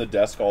up on the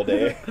desk all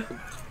day.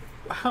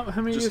 how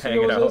many just years ago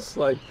hanging was out. this?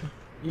 Like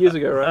years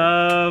ago,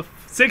 right?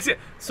 6 years.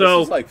 So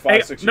This is like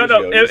 5, 6 no, years no,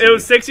 ago, it easily.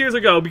 was 6 years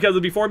ago because it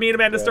was before me and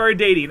Amanda started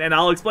dating, and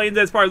I'll explain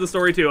this part of the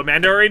story too.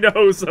 Amanda already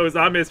knows, so it's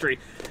not a mystery.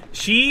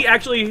 She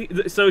actually,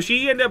 so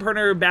she ended up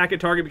hurting her back at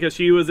Target because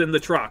she was in the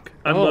truck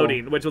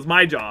unloading, which was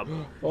my job.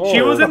 Oh.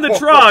 She was in the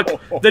truck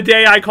the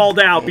day I called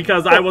out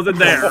because I wasn't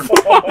there.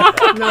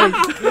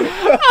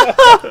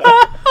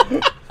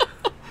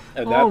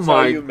 And Oh that's how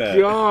my you met.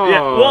 god.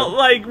 Yeah, well,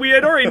 like we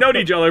had already known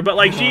each other, but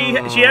like she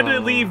had to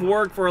leave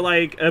work for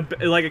like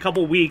a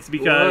couple weeks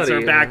because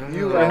her Bloody back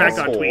hell. her back got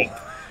Asshole. tweaked.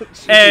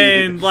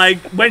 And like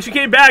when she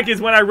came back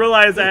is when I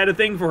realized I had a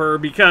thing for her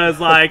because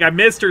like I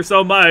missed her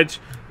so much.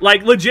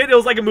 Like legit, it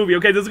was like a movie.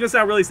 Okay, this is gonna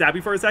sound really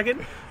sappy for a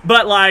second,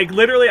 but like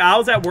literally, I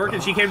was at work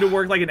and she came to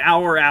work like an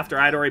hour after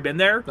I'd already been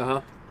there.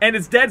 Uh-huh. And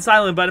it's dead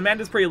silent, but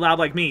Amanda's pretty loud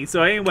like me.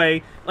 So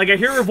anyway, like I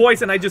hear her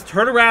voice and I just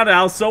turn around and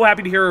I was so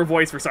happy to hear her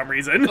voice for some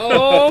reason.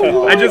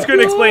 Oh, I just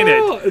couldn't explain it.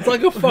 It's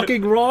like a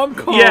fucking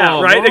rom-com. Yeah,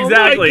 right,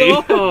 exactly.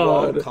 Oh my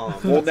god. Rom-com.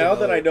 Well, That's now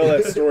that another- I know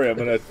that story, I'm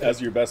gonna, as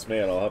your best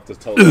man, I'll have to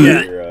tell you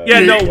your.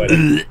 Yeah, no,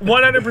 wedding.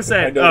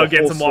 100%. I know Oh, the get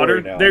whole some water.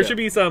 story now. There Yeah. should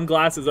be some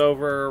glasses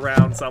over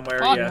around somewhere.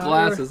 Fuck Yeah.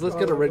 glasses. Let's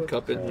get a red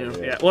cup in here.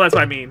 Yeah. Well, that's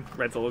what I mean.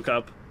 Red Solo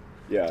Cup.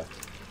 Yeah.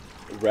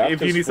 Wrapped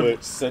If you his need some-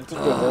 foot, sent him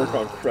to work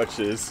on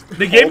crutches.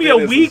 They gave me a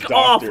called in as his week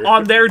off doctor.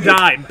 on their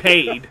dime,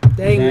 paid.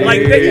 Dang.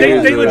 Like Hey,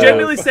 they yeah.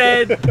 legitimately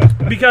said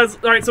because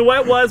all right. So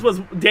what it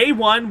was day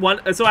one.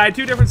 So I had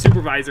two different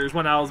supervisors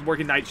when I was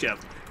working night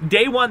shift.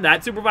 Day one,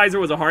 that supervisor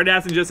was a hard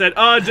ass and just said,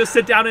 just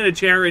sit down in a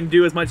chair and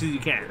do as much as you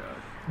can."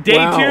 Day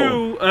Wow.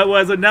 two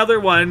was another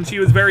one. She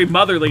was very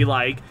motherly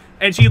like.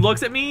 And she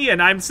looks at me, and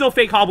I'm still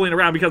fake hobbling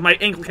around because my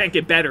ankle can't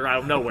get better out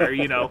of nowhere,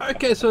 you know.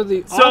 Okay, so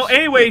the So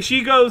anyway,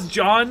 she goes,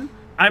 "John,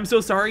 I'm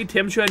so sorry.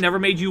 Tim should have never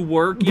made you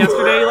work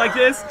yesterday like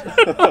this.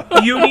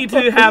 You need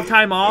to have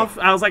time off."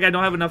 I was like, "I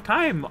don't have enough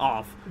time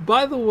off."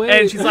 by the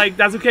way, And she's like,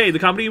 "That's okay. The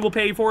company will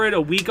pay for it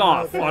a week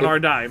off on our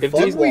dime." if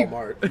Fuck these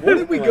Walmart. What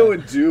did we go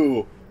and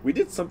do? We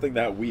did something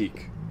that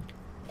week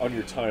on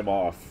your time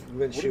off. You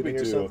went What did we shooting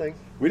or do? something?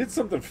 We did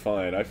something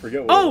fun. I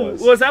forget what Oh, it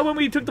was. was that when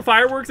we took the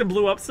fireworks and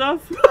blew up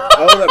stuff?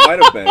 Oh, that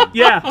might have been.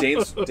 Yeah.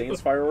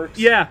 Dane's fireworks?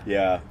 Yeah.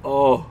 Yeah.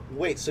 oh,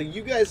 Wait, so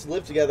you guys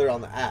lived together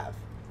on the Ave?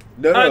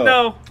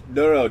 No.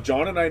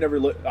 John and I never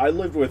lived. I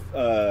lived with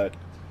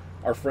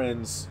our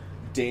friends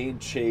Dane,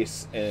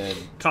 Chase, and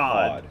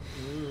Todd. Todd.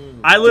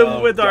 I lived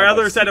Down- with our down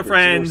by other set of Secrets. You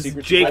know where friends,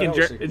 Secrets Jake is? and I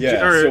know Secrets.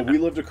 Yeah, so we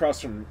lived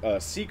across from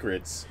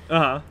Secrets,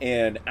 uh-huh.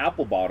 and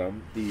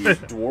Applebottom, the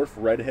dwarf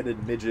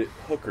redheaded midget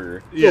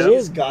hooker. Yeah.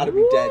 She's got to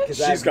be dead. Cause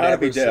She's got to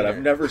be dead.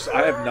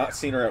 I have not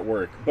seen her at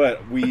work,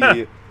 but we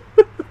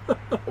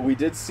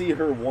did see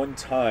her one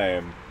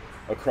time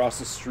across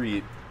the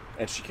street,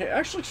 and she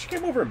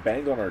came over and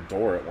banged on our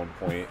door at one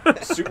point,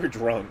 super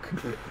drunk.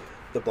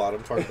 The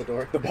bottom part of the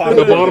door. The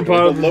bottom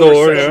part of the lower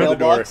door, section yeah. of the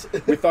door. Mailbox.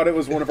 We thought it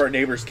was one of our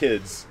neighbor's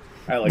kids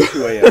at like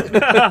 2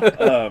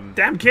 a.m.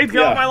 Damn kids,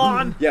 get off my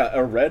lawn. Yeah,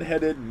 a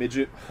redheaded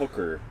midget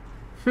hooker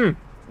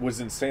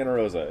was in Santa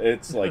Rosa.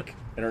 It's like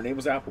and her name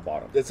was Apple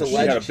Bottom. It's a She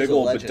legend. had a She's big a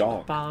old legend.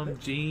 badonk. Bomb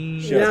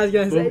Jean. She had Yeah, I was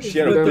gonna say. She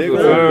had a big old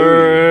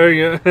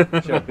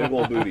booty. She had a big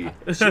old booty.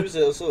 She was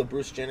also a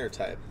Bruce Jenner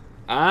type.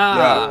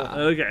 Ah.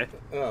 Okay.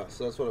 Oh,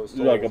 so that's what it was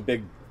told. Like a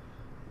big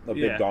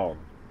Yeah. dong.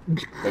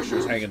 Like she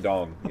was hanging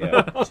dong.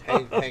 Yeah.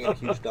 hanging a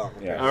huge dong.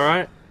 Yeah. All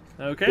right.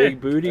 Okay.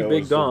 Big booty, It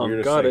big was the dong.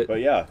 weirdest Got thing. it. But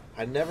yeah,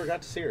 I never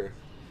got to see her.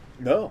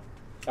 no,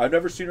 I've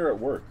never seen her at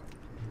work.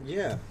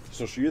 Yeah.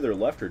 So she either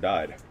left or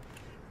died.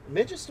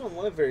 Midgets don't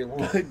live very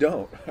long. They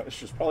don't.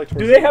 She's probably.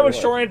 Do they have a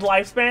shortened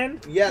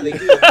lifespan? Yeah, they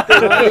do.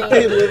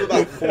 They live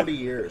about 40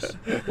 years.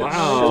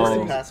 Wow. Before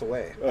they pass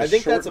away. I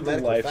think that's a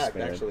medical fact,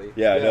 lifespan. actually.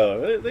 Yeah,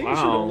 no, they Wow.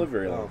 usually don't live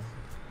very long.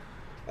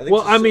 Oh. I think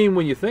Well, it's I just- mean,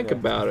 when you think Yeah.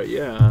 about it,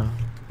 yeah.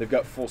 They've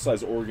got full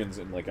size organs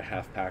in like a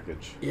half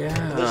package. Yeah.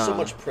 there's so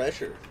much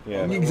pressure.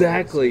 Yeah. on their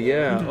Exactly.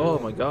 organs. Yeah. Oh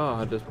my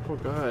God, those poor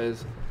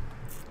guys.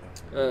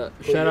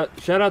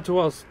 Shout out to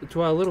us,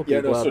 to our little Yeah,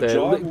 people no, out so there.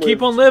 John Keep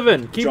lived- on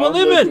living. Keep John on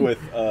lived living.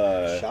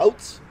 with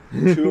Shouts?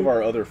 two of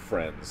our other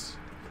friends.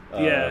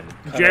 Yeah.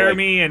 Kinda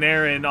Jeremy and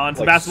Aaron on like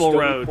Sebastopol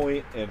Stony Road.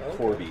 Point and Okay.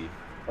 Corby,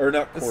 or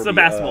not Corby.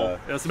 Sebastopol.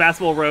 It was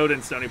Sebastopol Road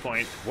and Stony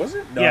Point. Was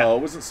it? No, Yeah. it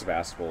wasn't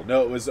Sebastopol.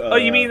 No, it was. Oh,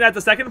 you mean at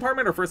the second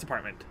apartment or first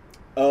apartment?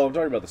 Oh, I'm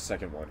talking about the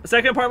second one. The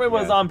second apartment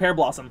was Yeah. on Pear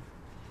Blossom.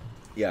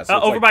 Yeah, so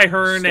it's over like by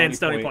Hearn and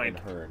Stony Point.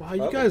 Point. and Hearn. Wow,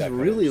 you Okay, guys that kind of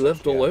really stuff,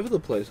 lived all yeah. over the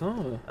place, huh?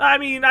 I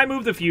mean, I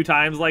moved a few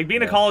times. Like,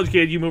 being a Yeah. college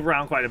kid, you move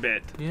around quite a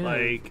bit. Yeah.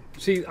 Like,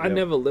 See, I Yep.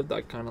 never lived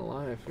that kind of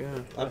life. Yeah.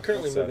 I'm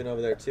currently That's sad. moving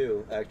over there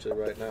too, actually,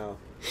 right now.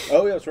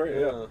 Oh, yeah, that's right. Yeah,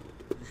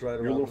 Just right you're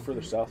a around. little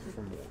further south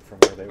from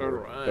where they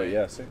were. Alright. But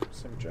yeah, same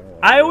general.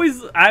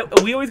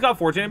 we always got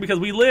fortunate because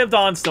we lived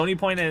on Stony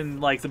Point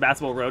and like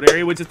Sebastopol Road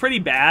area, which is pretty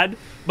bad.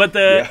 But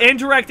the Yeah.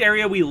 indirect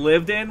area we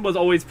lived in was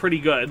always pretty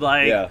good.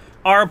 Like, Yeah.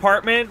 our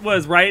apartment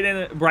was right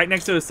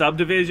next to a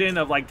subdivision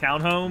of like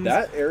townhomes.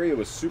 That area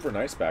was super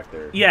nice back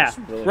there. Yeah. There's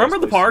some really Remember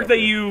nice the places park out that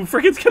there. you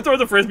freaking kept throwing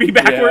the frisbee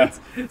backwards?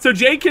 So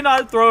Jake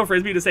cannot throw a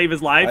frisbee to save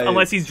his life I-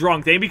 unless he's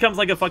drunk. Then he becomes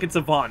like a fucking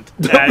savant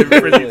at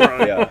frisbee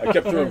throwing. Yeah, I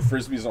kept throwing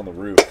frisbees on the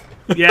roof.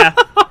 Yeah.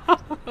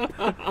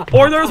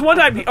 Or there was one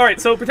time. All right,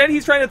 so pretend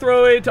he's trying to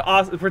throw it to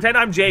Austin. Pretend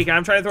I'm Jake and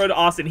I'm trying to throw it to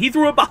Austin. He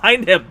threw it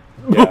behind him.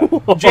 Yeah.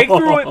 Jake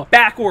threw it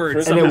backwards.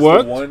 Frisbee And it is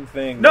worked? the one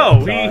thing.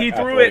 No, that I'm he not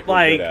threw it athletically good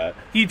like at.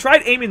 he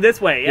tried aiming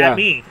this way Yeah, at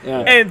me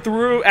yeah. and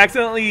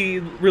accidentally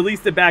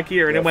released it back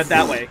here and it went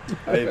that way.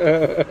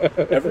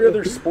 Every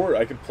other sport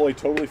I can play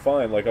totally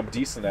fine. Like I'm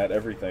decent at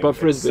everything, But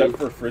frisbee. except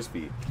for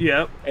frisbee.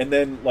 Yep. And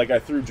then like I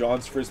threw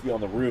John's frisbee on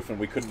the roof and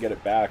we couldn't get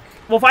it back.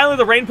 Well, finally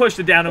the rain pushed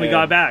it down and we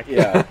got it back.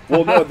 Yeah.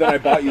 Well, no, then I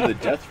bought you the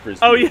death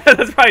frisbee. Oh yeah,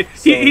 that's right.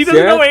 He doesn't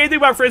Yeah. know anything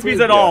about frisbees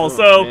at Yeah. all.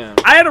 So Yeah.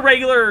 I had a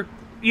regular,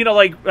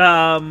 like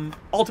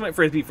ultimate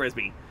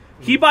frisbee.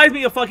 He buys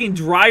me a fucking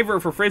driver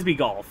for frisbee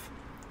golf.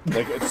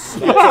 Like it's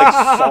like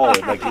solid.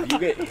 Like if you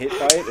get hit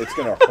by it, it's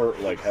gonna hurt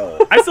like hell.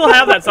 I still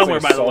have that It's somewhere,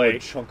 like by a the solid way.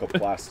 chunk of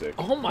plastic.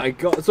 Oh my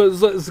God! So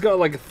it's got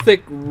like a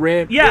thick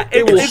rim. Yeah,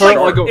 it will it's hurt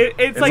like, like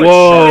a. it's like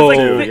Whoa.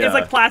 it's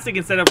like plastic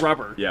instead of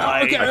rubber. Yeah.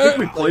 Like, Okay, I think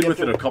we played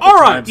with it a couple all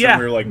right, times yeah. and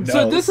we were like, no,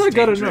 So this I is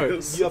gotta know.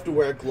 dangerous. You have to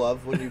wear a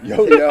glove when you.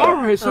 Yo, yeah. All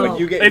right, so Oh.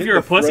 You get If hit you're in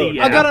a the pussy, throat,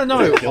 yeah. I gotta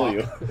know. it'll kill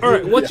you. All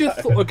right, what's your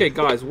okay,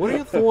 guys? What are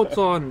your thoughts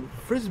on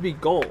frisbee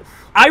golf?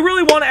 I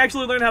really want to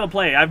actually learn how to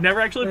play. I've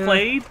never actually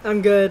played.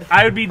 I'm good.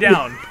 I would be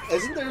down.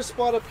 Isn't there a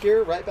spot up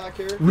here, right back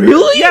here?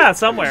 Really? Yeah,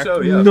 somewhere.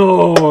 So yeah.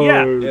 No.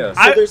 Yeah. Yeah. So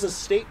I- there's a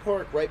state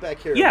park right back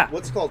here. Yeah.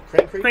 What's it called?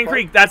 Crane Creek. Crane Park?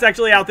 Creek. That's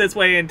actually out this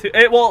way.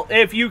 Well,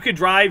 if you could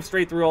drive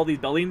straight through all these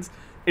buildings,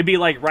 it'd be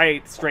like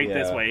right straight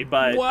this Yeah. way.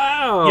 But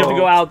Wow. you have to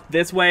go out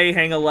this way,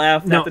 hang a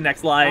left No, at the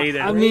next light.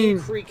 I And, mean-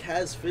 Crane Creek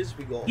has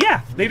frisbee golf.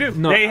 yeah, they do.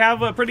 No. They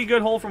have a pretty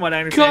good hole from what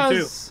I understand too.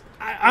 Because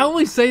I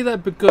only say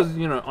that because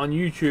on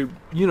YouTube,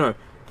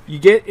 you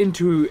get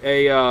into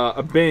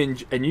a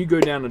binge and you go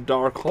down a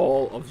dark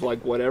hole of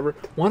like whatever.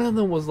 One of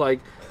them was like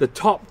the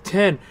top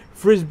 10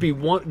 frisbee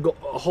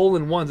hole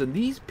in ones, and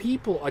these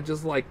people are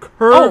just like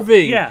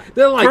curving. yeah.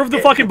 They're like Curve the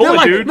fucking they're bullet,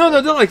 like, dude. No,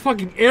 they're like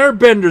fucking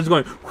airbenders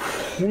going,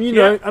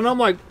 Yeah. and I'm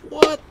like,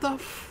 what the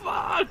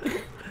fuck?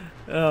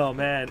 Oh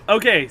man.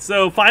 Okay,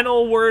 so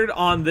final word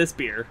on this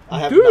beer. I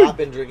have Dude. not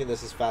been drinking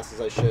this as fast as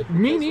I should.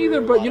 Me because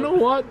neither, we're but a you lot know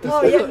of- what? This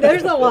Oh is yeah,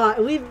 there's a lot.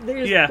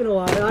 There's Yeah. been a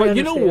lot. I But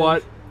you know understand.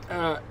 what?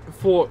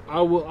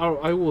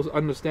 I will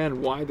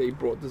understand why they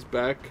brought this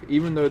back,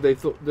 even though they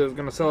thought they were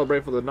going to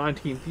celebrate for the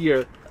 19th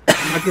year.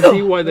 I can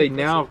see why they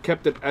now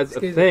kept it as a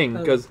Excuse me. thing,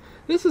 because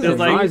this is It a was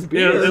like nice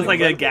beer. it was like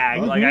a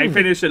gag. Like I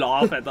finished it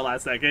off at the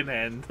last second,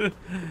 and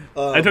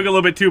I took a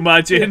little bit too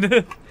much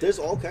in. There's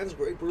all kinds of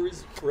great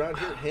breweries around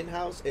here. Hen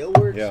House, Ale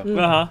Works. Yeah.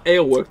 Uh-huh.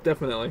 Ale work,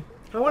 definitely.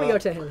 I want to go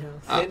to Hen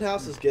House. Hen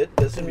House is good.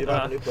 That's gonna be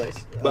about a new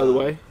place. By the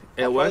way,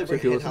 Ale I'll probably works. bring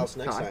If you Hen listen. House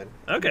next Hi. time.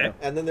 Okay.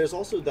 And then there's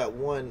also that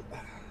one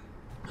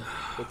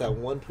with that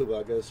one pub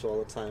I goes to all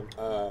the time.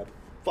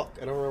 Fuck,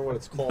 I don't remember what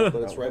it's called,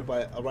 but it's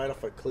right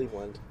off of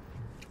Cleveland.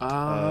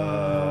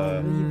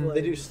 Cleveland.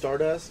 They do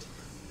Stardust,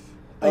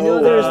 I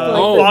know there's like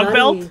oh. the Fog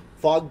Belt? 90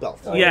 Fog Belt.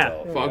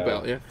 Yeah. Fog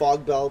Belt, yeah.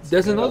 Fog Belt.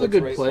 There's you know, another it's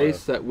good great place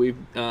stuff.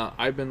 that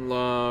I've been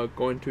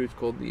going to. It's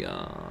called the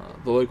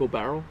Local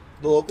Barrel.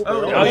 The local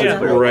Oh, barrel. yeah.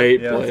 Oh, yeah.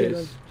 Great Yeah.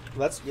 place.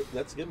 That's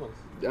a good one.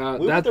 We that's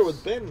went there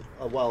with Ben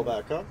a while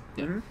back, huh?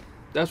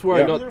 that's where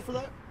Yeah. I Were you got. there for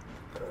that?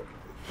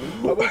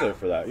 I was there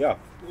for that. Yeah.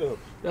 Yeah.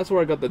 That's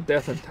where I got the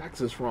Death and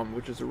Taxes from,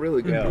 which is a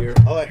really good Yeah. beer.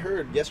 Oh, I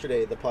heard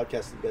yesterday the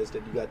podcast you guys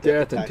did. You got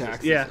Death Death and and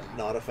Taxes. Yeah.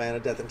 Not a fan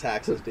of Death and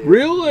Taxes, dude.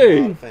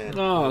 Really? Not a fan.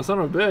 Oh, son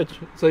of a bitch.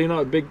 So you're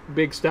not a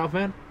big stout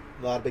fan?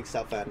 Not a big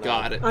stout fan. No.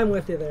 Got it. I'm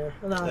with you there.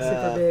 I'm not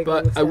super big.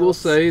 on But the I will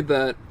stouts. say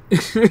that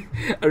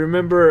I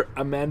remember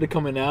Amanda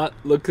coming out,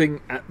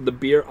 looking at the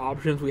beer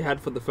options we had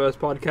for the first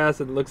podcast,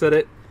 and looks at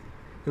it.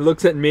 He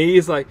looks at me.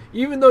 He's like,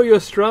 "Even though you're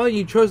Australian,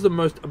 you chose the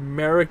most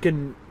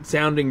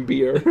American-sounding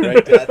beer."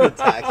 Right, Death and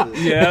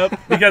Taxes. Yep,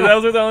 because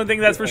those are the only thing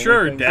that's for The sure.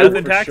 only thing Death for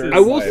and sure. taxes. I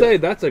will Like- say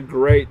that's a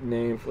great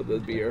name for the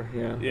beer.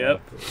 Yeah.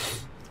 Yep.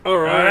 All All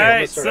right.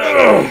 right, Start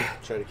so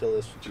try to kill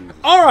this.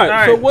 All right.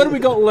 All So right. what do we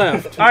got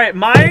left? all right,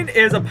 mine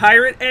is a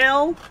pirate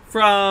ale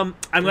from.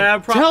 I'm gonna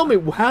have. Tell me,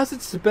 how's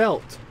it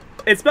spelled?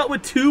 It's spelled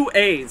with 2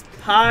 A's.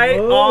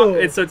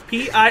 Oh. So it's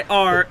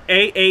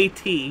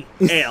P-I-R-A-A-T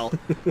ale,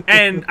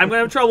 and I'm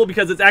gonna have trouble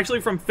because it's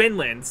actually from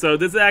Finland. So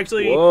this is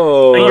actually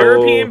Whoa. a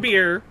European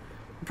beer.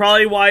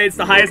 Probably why it's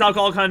the highest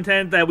alcohol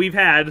content that we've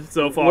had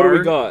so far. What do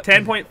we got?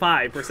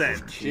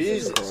 10.5%.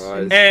 Jesus.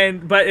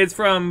 Christ. But it's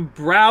from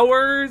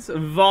Brouwers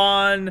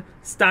von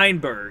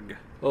Steinberg.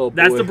 Oh,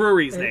 That's boy. the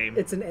brewery's And name.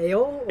 It's an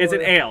ale. It's an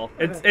or- ale.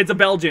 Okay. It's a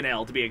Belgian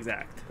ale to be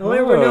exact. I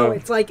never know. Oh.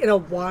 It's like in a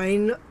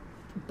wine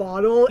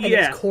bottle and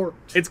Yeah. it's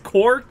corked. It's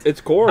corked.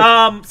 It's corked.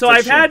 So like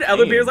I've had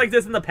other champagne. beers like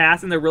this in the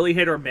past, and they're really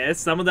hit or miss.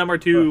 Some of them are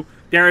too,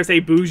 dare I say,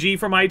 bougie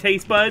for my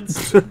taste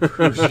buds.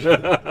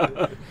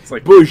 It's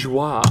like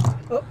Bourgeois.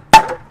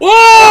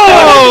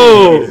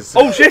 Whoa!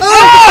 Oh shit!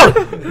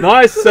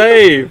 Nice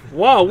save.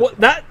 Wow, what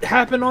that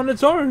happened on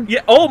its own.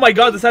 Yeah. Oh my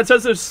god, this had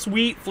such a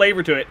sweet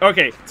flavor to it.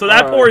 Okay, so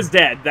that All right. pour is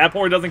dead. That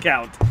pour doesn't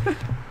count.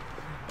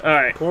 All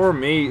right. Pour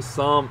me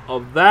some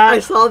of I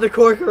that. saw the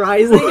cork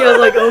rising. I was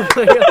like, oh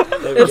my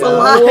god, it's go.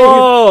 alive.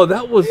 Whoa,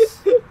 that was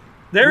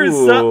There is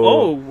some. Ooh.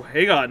 Oh,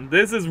 hang on.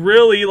 This is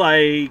really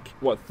like.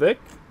 what, thick?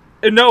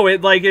 No,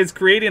 it like is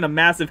creating a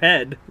massive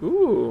head.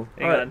 Ooh.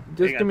 Hang All right, on, just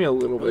hang give on. me a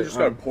little we bit. just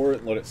gotta pour it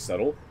and let it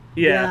settle.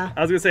 Yeah, Yeah,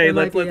 I was gonna say that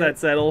might let's let be that it.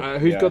 settle.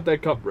 Who's Yeah. got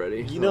that cup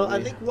ready? You know, For I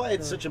me? think why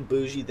it's such a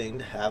bougie thing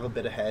to have a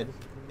bit of head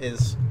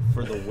is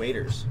for the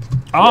waiters.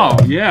 Oh,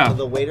 For yeah.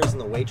 the waiters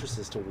and the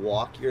waitresses to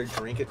walk your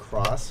drink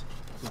across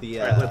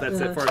the All right, let that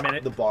sit for a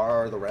minute. the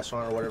bar or the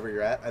restaurant or whatever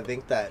you're at. I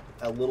think that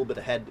a little bit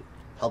of head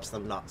helps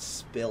them not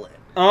spill it.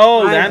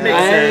 Oh, that makes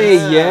Hey,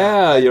 sense.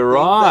 yeah, I you're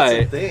think right.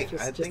 That's a thing.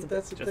 Just- I just think a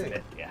that's a Just a thing.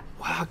 bit, yeah.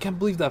 Wow, I can't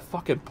believe that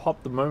fucking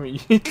popped the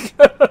moment you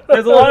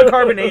There's a lot of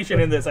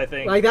carbonation in this, I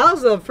think. Like that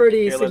was a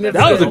pretty Here, let that significant.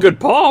 That was a good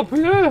pop,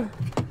 yeah.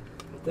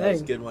 That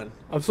was a thing. good one.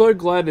 I'm so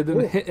glad it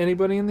didn't hit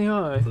anybody in the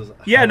eye. It was a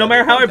Yeah, no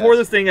matter how I pour highlight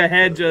this thing, a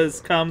head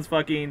just comes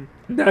fucking.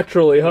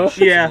 Naturally, huh? contest.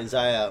 Yeah. His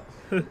eye out.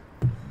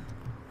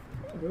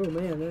 Oh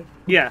man,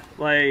 Yeah,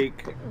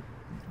 like.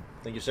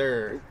 Thank you,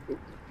 sir.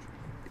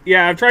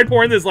 Yeah, I've tried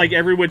pouring this like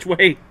every which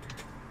way.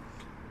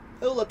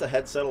 He'll let the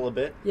head settle a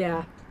bit.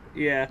 yeah.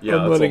 Yeah. Yeah,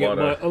 I'm that's letting a it. lot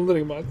of. I'm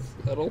letting mine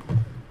settle.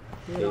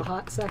 Give it a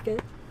hot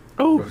second.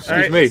 Oh, excuse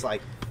Alright. me. It's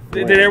like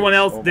Did everyone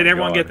else? Oh did my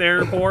everyone God. get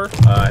their pour?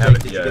 I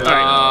haven't Did you yet. get it?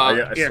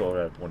 I Here. still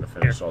have one to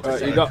finish. So I'll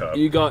take You another got. cup.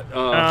 You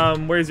got.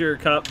 Where's your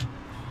cup?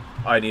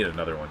 I need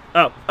another one.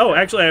 Oh,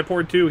 actually, I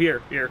poured 2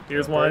 here.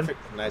 Here's one.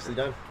 perfect. Nicely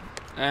done.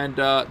 And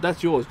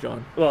that's yours,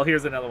 John. Well,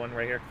 here's another one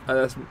right here.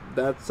 That's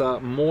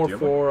more Do you have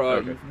for one?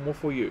 Okay. more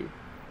for you.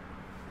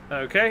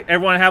 Okay,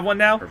 everyone have one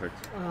now. Perfect.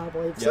 I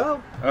believe Yeah.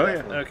 so. Oh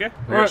yeah. Okay.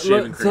 We All got right,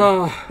 shaving let's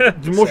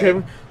cream. more Same.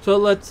 shaving. So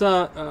let's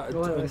I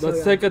still let's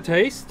got- take a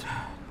taste.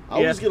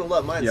 I was gonna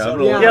let mine Yeah, I'm settle.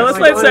 gonna Yeah, Yeah, let's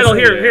like, let it settle.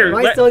 honestly, Here.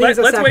 Mine still needs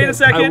a Let's wait a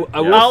second.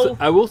 second.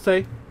 I will say,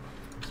 it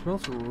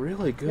smells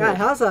really good. Yeah, it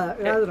has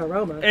an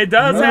aroma. It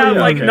does Oh, have yeah,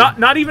 like okay.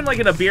 not even like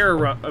in a beer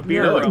a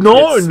beer No. aroma.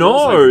 No, It smells no,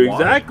 like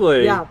wine.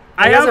 exactly. yeah,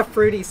 I it has a have-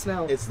 fruity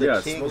smell. It's the Yeah,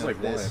 it king smells of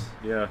like this.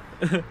 wine.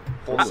 Yeah.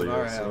 Whole Totally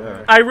scenario. is,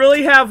 yeah. I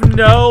really have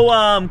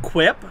no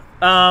quip.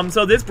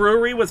 So this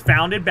brewery was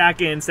founded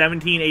back in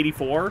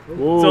 1784.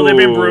 So they've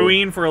been Ooh.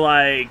 brewing for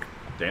like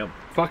Damn.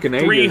 Fucking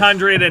ages.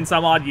 300 and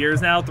some odd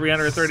years now,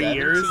 330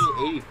 years.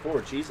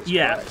 1784. Jesus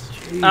Yeah. Christ.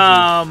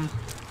 Jesus.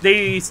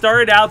 They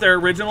started out their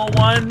original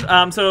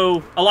one.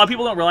 So a lot of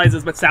people don't realize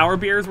this, but sour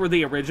beers were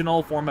the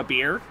original form of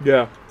beer.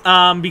 Yeah.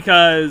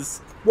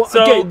 Because Well,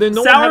 so okay, then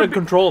no one sour had a be-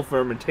 control of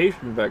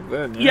fermentation back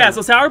then. yeah,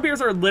 so sour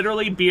beers are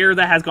literally beer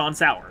that has gone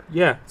sour.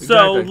 yeah.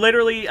 So exactly.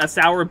 literally a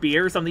sour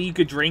beer, something you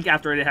could drink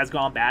after it has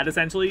gone bad,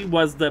 essentially,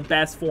 was the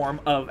best form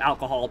of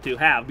alcohol to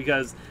have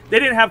because they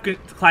didn't have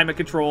climate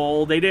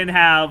control. They didn't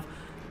have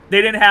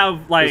the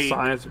like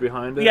science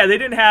behind it. yeah, they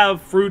didn't have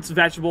fruits,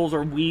 vegetables,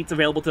 or wheats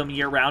available to them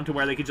year round to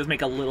where they could just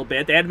make a little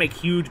bit. They had to make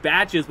huge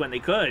batches when they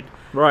could,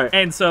 Right.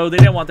 and so they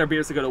didn't want their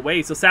beers to go to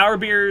waste. So sour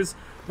beers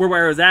were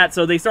where it was at.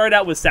 So they started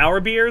out with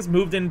sour beers,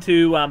 moved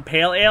into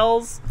pale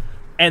ales,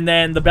 and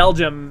then the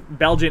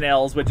Belgian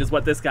ales, which is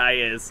what this guy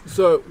is.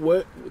 So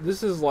what?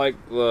 This is like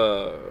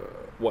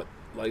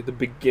like the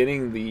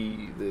beginning,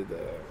 the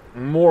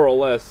more or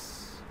less.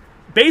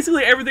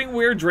 Basically, everything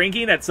we're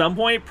drinking at some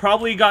point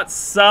probably got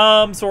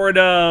some sort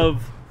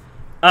of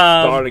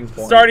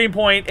starting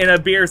point in a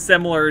beer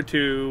similar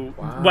to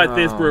what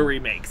this brewery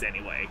makes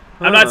anyway.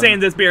 I'm not saying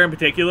this beer in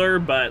particular,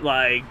 but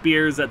like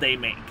beers that they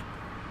make.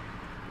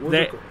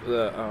 The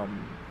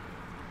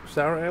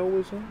sour ale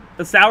was it?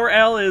 The sour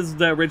ale is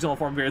the original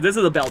form of beer. This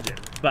is a Belgian,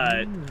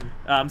 but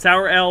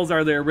sour ales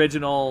are the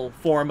original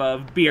form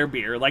of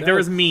beer. Like there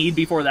was mead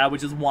before that,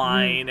 which is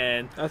wine,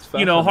 and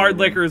hard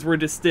liquors were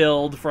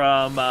distilled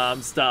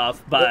from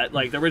stuff. But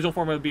like the original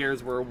form of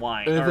beers were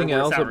wine. Anything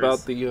else sours.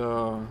 about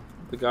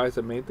the guys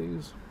that made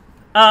these?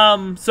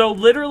 So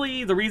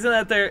literally the reason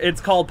that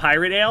it's called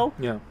pirate ale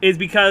is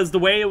because the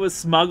way it was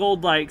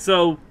smuggled,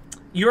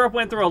 Europe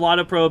went through a lot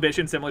of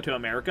prohibition similar to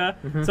America.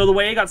 So the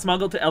way it got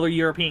smuggled to other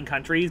European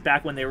countries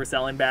back when they were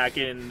selling back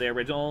in the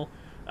original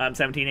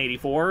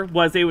 1784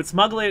 was they would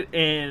smuggle it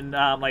in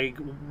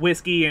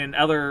whiskey and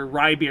other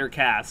rye beer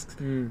casks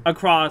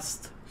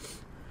across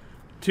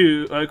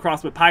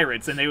with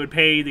pirates, and they would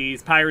pay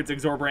these pirates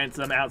exorbitant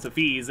amounts of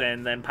fees,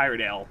 and then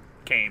pirate ale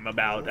came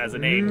about as a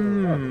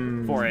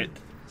name for it.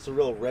 It's a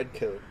real red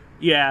coat.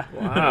 Yeah.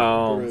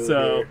 Wow.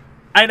 So,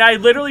 and I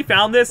literally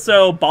found this.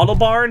 So, Bottle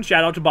Barn,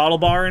 shout out to Bottle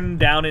Barn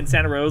down in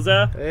Santa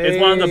Rosa. It's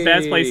one of the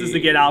best places to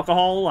get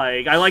alcohol.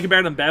 Like, I like it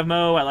better than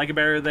Bevmo. I like it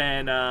better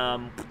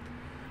than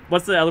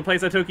what's the other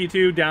place I took you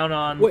to down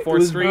on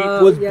 4th Street?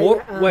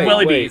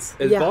 Willie B's.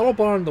 Is Bottle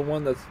Barn the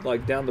one that's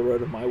like down the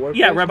road of my workplace?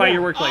 Yeah, right by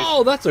your workplace.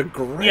 Oh, that's a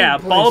great. Yeah,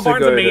 place Bottle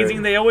Barn's to go amazing.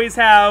 to. They always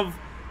have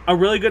a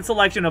really good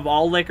selection of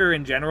all liquor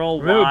in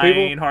general,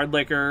 wine, hard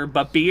liquor,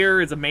 but beer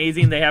is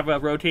amazing. They have a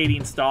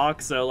rotating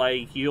stock, so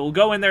like you'll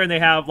go in there and they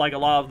have like a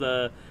lot of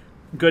the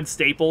good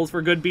staples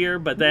for good beer,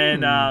 but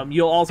then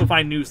you'll also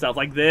find new stuff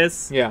like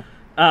this. Yeah.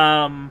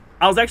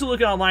 I was actually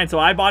looking online, so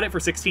I bought it for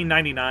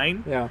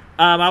 $16.99. Yeah.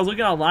 I was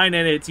looking online,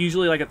 and it's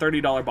usually like a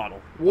 $30 bottle.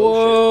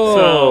 Whoa.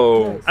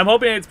 So I'm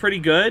hoping it's pretty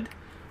good.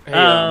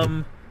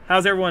 Hey,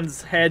 how's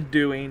everyone's head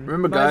doing?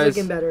 Remember, Mine's guys.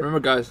 looking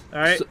better. All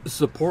right.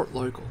 Support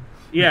local.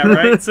 Yeah,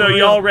 right? So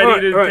y'all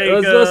ready to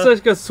take let's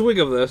take a swig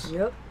of this.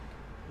 Yep.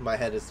 My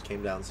head just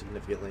came down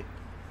significantly.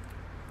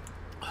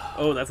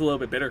 Oh, that's a little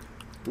bit bitter.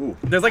 Ooh.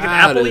 There's like an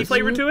That apple-y is-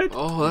 flavor to it.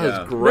 Oh, that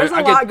Yeah. is great. There's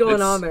a lot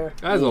going on there.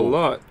 That's a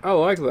lot. I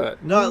like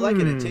that. No, I like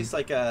it. It tastes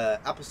like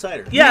apple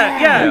cider.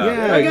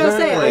 Yeah. I gotta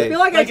say, I feel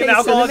like I Like an taste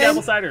alcoholic cinnamon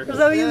apple cider. or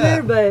something in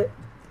there, but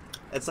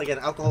It's like an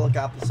alcoholic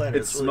apple cider.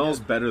 It It's really smells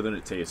good. better than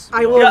it tastes.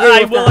 I will. Yeah, agree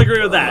I with will that.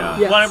 agree with that.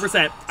 Yes.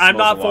 100%. I'm Smells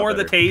not a lot for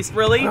the better. taste,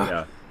 really.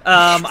 Yeah.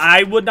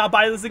 I would not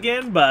buy this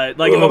again, but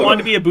like if I wanted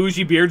to be a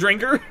bougie beer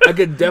drinker, I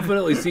could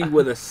definitely see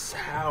where the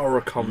sour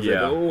comes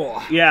Yeah. in.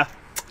 Oh. yeah.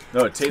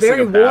 No, it tastes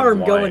Very like a bad warm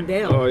wine. going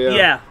down. Oh, yeah.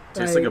 Yeah. It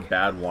tastes like a Like-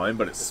 bad wine,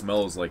 but it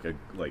smells like a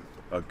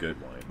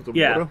good wine. Is it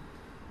Yeah. water?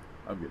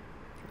 I'm good.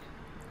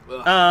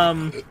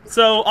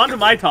 So on to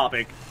my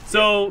topic.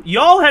 So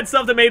y'all had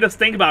stuff that made us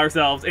think about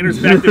ourselves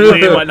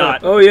introspectively and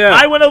whatnot. Oh, yeah.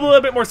 I went a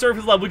little bit more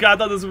surface level because I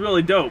thought this was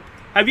really dope.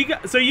 Have you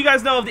guys, so you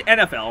guys know of the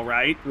NFL,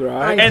 right?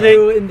 Right. I And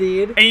do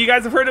indeed. And you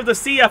guys have heard of the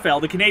CFL,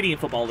 the Canadian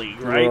Football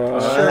League, right?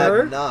 Right. I Sure.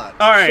 have not.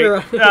 All right.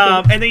 Sure.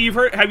 And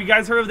then have you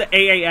guys heard of the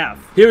AAF?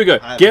 Here we go.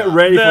 I have Get not.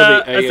 ready for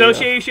The the AAF.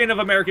 Association of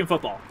American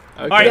Football.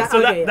 Okay. All right, Yeah, so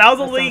okay, that was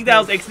a that league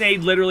sounds that was nice.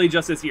 ixnayed literally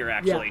just this year,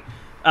 actually.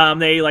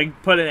 They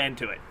like put an end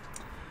to it.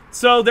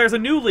 So there's a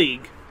new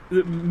league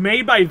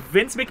made by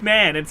Vince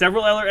McMahon and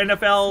several other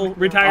NFL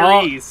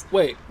retirees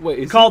Wait.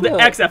 Is called he the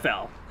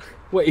XFL.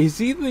 Wait, is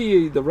he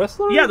the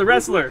wrestler? Yeah, the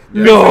wrestler.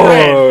 No.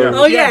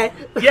 Oh yeah.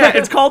 Yeah,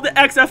 it's called the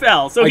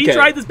XFL. So he Okay.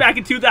 tried this back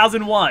in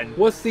 2001.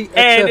 What's the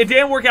And XF? it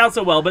didn't work out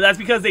so well, but that's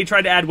because they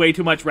tried to add way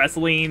too much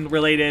wrestling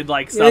related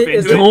stuff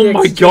Is into it it. Oh the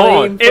my extreme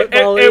God.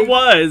 football It league?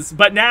 was,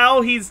 but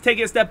now he's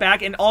taking a step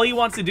back, and all he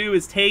wants to do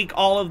is take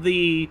all of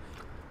the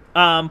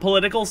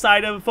political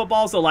side of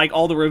football, so like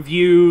all the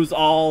reviews,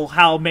 all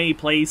how many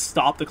plays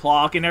stop the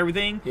clock and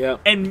everything, Yeah.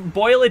 and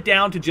boil it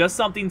down to just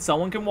something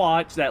someone can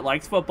watch that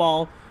likes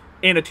football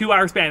in a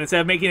 2-hour span instead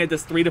of making it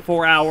this 3 to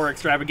 4 hour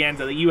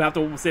extravaganza that you have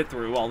to sit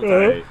through all the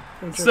time.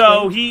 Right.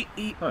 So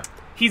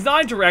he's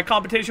not in direct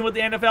competition with the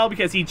NFL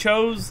because he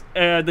chose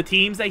the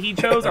teams that he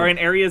chose are in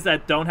areas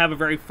that don't have a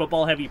very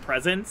football heavy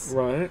presence.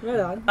 Right.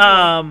 Right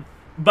on.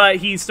 But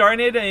he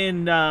started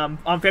in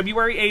on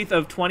February 8th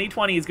of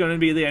 2020 is going to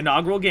be the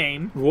inaugural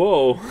game.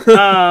 Whoa.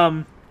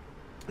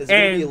 Is it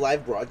going to And- be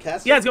live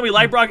broadcast? Yeah, it's going to be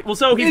live broadcast. Well,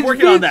 so he's It's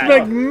working on Vince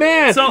that.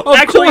 McMahon. So, of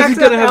actually- course he's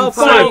gonna have XFL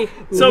five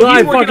So he's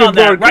live working on fucking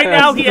that. Right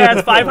now, he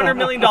broadcasts. has $500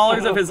 million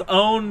of his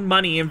own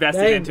money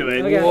invested Dang. into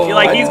it. Okay.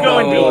 Like he's I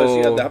going didn't realize to.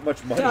 he had that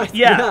much money.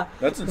 Yeah.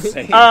 That's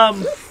insane.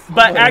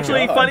 But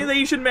actually, God. funny that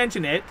you should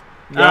mention it.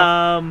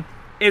 Yeah.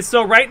 Is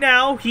so right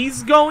now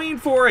he's going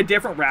for a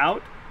different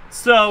route.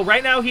 So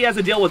right now he has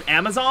a deal with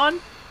Amazon,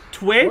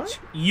 Twitch,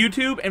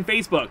 YouTube, and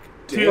Facebook.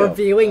 For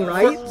viewing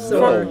rights,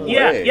 No or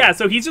way. Yeah.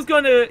 So he's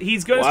going to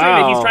stream it.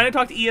 Wow. He's trying to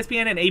talk to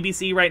ESPN and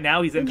ABC right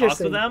now. He's in talks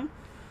with Interesting.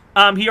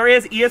 them. He already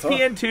has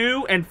ESPN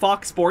 2 and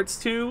Fox Sports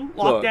 2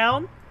 locked Look.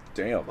 down.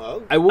 Damn.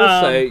 Well, I will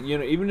Um, say,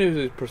 even if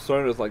his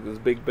persona is like this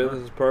big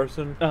business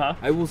person, Uh-huh.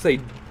 I will say,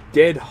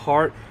 dead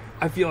heart,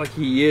 I feel like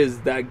he is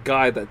that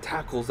guy that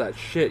tackles that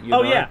shit. You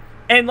Oh know? yeah.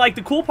 And like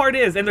the cool part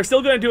is, and they're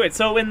still going to do it.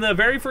 So in the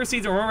very first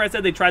season, remember I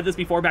said they tried this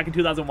before back in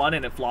 2001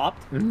 and it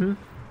flopped? Mm-hmm.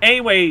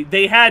 Anyway,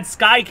 they had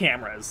sky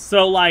cameras.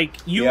 So like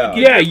you would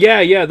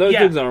Yeah, get those Yeah.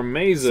 things are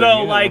amazing. So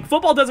yeah. like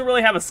football doesn't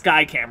really have a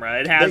sky camera.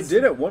 It They has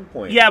did at one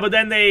point. Yeah, but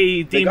then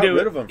they deemed got it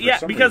rid of them for yeah,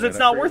 some because reason. it's I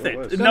not forget worth what it.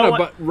 it was. no, one-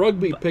 but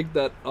rugby picked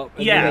that up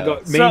and Yeah, then it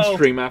got so-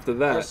 mainstream after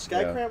that. Were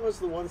Skycram was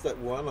the ones that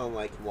won on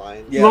like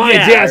Lions. Yeah. Lions,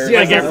 Yeah, yes,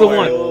 like that's the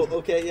one. Oh,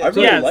 okay, yeah. I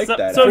really yeah, like so,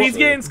 that, so he's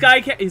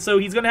actually. getting so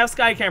he's gonna have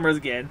sky cameras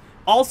again.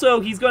 Also,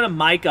 he's gonna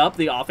mic up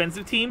the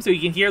offensive team so you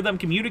can hear them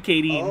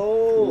communicating.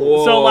 Oh.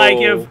 Whoa. So like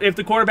if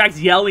the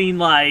quarterback's yelling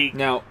like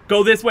Now,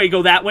 go this way,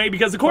 go that way,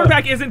 because the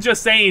quarterback isn't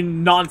just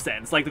saying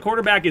nonsense. Like the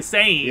quarterback is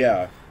saying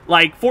Yeah.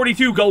 like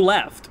 42 go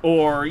left,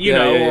 or you Yeah,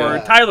 know, yeah, or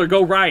yeah. Tyler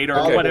go right, or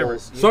Okay. whatever. You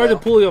sorry know? to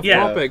pull you off Yeah.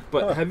 topic,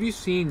 but Huh. have you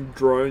seen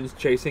drones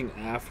chasing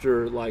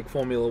after like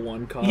Formula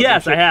One cars? and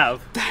Yes, shit? I have.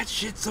 That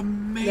shit's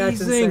insane.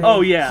 amazing. Oh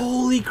yeah.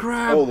 Holy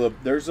crap! Oh,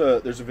 there's a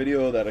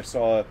video that I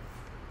saw.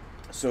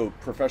 So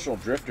professional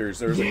drifters,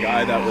 there was a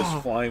guy that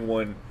was flying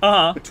one Uh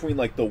huh. between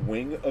like the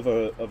wing of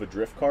a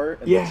drift car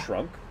and Yeah. the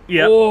trunk,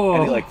 Yep. Oh.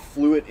 and he like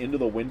flew it into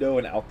the window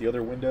and out the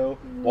other window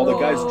while the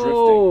guy's drifting.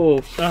 Oh,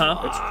 Uh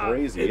huh. It's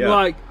crazy. And, Yeah.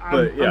 like,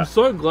 But, I'm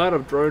so glad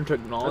of drone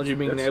technology That's-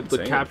 being that's able to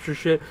insane. capture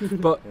shit,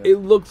 but it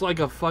looks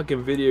like a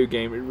fucking video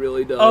game. It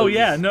really does. Oh,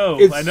 yeah, no,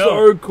 it's I know.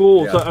 so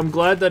cool. So Yeah. I'm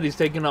glad that he's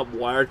taking up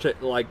wired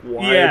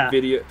Yeah.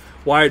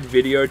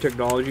 video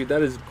technology.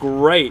 That is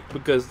great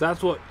because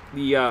that's what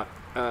the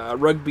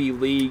rugby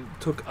league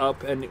took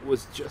up, and it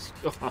was just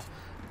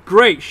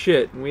great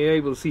shit. And we were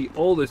able to see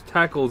all those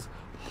tackles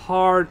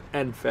hard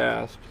and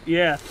fast.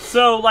 Yeah.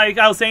 So, like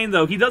I was saying,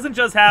 though, he doesn't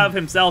just have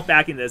himself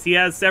backing this. He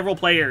has several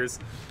players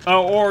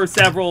or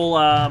several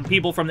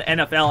people from the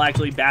NFL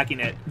actually backing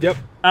it. Yep.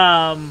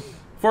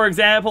 For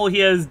example, he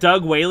has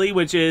Doug Whaley,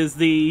 which is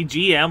the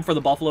GM for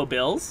the Buffalo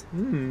Bills.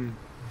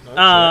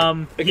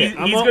 Okay, He's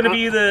I'm going to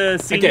be the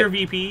senior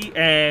okay. VP,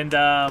 and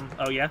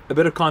oh yeah. A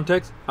bit of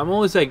context. I'm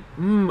only saying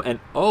and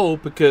oh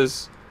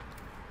because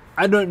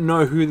I don't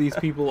know who these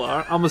people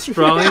are. I'm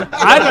Australian.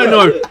 I don't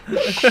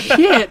know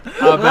shit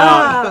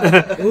about.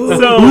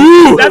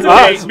 So that's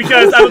okay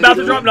because I'm about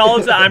to drop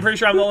knowledge that I'm pretty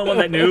sure I'm the only one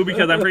that knew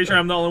because I'm pretty sure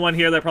I'm the only one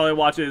here that probably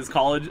watches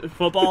college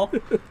football.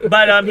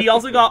 But he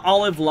also got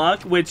Olive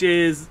Luck, which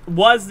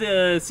was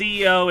the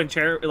CEO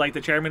and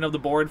the chairman of the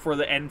board for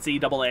the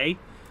NCAA,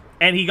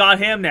 and he got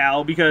him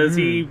now because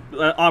he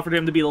offered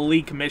him to be the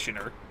league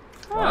commissioner.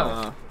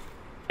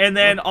 And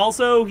then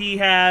also he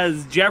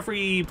has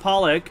Jeffrey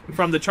Pollock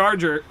from the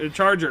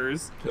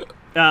Chargers.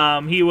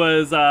 He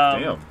was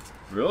Damn.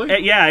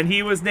 Really? yeah, and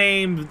he was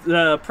named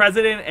the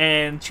president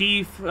and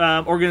chief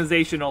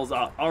organizational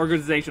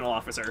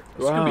officer.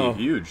 This could Wow.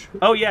 be huge.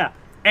 Oh yeah,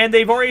 and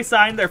they've already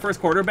signed their first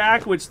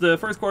quarterback, which the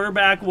first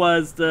quarterback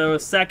was the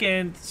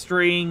second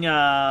string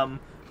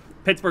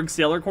Pittsburgh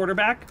Steelers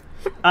quarterback,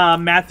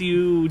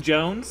 Matthew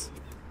Jones.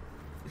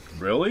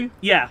 Really?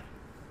 Yeah.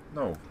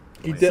 No.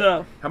 He did-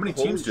 So How many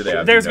teams do they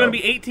have? there's going going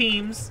to be 8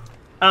 teams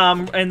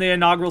in the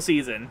inaugural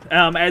season.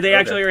 And they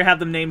actually already have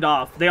them named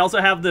off. They also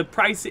have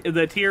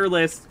the tier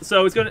list.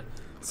 So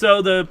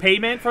so the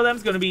payment for them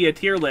is going to be a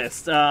tier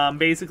list.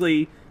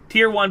 Basically,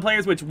 tier 1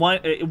 players, which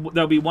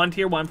there'll be one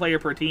tier 1 player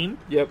per team.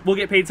 Yep. Will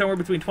get paid somewhere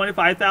between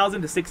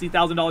 $25,000 to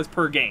 $60,000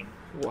 per game.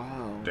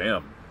 Wow.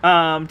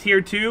 Damn.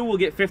 Tier 2 will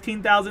get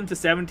 $15,000 to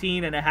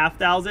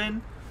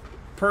 $17,500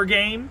 per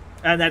game.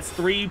 And that's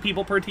 3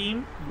 people per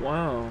team.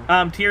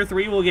 Wow. Tier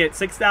 3 will get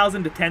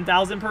 $6,000 to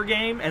 $10,000 per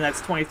game, and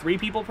that's 23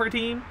 people per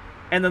team.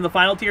 And then the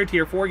final tier,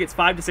 tier 4, gets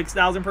 $5,000 to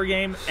 $6,000 per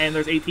game, and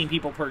there's 18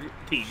 people per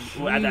team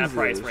at that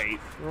price Jesus rate.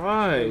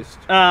 Christ.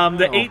 The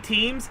Wow. 8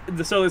 teams,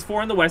 so there's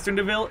 4 in the Western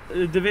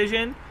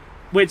Division,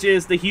 which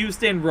is the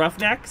Houston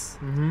Roughnecks,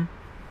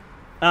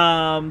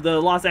 the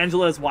Los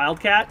Angeles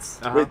Wildcats.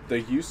 Wait, the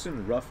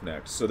Houston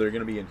Roughnecks. So they're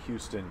going to be in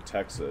Houston,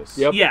 Texas.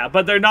 Yep. Yeah,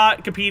 but they're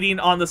not competing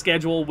on the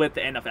schedule with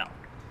the NFL.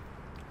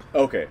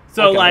 Okay.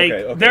 So, Okay,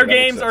 their that makes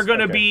games sense. are going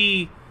to Okay.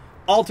 be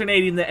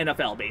alternating the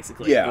NFL,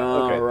 basically. Yeah.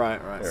 Oh, Okay.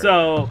 right. Fair.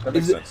 So, That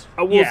makes Is it- sense.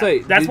 I will yeah, say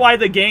that's why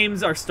the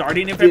games are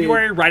starting in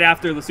February, right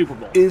after the Super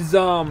Bowl. is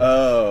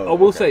Oh. I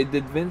will okay. say,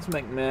 did Vince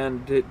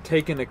McMahon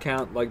take into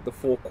account like the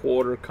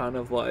 4-quarter kind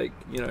of like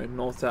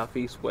north, south,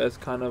 east, west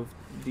kind of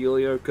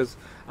dealio? Because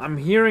I'm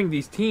hearing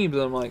these teams,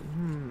 and I'm like,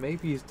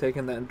 maybe he's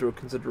taking that into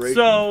consideration.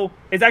 So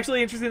it's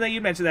actually interesting that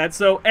you mentioned that.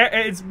 So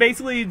it's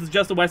basically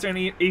just the Western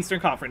and Eastern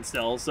Conference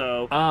still.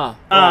 So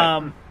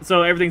right.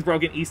 so everything's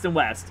broken East and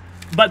West.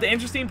 But the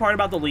interesting part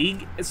about the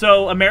league,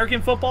 so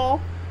American football,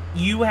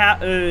 you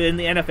have in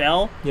the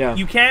NFL, Yeah.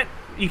 you can't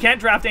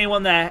draft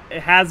anyone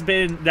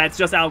that's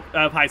just out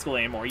of high school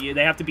anymore.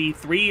 They have to be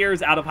 3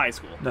 years out of high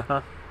school.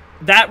 Uh-huh.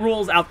 That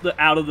rules out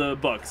of the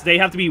books. They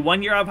have to be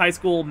 1 year out of high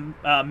school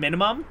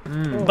minimum.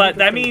 But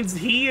that means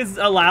he is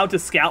allowed to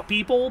scout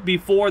people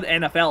before the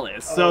NFL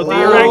is. So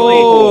theoretically,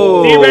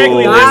 Oh.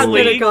 theoretically That's this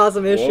gonna league, cause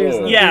some issues.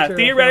 In the yeah, future,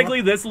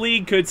 theoretically this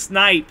league could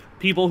snipe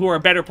people who are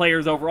better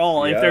players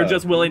overall if they're Yeah.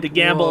 just willing to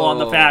gamble on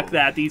the Whoa. fact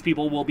that these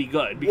people will be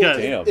good. Well, Because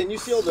damn. and you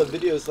see all the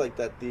videos like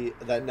that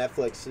that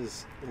Netflix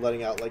is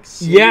letting out like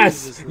Yes,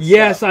 series and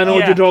yes, stuff I know Yeah.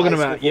 what you're talking High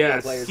school about. football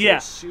Yes. players that Yeah. are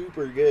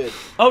super good,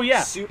 oh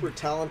yeah, super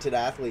talented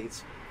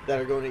athletes that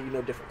are going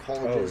to different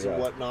colleges Oh, yeah.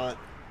 and whatnot.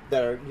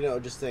 That are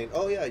just saying,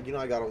 oh yeah,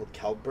 I got on with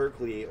Cal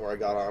Berkeley, or I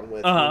got on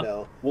with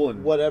Well,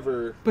 and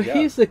whatever. But Yeah.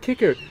 here's the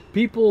kicker: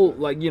 people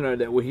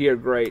that we hear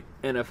great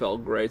NFL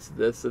greats,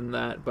 this and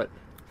that, but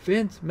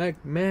Vince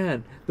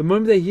McMahon. The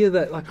moment they hear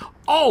that, like,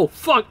 oh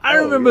fuck, I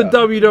Oh, remember yeah.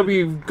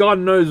 WWE. God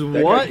knows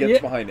that what. guy gets Yeah,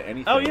 behind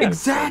anything. Oh, yeah.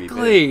 that's gonna be big.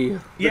 exactly. The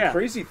yeah.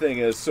 crazy thing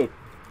is, so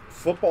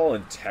football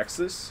in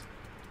Texas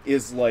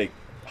is like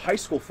high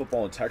school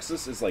football in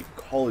Texas is like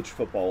college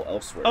football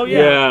elsewhere. Oh,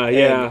 Yeah, yeah.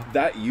 yeah. And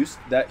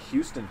that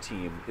Houston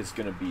team is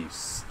going to be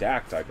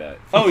stacked, I bet.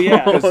 Oh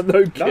yeah. Oh, no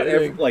Not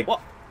every, kidding. like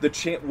Well-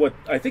 what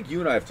I think you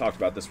and I have talked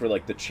about this, where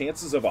like the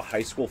chances of a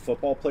high school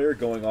football player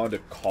going on to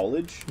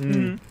college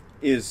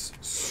is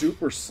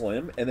super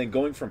slim, and then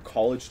going from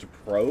college to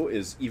pro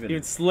is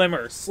even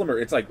Slimmer. slimmer.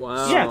 It's like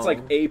Wow. Yeah. it's like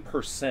a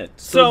percent.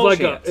 So-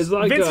 it's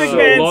like Vince a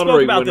McMahon spoke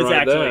lottery about win this, right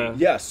actually. there.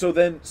 Yeah,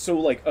 so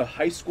like a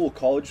high school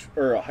college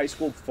or a high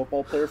school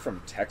football player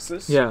from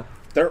Texas, Yeah,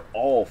 they're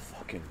all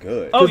fucking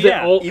good. Oh, because they're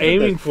yeah. all Even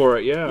aiming the- for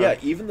it. Yeah, Yeah,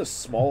 even the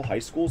small high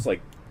schools,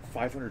 like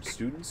 500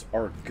 students,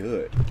 are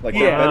good. Like Yeah.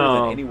 they're better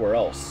Wow. than anywhere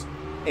else.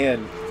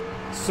 And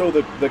so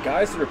the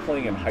guys that are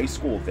playing in high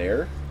school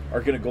there are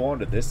going to go on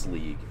to this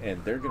league,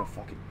 and they're going to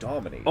fucking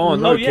dominate. Oh,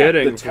 no Oh, yeah.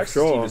 kidding, the for Texas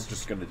sure. team is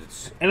just going to.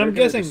 And I'm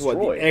guessing what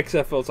the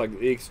XFL's like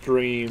the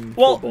extreme.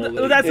 Well, football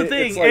league. that's the It-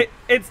 thing. it's like-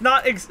 It's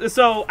not.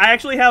 So I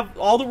actually have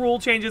all the rule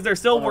changes. They're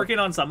still Uh-huh. working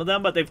on some of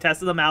them, but they've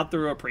tested them out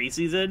through a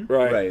preseason.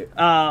 right.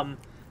 Right.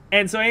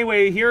 And so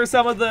anyway, here are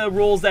some of the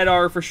rules that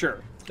are for sure.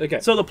 Okay.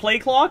 So the play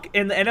clock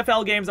in the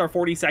NFL games are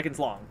 40 seconds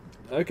long.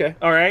 Okay.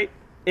 All right.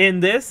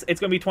 In this, it's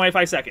going to be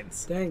 25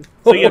 seconds. Dang.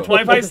 So you have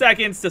 25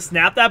 seconds to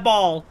snap that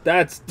ball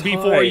That's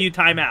before tight. you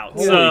time out.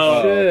 Holy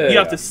So shit. you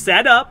have to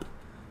set up,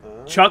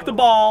 chuck the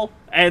ball,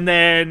 and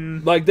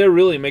then Like they're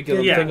really making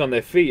them Yeah. think on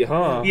their feet,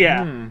 huh?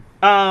 yeah.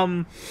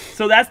 Hmm.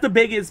 So that's the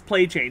biggest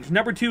play change.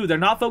 Number two, they're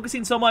not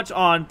focusing so much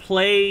on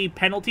play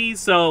penalties.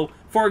 So,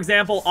 for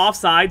example,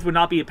 offsides would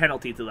not be a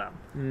penalty to them.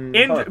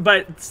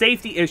 But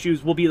safety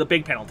issues will be the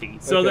big penalty.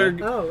 So Okay.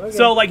 they're Oh, okay.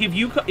 so like if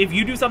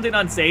you do something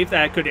unsafe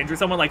that could injure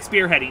someone, like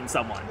spearheading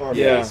someone, Or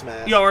Yeah. face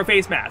mask. or a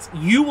face mask,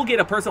 you will get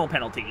a personal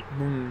penalty.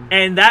 Hmm.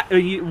 And that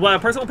what a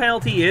personal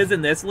penalty is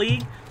in this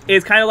league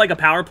is kind of like a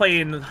power play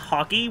in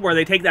hockey, where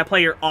they take that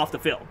player off the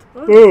field.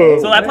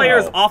 So that player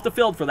is off the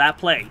field for that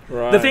play.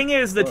 Right. The thing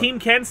is, the team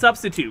can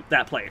substitute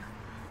that player.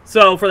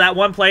 So for that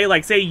one play,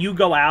 like say you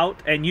go out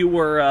and you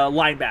were a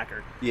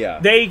linebacker, Yeah.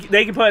 they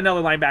can put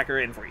another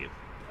linebacker in for you,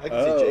 I can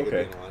Oh, see Jacob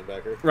okay. being a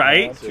linebacker.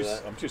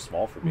 right? I'm too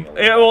small for being a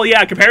Well,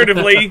 yeah,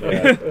 comparatively.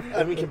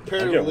 I mean,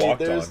 comparatively, walked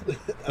there's.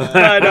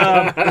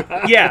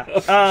 But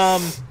yeah,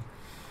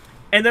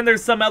 and then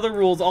there's some other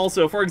rules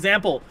also. For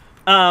example,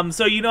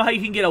 so you know how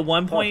you can get a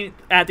 1 point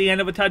at the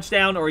end of a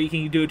touchdown, or you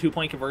can do a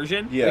 2-point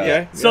conversion. Yeah.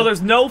 Okay. So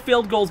there's no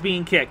field goals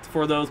being kicked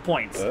for those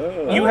points.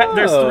 Oh.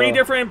 There's Oh. 3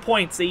 different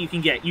points that you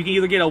can get. You can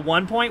either get a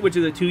 1 point, which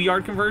is a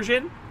 2-yard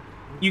conversion.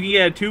 You can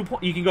get a 2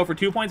 point. You can go for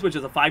 2 points, which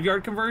is a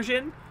 5-yard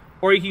conversion,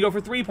 or you can go for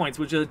 3 points,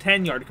 which is a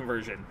 10-yard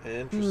conversion.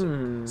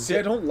 Interesting. See,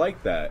 I don't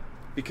like that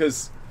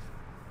because.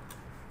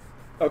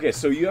 Okay,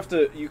 so you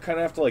kind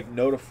of have to like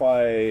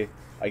notify,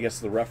 I guess,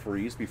 the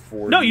referees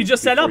before. No, you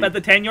just set before up you- at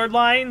the 10-yard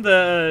line,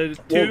 the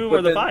 2 Well,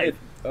 or the but then 5.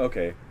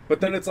 Okay,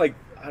 but then it's like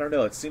I don't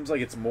know. It seems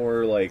like it's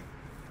more like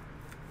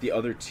the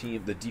other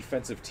team, the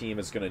defensive team,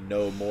 is going to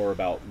know more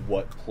about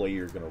what play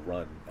you're going to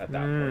run at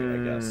that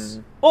point. I guess.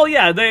 Well,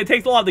 yeah, it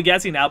takes a lot of the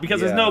guessing out because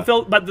there's no Yeah.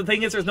 field. But the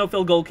thing is, there's no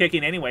field goal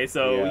kicking anyway,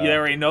 so Yeah, you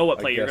already know what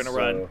I play you're guess going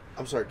to run. so.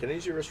 I'm sorry, can I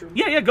use your restroom?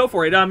 Yeah, go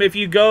for it. If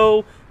you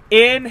go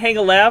in, hang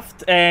a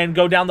left, and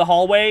go down the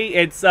hallway,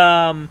 it's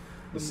The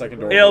second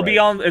door. it'll on the be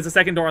right. on. It's the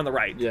second door on the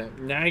right. Yeah.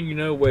 Now you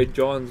know where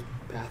John's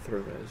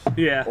bathroom is.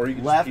 Yeah. Or you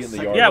can Left just pee in the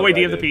second. yard. Yeah. like Wait,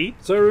 do you I have the did. pee?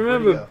 So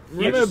remember,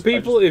 Where'd remember I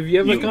people, if you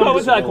ever You can come go to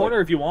into that don't-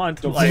 corner if you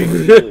want. Don't Like, go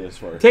really as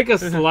far. take a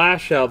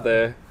slash out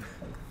there.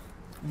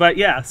 but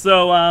yeah,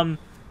 so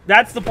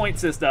that's the point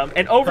system.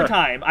 And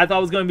overtime, I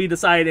thought was going to be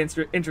decided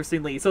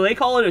interestingly. So they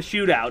call it a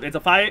shootout.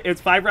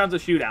 It's 5 rounds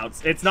of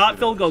shootouts. It's not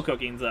field goal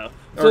cooking though.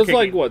 So it's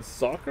like what,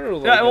 soccer? Or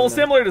like Yeah, well,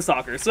 similar to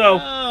soccer. So.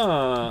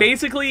 Ah.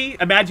 Basically,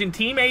 imagine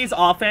Team A's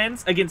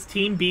offense against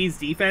Team B's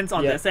defense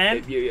on Yeah, this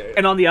end, yeah.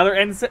 and on the other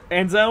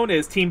end zone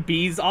is Team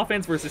B's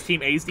offense versus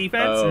Team A's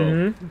defense. Oh.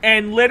 Mm-hmm.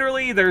 And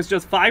literally, there's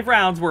just 5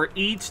 rounds where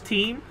each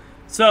team.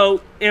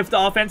 So if the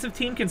offensive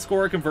team can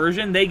score a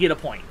conversion, they get a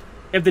point.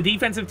 If the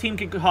defensive team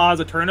can cause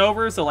a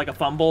turnover, so like a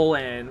fumble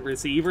and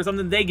receive or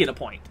something, they get a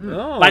point.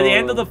 Oh. By the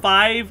end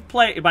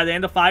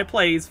of 5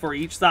 plays for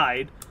each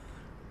side,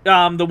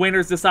 the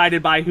winner's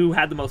decided by who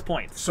had the most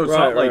points. So it's Right,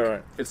 not like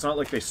right. it's not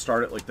like they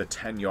start at like the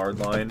 10-yard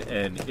line,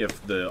 and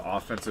if the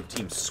offensive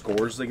team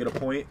scores, they get a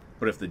point.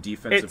 But if the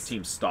defensive It's-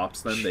 team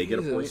stops them, they get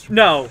a Jesus. point.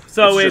 No,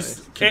 so It's it's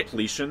just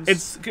completions.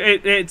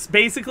 It's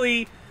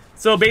basically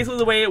So basically,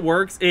 the way it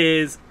works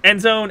is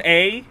end zone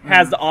A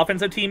has the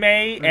offensive team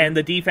A and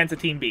the defensive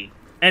team B.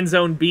 End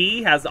zone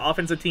B has the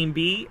offensive team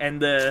B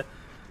and the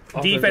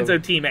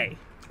defensive team A.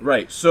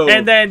 Right. So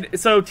And then,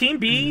 so Team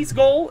B's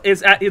goal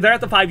is they're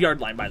at the 5-yard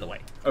line, by the way.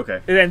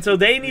 okay. And so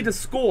they need to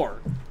score.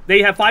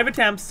 They have 5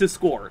 attempts to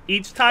score.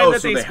 Each time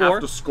that so they they score,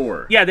 have to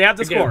score. yeah, they have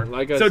to Again, score.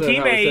 like I So said,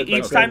 Team how I A, said,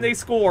 each like, time they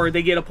score,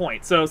 they get a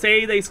point. So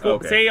say they score,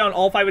 Okay. say on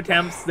all 5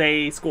 attempts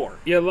they score.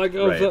 Yeah, like I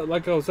was,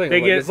 Right. saying, They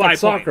like, get it's like 5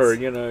 soccer,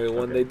 points. you know,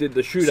 when they did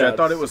the shootout. So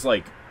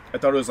I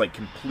thought it was like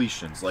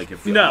completions. Like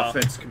if the No.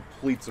 offense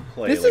completes a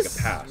play, This like is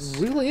a pass.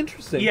 really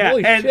interesting. Yeah,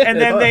 Holy and shit.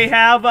 then they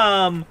have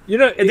you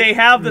know, they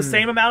have the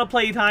same amount of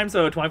play time,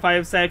 so a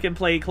 25-second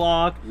play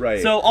clock.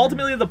 Right. So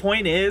ultimately, the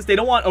point is they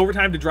don't want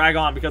overtime to drag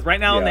on because right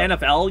now Yeah. in the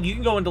NFL, you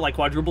can go into like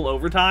quadruple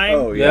overtime.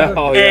 Oh Yeah, yeah.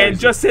 oh, yeah. and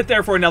just sit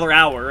there for another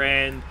hour.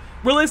 And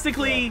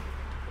realistically,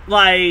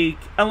 like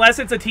unless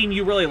it's a team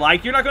you really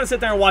like, you're not going to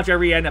sit there and watch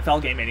every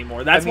NFL game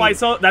anymore. That's I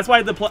mean- that's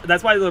why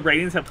the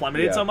ratings have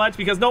plummeted Yeah. so much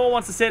because no one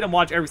wants to sit and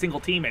watch every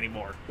single team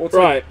anymore. Well, it's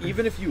Right. like,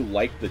 even if you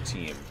like the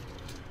team,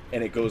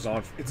 and it goes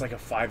on, it's like a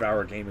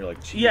 5-hour game. You're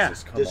like,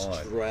 Jesus, Yeah. come Just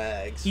on.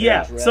 drags.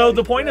 Yeah. drags, So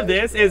the point of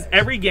drags, this is drags.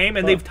 every game,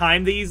 and they've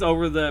timed these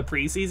over the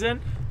preseason.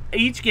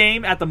 Each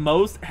game at the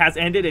most has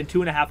ended in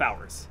 2.5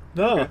 hours.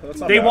 no. That's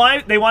not They bad.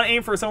 want to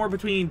aim for somewhere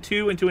between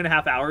 2 and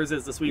 2.5 hours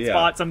is the sweet Yeah.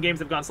 spot. Some games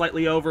have gone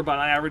slightly over, but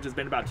on average has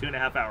been about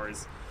 2.5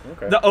 hours.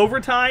 Okay. The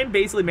overtime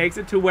basically makes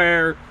it to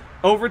where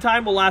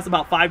overtime will last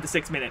about 5 to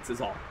 6 minutes is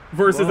all,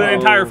 versus an Whoa.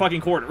 entire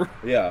fucking quarter.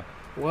 Yeah.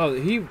 Well,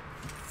 he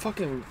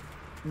fucking.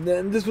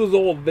 Then this was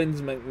all Vince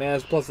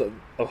McMahon's plus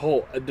a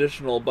whole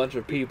additional bunch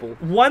of people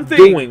One thing,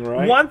 doing,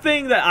 right? one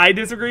thing that I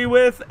disagree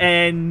with,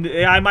 and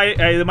it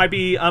might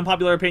be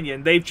unpopular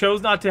opinion, they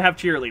chose not to have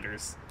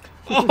cheerleaders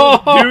due to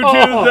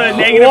the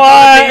negative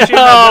connotation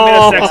of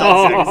women as sex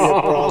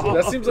on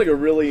sex. That seems like a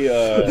really.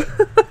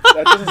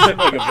 That doesn't seem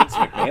like a Vince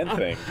McMahon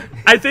thing.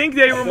 I think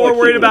they were more like he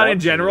worried would about it in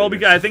want general cheerleaders.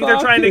 because I think they're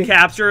trying to Fucking-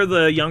 capture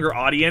the younger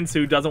audience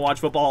who doesn't watch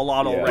football a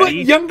lot Yeah. But already.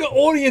 younger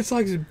audience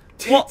likes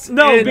Well, tits.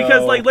 no, and-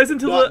 because No. like listen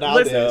to Not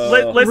listen,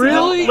 nowadays. listen,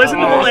 Really? listen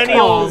to Oh,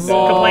 millennials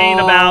come complain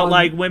about on.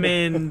 like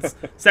women's You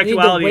need to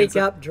sexuality. and wake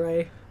stuff. up,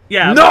 Dre.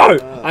 Yeah, no,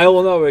 I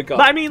will not wake up.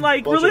 But I mean,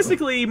 like Bunch of-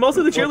 realistically, most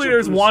of the bunch of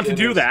cheerleaders Bruce want to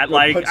do Jenners. that. A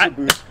Like, bunch of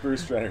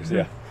Bruce Jenners,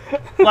 yeah.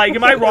 like,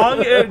 am I wrong?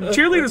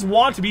 Cheerleaders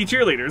want to be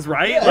cheerleaders,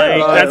 right? Yeah. Like,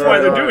 Right, that's why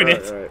right, they're right, doing right,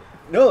 it. right.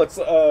 No, it's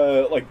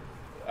like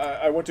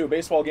I went to a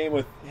baseball game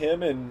with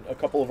him and a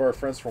couple of our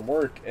friends from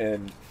work,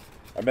 and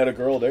I met a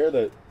girl there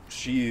that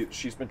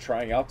she's been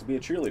trying out to be a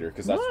cheerleader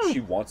because that's she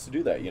wants to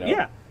do that, you know.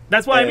 Yeah,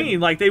 that's what I And, mean.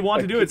 Like, they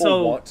want like, to do it. people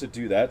So want to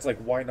do that. It's like,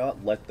 why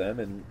not let them?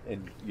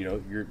 And you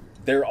know,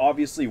 they're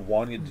obviously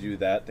wanting to do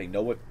that. They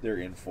know what they're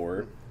in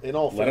for. In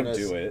all Let them fairness,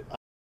 do it.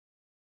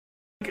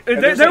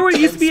 there there's, like,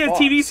 used to 10 be a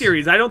TV spots.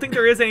 series. I don't think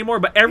there is anymore.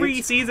 But every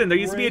It's season there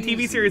used to be a TV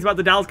crazy. series about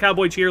the Dallas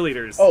Cowboy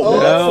cheerleaders. Oh, Oh,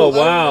 that's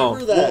what- I wow.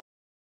 remember that.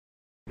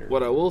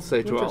 What I will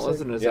say to our Interesting.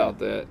 listeners Yeah. out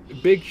there,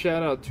 big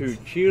shout out to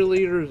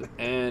cheerleaders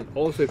and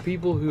also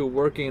people who are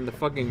working in the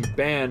fucking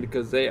band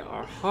because they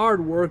are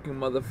hard-working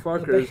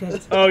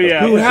motherfuckers Oh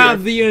yeah. who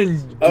have the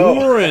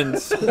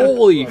endurance.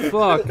 Holy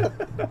fuck!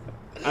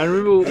 I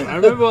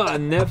remember a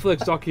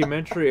Netflix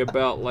documentary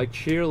about like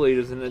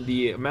cheerleaders and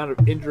the amount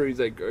of injuries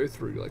they go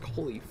through. Like,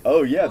 holy.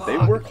 Oh yeah, they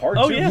work hard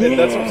Oh, too. yeah.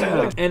 That's what I'm saying.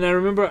 Like, And I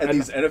remember, and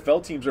these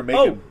NFL teams are Oh,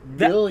 making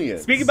that,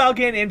 millions. speaking about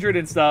getting injured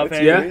and stuff, That's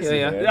and, Yeah, crazy,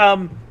 yeah,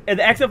 man. and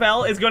the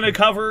XFL is going to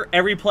cover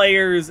every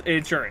player's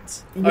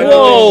insurance.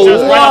 whoa,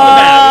 Just right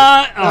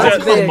off the bat. what? Oh,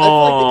 Just- big. come I feel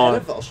on.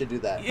 like the NFL should do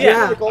that. Yeah. I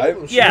feel like all of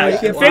them should Yeah, do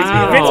Vince, that.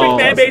 Vince Wow.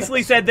 McMahon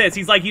basically said this.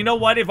 He's like, you know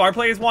what? If our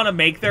players want to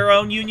make their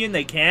own union,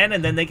 they can,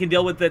 and then they can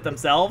deal with it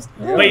themselves.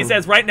 But he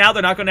says right now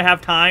they're not going to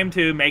have time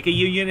to make a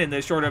union in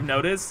this short of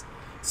notice.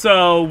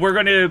 So we're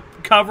going to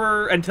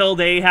cover until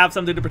they have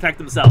something to protect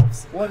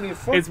themselves. Well, I mean,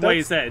 fuck, It's what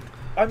he that's- said.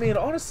 I mean,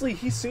 honestly,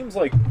 he seems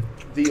like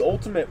the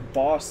ultimate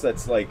boss.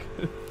 That's like,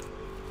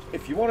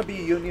 if you want to be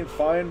a union,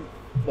 fine.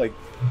 Like,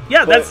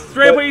 Yeah, but- that's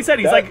straight up but what he said.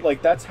 He's that-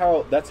 like, that's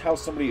how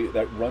somebody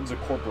that runs a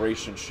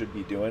corporation should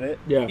be doing it.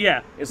 Yeah.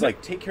 yeah. It's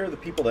like, take care of the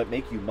people that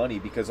make you money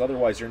because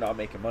otherwise you're not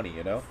making money.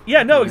 You know.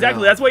 Yeah, no,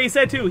 exactly. Yeah. That's what he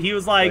said too. He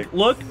was like,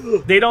 "Look,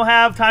 they don't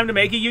have time to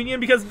make a union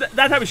because that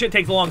type of shit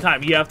takes a long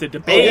time. You have to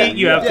debate. yeah,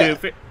 you have yeah. to,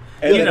 fi-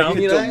 And you then know." it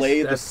could Unionize? delay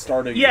the That's-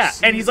 start of your Yeah,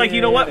 and he's like,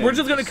 you know what? season We're and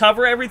just going to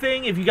cover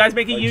everything. If you guys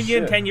make a Like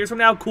union shit. 10 years from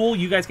now, cool.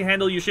 You guys can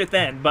handle your shit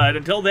then. But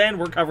until then,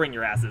 we're covering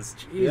your asses.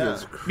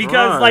 Jesus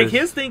Because like Christ.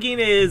 his thinking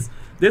is,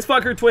 this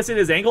fucker twisted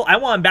his ankle. I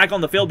want him back on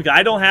the field because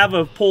I don't have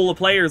a pool of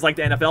players like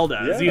the NFL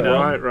does. Yeah. You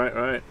know,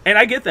 Right. and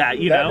I get that.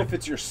 You that know, if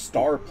it's your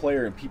star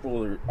player and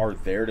people are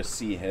there to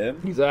see him,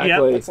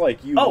 Exactly. it's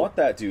like you Oh. want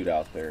that dude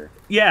out there.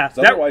 yeah. 'Cause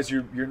That, otherwise,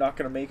 you're not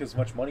going to make as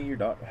much money. You're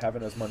not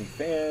having as many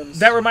fans.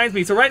 That reminds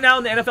me. So right now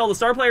in the NFL, the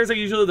star players are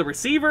usually the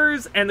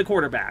receivers and the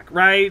quarterback,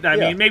 right? I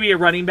Yeah. mean, maybe a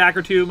running back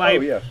or two might,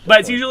 Oh, yeah, but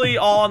it's definitely. usually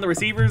all on the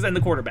receivers and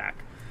the quarterback.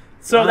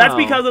 So that's Wow.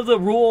 because of the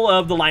rule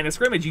of the line of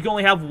scrimmage. You can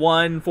only have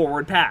one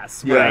forward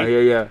pass, Yeah, right?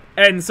 yeah.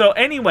 And so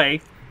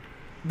anyway,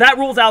 that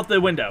rules out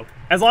the window.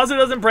 As long as it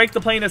doesn't break the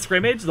line of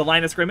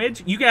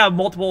scrimmage, you can have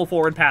multiple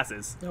forward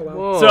passes. Oh, wow.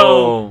 Whoa.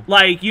 So,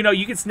 like, you know,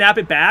 you can snap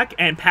it back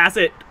and pass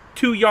it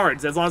 2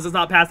 yards as long as it's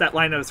not past that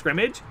line of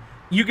scrimmage.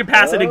 You can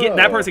pass it again.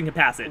 That person can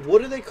pass it.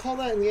 What do they call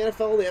that in the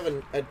NFL? They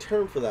have a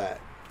term for that.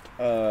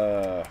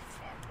 Fuck,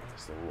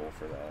 what's the rule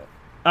for that?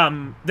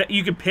 That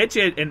you can pitch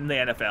it in the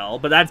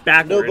NFL, but that's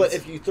backwards. No, but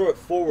if you throw it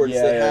forwards,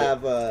 Yeah, they yeah.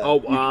 have.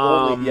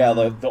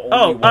 The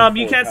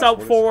only you can't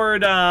stop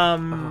forward.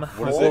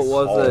 What is What it?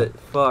 was it?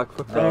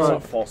 Fuck. No, it's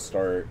not false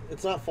start.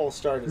 It's not false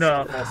start. It's No.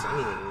 not false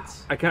anything.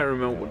 It's I can't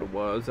remember what it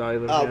was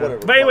either. whatever.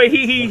 But anyway,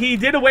 he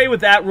did away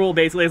with that rule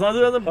basically. As long as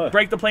it doesn't Huh.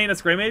 break the plane of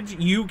scrimmage,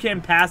 you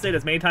can pass it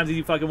as many times as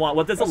you fucking want.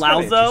 What this That's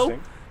allows kinda though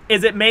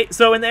interesting. is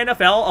so in the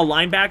NFL, a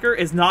linebacker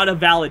is not a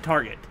valid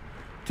target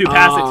to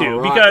pass it to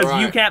right, because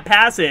right. you can't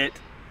pass it.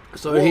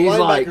 So well, he's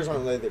like, linebackers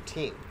on the other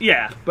team.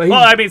 Yeah. But Well,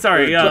 he's- I mean,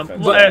 sorry. Or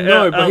defense.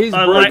 but he's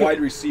broken-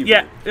 Wide receiver.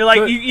 Yeah, like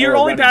So- you're or a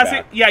only running passing.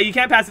 back. Yeah, you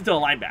can't pass it to a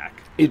lineback.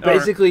 he's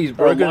basically he's or a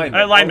broken.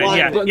 lineman. Lineman.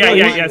 Yeah, lineman. yeah, No,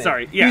 yeah, he's- yeah.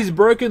 Sorry. Yeah. He's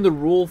broken the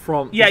rule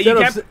from Yeah, instead, you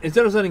of, can't-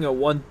 instead of sending a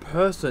one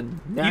person,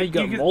 now you,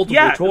 got can- multiple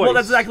yeah, choice. well,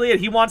 that's exactly it.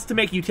 He wants to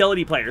make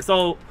utility players.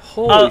 So,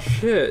 Holy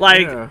shit!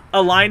 like yeah.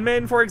 a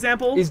lineman, for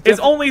example, He's is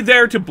only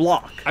there to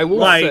block. I will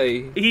like,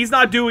 say- he's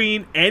not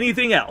doing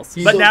anything else.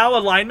 He's- But now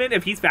a lineman,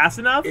 if he's fast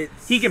enough,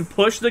 It's- he can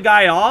push the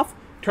guy off,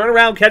 turn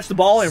around, catch the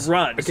ball, and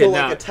run. Okay, So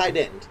now- like a tight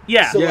end.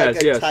 Yeah. So Yes,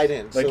 like a yes. tight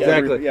end. Like so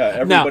Exactly.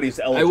 everybody's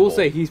now, eligible. I will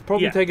say he's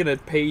probably Yeah. taken a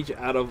page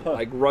out of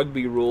like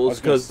rugby rules was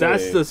gonna because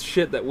that's say- the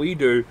shit that we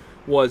do.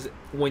 Was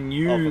when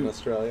you off in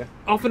Australia.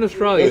 off in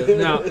Australia.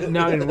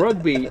 now in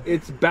rugby,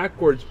 it's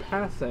backwards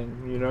passing,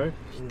 you know.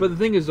 But the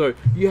thing is, though,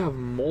 you have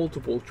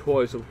multiple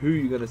choice of who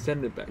you're gonna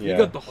send it back. You Yeah.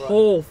 got the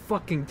whole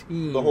fucking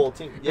team. The whole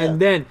team. Yeah. And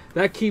then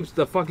that keeps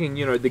the fucking,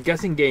 you know, the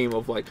guessing game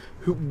of like,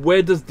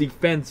 where does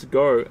defense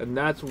go? And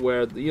that's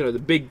where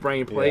the big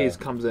brain plays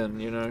Yeah. comes in.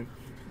 You know,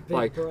 Big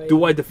like, brain.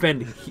 do I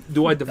defend left?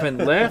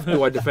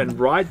 Do I defend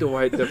right? Do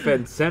I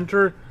defend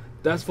center?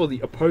 That's for the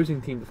opposing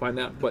team to find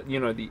out. But you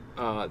know, the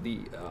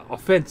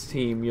offense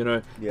team, you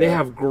know, they Yeah.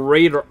 have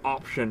greater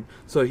option.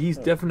 So he's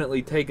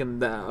definitely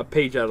taken a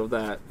page out of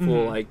that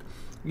for like,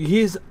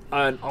 here's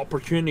an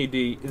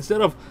opportunity instead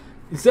of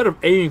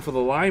aiming for the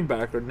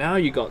linebacker. Now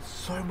you got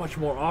so much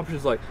more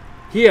options. Like,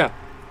 here,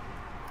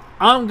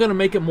 I'm gonna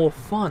make it more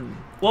fun.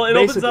 Well, it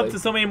opens up basically. to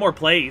so many more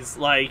plays.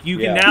 Like you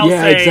can Yeah. now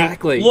Yeah, say,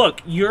 exactly.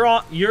 "Look,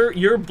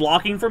 you're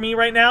blocking for me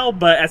right now,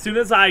 but as soon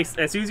as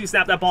you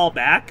snap that ball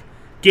back,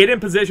 get in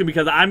position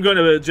because I'm going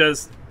to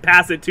just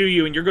pass it to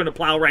you, and you're going to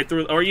plow right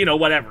through, or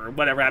whatever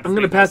happens. I'm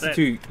gonna makes no pass it sense.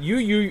 to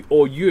you,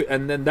 or you,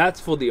 and then that's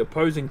for the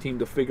opposing team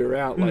to figure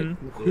out like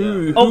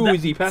who Oh,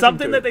 is he passing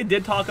something to. that they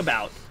did talk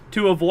about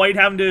to avoid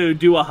having to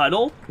do a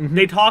huddle. Mm-hmm.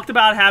 They talked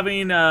about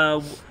having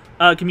a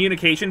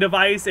communication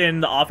device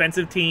in the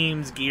offensive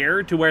team's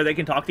gear to where they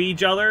can talk to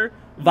each other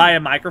via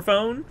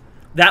microphone.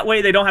 That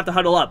way, they don't have to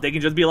huddle up. They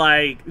can just be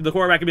like, the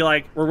quarterback can be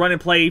like, "We're running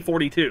play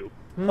 42."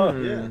 Huh.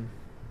 Yeah.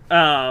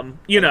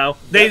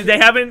 They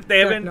haven't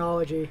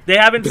Technology. they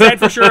haven't said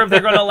for sure if they're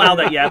going to allow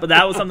that yet, but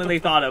that was something they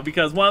thought of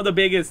because one of the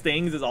biggest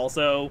things is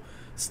also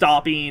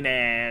stopping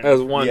and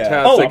as one Yeah.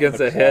 taps Oh, against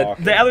the the head. clock.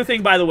 the other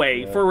thing, by the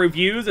way, Yeah. for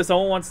reviews, if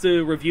someone wants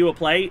to review a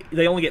play,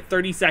 they only get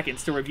 30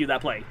 seconds to review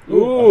that play.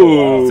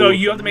 Ooh. So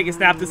you have to make a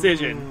snap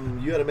decision.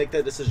 You got to make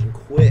that decision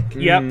quick.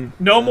 Yep.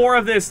 No more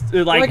of this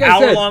Like I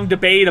said, hour-long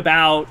debate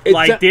about It's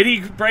a- did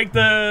he break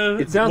the?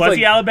 It sounds was like-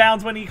 he out of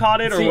bounds when he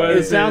caught it, or See, was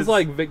it sounds his-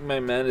 like Vic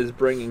McMahon is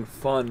bringing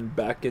fun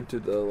back into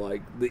the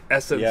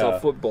essence Yeah.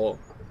 of football.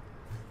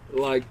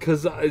 Like,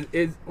 cause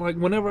it's like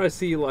whenever I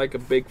see like a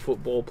big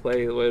football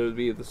play, whether it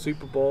be the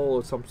Super Bowl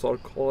or some sort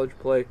of college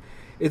play,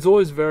 it's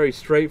always very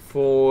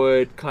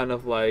straightforward, kind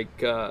of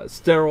like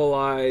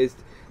sterilized.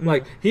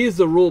 Like, here's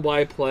the rule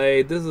by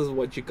play. This is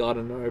what you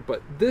gotta know.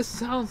 But this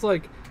sounds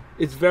like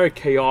it's very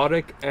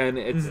chaotic, and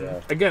it's Yeah.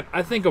 again,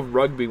 I think of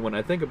rugby when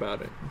I think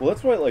about it. Well,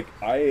 that's why like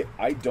I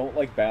don't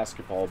like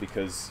basketball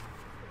because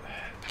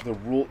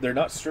they're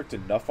not strict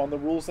enough on the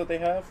rules that they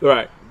have.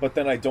 Right. But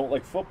then I don't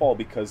like football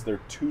because they're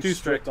too Too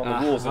strict strict. on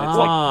the rules, and it's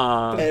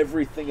Ah. like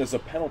everything is a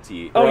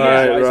penalty. Oh, It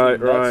yeah. drives me Right,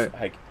 nuts.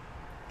 right. Like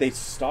they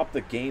stop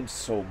the game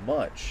so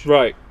much.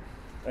 Right.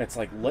 And it's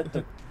like let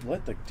the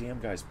damn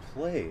guys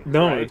play.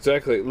 No, Right.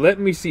 exactly. Let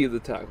me see the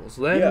tackles.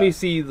 Let Yeah. me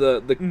see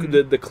the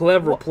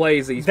clever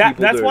plays these people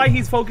that's do. why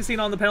he's focusing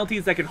on the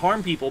penalties that can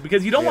harm people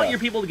because you don't want Yeah. your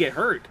people to get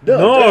hurt.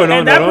 No,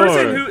 And that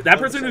no. that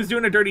person who's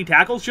doing a dirty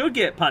tackle should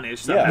get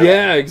punished. Yeah. somehow.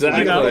 Yeah, You got,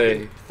 exactly.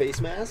 like, a face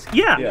mask.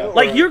 Yeah, Yeah.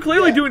 like you're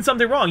clearly Yeah. doing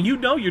something wrong. You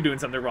know you're doing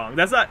something wrong.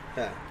 That's not.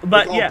 Yeah.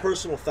 But, Like, all yeah.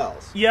 personal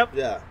fouls. Yep.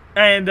 Yeah.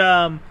 And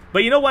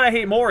but you know what I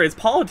hate more is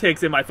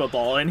politics in my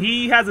football, and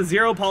he has a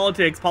zero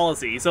politics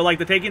policy. So like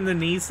the taking the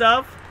knee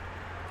stuff,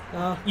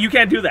 you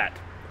can't do that.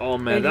 Oh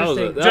man, that was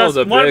a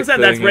Interesting. big 100%.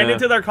 That's thing, written yeah.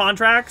 into their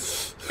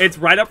contracts. It's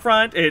right up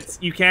front.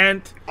 You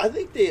can't. I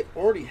think they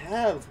already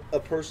have a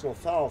personal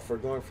foul for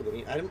going for the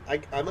knee.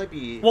 I might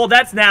be. Well,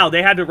 that's now.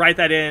 They had to write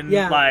that in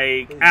Yeah.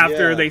 like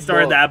after Yeah, they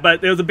started well- that,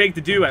 but it was a big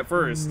to do at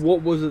first.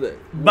 What was it?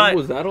 But- What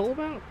was that all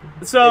about?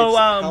 So it's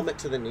helmet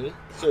to the knee.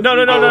 So if no,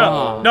 you-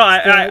 Oh. no.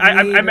 I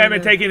The knee meant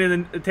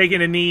and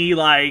taking a knee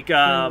like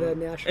the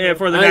national-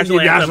 for the I think national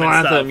the anthem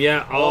and stuff.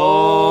 yeah.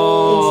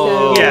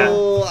 Oh. Instead. Yeah.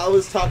 Oh, I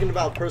was talking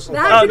about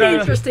personal That's foul. an no, no.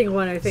 interesting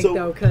one, I think, So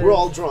though. Cause we're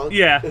all drunk.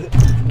 Yeah, We're-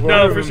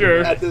 No, for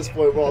sure. At this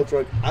point, we're all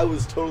drunk. I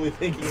was totally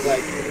thinking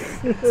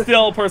like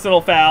still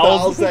personal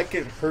fouls fouls. that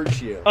could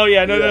hurt you. Oh,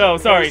 yeah, no,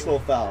 sorry. Personal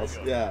fouls.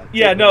 Yeah.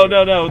 Yeah,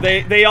 no.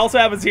 They also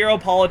have a zero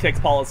politics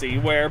policy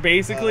where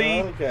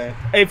basically, Okay.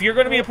 if you're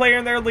going to be a player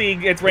in their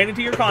league, it's written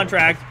into your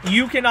contract.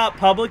 You cannot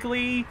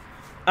publicly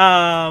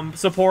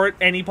support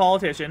any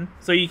politician.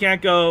 So you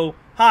can't go,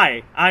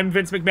 "Hi, I'm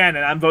Vince McMahon and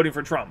I'm voting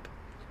for Trump."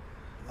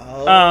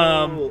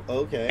 Oh.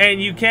 Okay.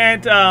 And you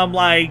can't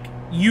like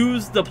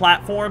use the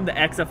platform, the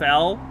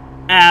XFL,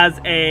 as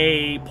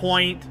a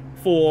point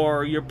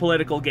for your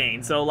political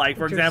gain. So, like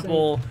for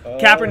example,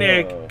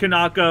 Kaepernick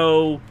cannot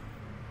go.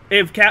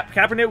 If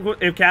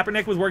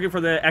Kaepernick was working for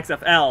the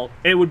XFL,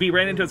 it would be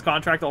written into his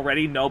contract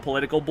already. No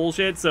political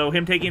bullshit. So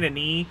him taking a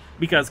knee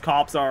because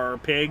cops are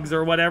pigs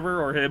or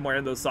whatever, or him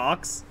wearing those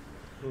socks,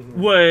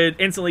 would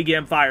instantly get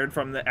him fired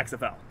from the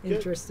XFL.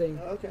 Interesting.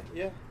 Okay.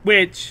 Yeah.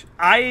 Which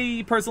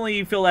I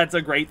personally feel that's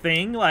a great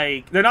thing.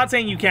 Like, they're not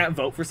saying you can't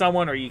vote for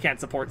someone or you can't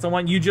support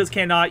someone. You just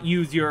cannot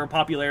use your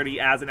popularity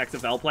as an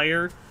XFL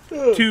player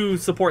to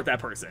support that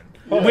person.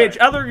 Which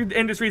other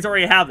industries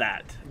already have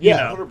that.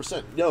 Yeah. You know?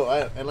 100%. No,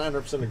 I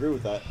 100% agree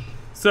with that.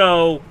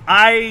 So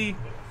I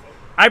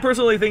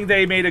personally think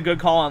they made a good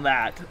call on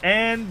that.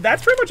 And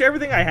that's pretty much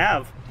everything I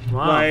have.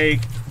 Wow. Like,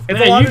 it's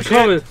Man, a lot you of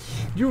covered.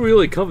 You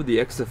really covered the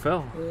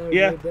XFL.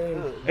 Yeah. Good day.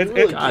 You It's-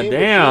 really God came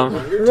damn.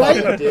 with it when You're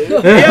Right? talking, dude.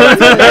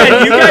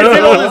 Yeah, you guys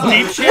did all this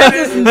deep shit.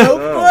 This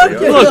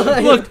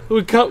notebook.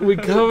 Look, we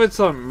covered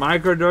some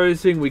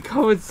microdosing. We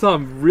covered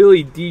some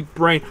really deep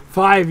brain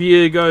 5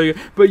 years ago.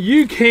 But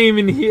you came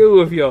in here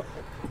with your.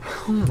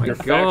 Oh my Your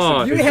facts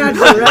god! and You figures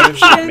had and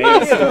direction.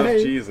 man stuff, Yeah.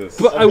 Jesus.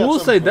 But I I've got will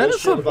some say that is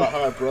bullshit something. about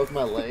how I broke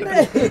my leg.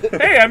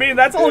 Hey, I mean,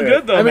 that's all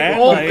good though, I mean, man.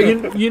 all,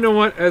 Like- you know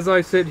what? As I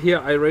sit here,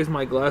 I raise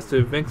my glass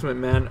to Vince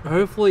McMahon.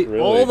 Hopefully,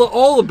 Really?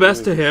 all the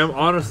best to him,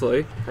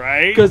 honestly,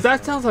 right? because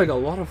that sounds like a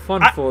lot of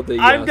fun for the.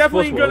 I'm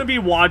definitely sports going to world. be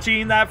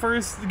watching that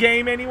first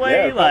game anyway.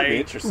 yeah, it'd probably be like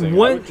interesting. I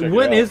When would check it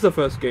when out. is the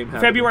first game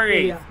happening? February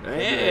 8th. Yeah.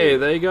 Hey,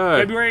 there you go.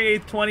 February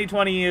 8th,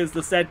 2020 is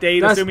the set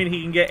date, That's assuming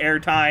he can get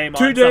airtime.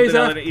 2 on days something after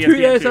other than 2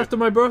 days ESPN2. after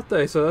my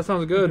birthday, so that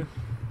sounds good.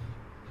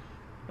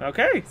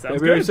 Okay, sounds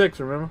February good. 6th,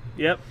 remember?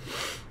 Yep.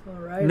 All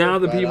right. Now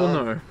the Right people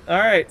on. know. All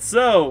right,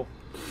 so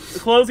the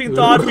closing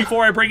thoughts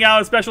before I bring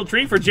out a special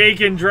treat for Jake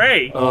and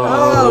Dre.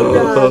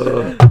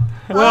 Oh, God.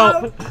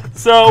 Well,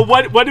 so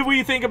what do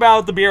we think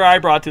about the beer I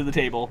brought to the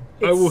table?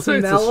 I will say It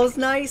it's a, smells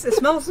nice. It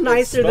smells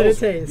nicer than it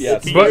tastes. Yeah,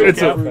 it's But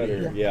it's a-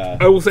 better. Yeah.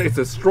 I will say it's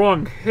a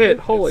strong hit.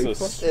 Holy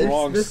It's a fuck.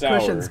 strong This sour.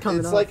 cushion's coming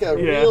It's off. like a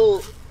Yeah.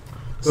 real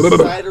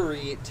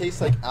cidery. It tastes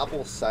like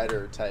apple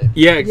cider type.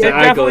 Yeah, It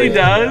exactly. definitely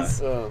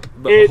does.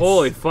 But It's-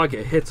 holy fuck,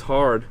 it hits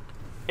hard.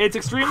 It's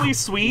extremely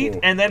sweet Ooh.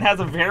 and then has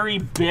a very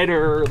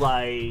bitter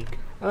like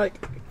Like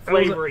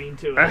flavoring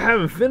to I it.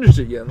 haven't finished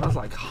it yet, and that's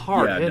like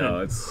hard Yeah, hitting. no,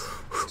 it's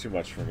too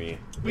much for me.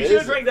 We It should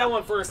have is- drank that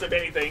one first, if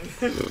anything.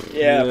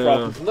 Yeah, Yeah.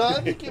 probably. No,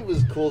 I think it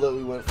was cool that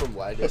we went from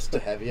lightest to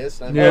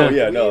heaviest. I mean, Yeah. Oh,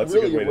 yeah, no, we that's a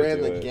good really way to ran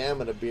do the it.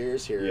 gamut of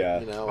beers here.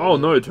 Yeah. You know. Oh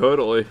no,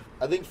 totally.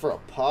 I think for a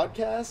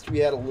podcast, we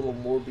had a little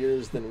more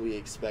beers than we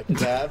expected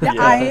to have.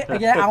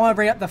 Yeah, I want to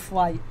bring up the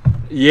flight.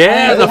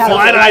 Yeah, the Yeah,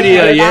 flight yeah,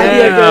 idea. yeah, Yeah,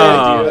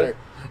 yeah, Better.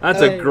 that's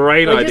Like- a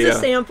great like idea. Just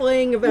a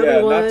sampling of Yeah,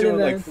 everyone. not doing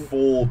and like then,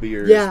 full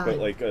beers, Yeah. but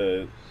like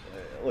a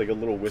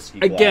little whiskey.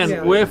 Again, glass.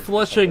 Yeah. we're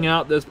fleshing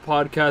out this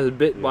podcast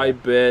bit by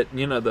bit.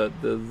 You know,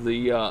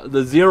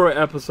 the 0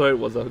 episode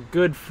was a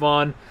good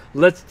fun.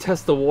 Let's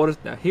test the waters.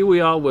 Now here we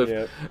are with,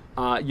 Yep.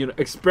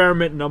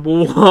 experiment number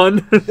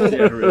 1. Yeah,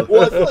 really.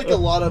 Well, I feel like a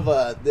lot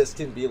of this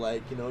can be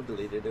like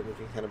deleted, and we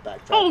can kind of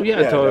backtrack. Oh,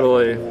 yeah, Yeah,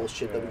 totally.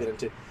 Bullshit that we get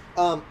into.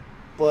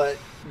 But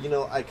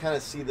I kind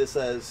of see this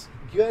as,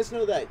 you guys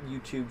know that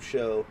YouTube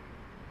show.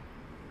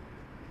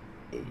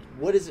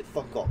 What is it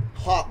fucking called?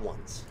 Hot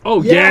Ones.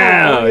 Oh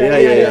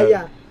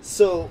yeah.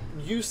 So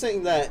you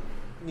saying that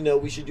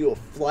we should do a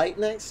flight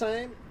next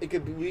time? It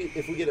could be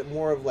if we get it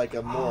more of like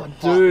a more Oh,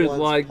 Hot dude, Ones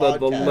like the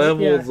podcast.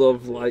 levels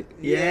of like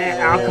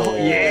alcohol.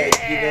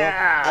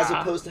 Yeah. as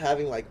opposed to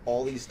having like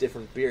all these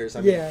different beers.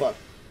 I mean, Yeah. fuck.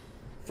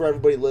 For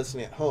everybody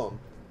listening at home,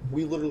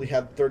 we literally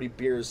have 30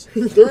 beers,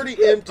 30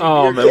 empty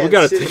Oh beer man, we cans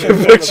gotta sitting take a in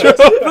front picture of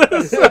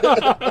us.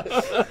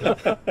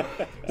 of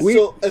this.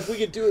 So if we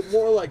could do it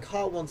more like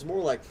Hot Ones,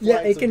 more like Yeah,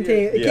 flights it of contains.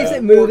 beer, It keeps Yeah.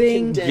 it more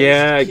moving. condensed,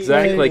 Yeah, keep it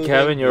exactly, moving.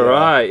 Kevin. You're Yeah.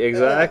 right.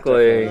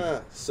 Exactly.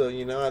 So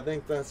I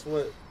think that's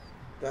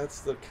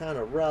the kind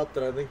of route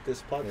that I think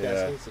this podcast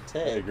Yeah, needs to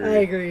I take. agree. I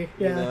agree. You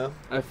Yeah. know?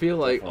 I feel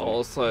like Definitely.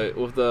 also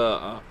with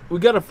the we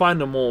gotta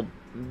find a more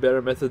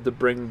better method to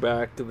bring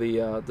back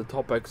the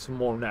topics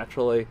more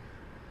naturally.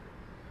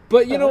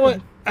 But you know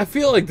what? I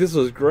feel like this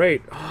was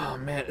great. Oh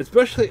man,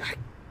 especially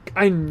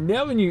I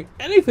never knew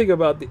anything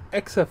about the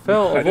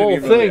XFL of all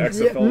things.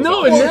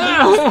 No,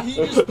 now he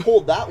just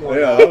pulled that one.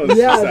 Yeah, out. that was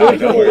Yeah, just they out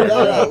of pulled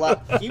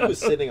nowhere. He was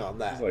sitting on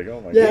that. It's like,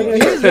 oh my Yeah, god.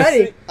 no, he was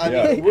ready. I mean,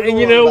 Yeah. we're and going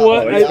you know about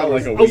what? like it's been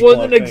hours. like a I week wasn't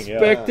long thing, yeah.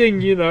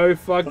 expecting,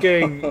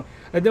 fucking.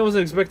 I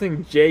wasn't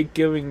expecting Jake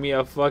giving me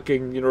a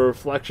fucking,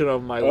 reflection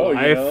of my Oh,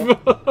 life.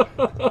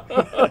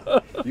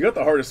 You got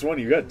the hardest one.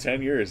 You got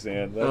 10 years,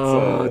 man. That's,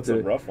 Oh, that's a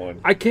dude. rough one.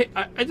 I can't.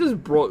 I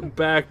just brought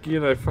back,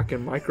 fucking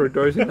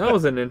microdosing. That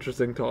was an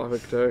interesting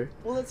topic too.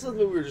 Well, that's something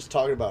we were just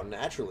talking about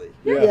naturally.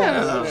 Yeah.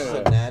 That was just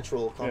a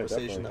natural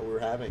conversation definitely. that we were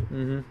having.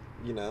 Mm-hmm.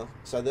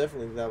 So I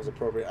definitely think that was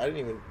appropriate. I didn't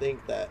even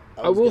think that.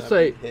 I was will gonna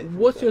say, be hit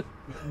with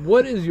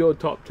what that. is your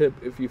top tip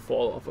if you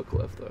fall off a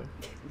cliff though?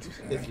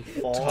 If you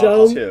fall Top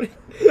Don't- tip.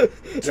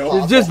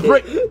 Top Just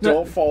break.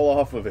 Don't fall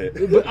off of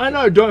it. But I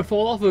know, don't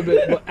fall off of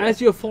it. But as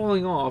you're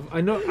falling off,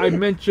 I know I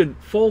mentioned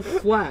fall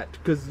flat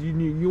because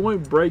you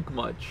won't break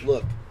much.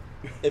 Look,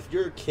 if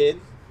you're a kid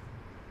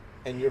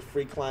and you're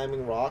free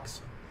climbing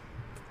rocks,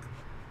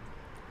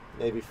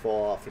 maybe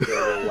fall off and get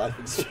a little life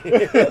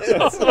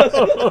experience.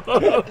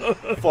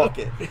 Fuck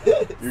it.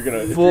 You're gonna,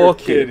 if you're a Fuck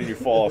kid it. and you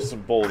fall off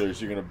some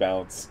boulders, you're gonna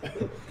bounce.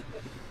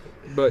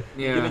 But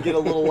You're yeah, gonna get a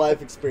little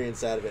life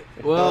experience out of it.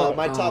 well,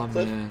 My top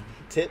cliff man.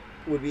 tip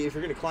would be if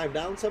you're gonna climb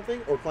down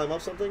something or climb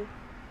up something,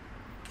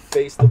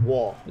 face the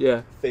wall,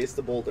 Yeah, face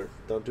the boulder.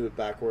 Don't do it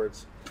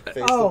backwards. Face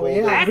the Oh boulder.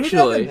 yeah, who does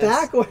Actually- it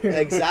backwards?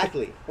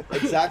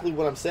 Exactly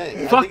what I'm saying. I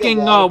think a fucking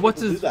lot of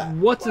what's people do his that.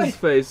 what's his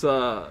face?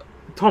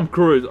 Tom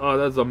Cruise. Oh,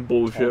 that's some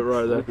bullshit Tom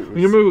right there. Cruise.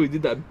 You remember we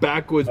did that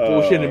backwards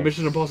bullshit in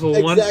Mission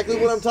Impossible 1? Exactly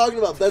what I'm talking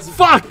about. That's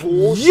Fuck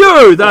bullshit.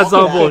 you! That's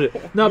Fuck some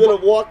bullshit. No, You're but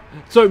gonna walk.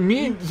 so I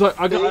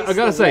face gotta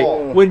the say,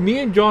 wall. when me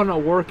and John are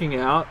working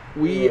out,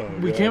 we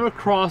God. came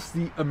across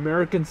the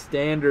American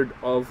standard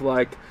of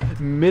like Oh,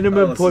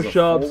 minimum this is a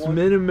push-ups, full one?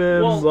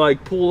 minimum Well,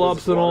 like pull-ups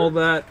this is and all water.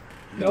 that.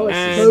 No, it's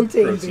And-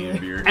 protein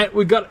beer. And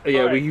we got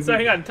All right, so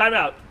hang on, time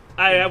out.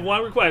 I have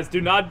one request. Do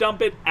not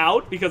dump it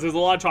out because there's a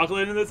lot of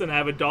chocolate in this, and I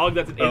have a dog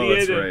that's an Oh, idiot.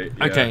 that's and- right.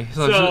 Yeah. Okay,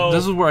 so, So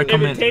this is where I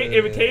come in.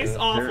 If it tastes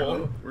Here,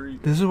 awful, where are you-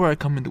 This is where I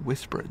come in to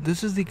whisper.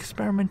 This is the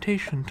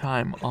experimentation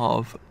time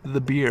of the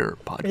beer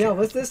podcast. Yeah,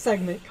 what's this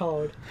segment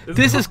called?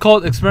 This is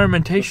called It's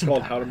experimentation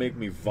called time. How to Make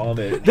Me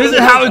Vomit. This is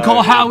how we call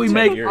in how we 10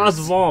 make years. us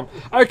vom.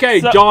 Okay,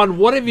 So- John,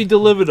 what have you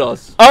delivered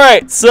us? All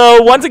right,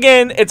 so once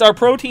again, it's our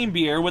protein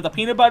beer with a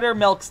peanut butter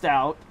milk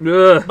stout.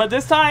 Ugh. But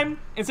this time,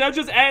 instead of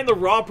just adding the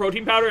raw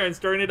protein powder and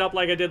stirring it up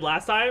like I did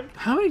last time,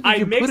 How many did I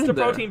you put mixed in the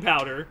there? protein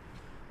powder.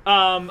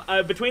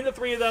 Between the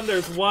three of them,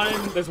 there's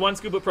one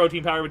scoop of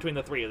protein powder between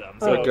the three of them.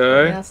 So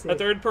Okay. Nasty. a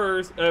third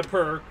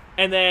per,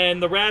 and then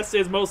the rest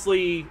is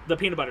mostly the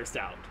peanut butter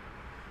stout.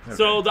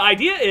 So the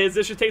idea is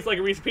this should taste like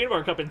a Reese's peanut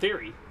butter cup in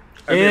theory.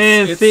 I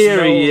mean, In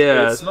theory,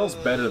 yes. It smells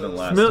better than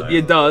last Smell- time.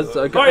 It does.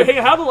 Okay. All right,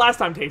 hey, how did the last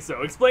time taste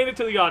though? Explain it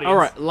to the audience. All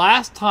right.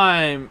 Last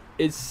time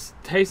it's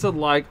tasted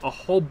like a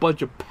whole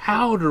bunch of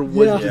powder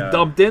was Yeah. just Yeah.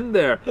 dumped in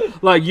there.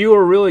 Like you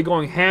were really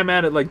going ham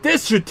at it. Like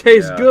this should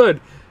taste Yeah.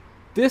 good.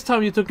 This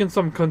time you took in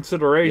some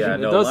consideration. Yeah, it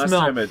no, does last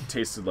smell. time it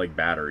tasted like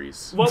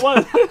batteries. What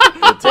was?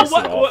 It tasted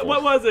what awful.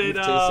 was it? You've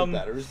tasted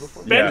batteries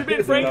before. Yeah.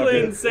 Benjamin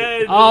Franklin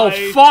said. Oh like,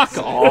 fuck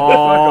Fuck off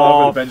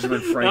off! with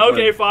Benjamin Franklin.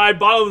 Okay, fine.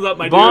 Bottoms up,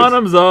 my dude.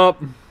 Bottoms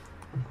up.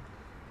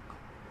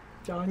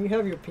 John, you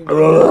have your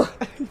peanut.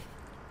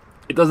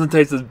 It doesn't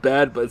taste as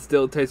bad, but it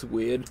still tastes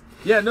weird.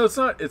 Yeah, no, it's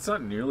not. It's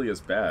not nearly as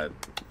bad.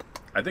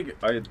 I think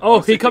I. Oh,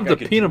 honestly here comes think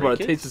the I could peanut butter.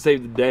 drink It tastes to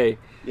save the day.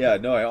 Yeah,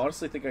 no, I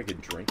honestly think I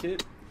could drink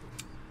it.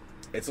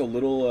 It's a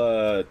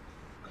little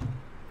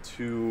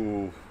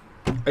too.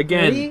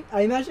 Again, Gritty?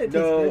 I imagine it tastes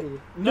No,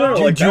 gritty. no.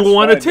 Do like, you that's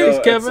wanna fine. taste,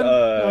 it's, Kevin?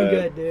 I'm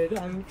good, dude.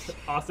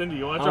 Austin, do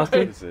you want to Austin?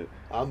 try? What is it?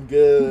 I'm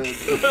good.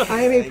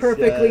 I am a Thanks,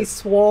 perfectly guys.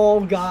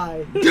 swole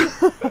guy.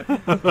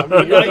 I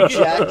mean, you're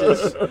jacked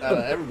as out of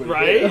everybody.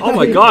 Right? oh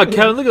my god,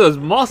 Kevin, look at those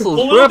muscles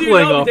Well, little do you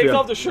rippling know, off he takes you.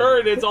 off the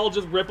shirt, it's all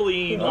just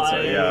rippling, That's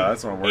like, yeah,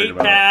 that's what I'm worried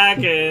about. 8-pack,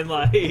 and,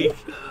 like,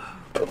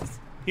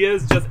 he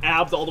has just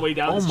abs all the way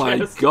down Oh his my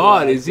chest.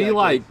 god, Yeah, is he exactly.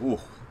 like Ooh.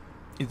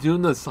 he's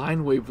doing the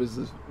sine wave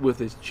with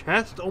his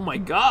chest? Oh my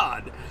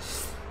god.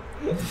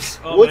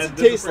 Oh, What's man, it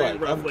this is taste pretty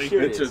like? I'm roughly.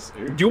 curious. It's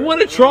just. Do you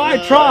want to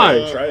try?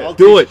 Try. Try it. I'll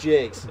Do taste it.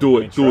 Jake's. Do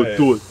it. Do it.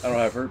 Do it. I don't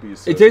have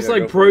herpes. So It tastes yeah,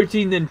 like go for it.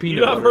 protein and You peanut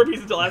don't have butter.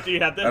 herpes until after you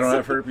had this. I don't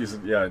have herpes.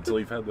 Yeah, until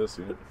you've had this.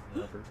 Yeah. I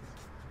don't have herpes.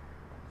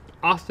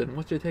 Austin,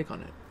 what's your take on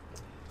it?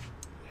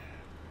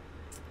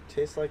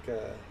 Tastes like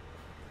a.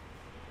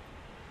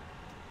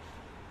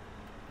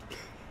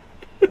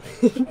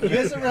 You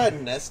guys ever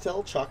had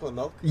Nestle chocolate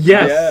milk?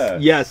 Yes. Yeah.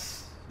 Yes.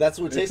 That's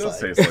what it It tastes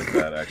does like. taste like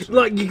that, actually.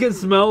 Like you can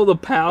smell the Oh,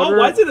 powder.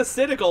 why is it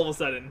acidic all of a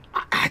sudden?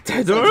 I don't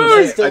It's know.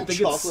 Nestle I think it's-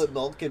 chocolate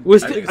milk and We're I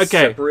still think it's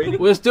okay. separated.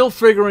 We're still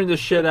figuring this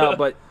shit out,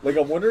 but Like,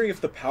 I'm wondering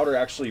if the powder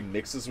actually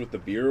mixes with the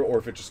beer or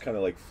if it just kind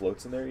of like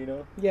floats in there, you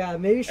know? Yeah,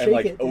 maybe shake And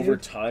like it, dude. over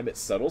time it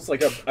settles.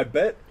 Like, I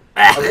bet.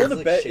 I want to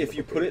Like bet shaker if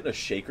you put it in a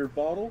shaker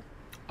bottle,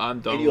 I'm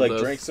done and you with like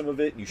this. drank some of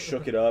it and you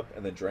shook it up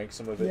and then drank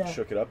some of it and Yeah.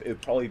 shook it up, it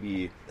would probably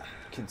be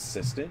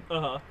consistent.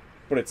 Uh-huh.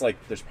 But it's like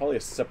there's probably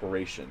a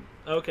separation.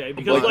 Okay,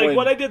 because Like like when-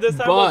 what I did this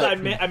time was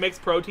but- I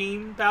mixed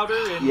protein powder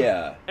and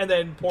Yeah. and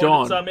then poured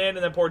John. some in,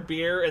 and then poured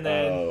beer, and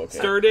then Oh, okay.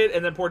 stirred it,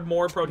 and then poured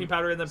more protein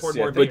powder, and then poured See,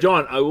 more I beer. But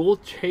John, I will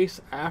chase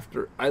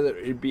after either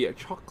it be a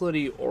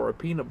chocolatey or a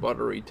peanut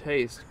buttery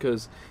taste,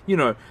 because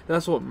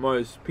that's what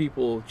most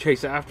people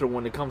chase after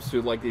when it comes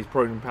to like these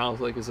protein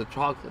powders. Like it's a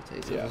chocolate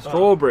taste, Yeah. it's a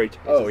strawberry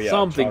taste, Oh it's yeah,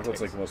 something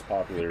chocolate's taste. like the most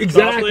popular.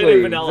 Exactly, Chocolate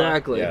and vanilla.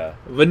 exactly. Yeah.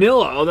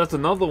 Vanilla. Oh, that's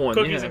another one.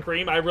 Cookies yeah. and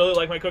cream. I really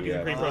like my cookies Yeah.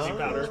 and cream protein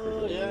powder.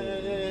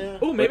 Yeah.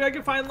 Oh, maybe I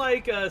could find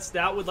like a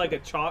stout with like a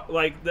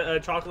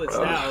chocolate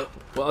stout.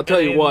 Well, I'll tell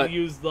you and what,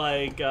 Use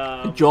like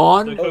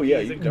John- the Oh, yeah,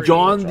 cookies you and can cream.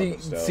 John.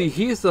 chocolate stout. See,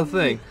 here's the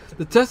thing: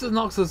 the test is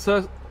not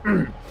success.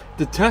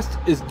 The test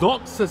is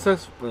not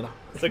successful.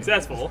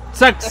 Successful.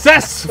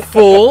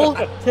 Successful.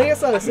 Take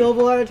us on a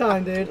syllable at a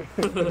time, dude.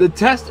 The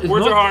test is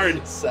Words not. are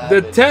hard.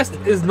 The test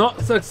is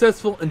not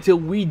successful until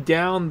we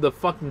down the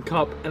fucking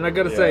cup, and I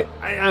gotta say,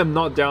 I am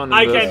not down.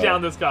 I this. can't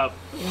down this cup.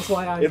 That's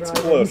why I'm It's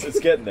driving. close. It's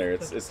getting there.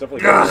 It's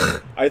definitely getting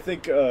there. I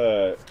think.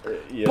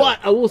 Yeah. But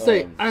I will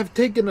say, I've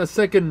taken a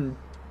second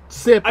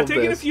sip. I've of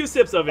taken a this. few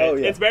sips of it. Oh,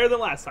 yeah. It's better than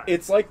last time.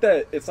 It's like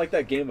that. It's like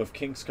that game of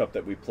King's Cup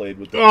that we played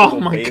with the Oh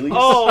little my Baileys.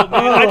 Oh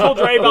man, I told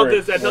Dre about Where-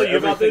 this. Did I tell where you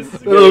about this?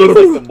 everything- yeah, it's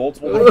like the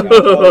multiple different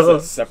alcohols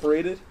that's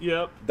separated.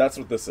 Yep. That's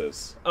what this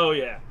is. Oh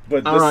yeah.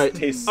 But All this right.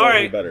 tastes All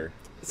slightly right. better.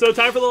 So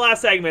time for the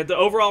last segment, the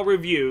overall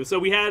review. So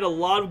we had a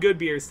lot of good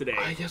beers today.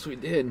 I guess we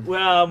did.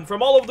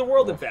 From all over the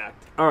world, in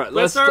fact. All right,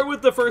 Let's start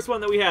with the first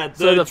one that we had,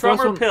 the, the first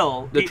Trummer one-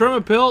 Pill. The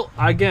Tremor Pill,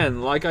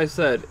 again, like I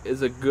said,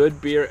 is a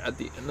good beer at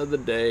the end of the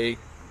day.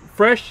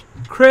 Fresh,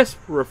 crisp,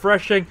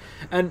 refreshing,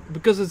 and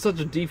because it's such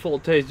a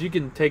default taste, you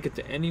can take it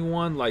to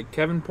anyone. Like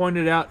Kevin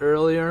pointed out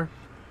earlier,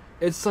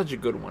 it's such a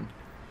good one.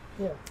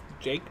 Yeah.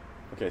 Jake.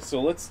 Okay,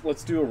 so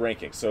let's do a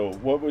ranking. So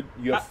what would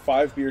you have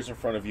 5 beers in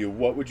front of you?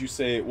 What would you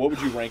say? What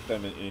would you rank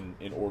them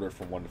in order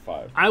from 1 to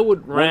 5? I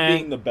would 1 rank.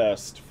 being the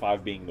best,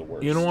 5 being the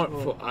worst. You know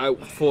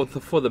what?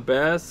 For the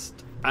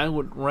best, I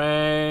would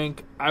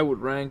rank. I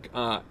would rank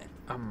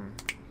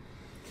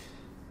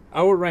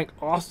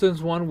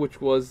Austin's one,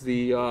 which was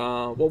the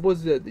what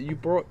was it that you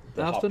brought?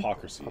 The Austin?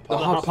 hypocrisy. The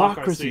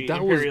hypocrisy.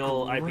 That was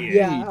Imperial great. IPA.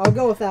 Yeah, I'll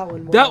go with that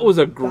one. more. That was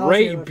a That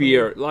great the other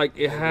beer. one. Like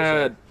it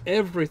had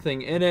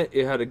everything in it.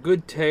 It had a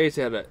good taste.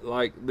 It had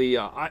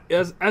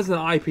as an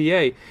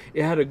IPA,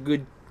 it had a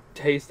good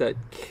taste that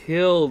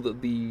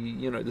killed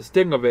the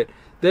sting of it.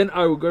 Then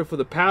I would go for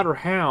the Powder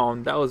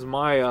Hound. That was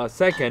my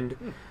second.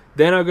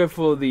 Then I go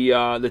for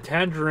the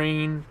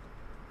Tangerine.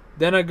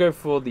 Then I go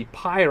for the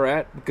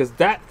Pirate because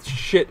that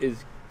shit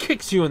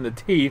kicks you in the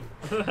teeth.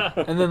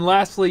 And then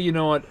lastly, you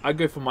know what? I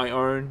go for my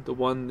own,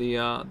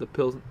 the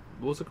pills.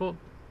 What was it called?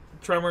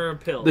 Tremor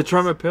Pill. The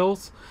Tremor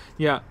Pills.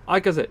 Yeah,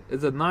 like I said,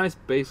 it's a nice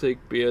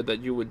basic beer that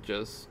you would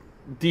just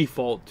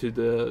default to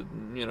to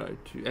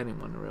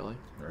anyone really.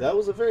 That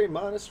was a very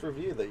modest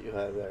review that you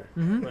had there.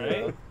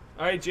 Right?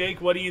 All right, Jake,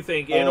 what do you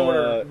think? In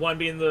order, one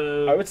being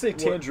the... I would say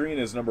Tangerine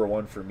is number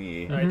 1 for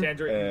me. All right,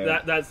 Tangerine.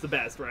 And- That's the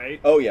best, right?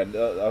 Oh yeah,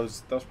 that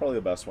was probably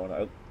the best one.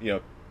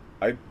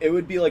 It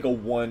would be like a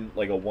one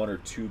or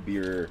 2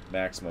 beer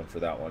maximum for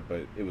that one,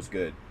 but it was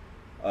good.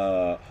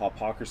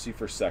 Hypocrisy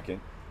for second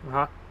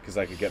Uh-huh. because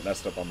I could get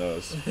messed up on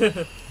those.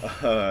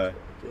 Yeah.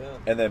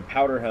 And then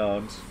Powder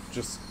Hound,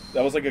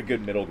 that was like a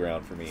good middle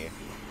ground for me.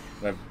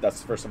 And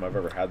that's the first time I've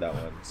ever had that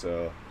one,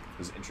 so it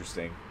was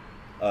interesting.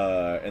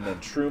 And then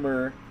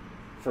Trumer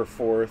for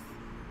 4th,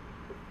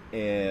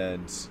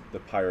 and the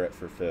Pirate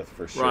for 5th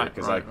for sure, Right,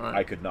 because right.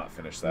 I could not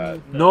finish that.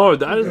 No,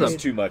 that It is was a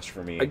too much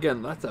for me.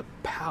 again. That's a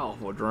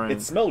powerful drink.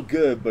 It smelled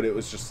good, but it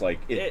was just like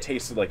it It-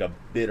 tasted like a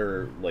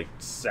bitter, like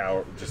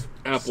sour, just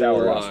Apple,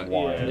 sour ass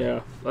wine. yeah,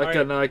 like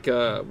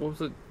Alright. what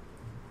was it?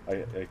 I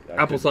Apple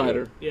couldn't do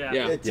cider. it. Yeah.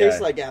 Yeah. It tastes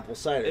Yeah. like apple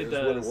cider. It Is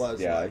what it does.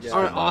 was. Yeah, I like, just-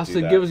 All right, couldn't do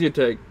Austin, that. give us your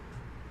take.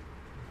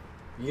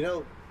 You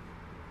know,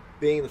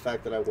 being the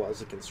fact that I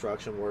was a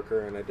construction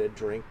worker and I did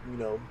drink,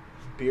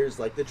 beers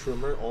like the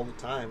Trumer all the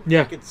time,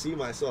 Yeah. I could see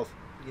myself,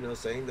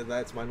 saying that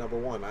that's my number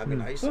 1. I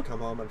mean, I used to come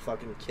home and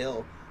fucking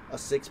kill a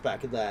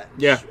 6-pack of that.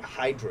 Yeah.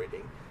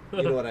 Hydrating.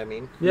 You know what I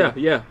mean? Yeah,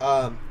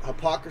 yeah.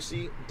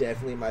 Hypocrisy,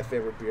 definitely my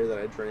favorite beer that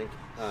I drink.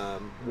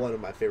 One of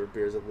my favorite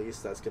beers, at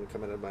least. That's going to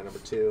come in at my number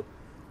 2.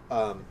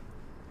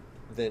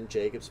 Then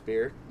Jacob's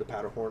beer, the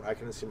Powderhorn. I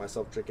couldn't see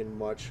myself drinking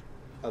much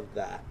of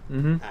that,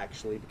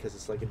 actually, because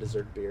it's like a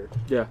dessert beer.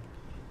 Yeah.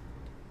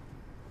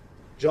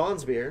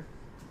 John's beer,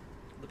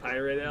 The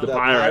Pirate Ale. the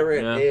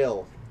Pirate, Pirate yeah.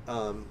 Ale,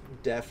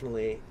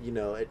 definitely,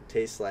 it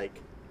tastes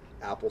like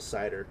apple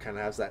cider. Kind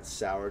of has that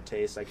sour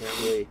taste. I can't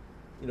really,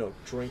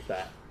 drink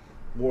that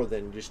more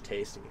than just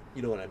tasting it.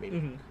 You know what I mean?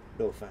 Mhm.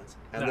 No offense.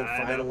 And Nah, then I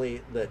know.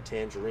 finally, the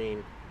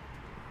Tangerine.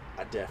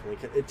 I definitely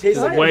can. It tastes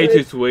like way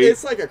too sweet.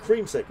 It's like a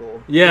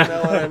creamsicle. Yeah. You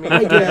know what I mean?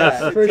 I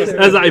guess, for it tastes sure.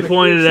 like As I a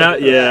pointed out,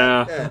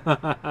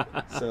 creamsicle.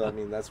 yeah. So I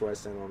mean, that's where I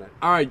stand on it.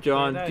 All right,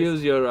 John, Very nice. give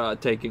us your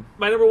taking.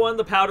 My number one,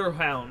 the Powder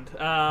Hound.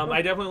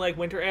 I definitely like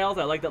winter ales.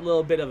 I like that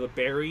little bit of a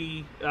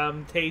berry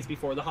taste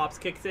before the hops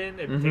kicks in.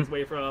 It takes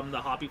away from the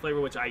hoppy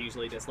flavor, which I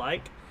usually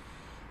dislike.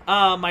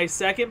 My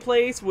second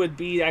place would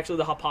be actually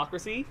the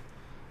Hopocrisy.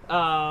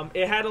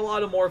 It had a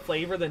lot of more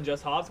flavor than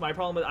just hops. My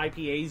problem with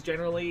IPAs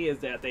generally is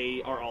that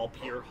they are all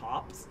pure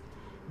hops.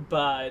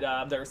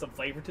 But there was some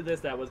flavor to this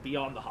that was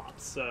beyond the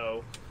hops.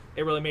 So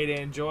it really made it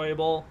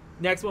enjoyable.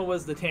 Next one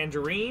was the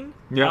Tangerine.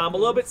 Yeah. A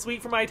little bit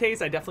sweet for my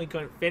taste. I definitely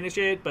couldn't finish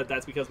it, but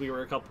that's because we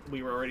were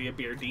already a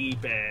beer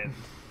deep and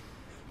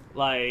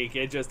like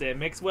it just didn't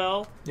mix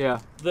well. Yeah.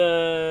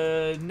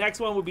 The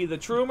next one would be the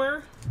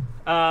Trumer.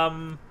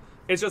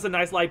 It's just a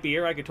nice light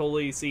beer. I could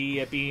totally see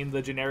it being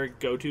the generic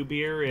go-to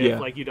beer if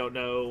like you don't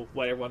know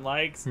what everyone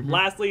likes.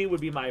 Lastly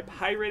would be my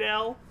Pirate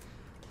Ale,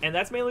 and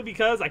that's mainly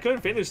because I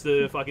couldn't finish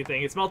the fucking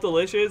thing. It smelled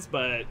delicious,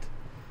 but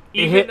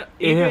even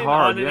hit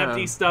hard, on an yeah.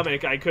 empty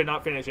stomach, I could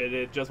not finish it.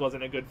 It just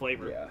wasn't a good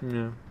flavor.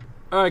 Yeah.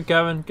 All right,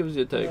 Kevin, give us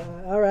your take.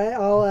 All right,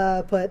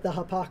 I'll put the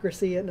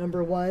Hypocrisy at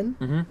number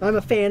one. I'm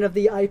a fan of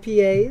the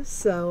IPAs,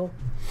 so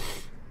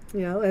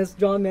as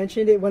John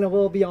mentioned, it went a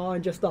little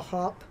beyond just the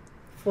hop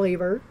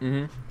flavor.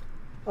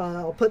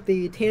 I'll put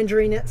the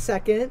Tangerine at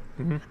second.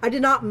 I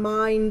did not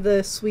mind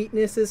the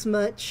sweetness as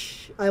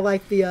much. I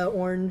like the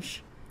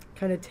orange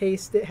kind of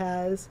taste it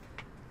has.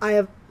 I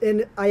am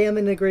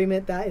in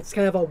agreement that it's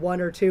kind of a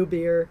 1 or 2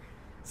 beer.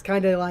 It's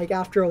kind of like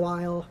after a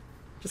while,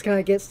 just kind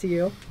of gets to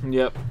you.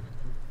 Yep.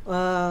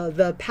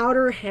 The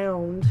Powder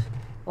Hound,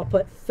 I'll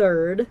put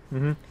third.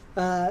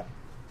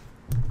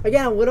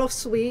 Again, a little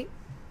sweet,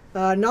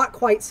 not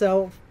quite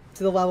so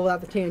to the level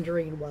that the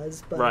Tangerine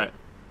was, but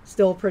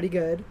still pretty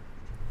good.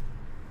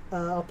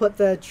 I'll put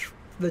the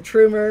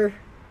Trumer.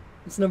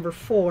 It's number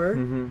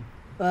 4.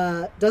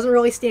 Doesn't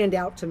really stand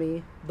out to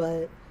me,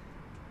 but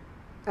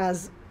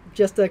as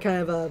just a kind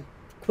of a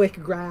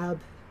quick grab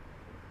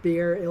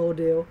beer, it'll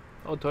do.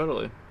 Oh,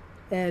 totally.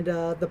 And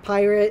the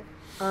Pirate,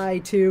 I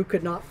too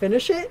could not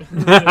finish it.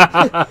 It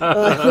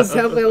was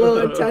definitely a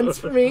little intense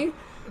for me,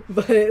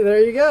 but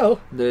there you go.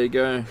 There you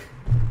go.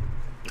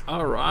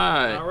 All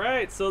right. All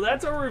right, so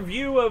that's our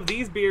review of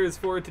these beers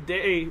for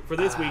today, for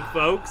this week,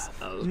 folks.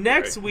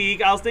 Next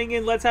week, I was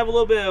thinking let's have a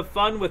little bit of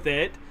fun with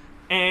it,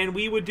 and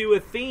we would do a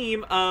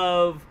theme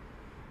of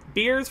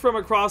beers from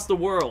across the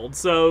world.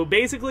 So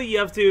basically, you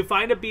have to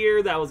find a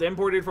beer that was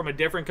imported from a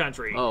different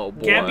country. Oh,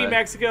 boy. Can't be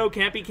Mexico,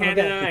 can't be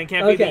Canada, Okay. and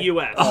can't be the Okay.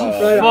 U.S.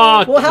 Right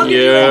on. Fuck Well, how did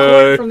you you.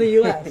 import from the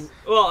U.S.?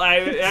 Well,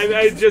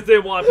 I just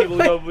didn't want people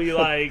to be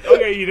like,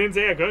 okay, you didn't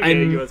say I couldn't get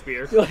a U.S.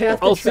 beer. You'll have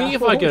to I'll see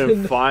if I travel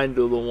can to- find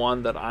the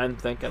one that I'm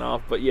thinking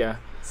of, but yeah.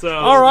 So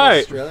All right.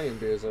 Australian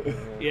beers over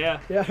there. Yeah.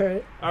 Yeah, all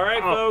right. All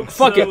right, folks.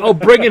 Fuck so- it. Oh,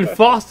 bring in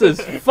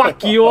Foster's.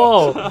 Fuck you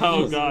all.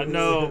 Oh God,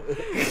 no!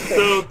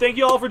 So thank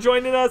you all for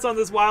joining us on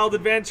this wild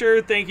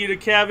adventure. Thank you to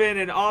Kevin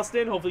and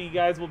Austin. Hopefully you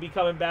guys will be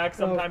coming back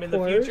sometime in the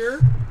course.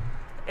 future.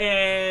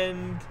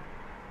 And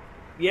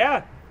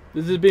yeah,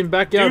 This has been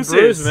Backyard Deuces.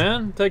 Brews,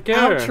 man. Take care.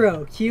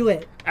 Outro. Cue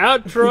it.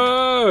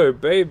 Outro,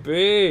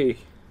 baby.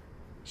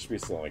 Should be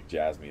something like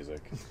jazz music.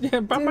 Yeah,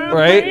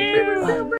 Right?